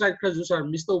dagi slide kha ju sa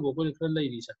miss to bo ko kha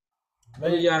leiri sa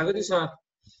yaraga di sa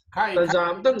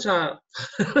tanjam tang sa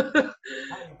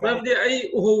namdi ai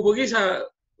ho bagi sa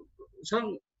sang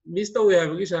miss to ya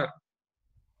bagi sa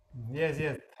yes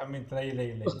thamin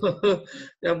lay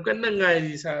yam kanna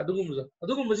ngai sa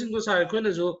adugum sing do sa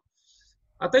koina jo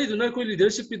atai duna koi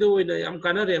leadership pi do oina yam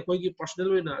kana re koi ki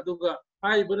personal oina aduga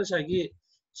ai bana sa gi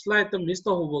slide tam miss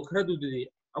to hobo khara du di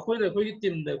akoina koi ki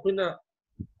team da koina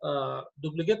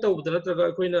duplicate to budala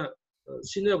traga koina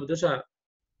senior buda sa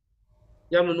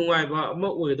yam nungai ba ama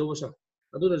oi do sa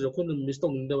aduna jo koina miss to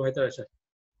min da hai ta sa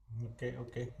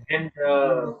okay and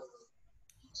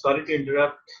sorry to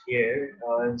interrupt here.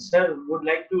 Sir, would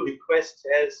like to request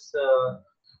as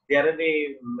the other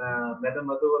day, Madam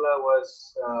Madhuvala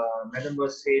Madam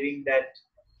was saying that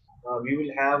we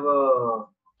will have a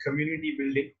community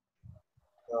building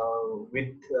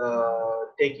with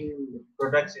taking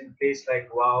products in place like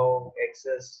WOW,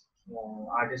 Access,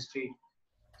 Artistry.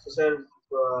 So, sir,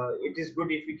 it is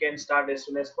good if we can start as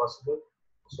soon as possible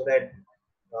so that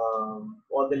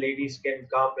all the ladies can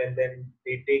come and then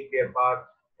they take their part.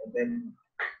 And then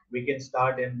we can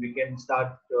start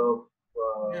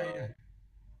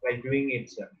like doing it,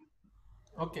 sir.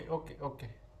 Okay.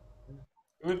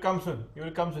 You will come soon,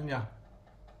 yeah.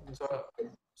 So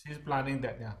she's planning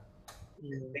that, yeah.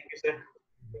 Thank you, sir.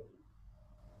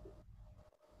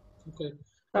 Okay.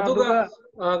 Aduga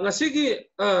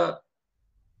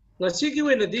ngasigi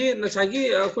wenadi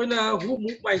nasagi koina hu mu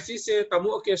mai si se tamu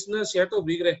occasion share to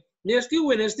bigre next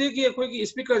Wednesday ki koi ki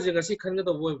speaker je ngasi khanga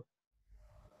to boy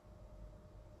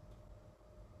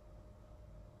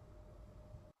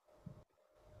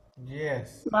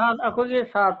yes akogi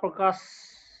sar prakash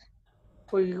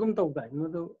koi gum to ga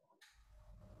madu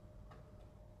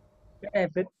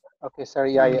okay sir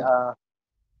yai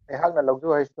ehak na logju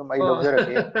hai tum ai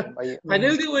logjarake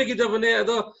final di oi ki dabane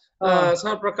ado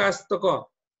sar prakash to ko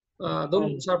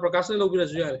dum sar prakash na logbira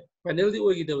ju yare final di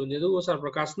oi ki dabane do sar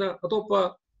prakash na atopa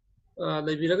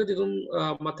leibiraga di dum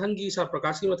mathangi sar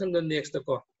prakash ki mathang da next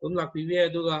ko dum lakpi bi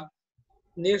aduga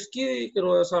next ki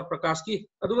kero sar prakash ki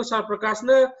aduga sar prakash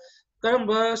na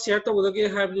karamba share to budage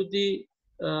have di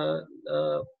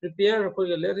prepare ko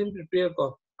let him prepare ko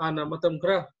ana matam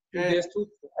khra 2 days to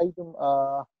ai dum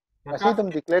asi dum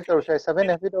declare to 7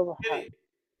 habit of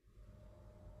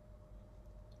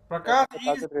Prakash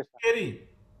is scary.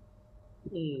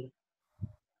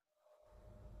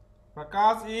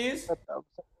 Prakash is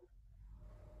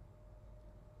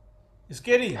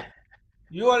scary.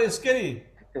 You are scary.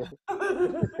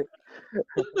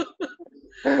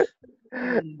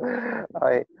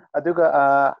 aduga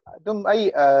dum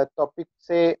ai topic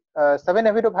se 7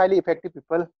 habit of highly effective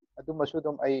people adu masu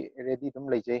dum ai ready dum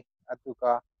leijai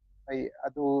aduga ai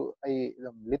adu ai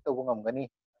lit to bungam gani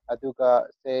aduga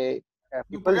se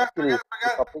people skill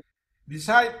topic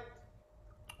decide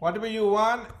whatever you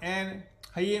want and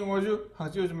hayeng oju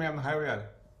hangchu ma'am highway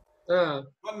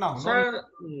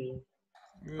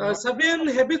seven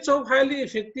habits of highly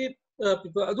effective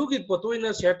people adugi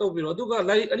potoina share to biro aduga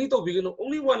like ani to bigino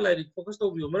only one like focus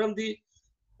to biro maramdi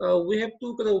we have to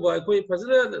kado ba koi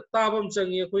fazna tabam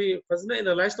changi koi fazna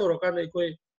analyze to rokan koi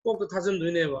pok thajam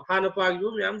duine ba hana pa gi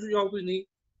myam ju yaw duini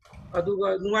aduga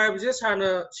nungai bje sana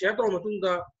share to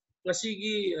matungda ngasi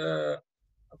gi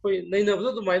koi naina bdo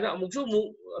du maina amuk ju mu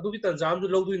adugi tanjam du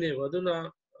lo duine ba aduna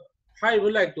HYBE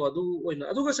like तो अदु ओइना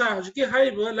अदुगा सा हजिकी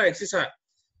HYBE like से सा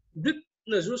ब्रिट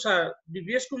नजु सा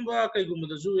BBS कुंबा कइगुम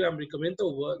दजु याम recommend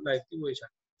तोबा like ति ओइ सा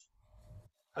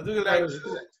अदुगा like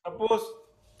suppose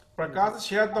Prakash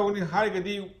share तौनी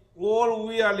हाइगदी all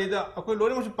we are leader अखोई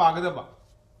लोरी मुझे पागदबा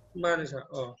माने सा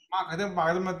मा खदम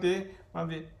पागदमते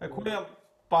माने अखोई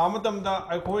पामतमदा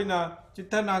अखोइना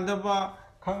चित्ता नांदबा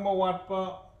खंगबा वाटपा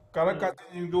कारका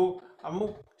चिंदु अमु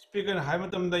स्पीकर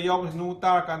हाइमतमदा यावसनु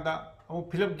तारकांदा अमु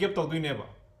फिलप गेप तौदुइनेबा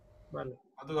माने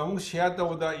अदु अमु शेयर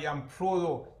तौदा याम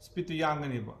फ्लो स्पीड तु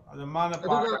यांगनेबा अदु माना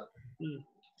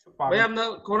पा मैमना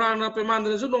कोराना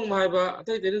पेमानदसु नोंग हाइबा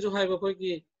अतै देनसु हाइबा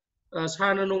कोइकी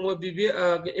साना नोंग बीबी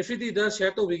एफडी दा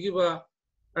शेयर तौबिगिबा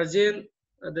अर्जेंट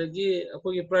अदगी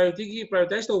अखोगी प्रायोरिटी की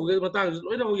प्रायोरिटाइज तौबगे मतंग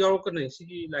लोइना यावकने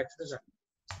सिगी लाइक सा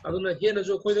अदुना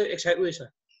हेनजु खोइदा excite ओइसा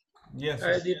yes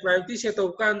the priority set तौ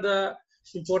कांदा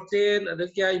इम्पोर्टेंट अद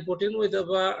क्या इम्पोर्टेंट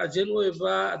ओइदबा अर्जेंट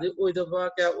ओइबा अद ओइदबा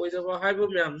क्या ओइदबा हाइबो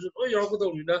म्यामजु लोइ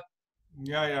यावकदौनिदा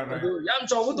या राइट अदु याम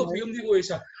चावो तो फिल्म दी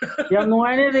ओइसा याम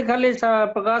नुआइने दे खाली सा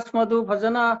प्रकाश मधु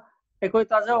फजना एकोइ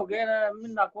ताजा होगे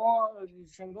मिन्ना को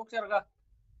सेंगोक चरगा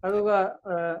अदुगा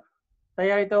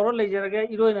तयारी तौर लेजरगे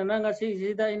इरोइना ना ngasi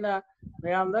sida ina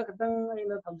mayamda katang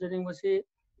ina thamjering basi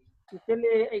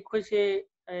itele aikoi se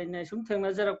na sum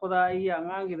thengna jarakpada ai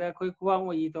angang gida khoi kuwang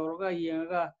oi tawraga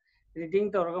yenga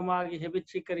reading tawraga ma gi habit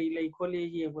chi kari lei kholi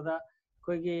yebada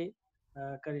khoi gi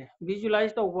kari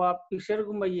visualize tawba picture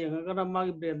gumba yenga na ma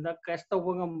gi brain da catch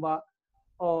tawba ngamba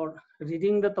or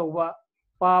reading da tawba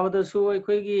pabada su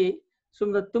khoi gi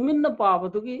sumda tuminna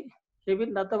pabadu gi habit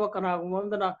nataba kana gumam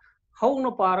da hौना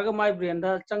पारगा my brain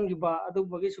दा चंगिबा अदु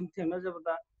बगे सुम थेंना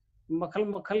जबदा मखल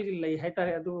मखल gi lei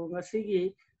haitare adu ngasi gi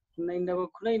nainaba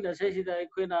khunai na se sida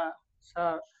aikoina sa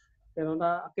kenona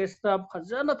orchestra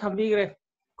phajana thambigre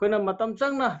koina matam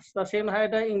changna sasen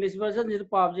haida english version ji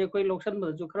pabje koi loksan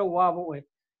ma ju khara wa ba oi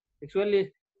actually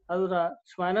adura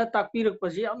smaina takpirak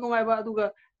pasi am nungai ba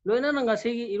aduga loina na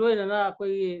ngasi gi iroina na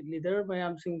koi leader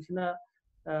mayam sing sina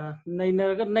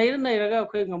nairaga nairaga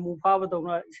khoi ngamu phaba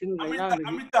dawna ising laina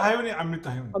amita hayoni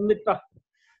amita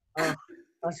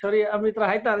sorry amitra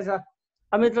haitare sa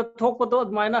amitra thokpado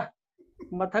admaina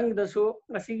mathang dasu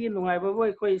ngasigi nungai ba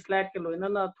boy koi slide ke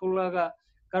loina na thulaga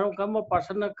karam kam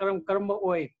person na karam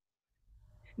oi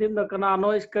nimna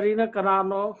kanano iskarina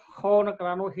kanano hona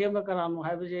kanano hemna kanano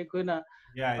haibaje koina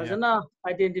fazana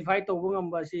identify tawbu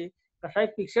ngamba si kasai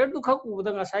picture du khak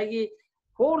ubda ngasai gi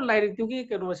whole light tu gi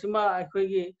kano sima akhoi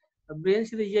gi brain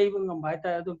si yei bangam bhai ta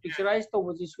adu picturize to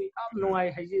boji sui am nungai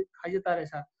haji tare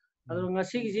sa adu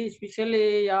ngasi gi especially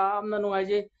ya am na nungai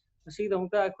je ngasi dong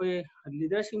ta akhoi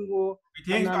leader sing go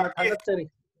na thagat chari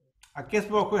akes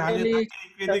bo akhoi haji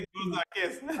critic go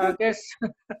akes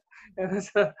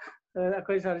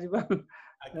akhoi sarjiban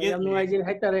am nungai je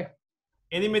hai tare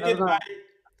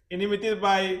animated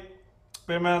by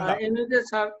Permananda animated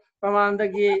sir Permananda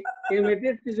gi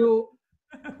animated ju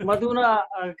maduna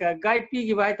guide pi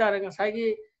gi bai tar ngasai gi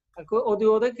ko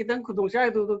audio da kitang khudung cha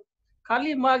du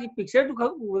khali ma gi picture du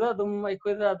khak u da dum ai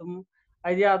ko da dum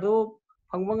idea du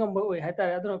phangba ngam ba oi hai tar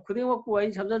aduna khuding ma ku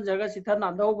ai samjan jaga sitha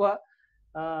na dau ba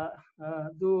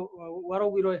du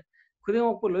waro gi roi khuding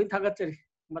ma ku loi thagat chari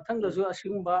mathang da su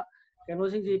asing ba keno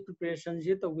sing ji preparation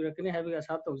ji to gi rakni hai ga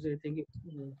sa to je thank you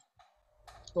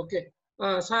okay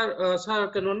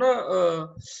sar kanona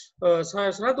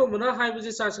sar sara to mana hai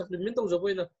biji sar supplement to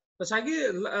joboina sagi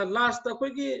last ta koi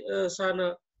gi sana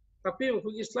tapi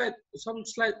koi gi slide some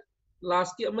slide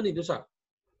last ki amani do sa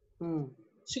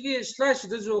sigi slide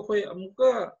sida jo koi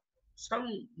amuka some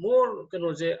more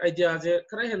kano je idea je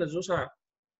kara hena jo sa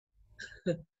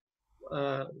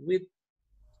with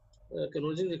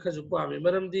kano jing khaju pa me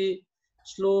maram di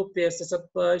slow pace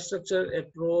satpa structure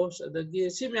approach adagi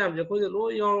si myam je koi lo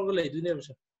yor ga lei du ne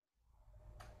sa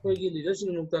koi gi leader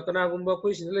sing mukta kana gumba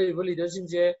koi sin lei ba leader sing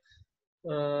je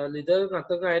leader ka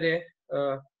ta gai re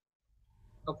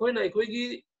akoi na koi gi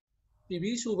tv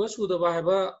su da ba ha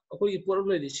ba akoi gi por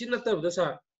lei sin na ta da sa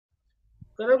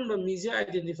karam na mi je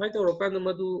identify to ro kan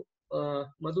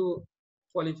madu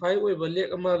qualify oi ba lek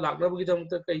ama lakna bu gi dam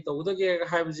ta kai to da ge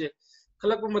ha ba je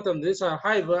khalak ma tam de sa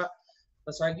hai ba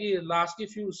asagi last ki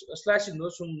few slash in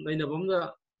sum naina bomga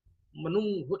manung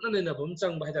hutna naina bom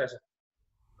chang ba haida sa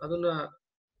aduna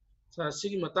sa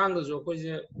sigi matang da jo koi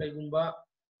je kaigumba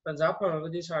tanjab pharaga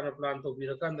di sara plan to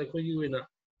bira kan da koi gi wena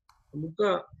amuka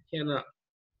hena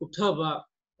uthaba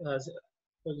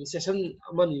session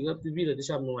amani ga pibira di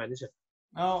sam nungai ni sa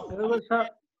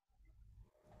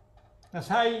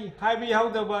nasai haibi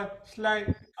hauda ba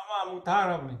slide ama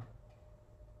mutharabni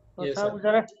yes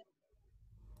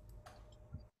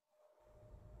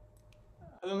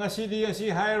ꯑꯗꯣ ꯉꯁꯤꯗꯤ ꯉꯁꯤ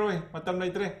ꯍꯥꯏꯔꯣꯏ ꯃꯇꯝ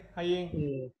ꯂꯩꯇ꯭ꯔꯦ ꯍꯌꯦꯡ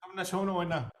ꯁꯝꯅ ꯁꯣꯝꯅ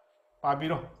ꯑꯣꯏꯅ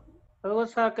ꯄꯥꯕꯤꯔꯣ ꯑꯗꯨꯒ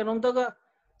ꯁꯥꯔ ꯀꯩꯅꯣꯝꯇꯒ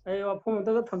ꯑꯩ ꯋꯥꯐꯝ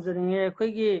ꯑꯃꯇꯒ ꯊꯝꯖꯅꯤꯡꯉꯦ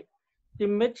ꯑꯩꯈꯣꯏꯒꯤ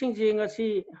ꯇꯤꯝꯃꯦꯠꯁꯤꯡꯁꯦ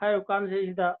ꯉꯁꯤ ꯍꯥꯏꯔꯤꯕ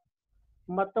ꯀꯥꯟꯁꯤꯗ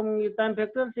ꯃꯇꯝꯒꯤ ꯇꯥꯏꯝ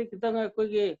ꯐꯦꯛꯇꯔꯁꯤ ꯈꯤꯇꯪ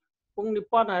ꯑꯩꯈꯣꯏꯒꯤ ꯄꯨꯡ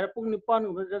 9 ꯍꯥꯏꯔ ꯄꯨꯡ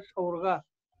 9 ꯍꯧꯔꯒ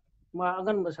ꯃꯥ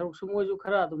ꯑꯉꯟꯕ ꯁꯔꯨꯛꯁꯨ ꯃꯣꯏꯁꯨ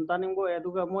ꯈꯔ ꯑꯗꯨꯝ ꯇꯥꯅꯤꯡꯕ ꯑꯣꯏ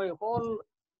ꯑꯗꯨꯒ ꯃꯣꯏ ꯍꯣꯜ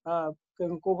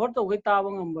ꯀꯩꯅꯣ ꯀꯣꯚꯔ ꯇꯧꯕꯩ ꯇꯥꯕ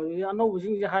ꯉꯝꯕꯗꯨꯗꯤ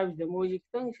ꯑꯅꯧꯕꯁꯤꯡꯁꯦ ꯍꯥꯏꯕꯁꯤꯗ ꯃꯣꯏꯁꯤ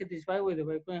ꯈꯤꯇꯪ ꯁꯦꯇꯤꯁꯐꯥꯏ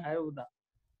ꯑꯣꯏꯗꯕ ꯑꯩꯈꯣꯏꯅ ꯍꯥꯏꯔꯨꯕꯗ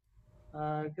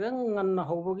ꯈꯤꯇꯪ ꯉꯟꯅ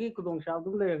ꯍꯧꯕꯒꯤ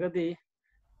ꯈꯨꯗꯣꯡꯆꯥꯕꯗꯨ ꯂꯩꯔꯒꯗꯤ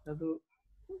ꯑꯗꯨ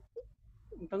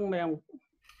ꯑꯝꯇꯪ ꯃꯌꯥꯝ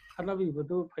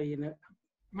ꯈꯟꯅꯕꯤꯕꯗꯨ ꯐꯩꯌꯦꯅ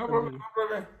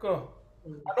ꯈꯟꯖꯩ ꯀꯣ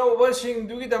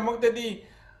ꯑꯅꯧꯕꯁꯤꯡꯗꯨꯒꯤꯗꯃꯛꯇꯗꯤ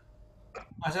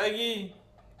ꯉꯁꯥꯏꯒꯤ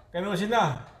ꯀꯩꯅꯣꯁꯤꯅ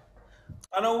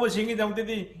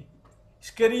ꯑꯅꯧꯕꯁꯤꯡꯒꯤꯗꯃꯛꯇꯗꯤ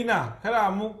ꯁ꯭ꯀꯦꯔꯤꯅ ꯈꯔ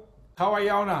ꯑꯃꯨꯛ ꯊꯋꯥꯏ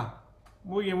ꯌꯥꯎꯅ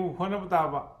ꯃꯣꯏꯒꯤ ꯑꯃꯨꯛ ꯍꯣꯠꯅꯕ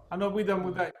ꯇꯥꯕ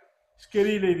ꯑꯅꯧꯕꯒꯤꯗꯃꯛꯇ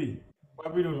ꯁ꯭ꯀꯦꯔꯤ ꯂꯩꯔꯤ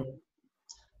ꯄꯥꯕꯤꯔꯣ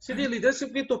ꯁꯤꯗꯤ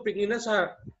ꯂꯤꯗꯔꯁꯤꯞꯀꯤ ꯇꯣꯄꯤꯛꯅꯤꯅ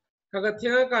ꯁꯥꯔ ꯈꯔ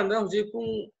ꯊꯦꯡꯉꯀꯥꯟꯗ ꯍꯧꯖꯤꯛ ꯄꯨꯡ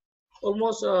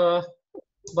ꯑꯣꯜꯃꯣꯁ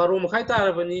 12:30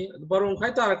 ꯇꯥꯔꯕꯅꯤ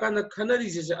 12:30 ꯇꯥꯔꯀꯥꯟꯗ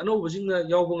ꯈꯟꯅꯔꯤꯁꯦ ꯑꯅꯧꯕꯁꯤꯡꯅ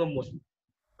ꯌꯥꯎꯕ ꯉꯝꯃꯣꯏ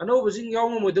ꯑꯅꯧꯕꯁꯤꯡ ꯌꯥꯎ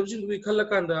ꯉꯝꯃꯣꯏꯗꯕꯁꯤꯡꯗꯨꯒꯤ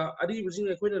ꯈꯜꯂꯀꯥꯟꯗ ꯑꯔꯤꯕꯁꯤꯡ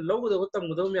ꯑꯩꯈꯣꯏꯅ ꯂꯧꯒꯗꯕ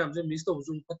ꯇꯝꯒꯗꯕ ꯃꯌꯥꯝꯁꯦ ꯃꯤꯁ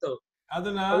ꯇꯧꯕꯁꯨ ꯐꯠꯇꯕ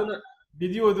ꯑꯗꯨꯅ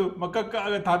ꯚꯤꯗꯤꯑꯣꯗꯨ ꯃꯀꯛ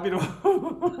ꯀꯛꯑꯒ ꯊꯥꯕꯤꯔꯣ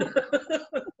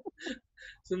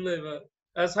ꯁꯨꯝ ꯂꯩꯕ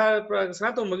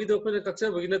ꯁꯥꯔ ꯇꯣꯝꯕꯒꯤꯗꯣ ꯑꯩꯈꯣꯏꯅ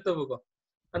ꯀꯛꯆꯕꯒꯤ ꯅꯠꯇꯕꯀꯣ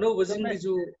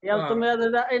ꯑꯅꯧꯕꯁꯤꯡꯒꯤꯁꯨ ꯌꯥꯝ ꯆꯨꯝꯃꯦ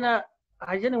ꯑꯗꯨꯗ ꯑꯩꯅ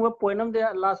ꯍꯥꯏꯖꯅꯤꯡꯕ ꯄꯣꯏꯟ ꯑꯃꯗꯤ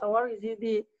ꯂꯥꯁ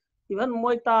ꯑꯋꯥꯔꯒꯤꯁꯤꯗꯤ ꯏꯚꯟ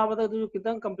ꯃꯣꯏ ꯇꯥꯕꯗ ꯑꯗꯨꯁꯨ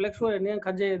ꯈꯤꯇꯪ ꯀꯝꯄ꯭ꯂꯦꯛꯁ ꯑꯣꯏꯔꯅꯤꯅ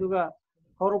ꯈꯟꯖꯩ ꯑꯗꯨꯒ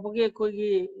ꯍꯧꯔꯛꯄꯒꯤ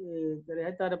ꯑꯩꯈꯣꯏꯒꯤ ꯀꯔꯤ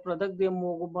ꯍꯥꯏꯇꯥꯔꯦ ꯄ꯭ꯔꯗꯛ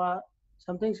ꯗꯦꯃꯣꯒꯨꯝꯕ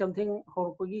ꯁꯝꯊꯤꯡ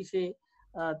ꯍꯧꯔꯛꯄꯒꯤꯁꯤ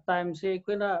ꯇꯥꯏꯝꯁꯦ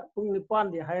ꯑꯩꯈꯣꯏꯅ ꯄꯨꯡ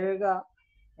 9ꯗꯤ ꯍꯥꯏꯔꯒ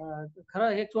ꯈꯔ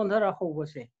ꯍꯦꯛ ꯆꯣꯟꯊꯔ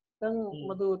ꯍꯧꯕꯁꯦ ꯈꯤꯇꯪ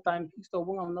ꯃꯗꯨ ꯇꯥꯏꯝ ꯐꯤꯛꯁ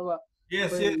ꯇꯧꯕ ꯉꯝꯅꯕ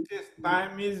yes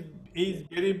time is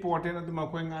very important ꯑꯗꯨꯃ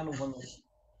ꯑꯩꯈꯣꯏ ꯉꯥꯡꯅ ꯍꯣꯠꯅꯩ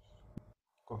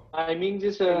टाइमिंग से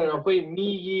सर अखोई मी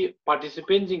की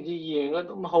पार्टिसिपेंट जिंग जी येंगा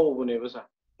तुम हाउबनेबा सर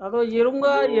अदो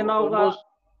येरुंगा येनाउगा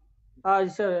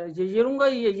सर येरुंगा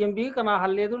येंबी कना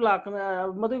हल्ले दु लाकना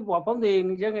मदु वाफम दे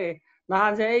निजंगे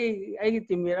नहान से आई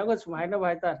टीममेट सुमाइना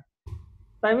भाईता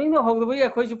टाइमिंग होगबई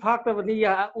अखोई फाक्तबनी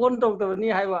या ऑन तौतबनी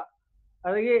हाइबा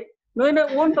अदगी नोइना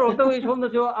ऑन तौतबई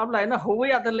सोमदसु अब लाइना होबो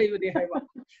यादा लेबनी हाइबा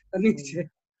अनिसे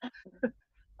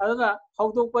अदना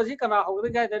हौदोकपसि कना हौदे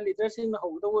गाइदा लीडरसिंग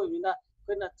हौदो ओइबिना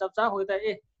अखोइना चपचा होइदा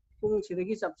पुंग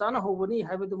सिदगी चपचाना हौबनी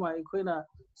हाइबदुमा अखोइना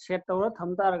सेट तौरा थम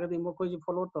तारगदि मखोइजु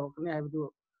फॉलो तौरकने हाइबदु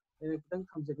खितंग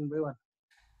थमजनिंगबै वान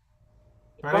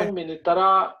वन मिनट तरा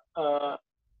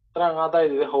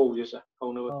दाइदे हौजे सर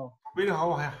हौनबा बिर हौ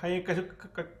हाय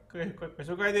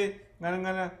कसु कायदे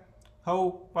ngana हौ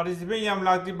पार्टिसिपेंट याम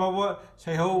लाक्ति बाबो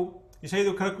सै हौ इसै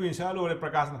दु खर क्वीन सा लोरे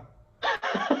प्रकाश ना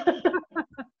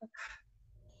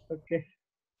ओके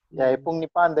याय पुंग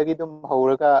 9 दगी दुम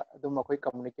हौरगा दुम अखोई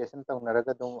कम्युनिकेशन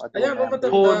तौनरगा दुम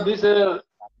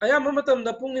अयाम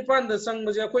मतमदा पुंग 9 दा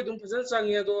संगबजे अखोई दुम फजन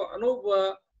संगे अदो अनोबा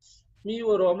मी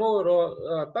ओरो अमो ओरो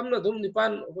तमना दुम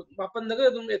 9 मापन दगा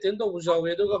दुम एटेंड तौबु जावे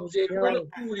अदुगा हुजे अखोइना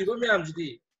पुरिबा म्याम जिदि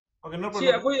सी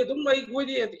अखोई दुम मै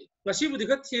गोइदि ngasiबुदि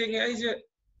ख थेंगे आइजे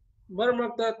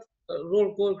मरमक्ता रोल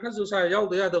कॉल खजु सा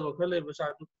यावदा यादबा ख लेबा सा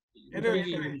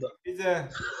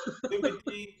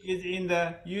is in the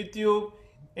YouTube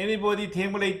anybody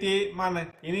theng laite mana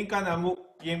ining kan amu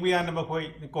yengbu yana ba khoi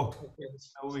ko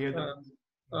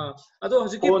ado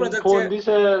hojiki product phone di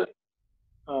sir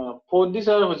phone di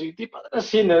sir hojiki pada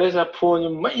sinare sa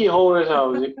phone mai hore sa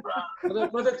hojik ado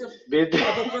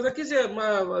product ki se ma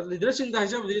leadership da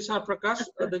haja budi sa prakash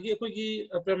adagi akhoi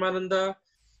Premananda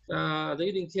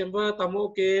adagi dingthemba tamo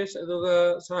case aduga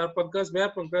sa pankaj maya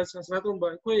pankaj sanatumba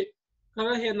akhoi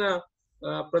khara hena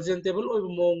presentable oiba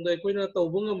mong da akhoi na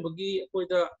tawba ngambagi akhoi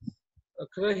da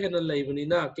khara hena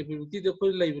laibanina capability da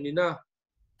akhoi laibanina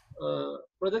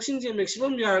production je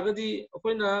maximum yaragadi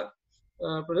akhoi na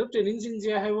product training jing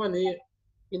je haiwani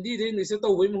hindi de ni se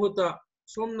tawbai muhutta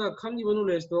somna khangiba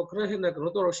knowledge to khara hena kano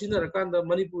to rosina rakanda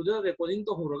manipur da recording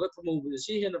to horaga thamu bu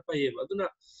si hena payeba aduna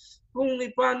pung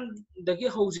 9 dagi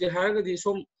hause haragadi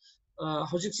som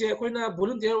hojik se akhoi na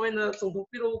volunteer oina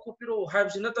chongthokpiro khopiro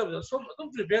haibsi natabda som adum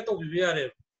prepare to bi yare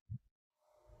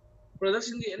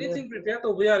production anything prepare to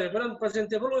bi yare but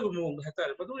presentable oiba mong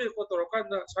hatare badu record to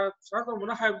rakanda sa to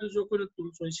mana haibdu jo koina tool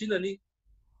choisinani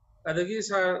adagi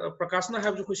sa prakashna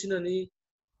haibju khosinani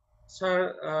sa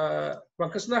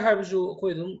prakashna haibju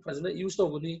akhoi dum fazna use to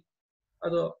bani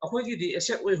ado akhoi gi di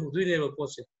asset oi huduine ba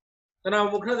pose kana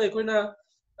mukha da akhoi na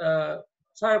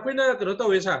sa akhoi na kano to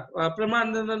we sa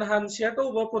Premananda han share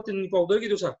to ba protein powder gi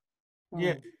do sa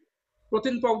yes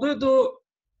protein powder do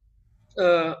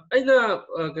aina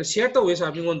share to we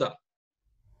sa mingonda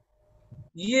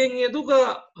yeng eduga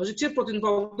hojikse protein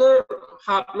powder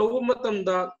hap lobo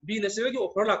matamda B natural gi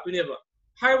offer laktune ba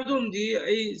haibdum di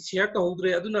ai share to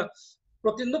hodre aduna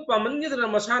protein do paman gi na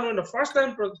masano na first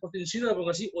time protein sina ba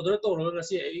ngasi order to ro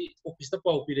ngasi ai office ta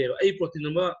pau pire ba ai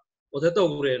protein ma order to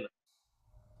ure na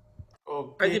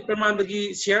Okay. ai permanda gi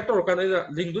share to kan na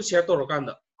link do share to kan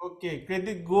da Okay,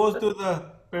 credit goes to the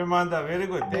Permanda. Very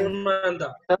good. Thank you.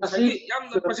 permanda Asi yam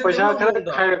na paisa khara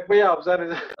khairak pa yaw zar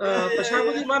paisa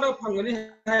budi mana phangani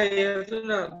hai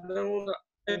na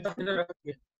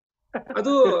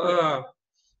adu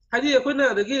hadi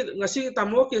akoina dagi ngasi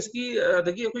tamo keski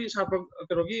dagi akoi sapa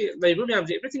karogi laibu myam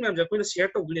je everything myam je akoina share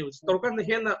to bune torkan na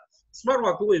hena smart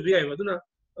work ko ibi ai aduna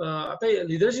atai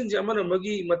leader sing je amana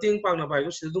magi mateng pangna bai ko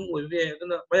sidum oibe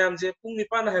aduna myam je pung ni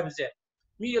pana hai je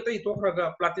mi atai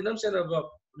tokraga platinum sena ga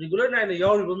regular naina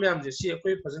yauri myam je si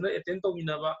akoi phajana attend to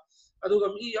mina ba aduga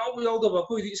mi yaw da ba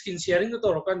koi skin sharing to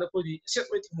torkan na koi set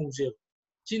wai thmu je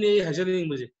chini hajaling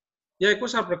muje ya ko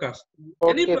sa prakash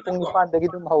any Okay, pung nipan dagi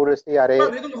dum haurasi yare.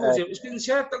 screen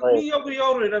share tak mi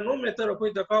yaw na no matter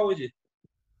koi da ka oje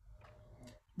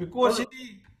Because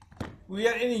we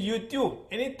are in YouTube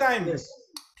anytime.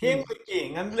 Thing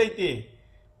okay, ngan late.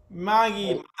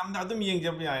 Magi matam da dum yeng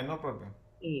jab yae, no problem.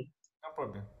 No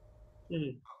problem.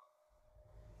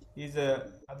 Is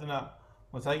aduna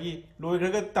masagi loi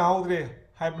raga taudre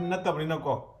have natabri na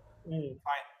ko.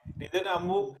 Fine. Then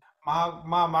amu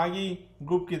magi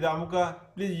group ki da amuka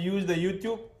please use the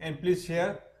YouTube and please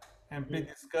share and please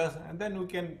discuss and then we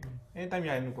can anytime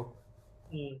yae nuko.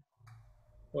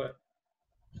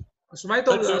 Sumai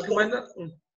to sumai na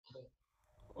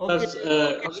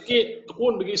Hazki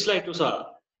akon bagi slide tu sa.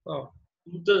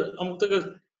 Amukta ka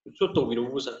shot to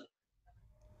biru sa.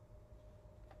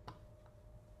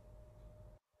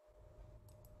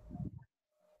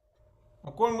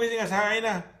 Akon bagi ngasai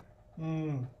na.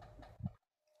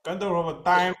 Kan to roba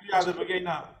time ya da bagi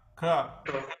na kha.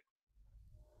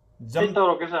 Jam to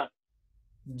ro kesa.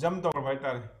 Jam to roba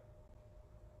tare.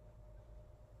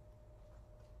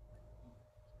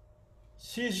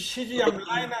 She am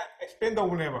line explain to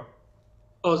bune ba.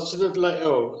 Oh, sida like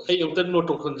ai yung tan no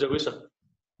to khon jago sa.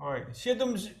 Oi, she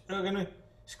dum gano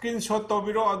screenshot to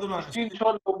biro aduna.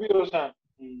 Screenshot to biro sa.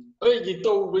 Ai gi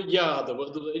to ba ya da ba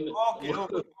du ai.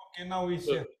 Okay, now we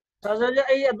share. Saja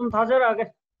ai adum thajar age.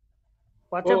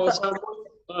 WhatsApp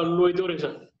ta loi do re sa.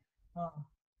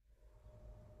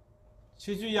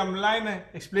 She ju yam line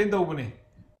explain to bune.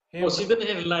 Oh, sida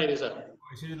ne line sa.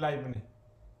 She live bune.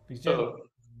 Picture.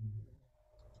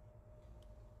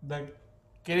 The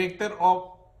character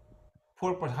of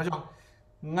 4% hajo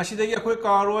ngasidagi akhoi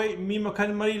karoi mi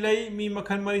makhan mari lei mi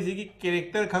makhan mari sigi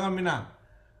character khangamina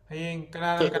hayeng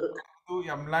kana tu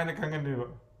yam line khangan riba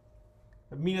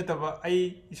mi na taba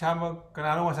ai isama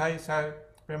kana no sai sa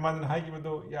preman hai ki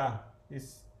bodo ya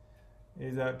is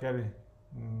a carry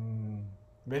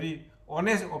very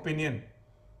honest opinion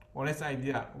honest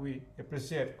idea we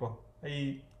appreciate ko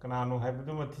ai kana no hai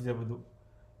bodo ma thijabadu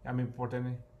yam important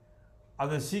ne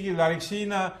ada sigi like si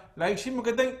na like si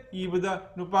makatang ibada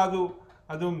nupadu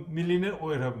adum millionaire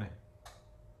oirabne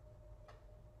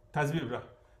tasbibra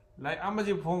like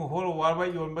amaji phone whole war by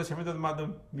yon ba semeta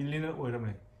madum millionaire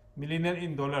oirabne millionaire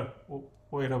in dollar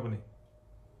oirabne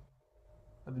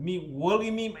adu mi world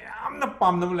mi mayam na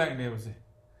pamna like ne base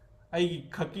ai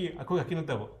khaki akoi khaki na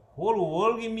tabo whole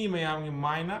world gi mi mayam gi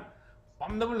maina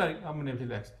pamna like amne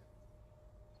relax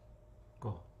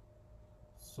go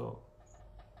so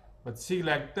but see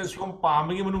like this from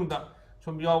palming manunda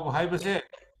from yaw hai base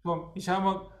from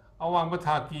isamak awang ba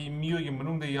thaki miyo gi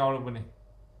manung de yaw bane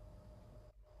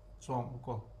so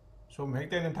ko so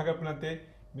hekte ne thaka plante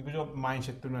because of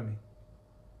mindset tunani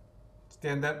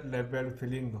standard level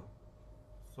feeling do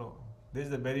so this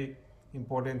is a very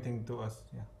important thing to us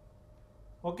yeah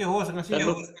okay host ngasi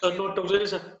no to jere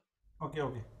sa okay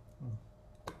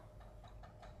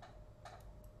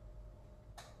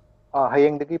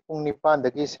hayeng dagi pung nipan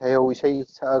dagi sayo isai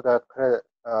saga khara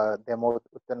demo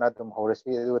utana dum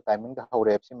horasi adu timing da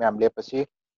hore apsi myam lepasi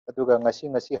aduga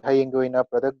ngasi hayeng goina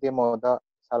product demo da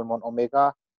salmon omega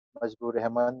majbur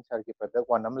rahman sir ki product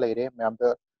one am leire myam da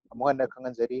amohana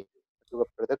khangan jari aduga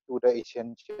product two da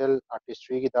essential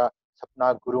artistry gi da sapna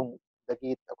gurung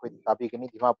dagi akhoi tabi gani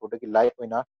dimapur dagi live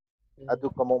oina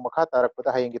adu kamo makha tarak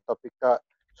pada hayeng gi topic ka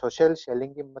social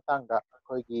selling gi matang da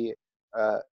akhoi gi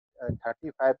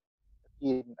 35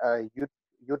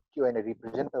 youth की ओने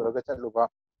represent तौरगा चलुबा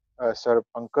sir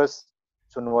Pankaj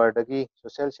सुनवरदगी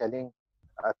social selling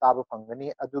ताब फंगनी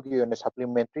अदुगी ओने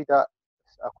supplementary दा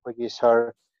अखोगी sir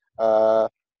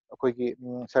अखोगी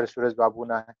sir सूरज बाबू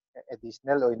ना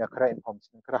additional ओइना खरा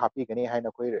information खरा happy Ghani हाइना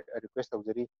कोई request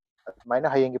तौजरी माइना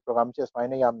हायेंगी programme चे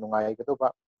माइना याम नुंगाई गदोबा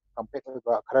कंपेक्ट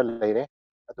ओइबा खरा लेरे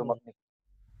अदुमकनी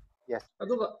Yes.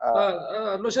 Aduga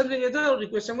loisandringeda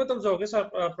request ama tawjawge sir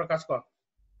Prakash ko.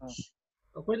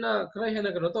 Akoina khara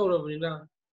hena kano tawrabnina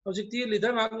hojikti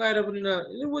leader ngak ngairabnina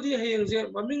anybody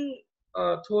hayengje maming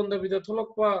thon da bida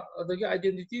tholakpa adagi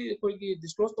identity koigi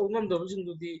disclose taw ngam da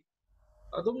jingdudi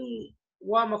adum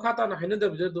wa makata na hena da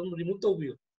bida dum remove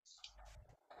tawbiyo.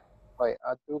 Hoi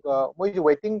aduga moi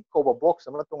waiting ko box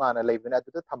ama tungana leibena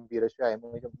adu thambirasu ai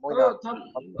moi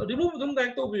na remove dum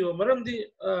dai tawbiyo maramdi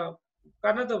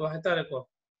kana da ba hatare ko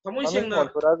thamoi sengna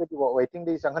control di waiting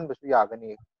di sanghan basu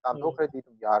yagani tamtho khredi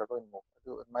tum yar ro mo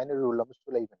adu minor rule amsu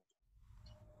leibena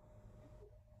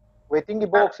waiting di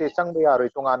box se sang ba yaro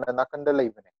tungana nakanda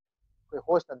leibena koi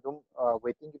host na dum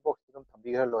waiting di box dum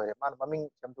thambira loire man maming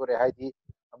chamdore hai di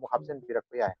amu hapsen birak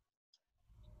pa yai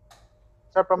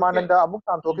sir pramananda amuk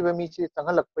tamtho ki mi chi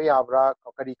sanghalak pa yabra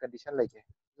kari condition lege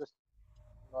just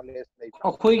knowledge lei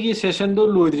akhoi session do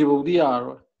loidri bodi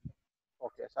yaro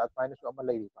okay sat minus ama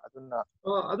lei aduna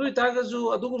adu itaga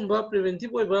ju adugumba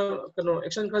preventive oiba kano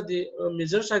action khadi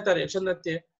measures sai tare action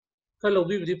natte khalo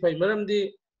bi bi fai maramdi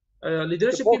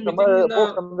leadership ki meeting na box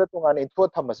number tungana info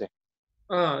thamase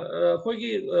khoi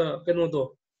gi kano do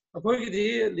khoi gi di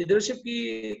leadership ki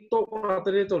to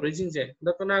tare to rejing je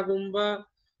da kana gumba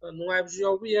nungai bu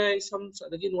yaw bi ai sam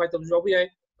adagi nungai tam yaw bi ai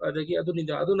adagi aduni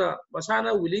da aduna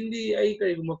masana willingly ai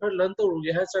kai gumba khar learn to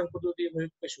ruge ha chang pudu di hoi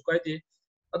kasu kai de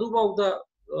adu bauda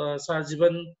sar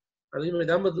jiban adagi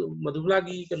madam madubla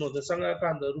gi kano da sanga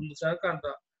kan da room da sanga kan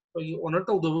da koi honor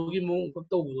to do gi mo ko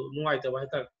to nungai ta ba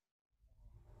ta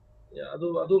ya adu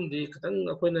adum di katang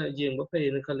akoina yengba phai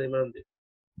na khale maram di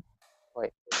hoi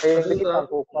ai dagi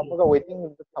tamtho amaga waiting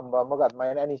thamba amaga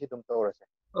admaina ani si tum tawrase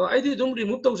ai di dum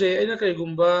remove tawse aina kai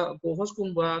gumba ko host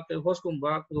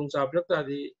kumba kudong chaplak ta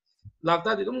di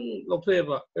lakta di dum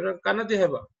loktheba kana de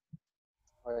heba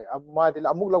hoi amma dil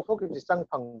amuk lokthok ki sang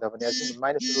phang da bane adu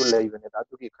minus rule lei bane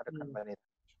adu ki khara khan bane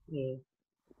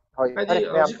hoi ai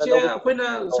di akoina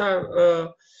sa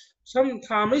sam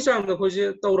thamai sam da khoje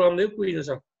tawram ne kui na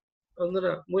sa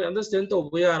andra moi understand to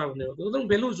bu yarab ne dum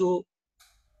value ju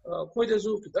khoida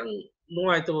ju kitang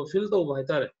nungai to feel to ba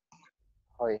tare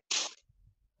hoi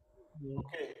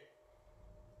okay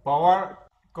power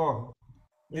ko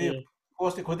di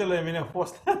host ko de le mine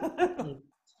host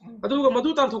aduga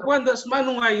madu tam thokwan da sma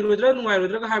nungai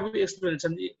rodra ga habi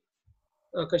explanation di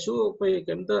kasu koi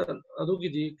kemta adugi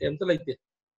di kemta laite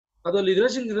ado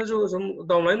leadership dina jo sam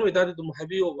downline oi ta dum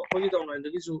habi yo koi downline da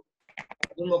gi ju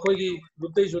dum koi gi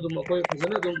group dai ju dum koi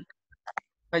phajana dum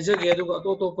haijage aduga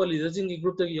to pa leadership gi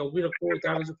group ta gi yawi rak ko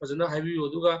ta ju phajana habi yo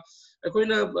aduga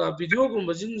akoina video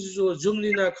gumba jing ju zoom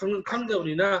ni na khang da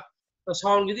ni na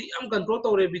sound gi di am control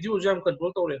tawre video jam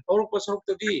control tawre aur pa saruk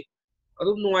ta di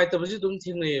adum nungai ta baji dum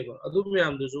thingne ba adum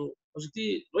myam du ju hojiti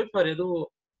loi phare du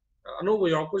anobo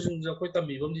yaw ko jing ja koi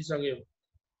tambi bam di sange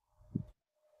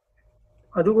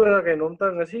aduga kainomta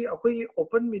ngasi akhoi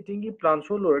open meeting gi plan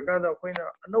so lor ka da akhoi na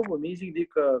anobo mi sing di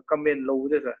comment lo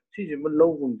de sa si ji mun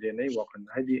lo gum je nei wakan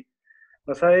haidi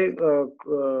ngasai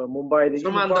mumbai di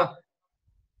samanda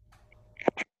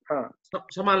ha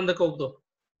samanda ko do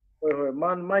hoi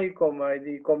man mai ko mai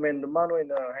di comment man oi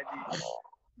na haidi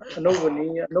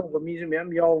anobo mi ju myam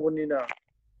yaw buni na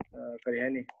kari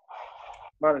hani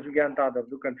man su gyan ta da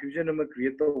du confusion ma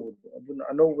create to aduna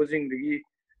anobo jing di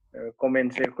comment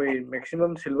se koi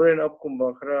maximum silver and up kumba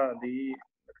khara di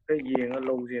ka yenga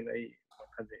logjen ai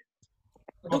khade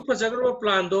adu pajagro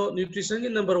plan do nutrition gi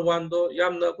number 1 do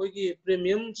yamna koi gi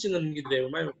premium singan gi dre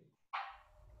mai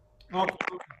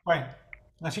okay fine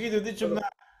ngasi gi dudi chumna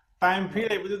time free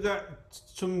le budu da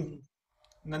chum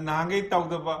na ngai taw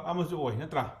da ba amusu oi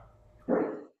natra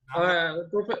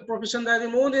profession da di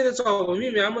mo de chaw mi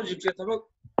me am ji che thabak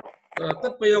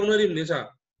tat pa yong na rim ne sa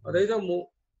adai da mu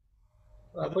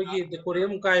akoigi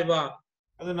decorum kai ba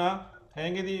aduna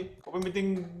hengi di open meeting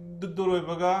du roi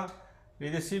baga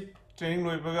leadership training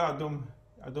roi baga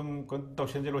adum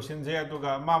tausen je losen je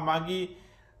aduga magi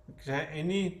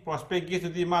any prospect gi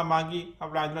tudi magi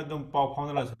apply na dum pau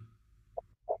phone la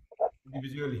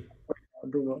individually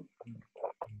aduga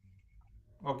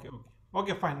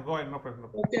okay fine go ahead no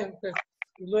problem okay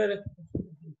loire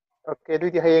okay dui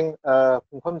di hayeng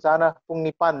pungkham jana pung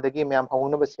nipan dagi myam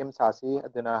haung na sem sa si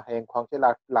aduna hayeng khwangche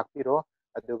lakpiro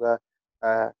aduga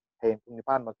hayeng pung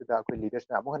nipan makda akoi leaders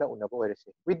na amuhana unabo oirese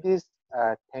with this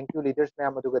thank you leaders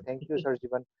myam aduga thank you sir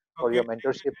Jivan for your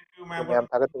mentorship myam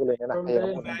thagat ko lena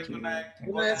hayeng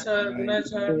good night sir good night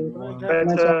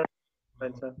sir